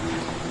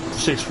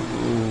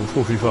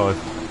 435.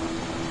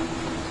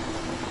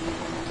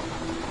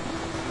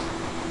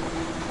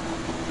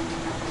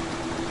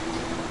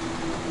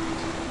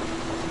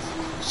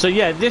 So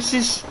yeah, this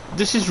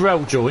is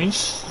rail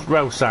joins,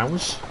 rail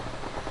sounds.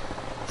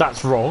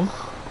 That's wrong.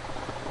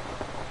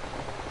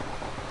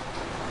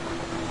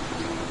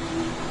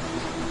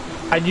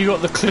 And you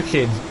got the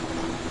clicking.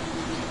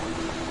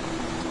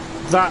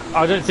 That,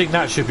 I don't think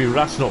that should be,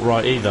 that's not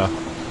right either.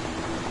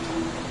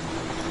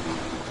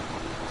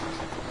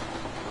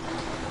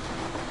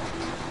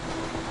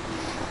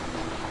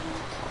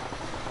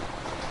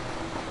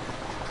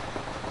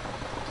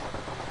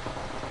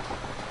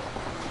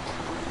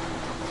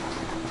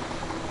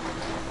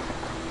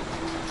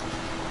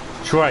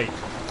 Great.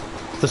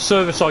 The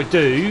service I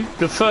do,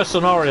 the first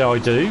scenario I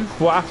do,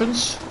 what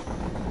happens?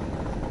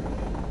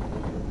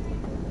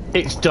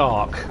 It's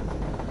dark.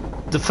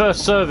 The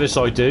first service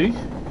I do,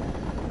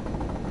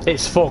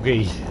 it's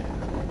foggy.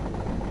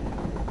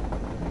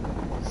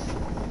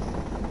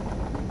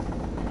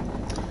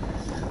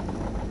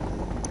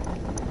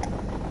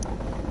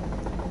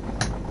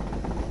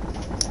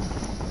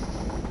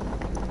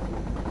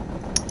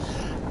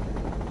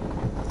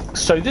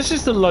 So this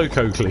is the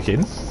loco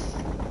clicking.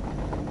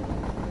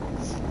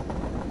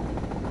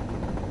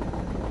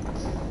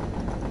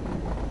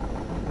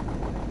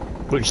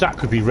 Which that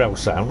could be rail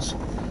sounds.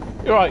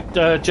 All right,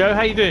 Joe,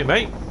 how you doing,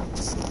 mate?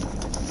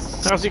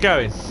 How's it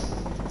going?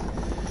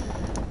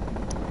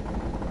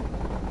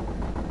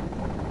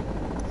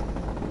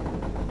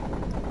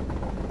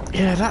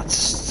 Yeah,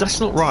 that's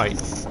not right.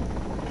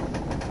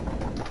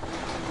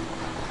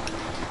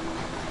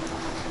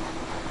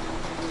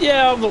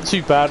 Yeah, I'm not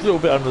too bad. A little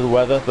bit under the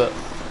weather, but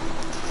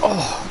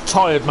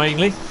tired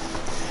mainly.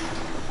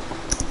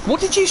 What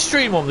did you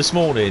stream on this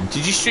morning?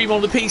 Did you stream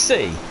on the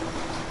PC?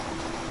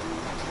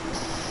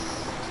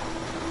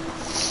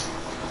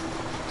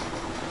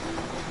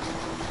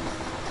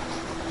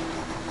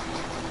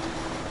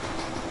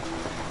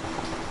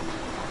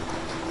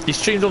 You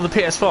streamed on the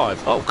PS5.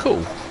 Oh,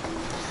 cool.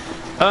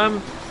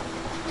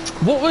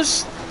 What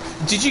was...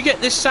 Did you get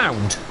this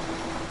sound?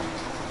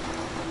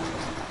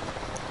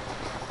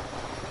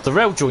 The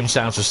rail join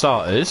sounds for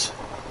starters.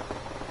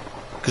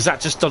 Because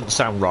that just doesn't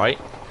sound right.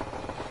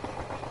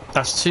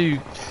 That's too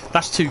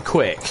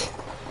quick.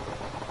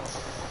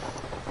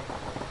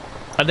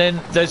 And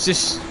then there's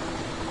this...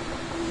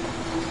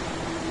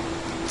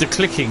 The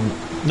clicking...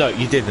 No,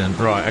 you didn't.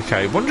 Right,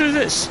 okay. Wonder if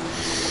it's...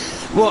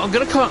 Well,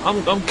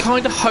 I'm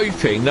kind of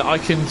hoping that I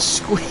can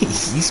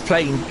squeeze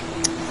playing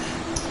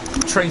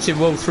Train Sim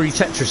World 3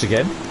 Tetris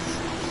again.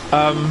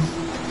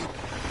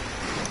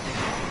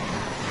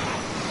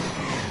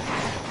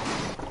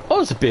 Oh,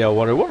 there's a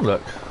BL101,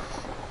 look.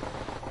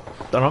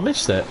 And I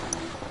missed it.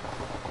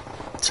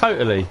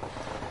 Totally.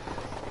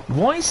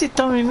 Why is it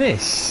doing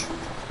this?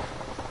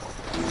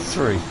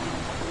 3.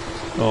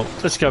 Oh,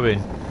 let's go in.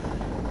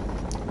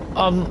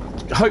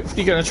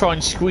 Hopefully going to try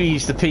and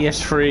squeeze the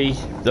PS3,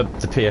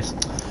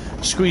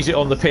 squeeze it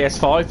on the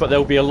PS5, but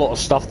there'll be a lot of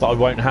stuff that I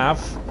won't have.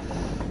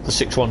 The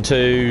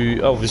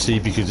 612, obviously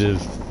because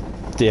of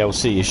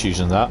DLC issues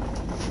and that.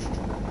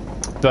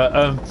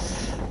 But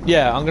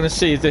yeah, I'm going to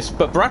see if this.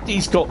 But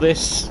Bradley's got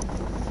this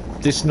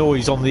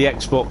noise on the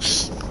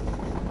Xbox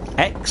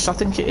X, I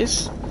think it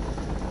is.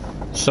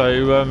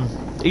 So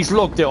he's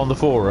logged it on the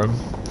forum.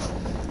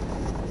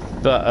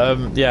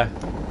 But yeah,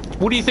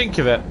 what do you think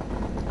of it?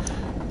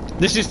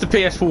 This is the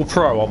PS4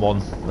 Pro I'm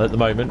on at the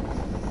moment.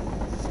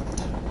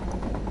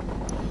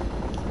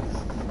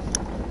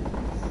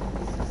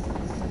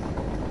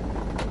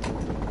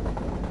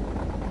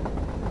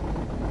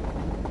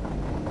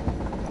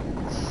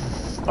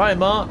 Hi,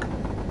 Mark.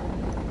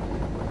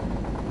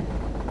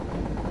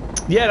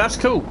 Yeah, that's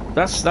cool.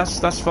 That's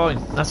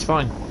fine. That's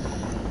fine.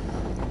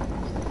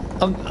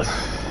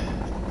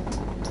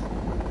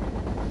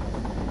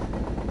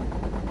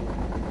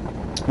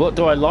 What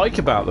do I like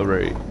about the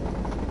route?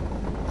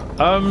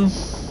 I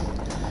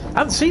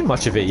haven't seen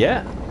much of it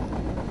yet.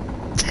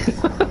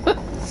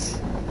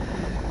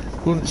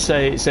 Wouldn't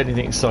say it's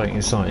anything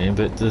exciting,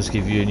 but it does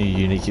give you a new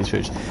unique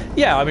experience.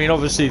 Yeah, I mean,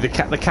 obviously the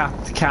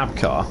cab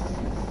car.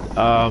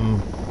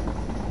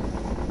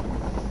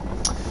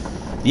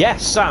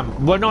 Yes,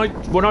 Sam.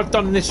 When I've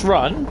done this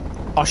run,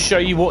 I'll show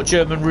you what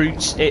German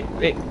routes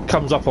it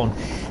comes up on.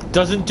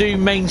 Doesn't do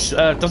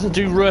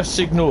Ruhr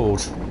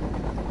Signord.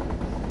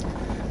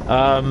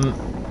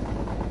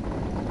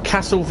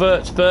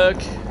 Castle-Würzburg.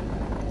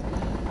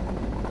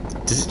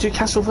 Does it do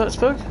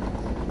Castle-Würzburg?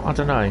 I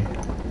don't know.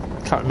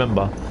 Can't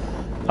remember.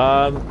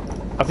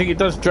 I think it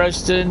does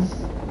Dresden.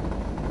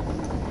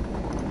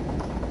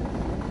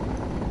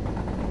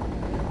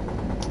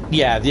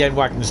 Yeah, the N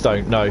wagons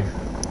don't. No.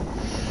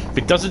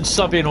 It doesn't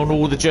sub in on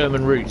all the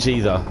German routes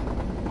either.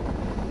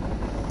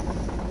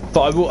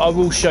 But I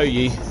will show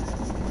you.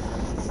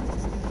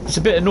 It's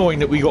a bit annoying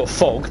that we got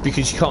fog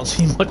because you can't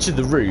see much of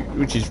the route,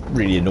 which is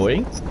really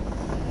annoying.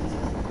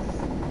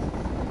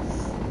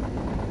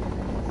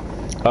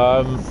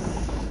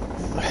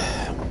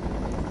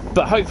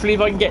 But hopefully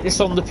if I can get this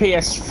on the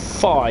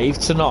PS5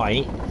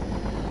 tonight,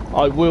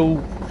 I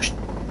will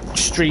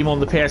stream on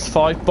the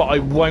PS5, but I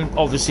won't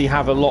obviously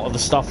have a lot of the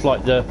stuff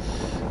like the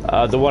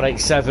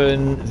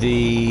 187,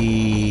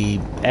 the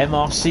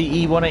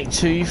MRCE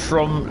 182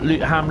 from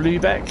Ham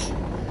Lubeck,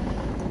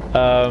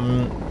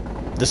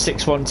 the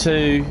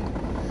 612.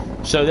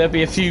 So there'll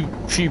be a few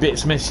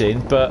bits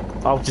missing, but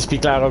I'll just be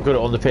glad I've got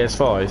it on the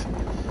PS5.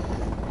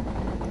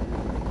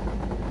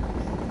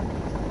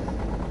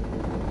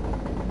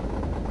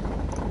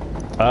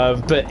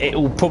 But it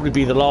will probably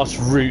be the last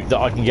route that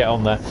I can get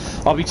on there.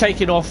 I'll be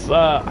taking off,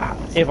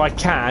 if I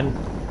can,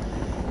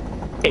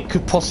 it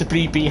could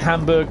possibly be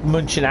Hamburg,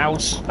 München,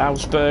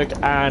 Augsburg,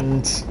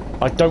 and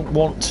I don't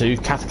want to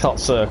Cathcart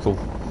Circle.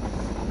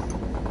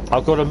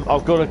 I've got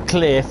a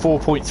clear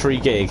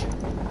 4.3 gig.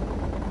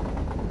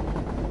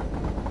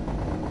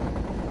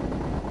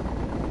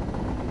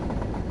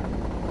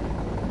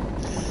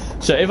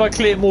 So if I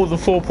clear more than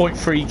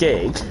 4.3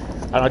 gig,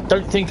 and I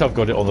don't think I've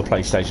got it on the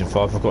PlayStation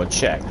 5, I've got to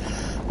check,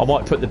 I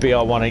might put the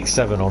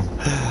BR187 on.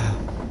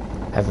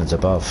 Heavens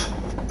above.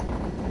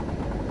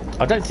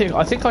 I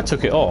think I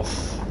took it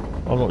off.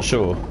 I'm not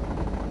sure.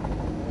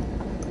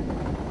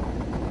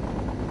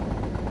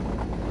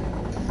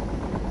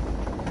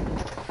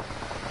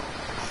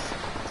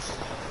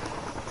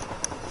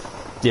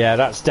 Yeah,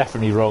 that's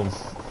definitely wrong.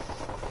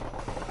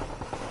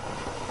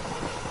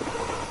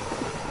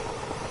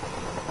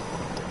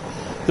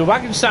 The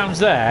wagon sounds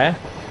there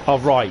are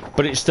right,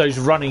 but it's those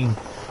running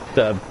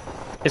that are,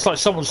 it's like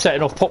someone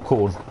setting off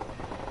popcorn.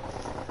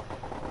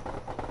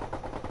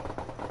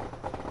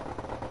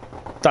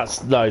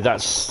 That's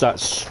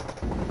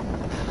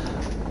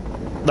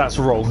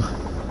wrong.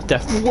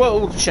 Definitely.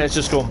 Whoa, the chair's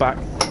just gone back.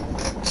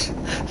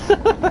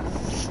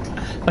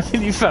 I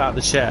think you fell out of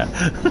the chair.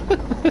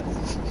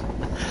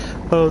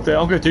 Oh dear,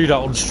 I'm going to do that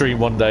on stream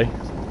one day.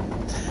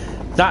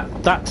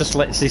 That just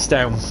lets this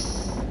down.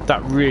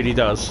 That really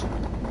does.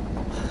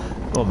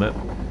 Oh, man.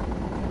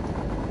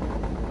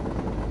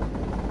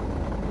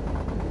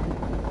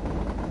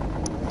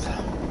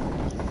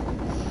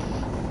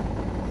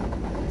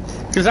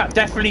 Because that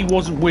definitely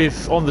wasn't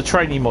on the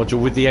training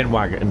module with the N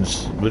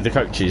wagons, with the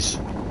coaches.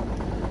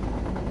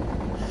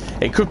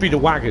 It could be the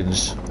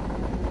wagons.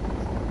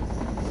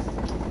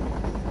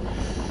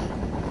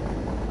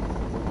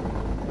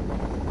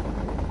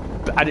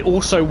 And it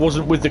also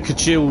wasn't with the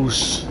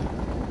Kajils,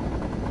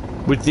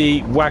 with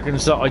the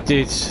wagons that I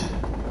did.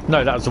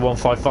 No, that was the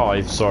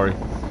 155, sorry.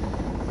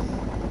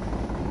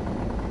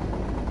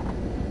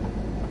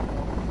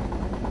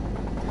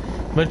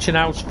 München,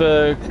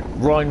 Augsburg,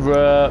 Rhein,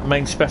 Ruhr,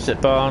 Main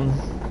Spessartbahn,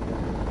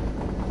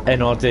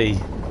 NRD,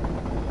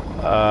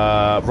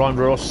 Rhein,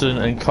 Ruhr, Osten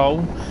and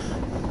Köln.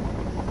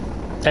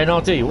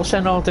 NRD, what's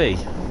NRD?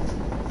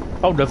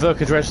 Oh,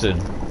 Nürburgring, Dresden.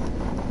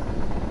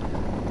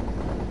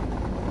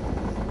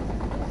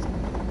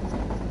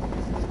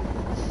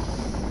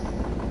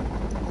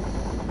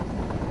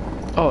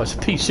 Oh, it's a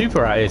P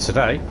Super out here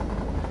today.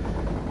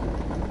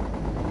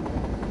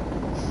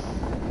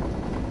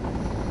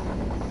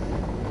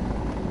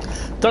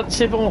 Don't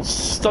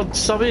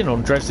sub in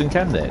on Dresden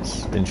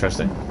Chemnitz.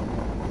 Interesting.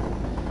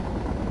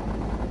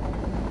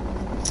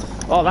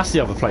 Oh, that's the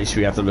other place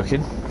we have to look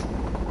in.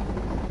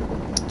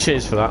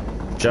 Cheers for that,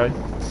 Joe.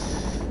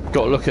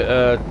 Got to look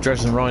at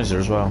Dresden Riesa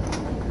as well.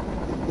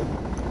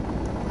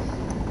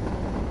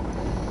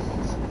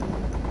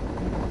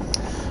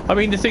 I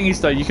mean, the thing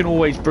is, though, you can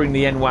always bring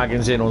the N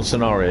wagons in on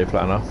Scenario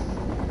Planner.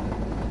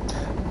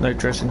 No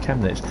Dresden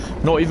Chemnitz.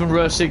 Not even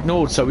Ruhr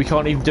ignored, so we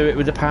can't even do it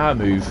with the power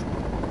move.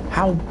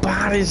 How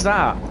bad is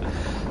that?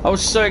 I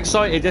was so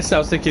excited yesterday. I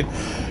was thinking,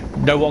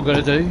 know what I'm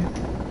going to do?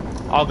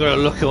 I'm going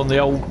to look on the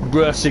old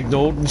Ruhr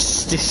ignored and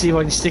see if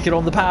I can stick it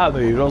on the power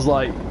move. And I was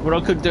like, when I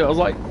couldn't do it, I was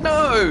like,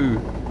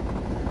 no!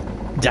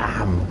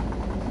 Damn.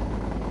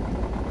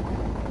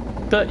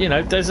 But, you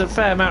know, there's a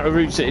fair amount of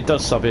routes that it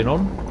does sub in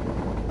on.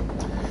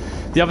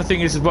 The other thing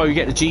is, as well, you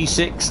get the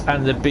G6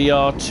 and the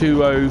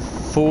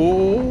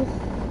BR204,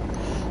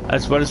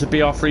 as well as the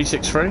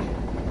BR363.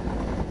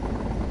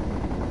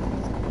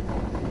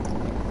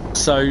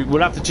 So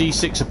we'll have the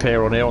G6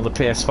 appear on here on the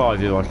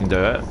PS5 if I can do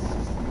it.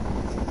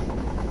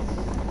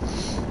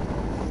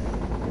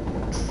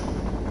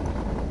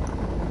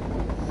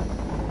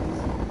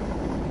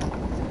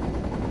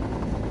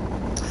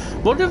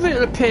 Wonder if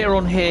it'll appear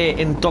on here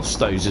in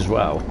Dostos as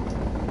well.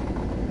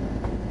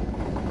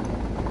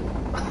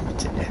 Oh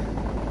dear.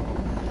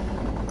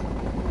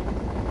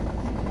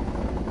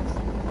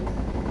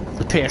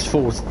 The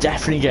PS4 is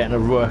definitely getting a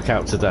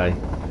workout today.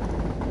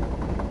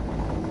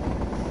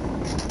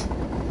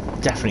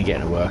 Definitely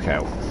getting a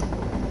workout.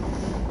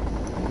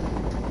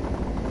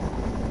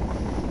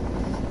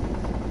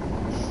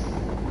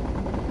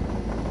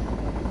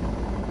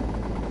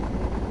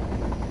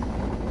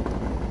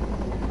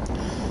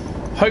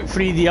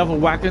 Hopefully the other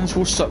wagons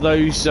will stop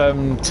those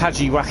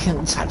Tajams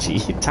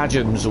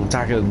or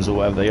Tagams or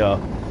whatever they are.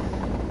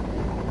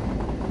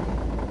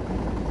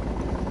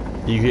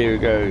 You hear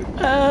it go,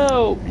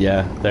 oh,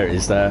 yeah, there it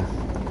is there.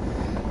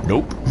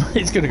 Nope.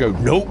 It's going to go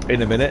nope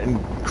in a minute and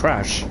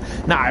crash.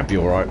 Nah, it'll be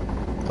alright,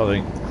 I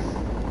think.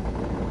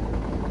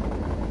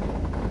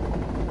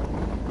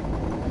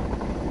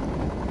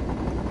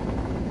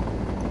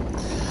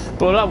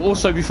 Well,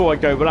 also before I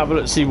go, we'll have a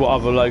look, see what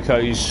other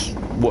locos,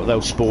 what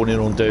they'll spawn in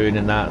on doing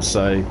and that.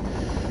 So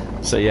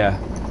yeah.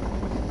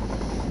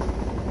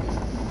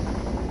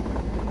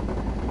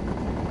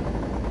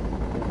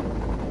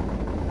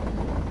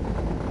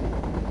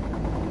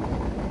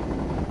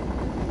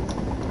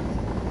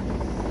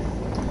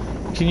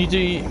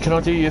 Can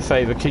I do you a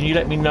favour? Can you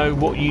let me know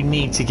what you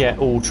need to get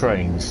all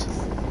trains?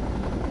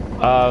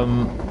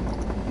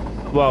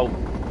 Well,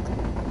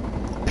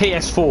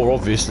 PS4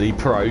 obviously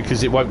Pro,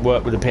 because it won't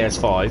work with the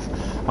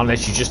PS5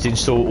 unless you just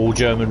install all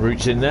German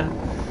routes in there.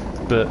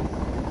 But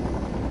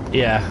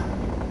yeah.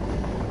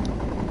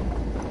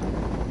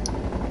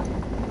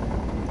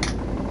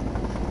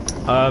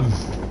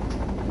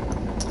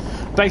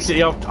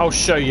 Basically, I'll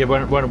show you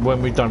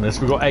when we've done this.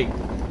 We've got 8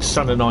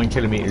 under 9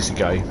 kilometres to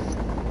go.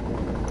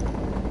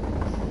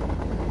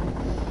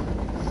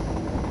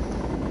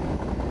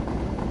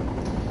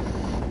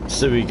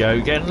 So we go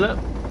again, look.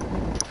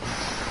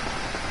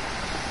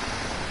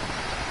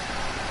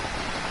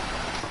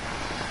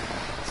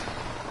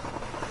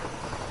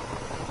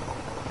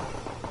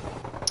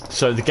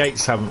 So the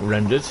gates haven't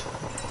rendered.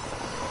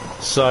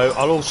 So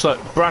I'll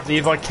also, Bradley,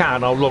 if I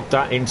can, I'll log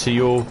that into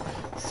your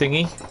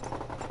thingy.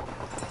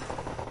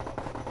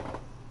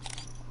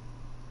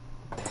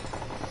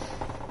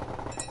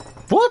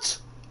 What?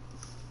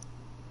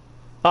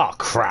 Oh,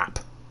 crap.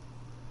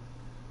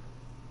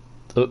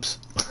 Oops.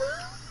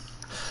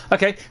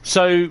 Okay,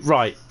 so,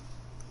 right.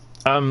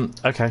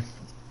 Okay.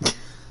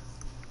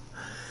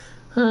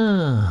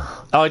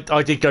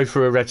 I did go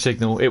through a red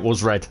signal. It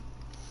was red.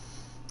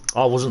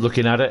 I wasn't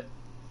looking at it.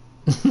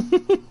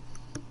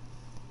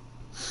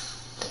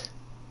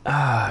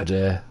 Ah,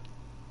 dear.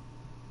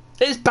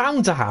 It's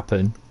bound to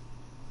happen.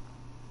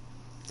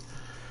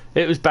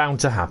 It was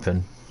bound to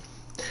happen.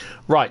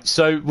 Right,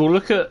 so we'll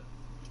look at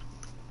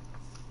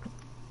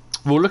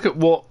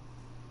what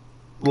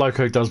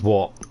loco does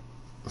what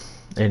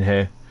in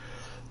here.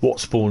 What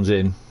spawns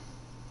in.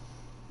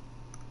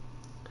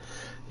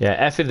 Yeah,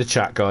 F in the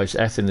chat, guys.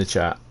 F in the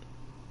chat.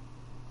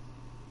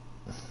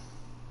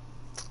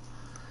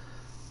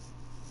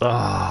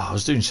 Ah, I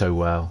was doing so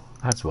well.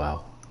 As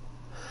well.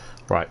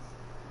 Right.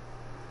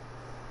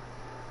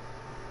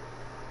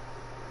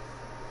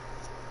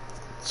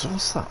 So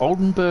what's that?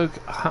 Oldenburg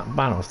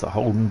Hauptbahnhof. The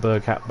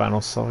Oldenburg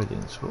Hauptbahnhof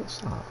sidings. What's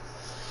that?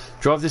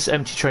 Drive this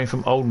empty train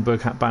from Oldenburg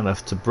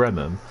Hauptbahnhof to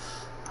Bremen.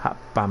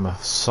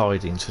 Hauptbahnhof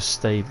sidings for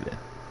stabling.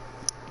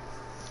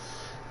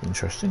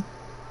 Interesting.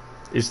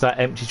 Is that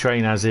empty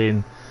train as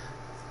in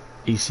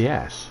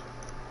ECS?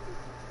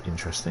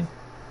 Interesting.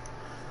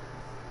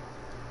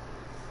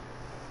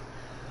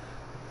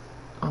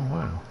 Oh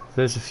wow,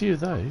 there's a few of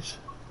those.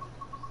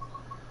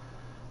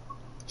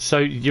 So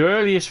your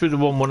earliest with the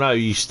 110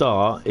 you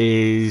start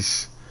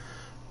is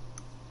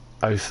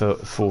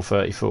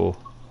 0434.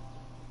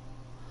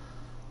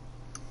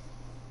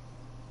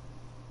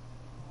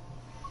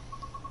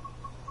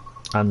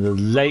 And the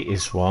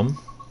latest one,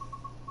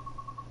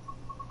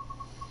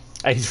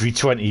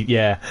 A320,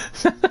 yeah.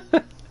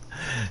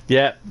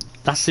 Yeah,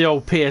 that's the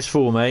old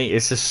PS4, mate.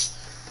 It's just,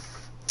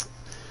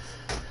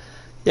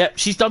 yeah,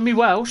 she's done me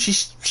well.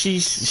 She's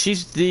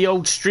the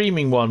old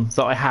streaming one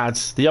that I had.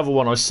 The other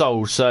one I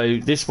sold. So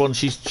this one,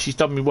 she's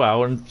done me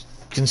well. And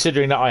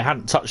considering that I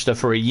hadn't touched her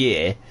for a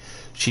year,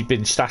 she'd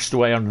been stashed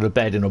away under the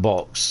bed in a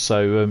box.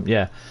 So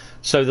yeah.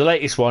 So the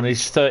latest one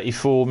is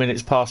 34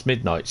 minutes past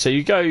midnight. So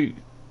you do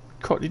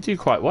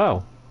quite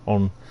well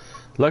on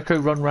Loco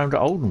Run Round at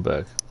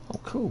Oldenburg. Oh,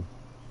 cool.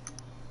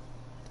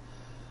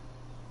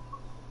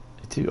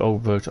 You do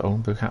Oldenburg to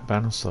Oldenburg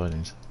Hauptbahnhof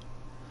sidings.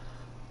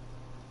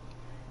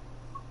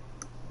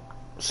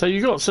 So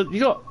you got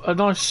a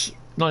nice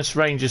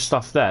range of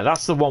stuff there.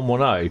 That's the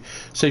 110.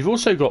 So you've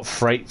also got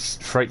freight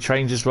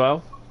trains as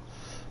well.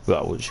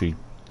 Well, which we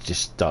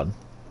just done.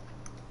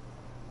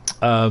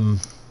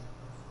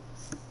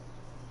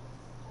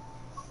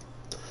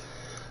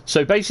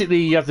 So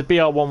basically you have the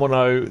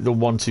BR110, the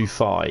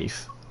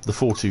 125, the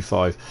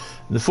 425.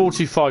 And the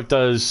 425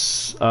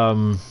 does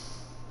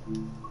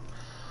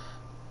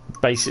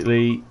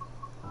basically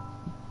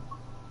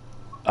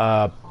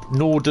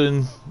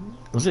Nordenham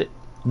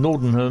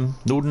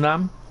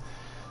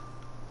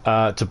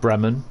to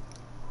Bremen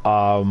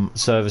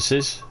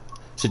services.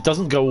 So it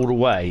doesn't go all the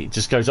way. It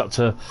just goes up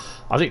to,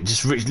 I think,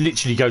 just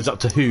literally goes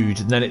up to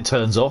Hood and then it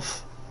turns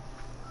off.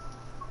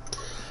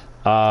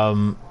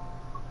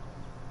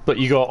 But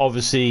you got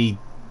obviously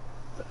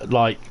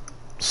like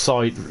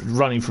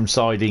running from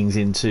sidings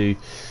into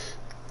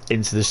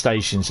the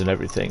stations and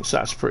everything. So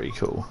that's pretty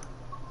cool.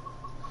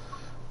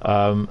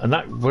 And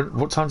that,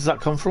 what time does that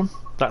come from?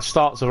 That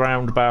starts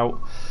around about,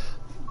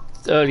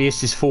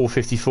 earliest is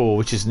 4:54,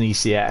 which is an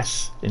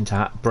ECS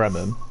into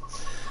Bremen.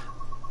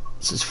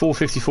 So it's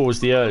 4:54 is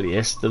the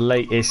earliest. The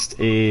latest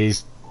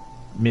is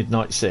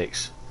midnight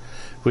 6,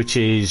 which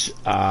is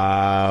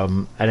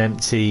an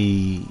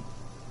empty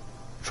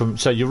from.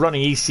 So you're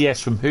running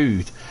ECS from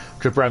Hood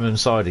to Bremen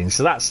siding.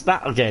 So that's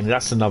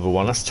another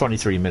one. That's a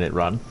 23-minute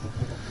run.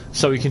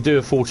 So we can do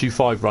a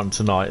 425 run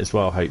tonight as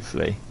well,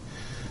 hopefully.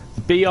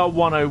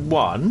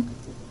 BR101,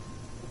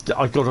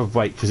 I've got to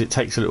wait because it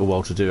takes a little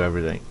while to do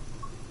everything.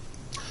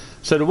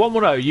 So the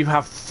 110, you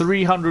have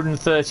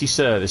 330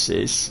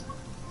 services.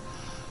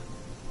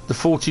 The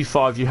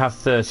 45, you have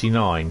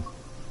 39.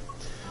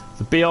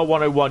 The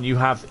BR101, you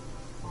have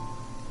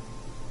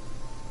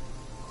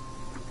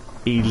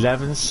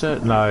 11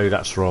 no,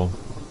 that's wrong.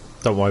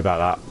 Don't worry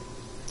about that.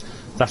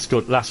 That's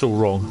good. That's all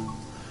wrong.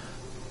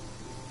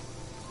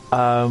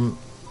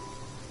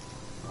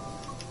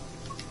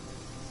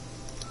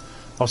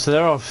 Oh, so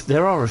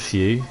there are a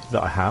few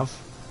that I have.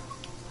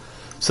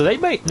 So they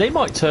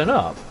might turn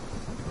up.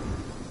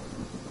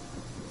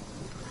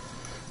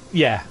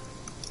 Yeah.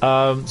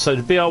 So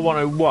the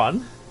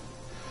BR101.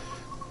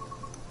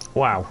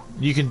 Wow,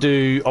 you can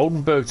do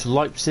Oldenburg to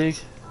Leipzig.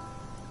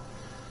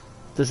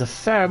 There's a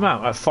fair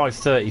amount at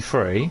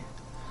 5:33.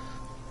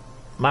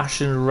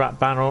 Maschen,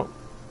 Ratbanot,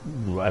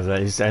 whatever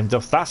that is, end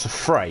off. That's a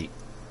freight.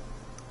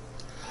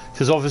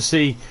 Because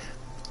obviously,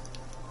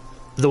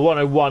 the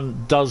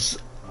 101 does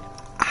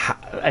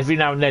every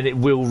now and then it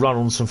will run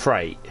on some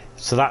freight.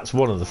 So that's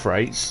one of the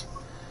freights.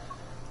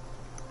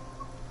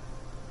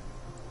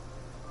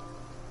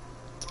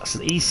 That's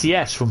an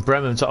ECS from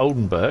Bremen to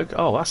Oldenburg.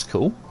 Oh, that's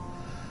cool.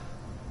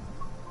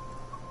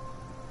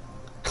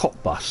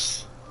 Cop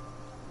bus.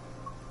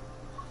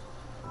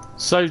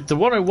 So the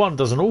 101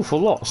 does an awful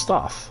lot of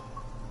stuff.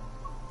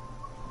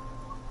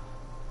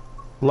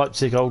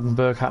 Leipzig,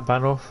 Oldenburg,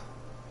 Hauptbahnhof.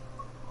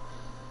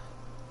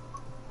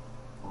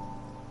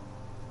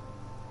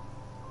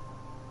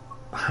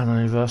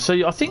 Hanover.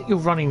 So I think you're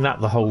running that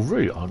the whole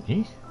route, aren't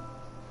you?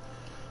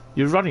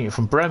 You're running it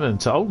from Bremen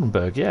to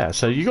Oldenburg, yeah.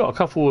 So you got a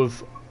couple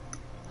of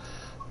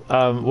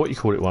what you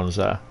call it ones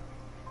there,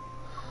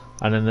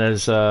 and then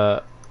there's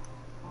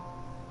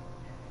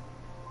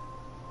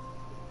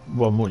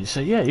one more. You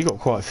say, yeah, you got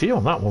quite a few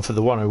on that one for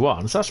the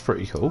 101s. So that's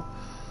pretty cool.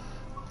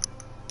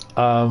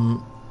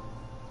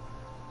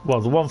 Well,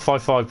 the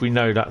 155 we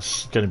know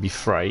that's going to be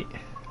freight.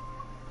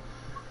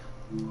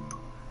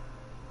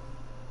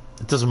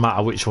 It doesn't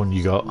matter which one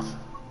you got.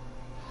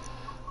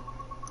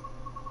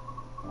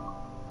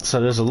 So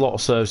there's a lot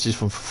of services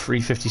from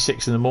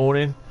 3:56 in the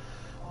morning.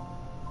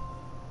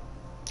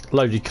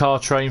 Loaded car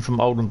train from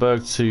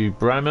Oldenburg to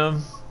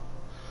Bremen.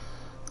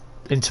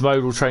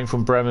 Intermodal train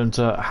from Bremen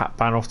to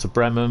Hauptbahnhof to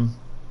Bremen.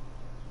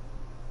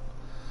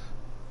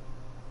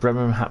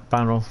 Bremen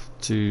Hauptbahnhof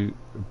to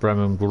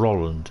Bremen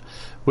Groland,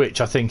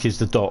 which I think is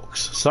the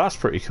docks. So that's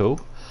pretty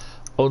cool.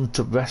 On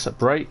to Weser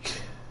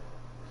Break.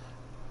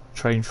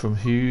 Train from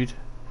Hude.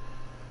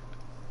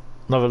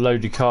 Another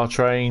loaded car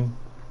train.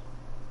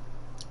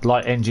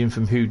 Light engine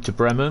from Hude to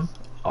Bremen.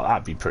 Oh,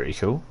 that'd be pretty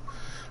cool.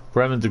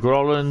 Bremen to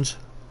Groland.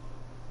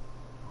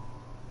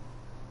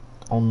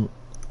 On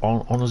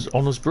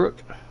Onnersbruck.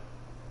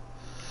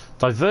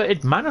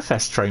 Diverted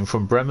manifest train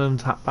from Bremen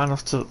to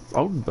Hauptbahnhof to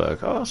Oldenburg.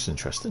 Oh, that's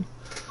interesting.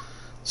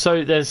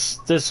 So there's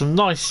some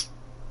nice,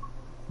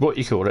 what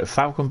you call it,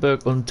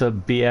 Falkenberg unter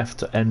BF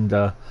to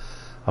Ender.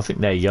 I think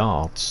they're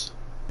yards.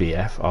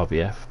 BF,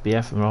 RBF,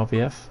 BF and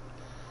RBF.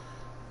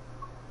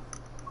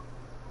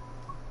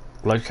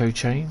 Loco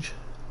change.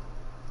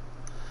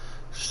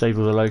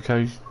 Stable the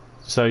loco.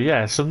 So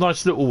yeah, some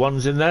nice little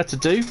ones in there to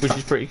do, which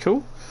is pretty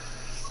cool.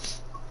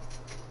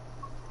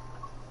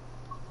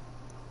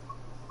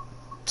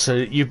 So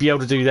you'd be able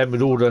to do them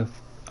with all the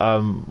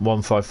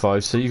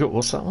 155. So you got,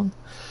 what's that one?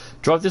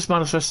 Drive this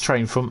manifest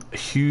train from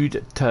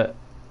Hude to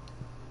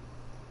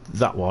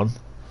that one.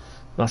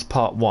 That's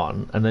part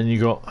one, and then you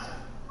got.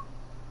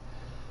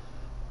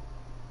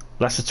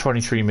 That's a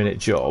 23-minute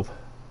job,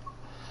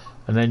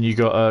 and then you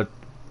got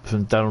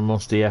from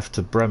Delmont DF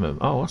to Bremen.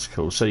 Oh, that's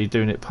cool. So you're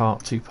doing it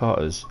two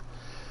parters.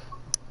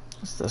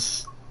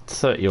 That's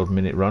 30-odd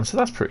minute run. So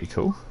that's pretty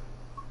cool.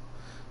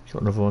 You've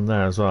got another one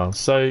there as well.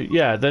 So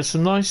yeah, there's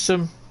some nice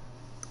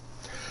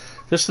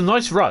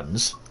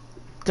runs.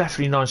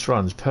 Definitely nice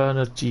runs.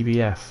 Perner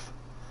GBF.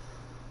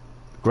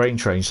 Grain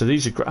train. So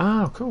these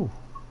are cool.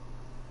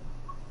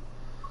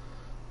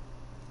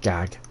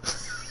 Gag.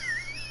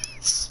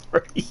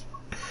 Sorry.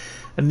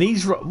 And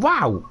these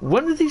wow,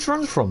 when did these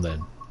run from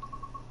then?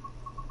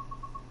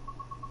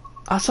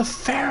 That's a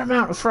fair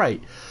amount of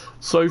freight.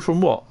 So from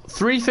what?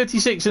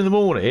 3:56 in the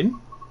morning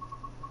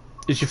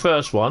is your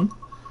first one.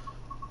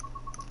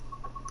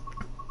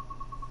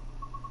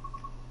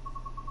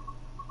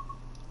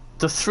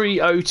 The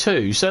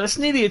 3:02, so that's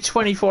nearly a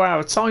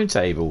 24-hour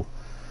timetable.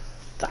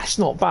 That's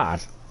not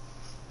bad.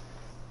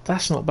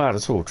 That's not bad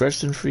at all.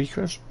 Dresden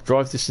Freecrest.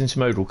 Drive this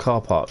intermodal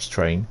car parts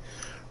train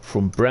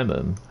from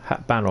Bremen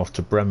Hauptbahnhof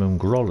to Bremen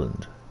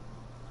Groland.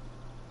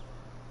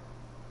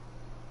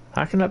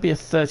 How can that be a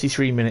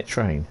 33-minute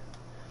train?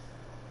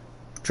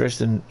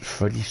 Dresden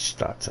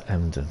Friedrichstadt to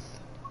Emden.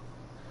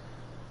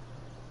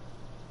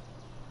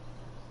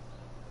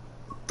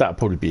 That'll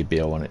probably be a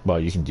BL1.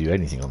 Well, you can do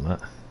anything on that.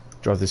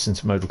 Drive this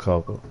intermodal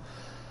car.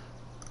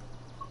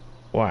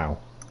 Wow.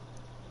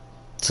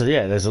 So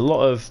yeah, there's a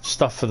lot of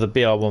stuff for the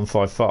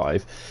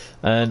BR155,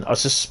 and I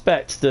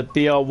suspect the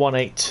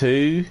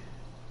BR182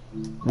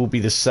 will be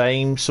the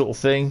same sort of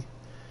thing.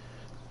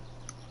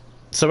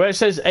 So where it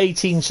says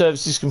 18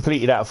 services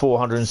completed out of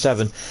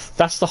 407,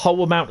 that's the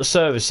whole amount of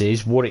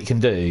services, what it can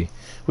do,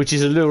 which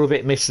is a little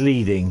bit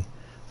misleading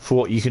for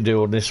what you can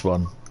do on this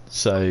one.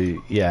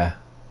 So, yeah.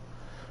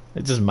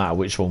 It doesn't matter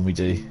which one we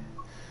do.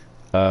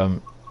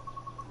 So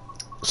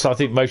I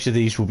think most of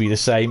these will be the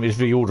same. It'll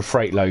be all the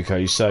freight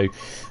locos, so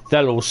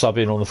they'll all sub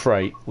in on the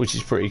freight, which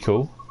is pretty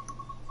cool.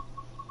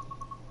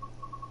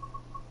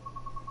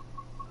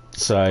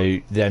 So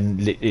then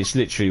it's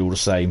literally all the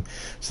same.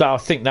 So I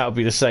think that'll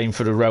be the same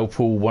for the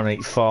Railpool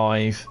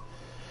 185.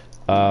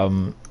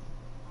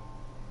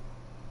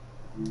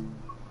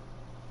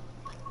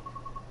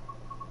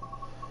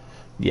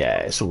 Yeah,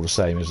 it's all the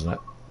same, isn't it?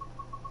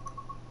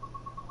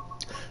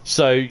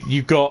 So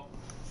you've got,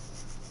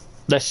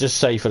 let's just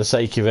say for the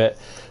sake of it,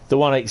 the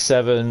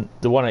 187,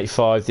 the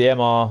 185, the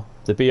MR,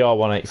 the BR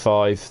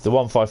 185, the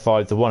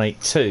 155, the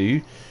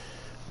 182,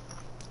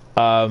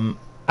 and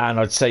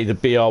I'd say the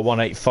BR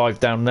 185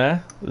 down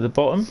there at the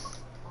bottom.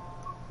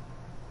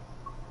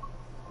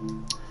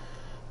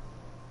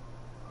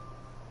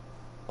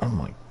 Oh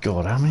my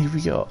god, how many have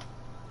we got?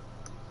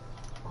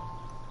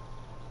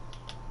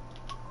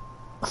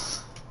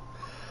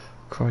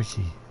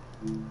 Crikey.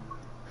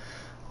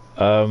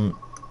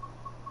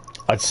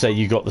 I'd say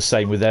you got the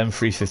same with them,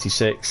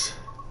 356.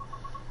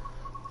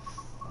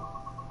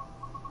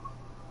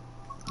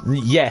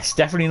 Yes,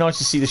 definitely nice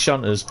to see the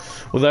shunters.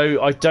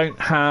 Although I don't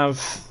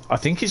have, I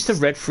think it's the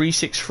red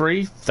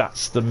 363.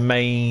 That's the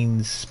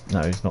main.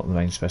 No, it's not the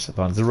main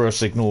specifier. The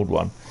reverse ignored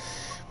one,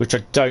 which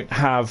I don't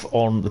have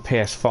on the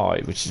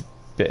PS5, which is a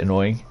bit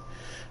annoying.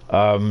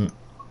 But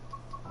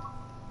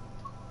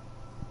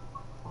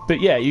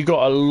yeah, you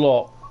got a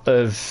lot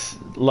of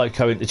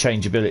loco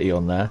interchangeability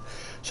on there.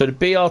 So the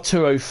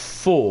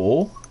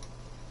BR204,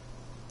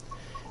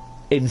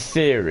 in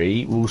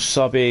theory, will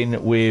sub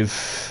in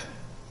with.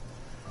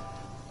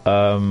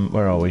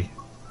 Where are we?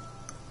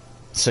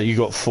 So you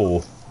got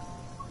 4.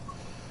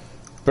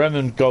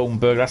 Bremen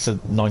Oldenburg, that's a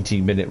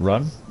 19-minute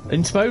run.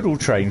 Intermodal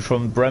train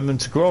from Bremen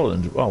to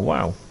Groland. Oh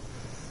wow.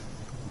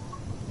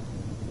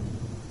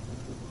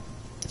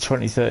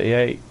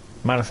 2038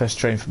 manifest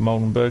train from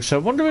Oldenburg. So I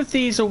wonder if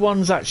these are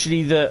ones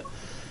actually that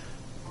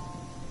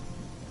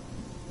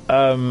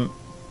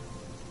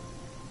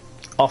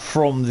are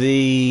from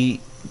the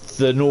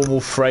normal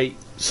freight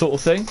sort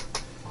of thing.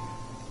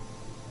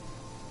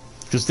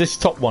 Because this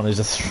top one is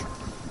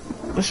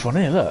this one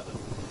here, look.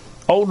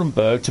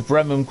 Oldenburg to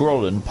Bremen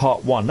Groland,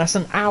 part 1. That's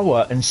an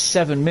hour and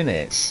 7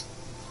 minutes.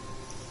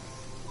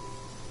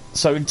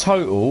 So in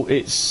total,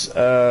 it's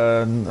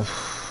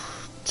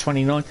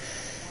 29.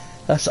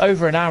 That's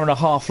over an hour and a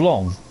half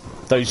long.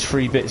 Those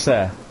 3 bits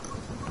there,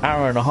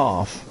 hour and a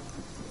half.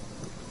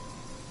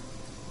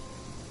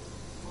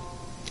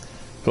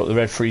 Got the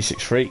red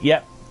 363.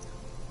 Yep.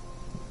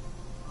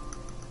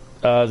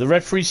 The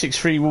red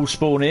 363 will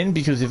spawn in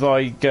because if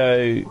I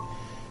go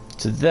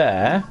to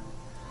there,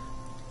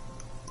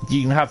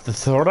 you can have the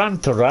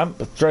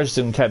Ramp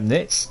Dresden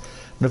Chemnitz,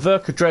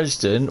 Naverka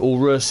Dresden, or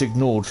Rurs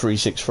ignored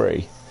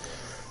 363.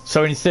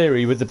 So in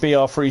theory, with the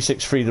BR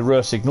 363, the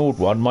Rurs ignored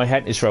one, my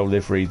Hentis rail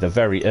livery, the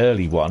very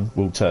early one,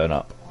 will turn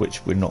up,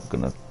 which we're not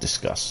going to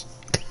discuss.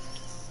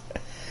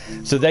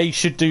 So they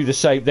should do the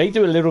same. They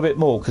do a little bit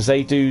more because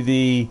they do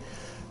the.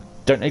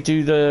 Don't they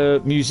do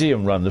the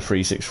museum run, the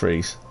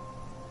 363s?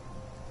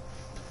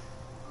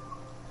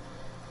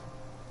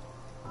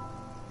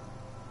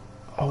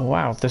 Oh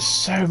wow, there's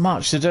so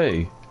much to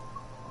do.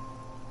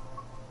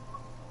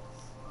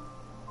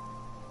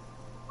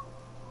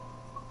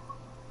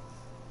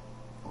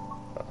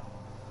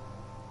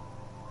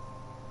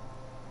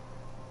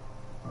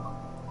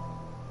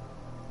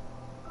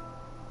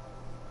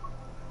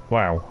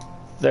 Wow,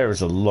 there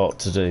is a lot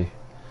to do.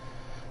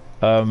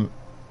 Oh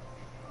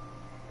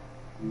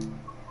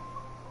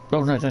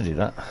no, don't do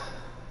that.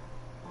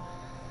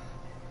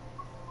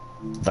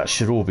 That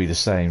should all be the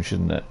same,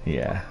 shouldn't it?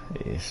 Yeah,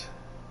 it is.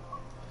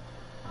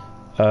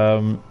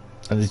 And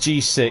the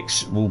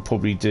G6 will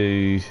probably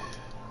do.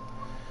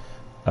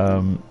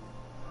 Come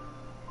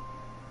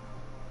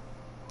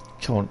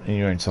on, in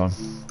your own time.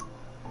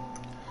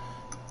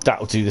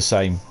 That'll do the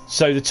same.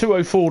 So the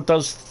 204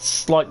 does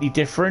slightly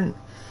different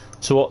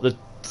to what the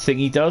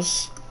thingy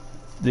does.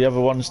 The other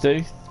ones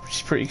do, which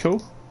is pretty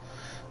cool.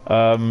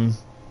 I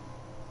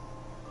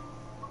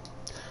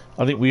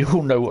think we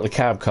all know what the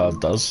cab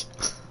card does.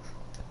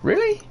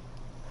 Really?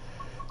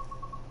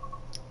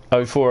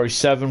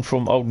 0407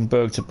 from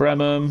Oldenburg to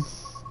Bremen.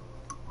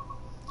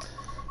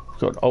 We've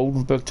got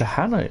Oldenburg to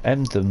Hanover,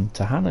 Emden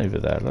to Hanover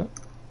there, look.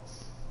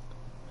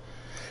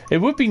 It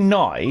would be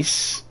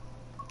nice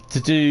to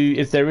do,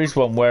 if there is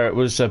one where it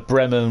was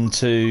Bremen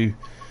to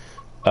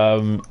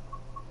Oldenburg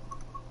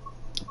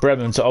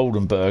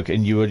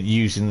and you were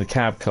using the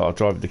cab car,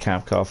 driving the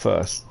cab car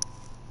first.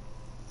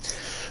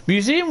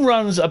 Museum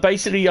runs are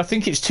basically, I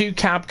think it's 2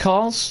 cab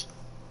cars.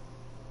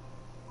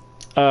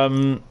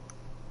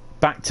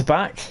 Back to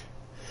back,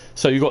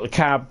 so you've got the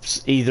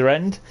cabs either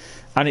end,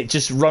 and it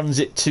just runs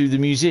it to the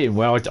museum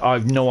where I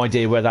have no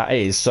idea where that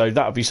is, so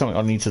that would be something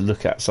I need to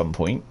look at some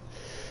point.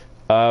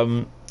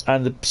 And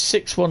And the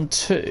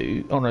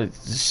 612. Oh no,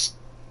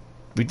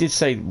 we did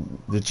say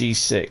the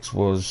G6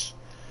 was.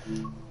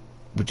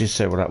 We did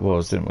say what that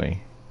was, didn't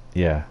we?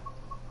 Yeah.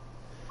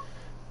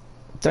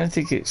 Don't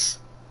think it's.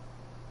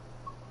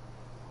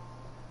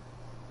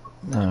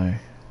 No.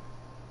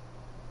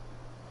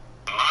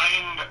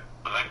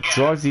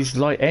 Drive these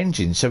light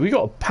engines. So we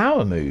got a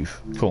power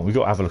move. Come on, we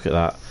got to have a look at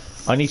that.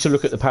 I need to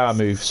look at the power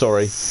move.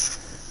 Sorry.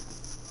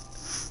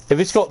 If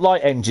it's got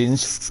light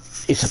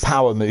engines, it's a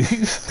power move.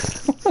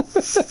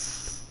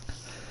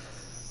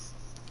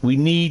 We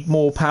need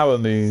more power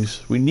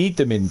moves. We need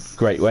them in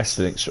Great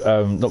Western,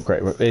 not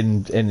Great,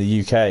 in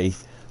the UK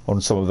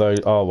on some of those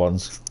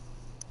R1s.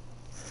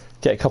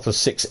 Get a couple of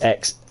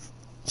 6X,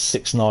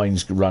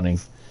 6.9s running,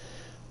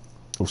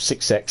 or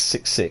 6X,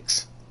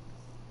 6.6.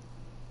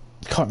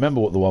 Can't remember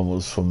what the one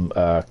was from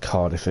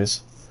Cardiff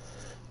is.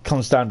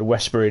 Comes down to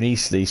Westbury and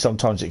Eastleigh.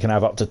 Sometimes it can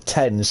have up to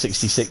 10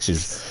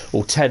 66s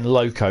or 10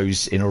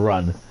 locos in a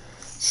run.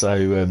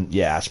 So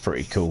yeah, that's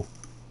pretty cool.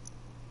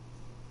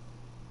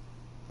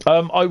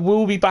 I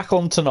will be back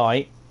on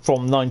tonight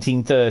from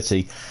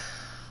 1930.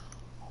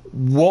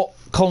 What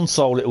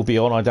console it will be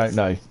on, I don't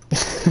know.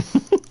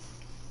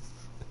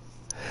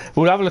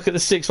 We'll have a look at the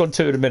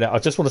 612 in a minute. I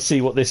just want to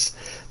see what this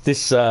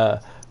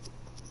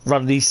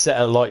run these set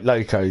of light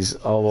locos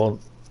are on.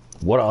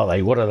 What are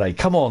they? What are they?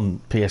 Come on,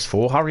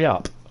 PS4, hurry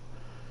up.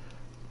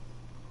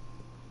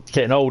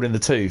 Getting old in the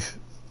tooth.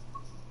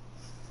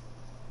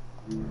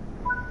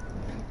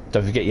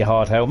 Don't forget your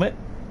hard helmet.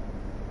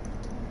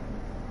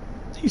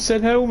 You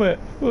said helmet.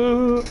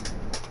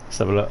 Let's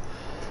have a look.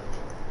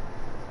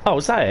 Oh,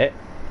 is that it?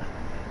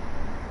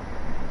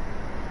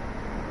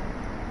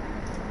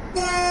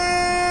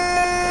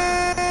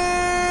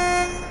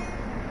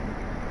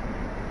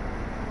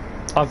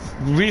 The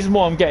reason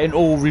why I'm getting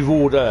all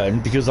reward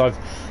earned because I've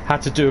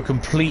had to do a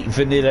complete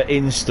vanilla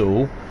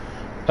install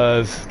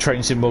of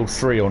Train Sim World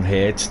 3 on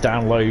here to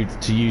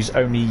download to use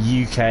only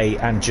UK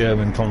and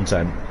German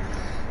content.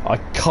 I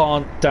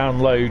can't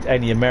download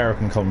any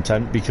American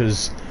content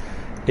because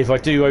if I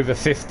do over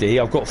 50,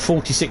 I've got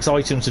 46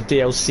 items of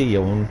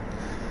DLC on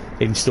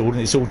installed,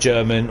 and it's all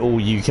German, all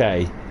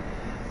UK.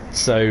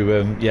 So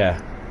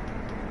yeah,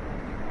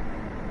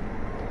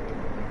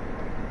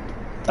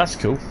 that's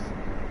cool.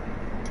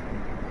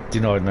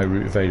 Denied, no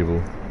route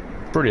available.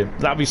 Brilliant.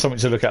 That'll be something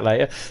to look at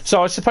later.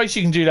 So I suppose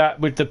you can do that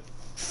with the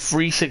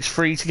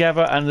 363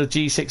 together and the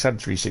G6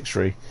 and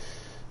 363.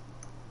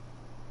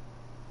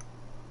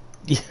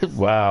 Yeah,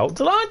 wow.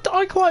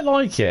 I quite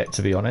like it,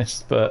 to be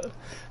honest, but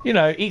you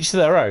know, each to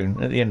their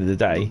own at the end of the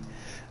day.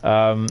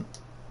 And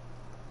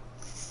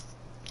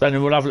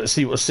then we'll have let's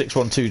see what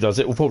 612 does.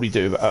 It will probably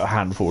do a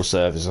handful of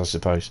servers, I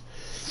suppose.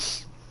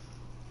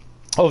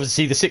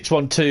 Obviously, the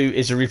 612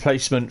 is a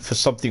replacement for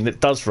something that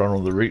does run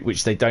on the route,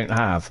 which they don't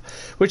have,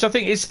 which I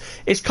think is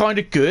kind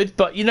of good.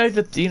 But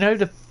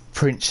the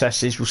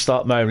princesses will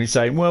start moaning,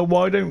 saying, "Well,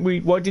 why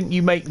didn't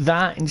you make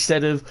that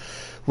instead of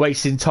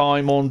wasting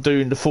time on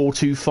doing the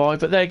 425?"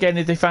 But there again,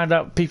 if they found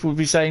out, people would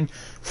be saying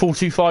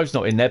 425's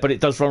not in there, but it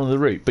does run on the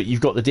route. But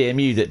you've got the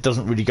DMU that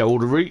doesn't really go all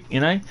the route,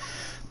 you know.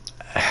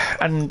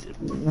 And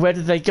where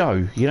did they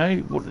go? You know,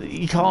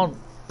 you can't.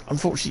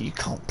 Unfortunately, you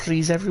can't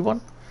please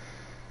everyone.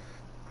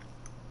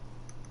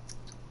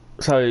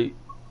 So,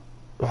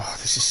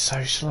 this is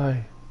so slow.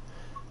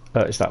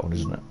 It's that one,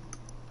 isn't it?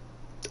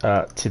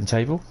 Tim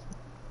Table.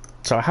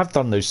 So I have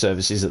done those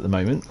services at the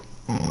moment.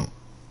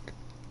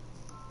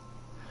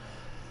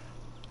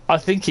 I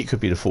think it could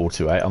be the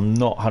 428. I'm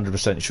not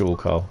 100% sure,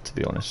 Carl, to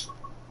be honest.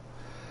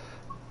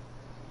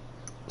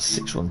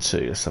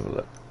 612, let's have a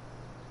look.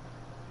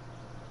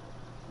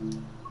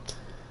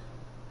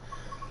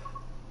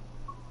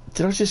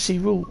 Did I just see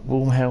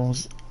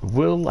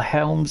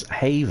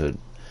Wilhelmshaven?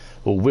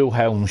 Or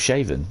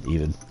Wilhelmshaven,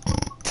 even.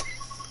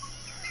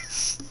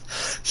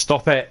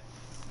 Stop it.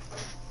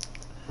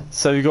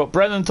 So we've got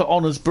Bremen to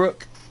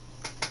Onnersbruck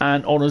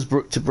and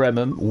Onnersbruck to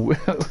Bremen.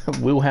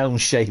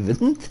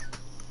 Wilhelmshaven.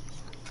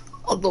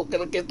 I'm not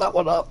going to give that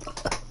one up.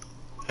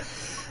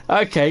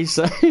 Okay,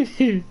 so...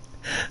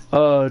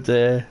 oh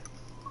dear.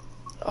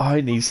 I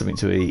need something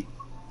to eat.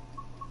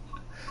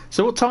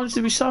 So what times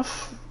did we start?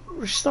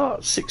 We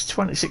start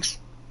 6:20,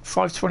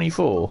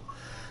 5:24.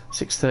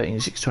 6:13,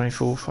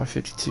 6:24,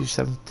 5:52,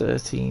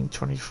 7:13,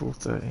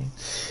 24:13.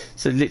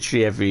 So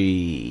literally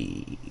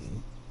every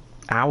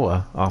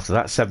hour after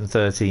that,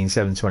 7:13,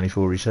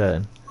 7:24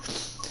 return.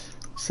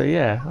 So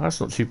yeah, that's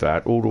not too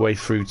bad. All the way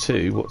through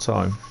to what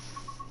time?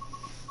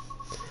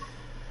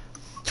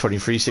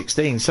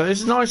 23:16. So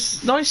there's a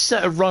nice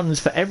set of runs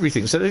for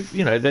everything. So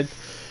they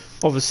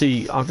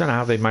obviously, I don't know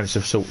how they managed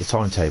to sort the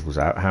timetables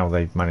out, how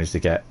they managed to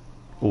get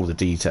all the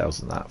details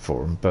and that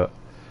for them, but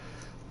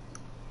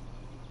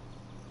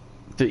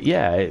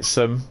yeah, it's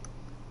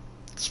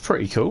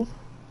pretty cool.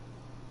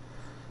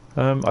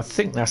 I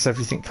think that's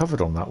everything covered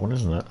on that one,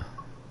 isn't it?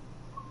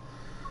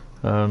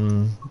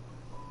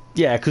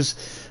 Yeah, because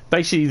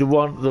basically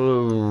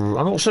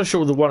I'm not so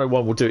sure the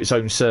 101 will do its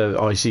own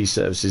IC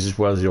services as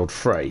well as the odd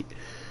freight.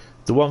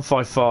 The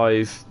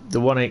 155,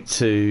 the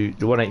 182,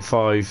 the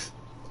 185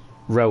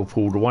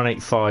 Railpool, the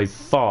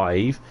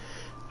 185.5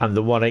 and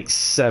the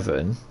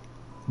 187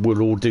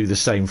 will all do the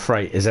same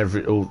freight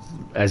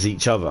as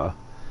each other.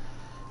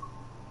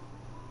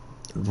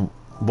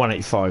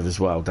 185 as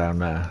well down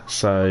there.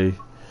 So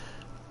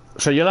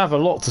you'll have a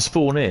lot to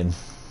spawn in.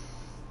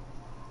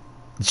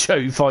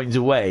 Joe finds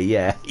a way.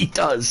 Yeah, he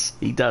does.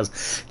 He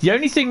does. The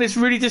only thing that's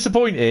really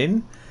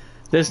disappointing,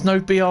 there's no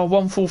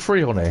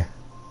BR143 on here.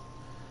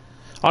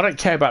 I don't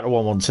care about the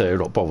 112,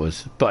 not bothered,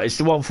 but it's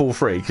the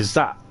 143 because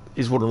that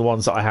is one of the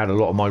ones that I had a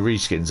lot of my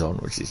reskins on,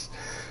 which is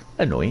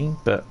annoying,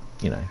 but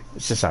you know,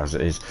 it's just as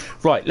it is.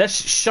 Right, let's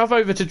shove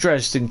over to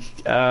Dresden,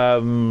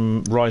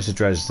 Riesa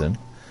Dresden,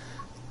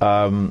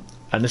 and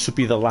this will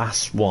be the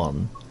last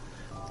one.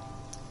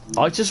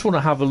 I just want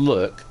to have a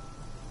look.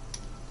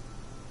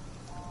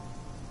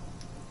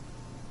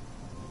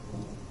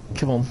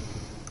 Come on.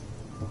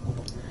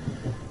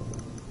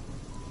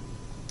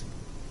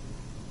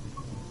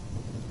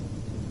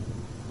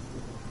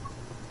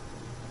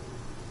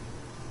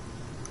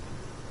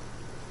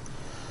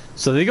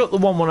 So they got the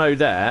 110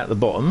 there at the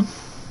bottom.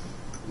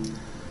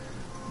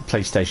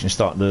 PlayStation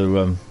starting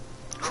to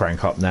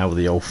crank up now with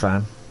the old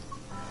fan.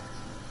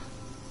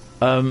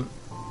 There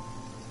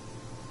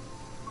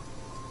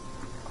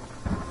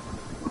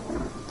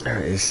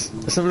it is.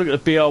 Let's have a look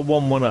at the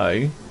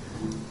BR110.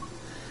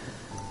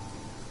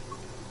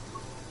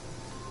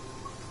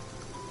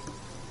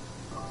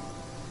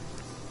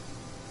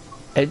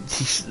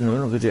 Empty. No, we're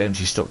not going to do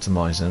empty stock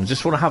optimizing. I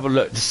just want to have a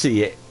look to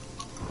see it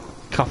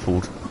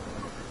coupled.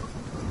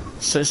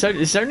 So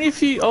it's only a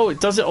few. Oh,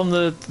 it does it on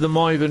the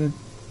Maiven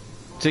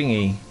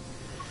thingy.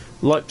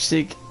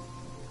 Leipzig,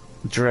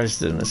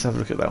 Dresden. Let's have a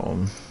look at that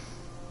one.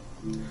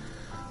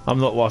 I'm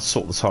not. Well, I'll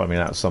sort the timing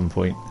out at some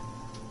point.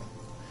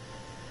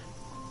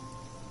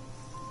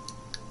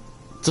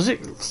 Does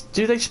it?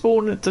 Do they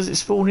spawn? Does it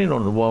spawn in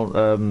on the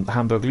one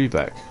Hamburg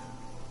Lübeck?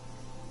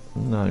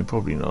 No,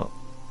 probably not.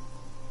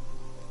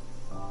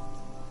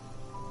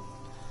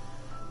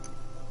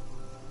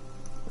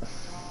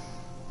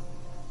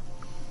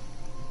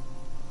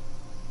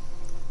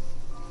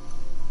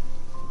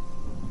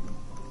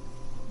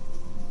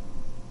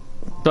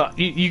 But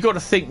you got to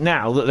think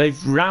now that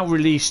they've now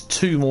released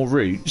 2 more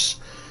routes.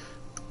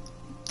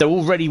 They're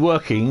already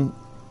working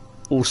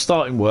or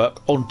starting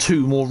work on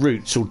 2 more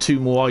routes or 2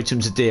 more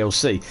items of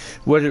DLC.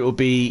 Whether it will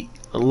be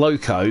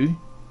Loco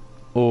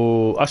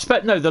or I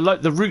expect no,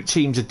 the route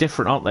teams are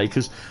different, aren't they?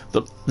 Because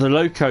the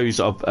Locos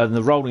and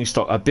the rolling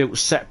stock are built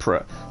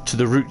separate to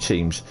the route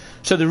teams.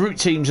 So the route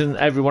teams and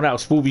everyone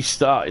else will be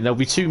starting. There'll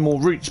be 2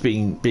 more routes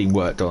being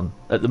worked on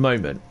at the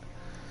moment.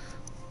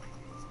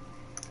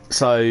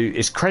 So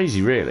it's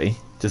crazy, really,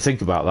 to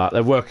think about that.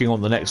 They're working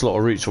on the next lot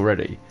of routes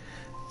already.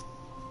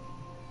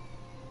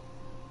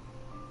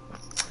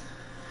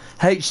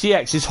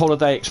 HDX is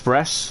Holiday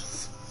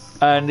Express,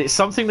 and it's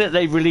something that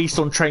they released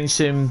on Train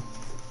Sim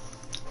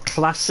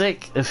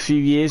Classic a few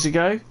years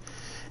ago.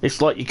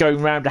 It's like you're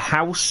going around a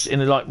house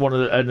in like one of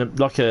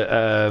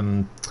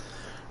the,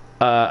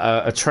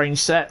 a train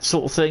set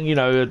sort of thing, you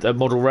know, a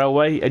model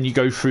railway, and you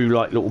go through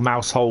like little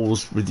mouse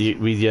holes with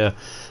your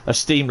a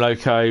steam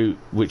loco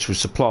which was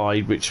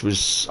supplied, which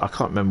was, I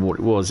can't remember what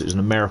it was. It was an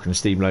American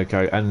steam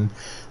loco, and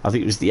I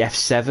think it was the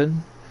F7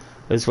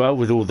 as well,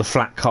 with all the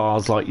flat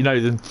cars, like, you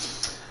know,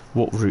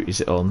 what route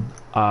is it on?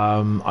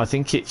 I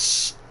think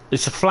it's a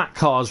flat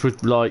cars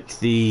with like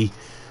the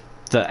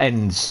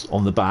ends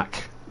on the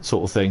back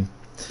sort of thing,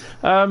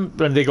 and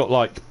they got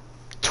like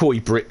toy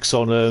bricks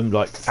on them,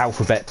 like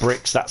alphabet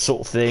bricks, that sort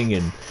of thing,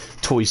 and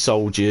toy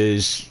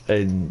soldiers,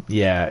 and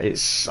yeah,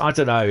 it's, I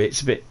don't know,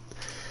 it's a bit,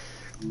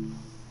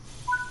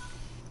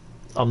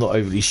 I'm not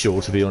overly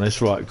sure, to be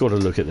honest. Right, got to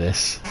look at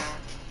this.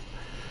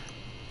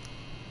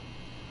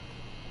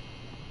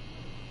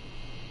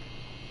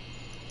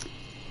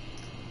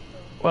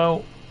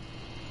 Well,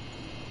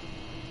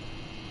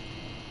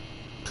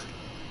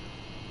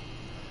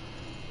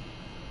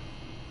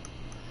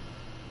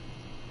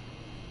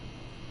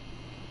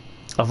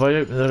 have I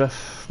opened the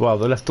left? Well,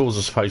 the left doors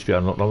are supposed to be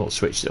unlocked. I've not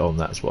switched it on,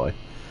 that's why.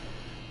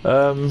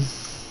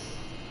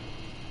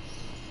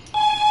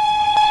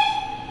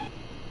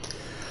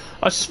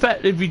 I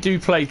suspect if you do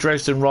play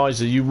Dresden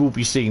Riesa, you will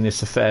be seeing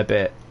this a fair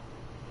bit.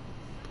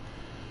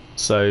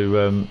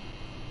 So,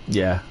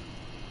 yeah.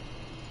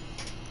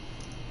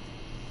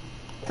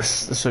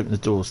 Let's open the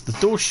doors. The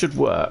doors should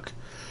work,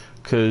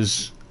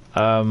 because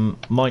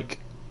Mike,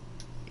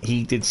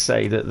 he did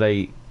say that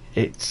they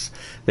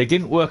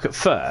didn't work at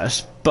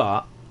first,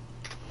 but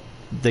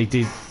they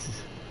did.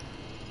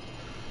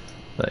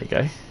 There you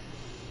go.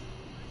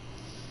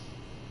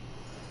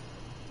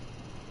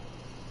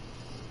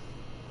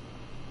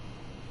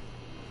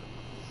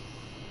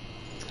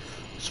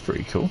 It's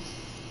pretty cool.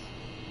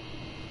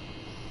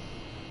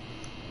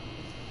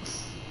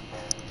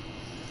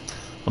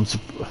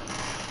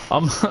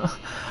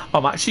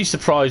 I'm actually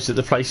surprised that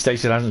the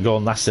PlayStation hasn't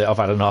gone, that's it, I've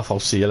had enough, I'll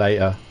see you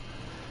later,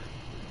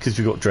 because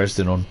we've got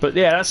Dresden on. But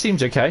yeah, that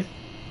seems okay.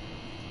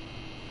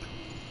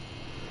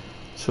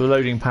 So we're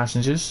loading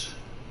passengers.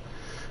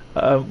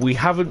 We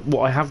haven't,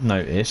 what I have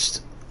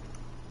noticed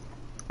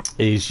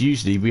is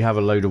usually we have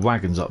a load of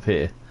wagons up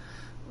here.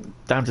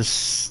 Down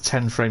to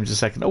 10 frames a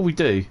second. Oh, we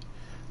do.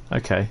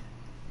 Okay.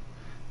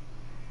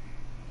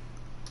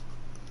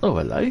 Oh,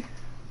 hello.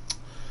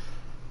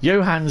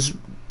 Johann's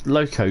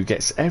loco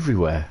gets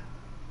everywhere.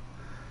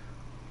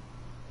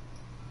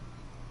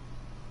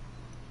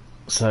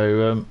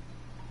 So,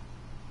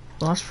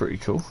 well, that's pretty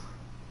cool.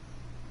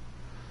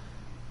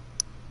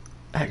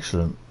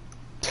 Excellent.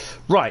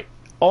 Right,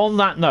 on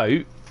that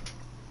note,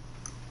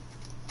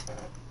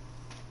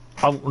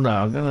 I'm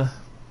going to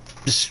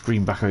just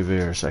screen back over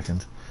here a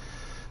second.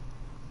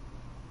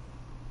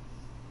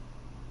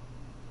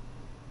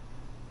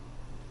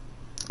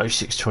 Oh,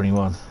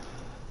 0621.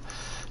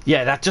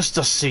 Yeah, that just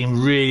does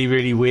seem really,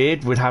 really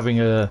weird with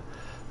having a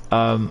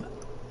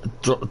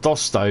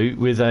Dosto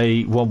with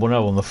a 110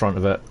 on the front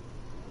of it.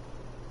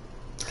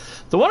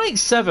 The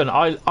 187,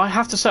 I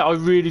have to say, I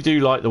really do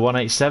like the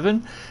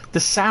 187. The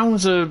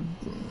sounds are,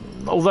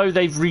 although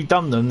they've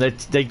redone them,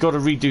 they've got to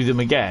redo them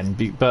again.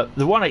 But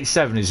the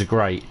 187 is a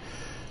great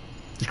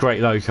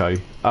loco.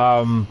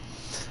 I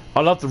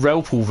love the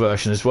Railpool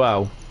version as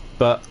well,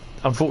 but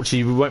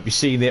unfortunately we won't be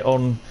seeing it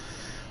on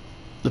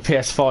the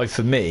PS5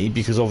 for me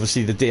because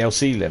obviously the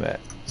DLC limit,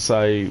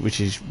 so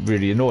which is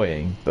really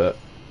annoying. But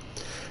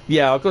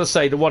yeah, I've got to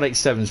say the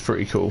 187 is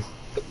pretty cool.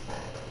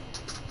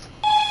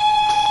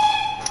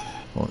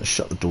 I want to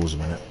shut the doors a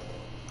minute.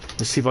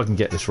 Let's see if I can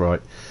get this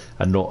right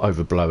and not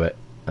overblow it,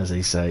 as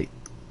they say.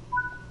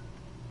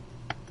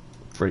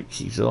 Brake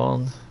keys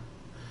on,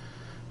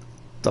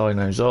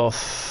 dyno's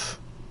off,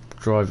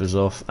 driver's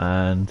off,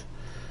 and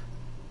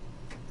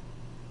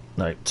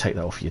no, take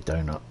that off your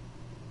donut.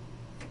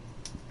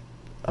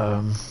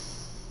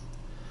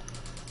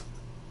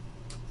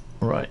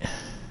 Right.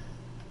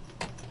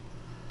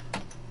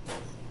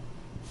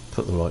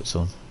 Put the lights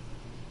on.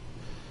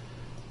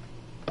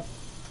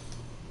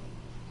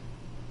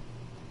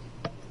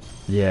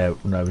 Yeah,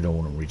 no, we don't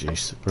want them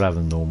reduced. We'll have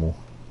them normal.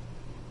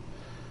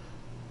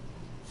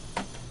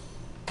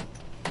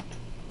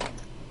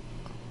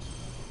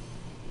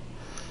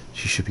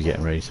 She should be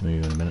getting ready to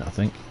move in a minute, I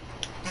think.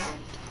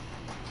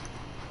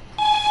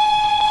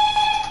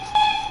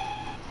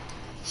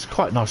 It's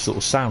quite a nice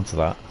little sound to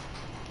that.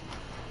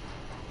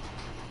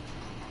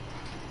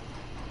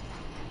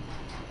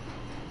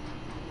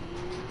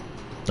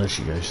 There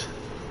she goes.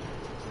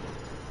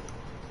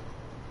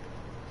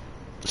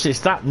 See, it's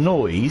that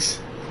noise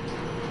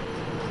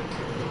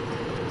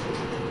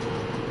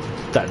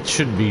that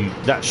shouldn't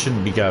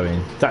be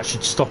going. That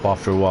should stop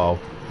after a while.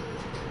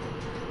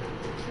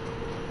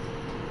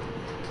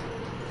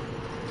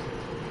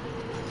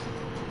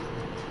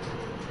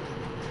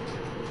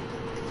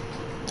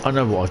 I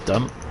know what I've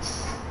done.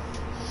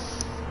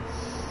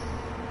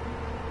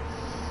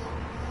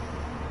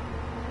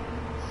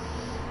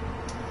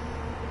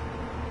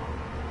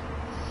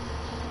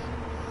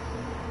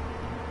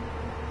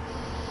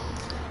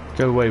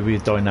 Go away with your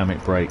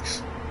dynamic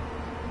brakes.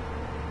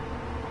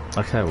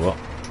 Okay, what?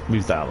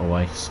 Move that out of the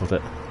way, sod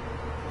it.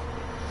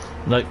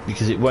 Nope,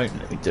 because it won't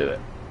let me do it.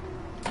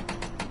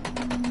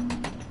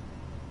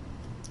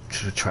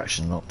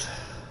 Traction locked.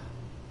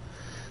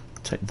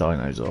 Take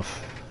dynos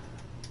off.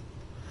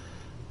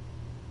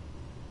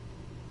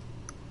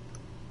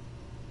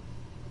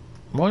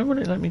 Why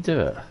wouldn't it let me do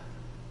it?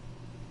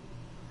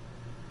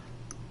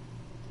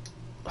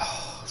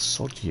 Oh,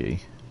 sod you.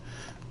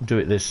 Do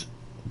it this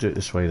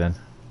way then.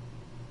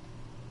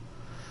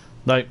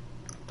 Nope.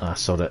 Ah,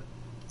 sod it.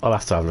 I'll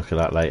have to have a look at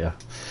that later.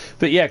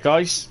 But yeah,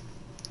 guys,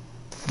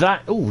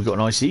 that... Oh, we've got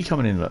an IC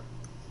coming in, look.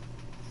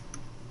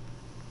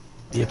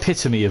 The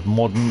epitome of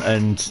modern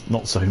and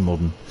not so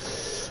modern.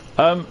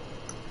 I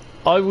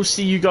will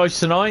see you guys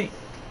tonight.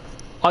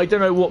 I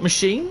don't know what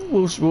machine.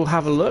 We'll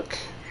have a look.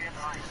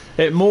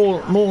 It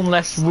more and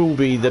less will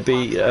be the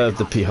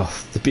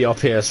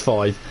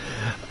BRPS5.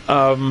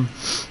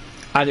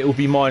 And it will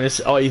be minus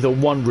either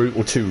one route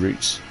or two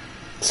routes.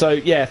 So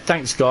yeah,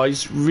 thanks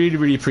guys. Really,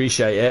 really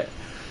appreciate it.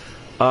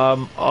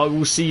 I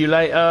will see you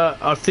later.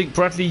 I think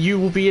Bradley, you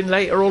will be in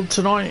later on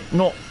tonight,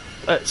 not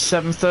at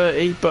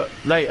 7:30, but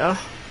later.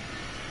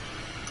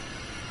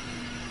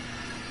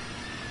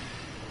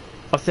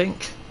 I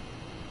think.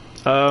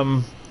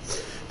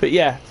 But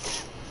yeah,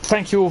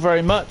 thank you all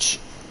very much.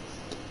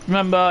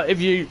 Remember, if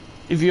you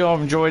are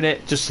enjoying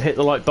it, just hit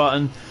the like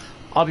button.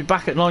 I'll be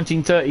back at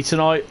 19:30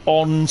 tonight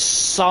on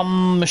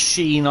some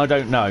machine I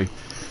don't know.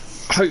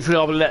 Hopefully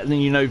I'll be letting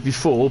you know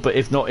before, but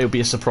if not, it'll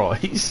be a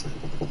surprise.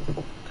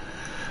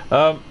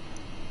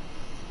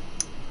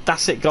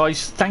 That's it,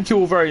 guys. Thank you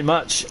all very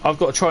much. I've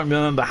got to try and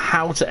remember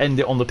how to end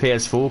it on the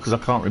PS4 because I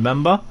can't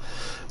remember.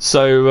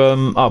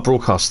 So,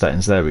 broadcast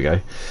settings. There we go.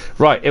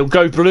 Right, it'll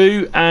go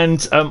blue,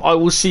 and I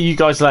will see you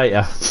guys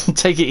later.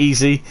 Take it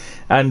easy,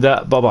 and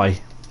bye bye.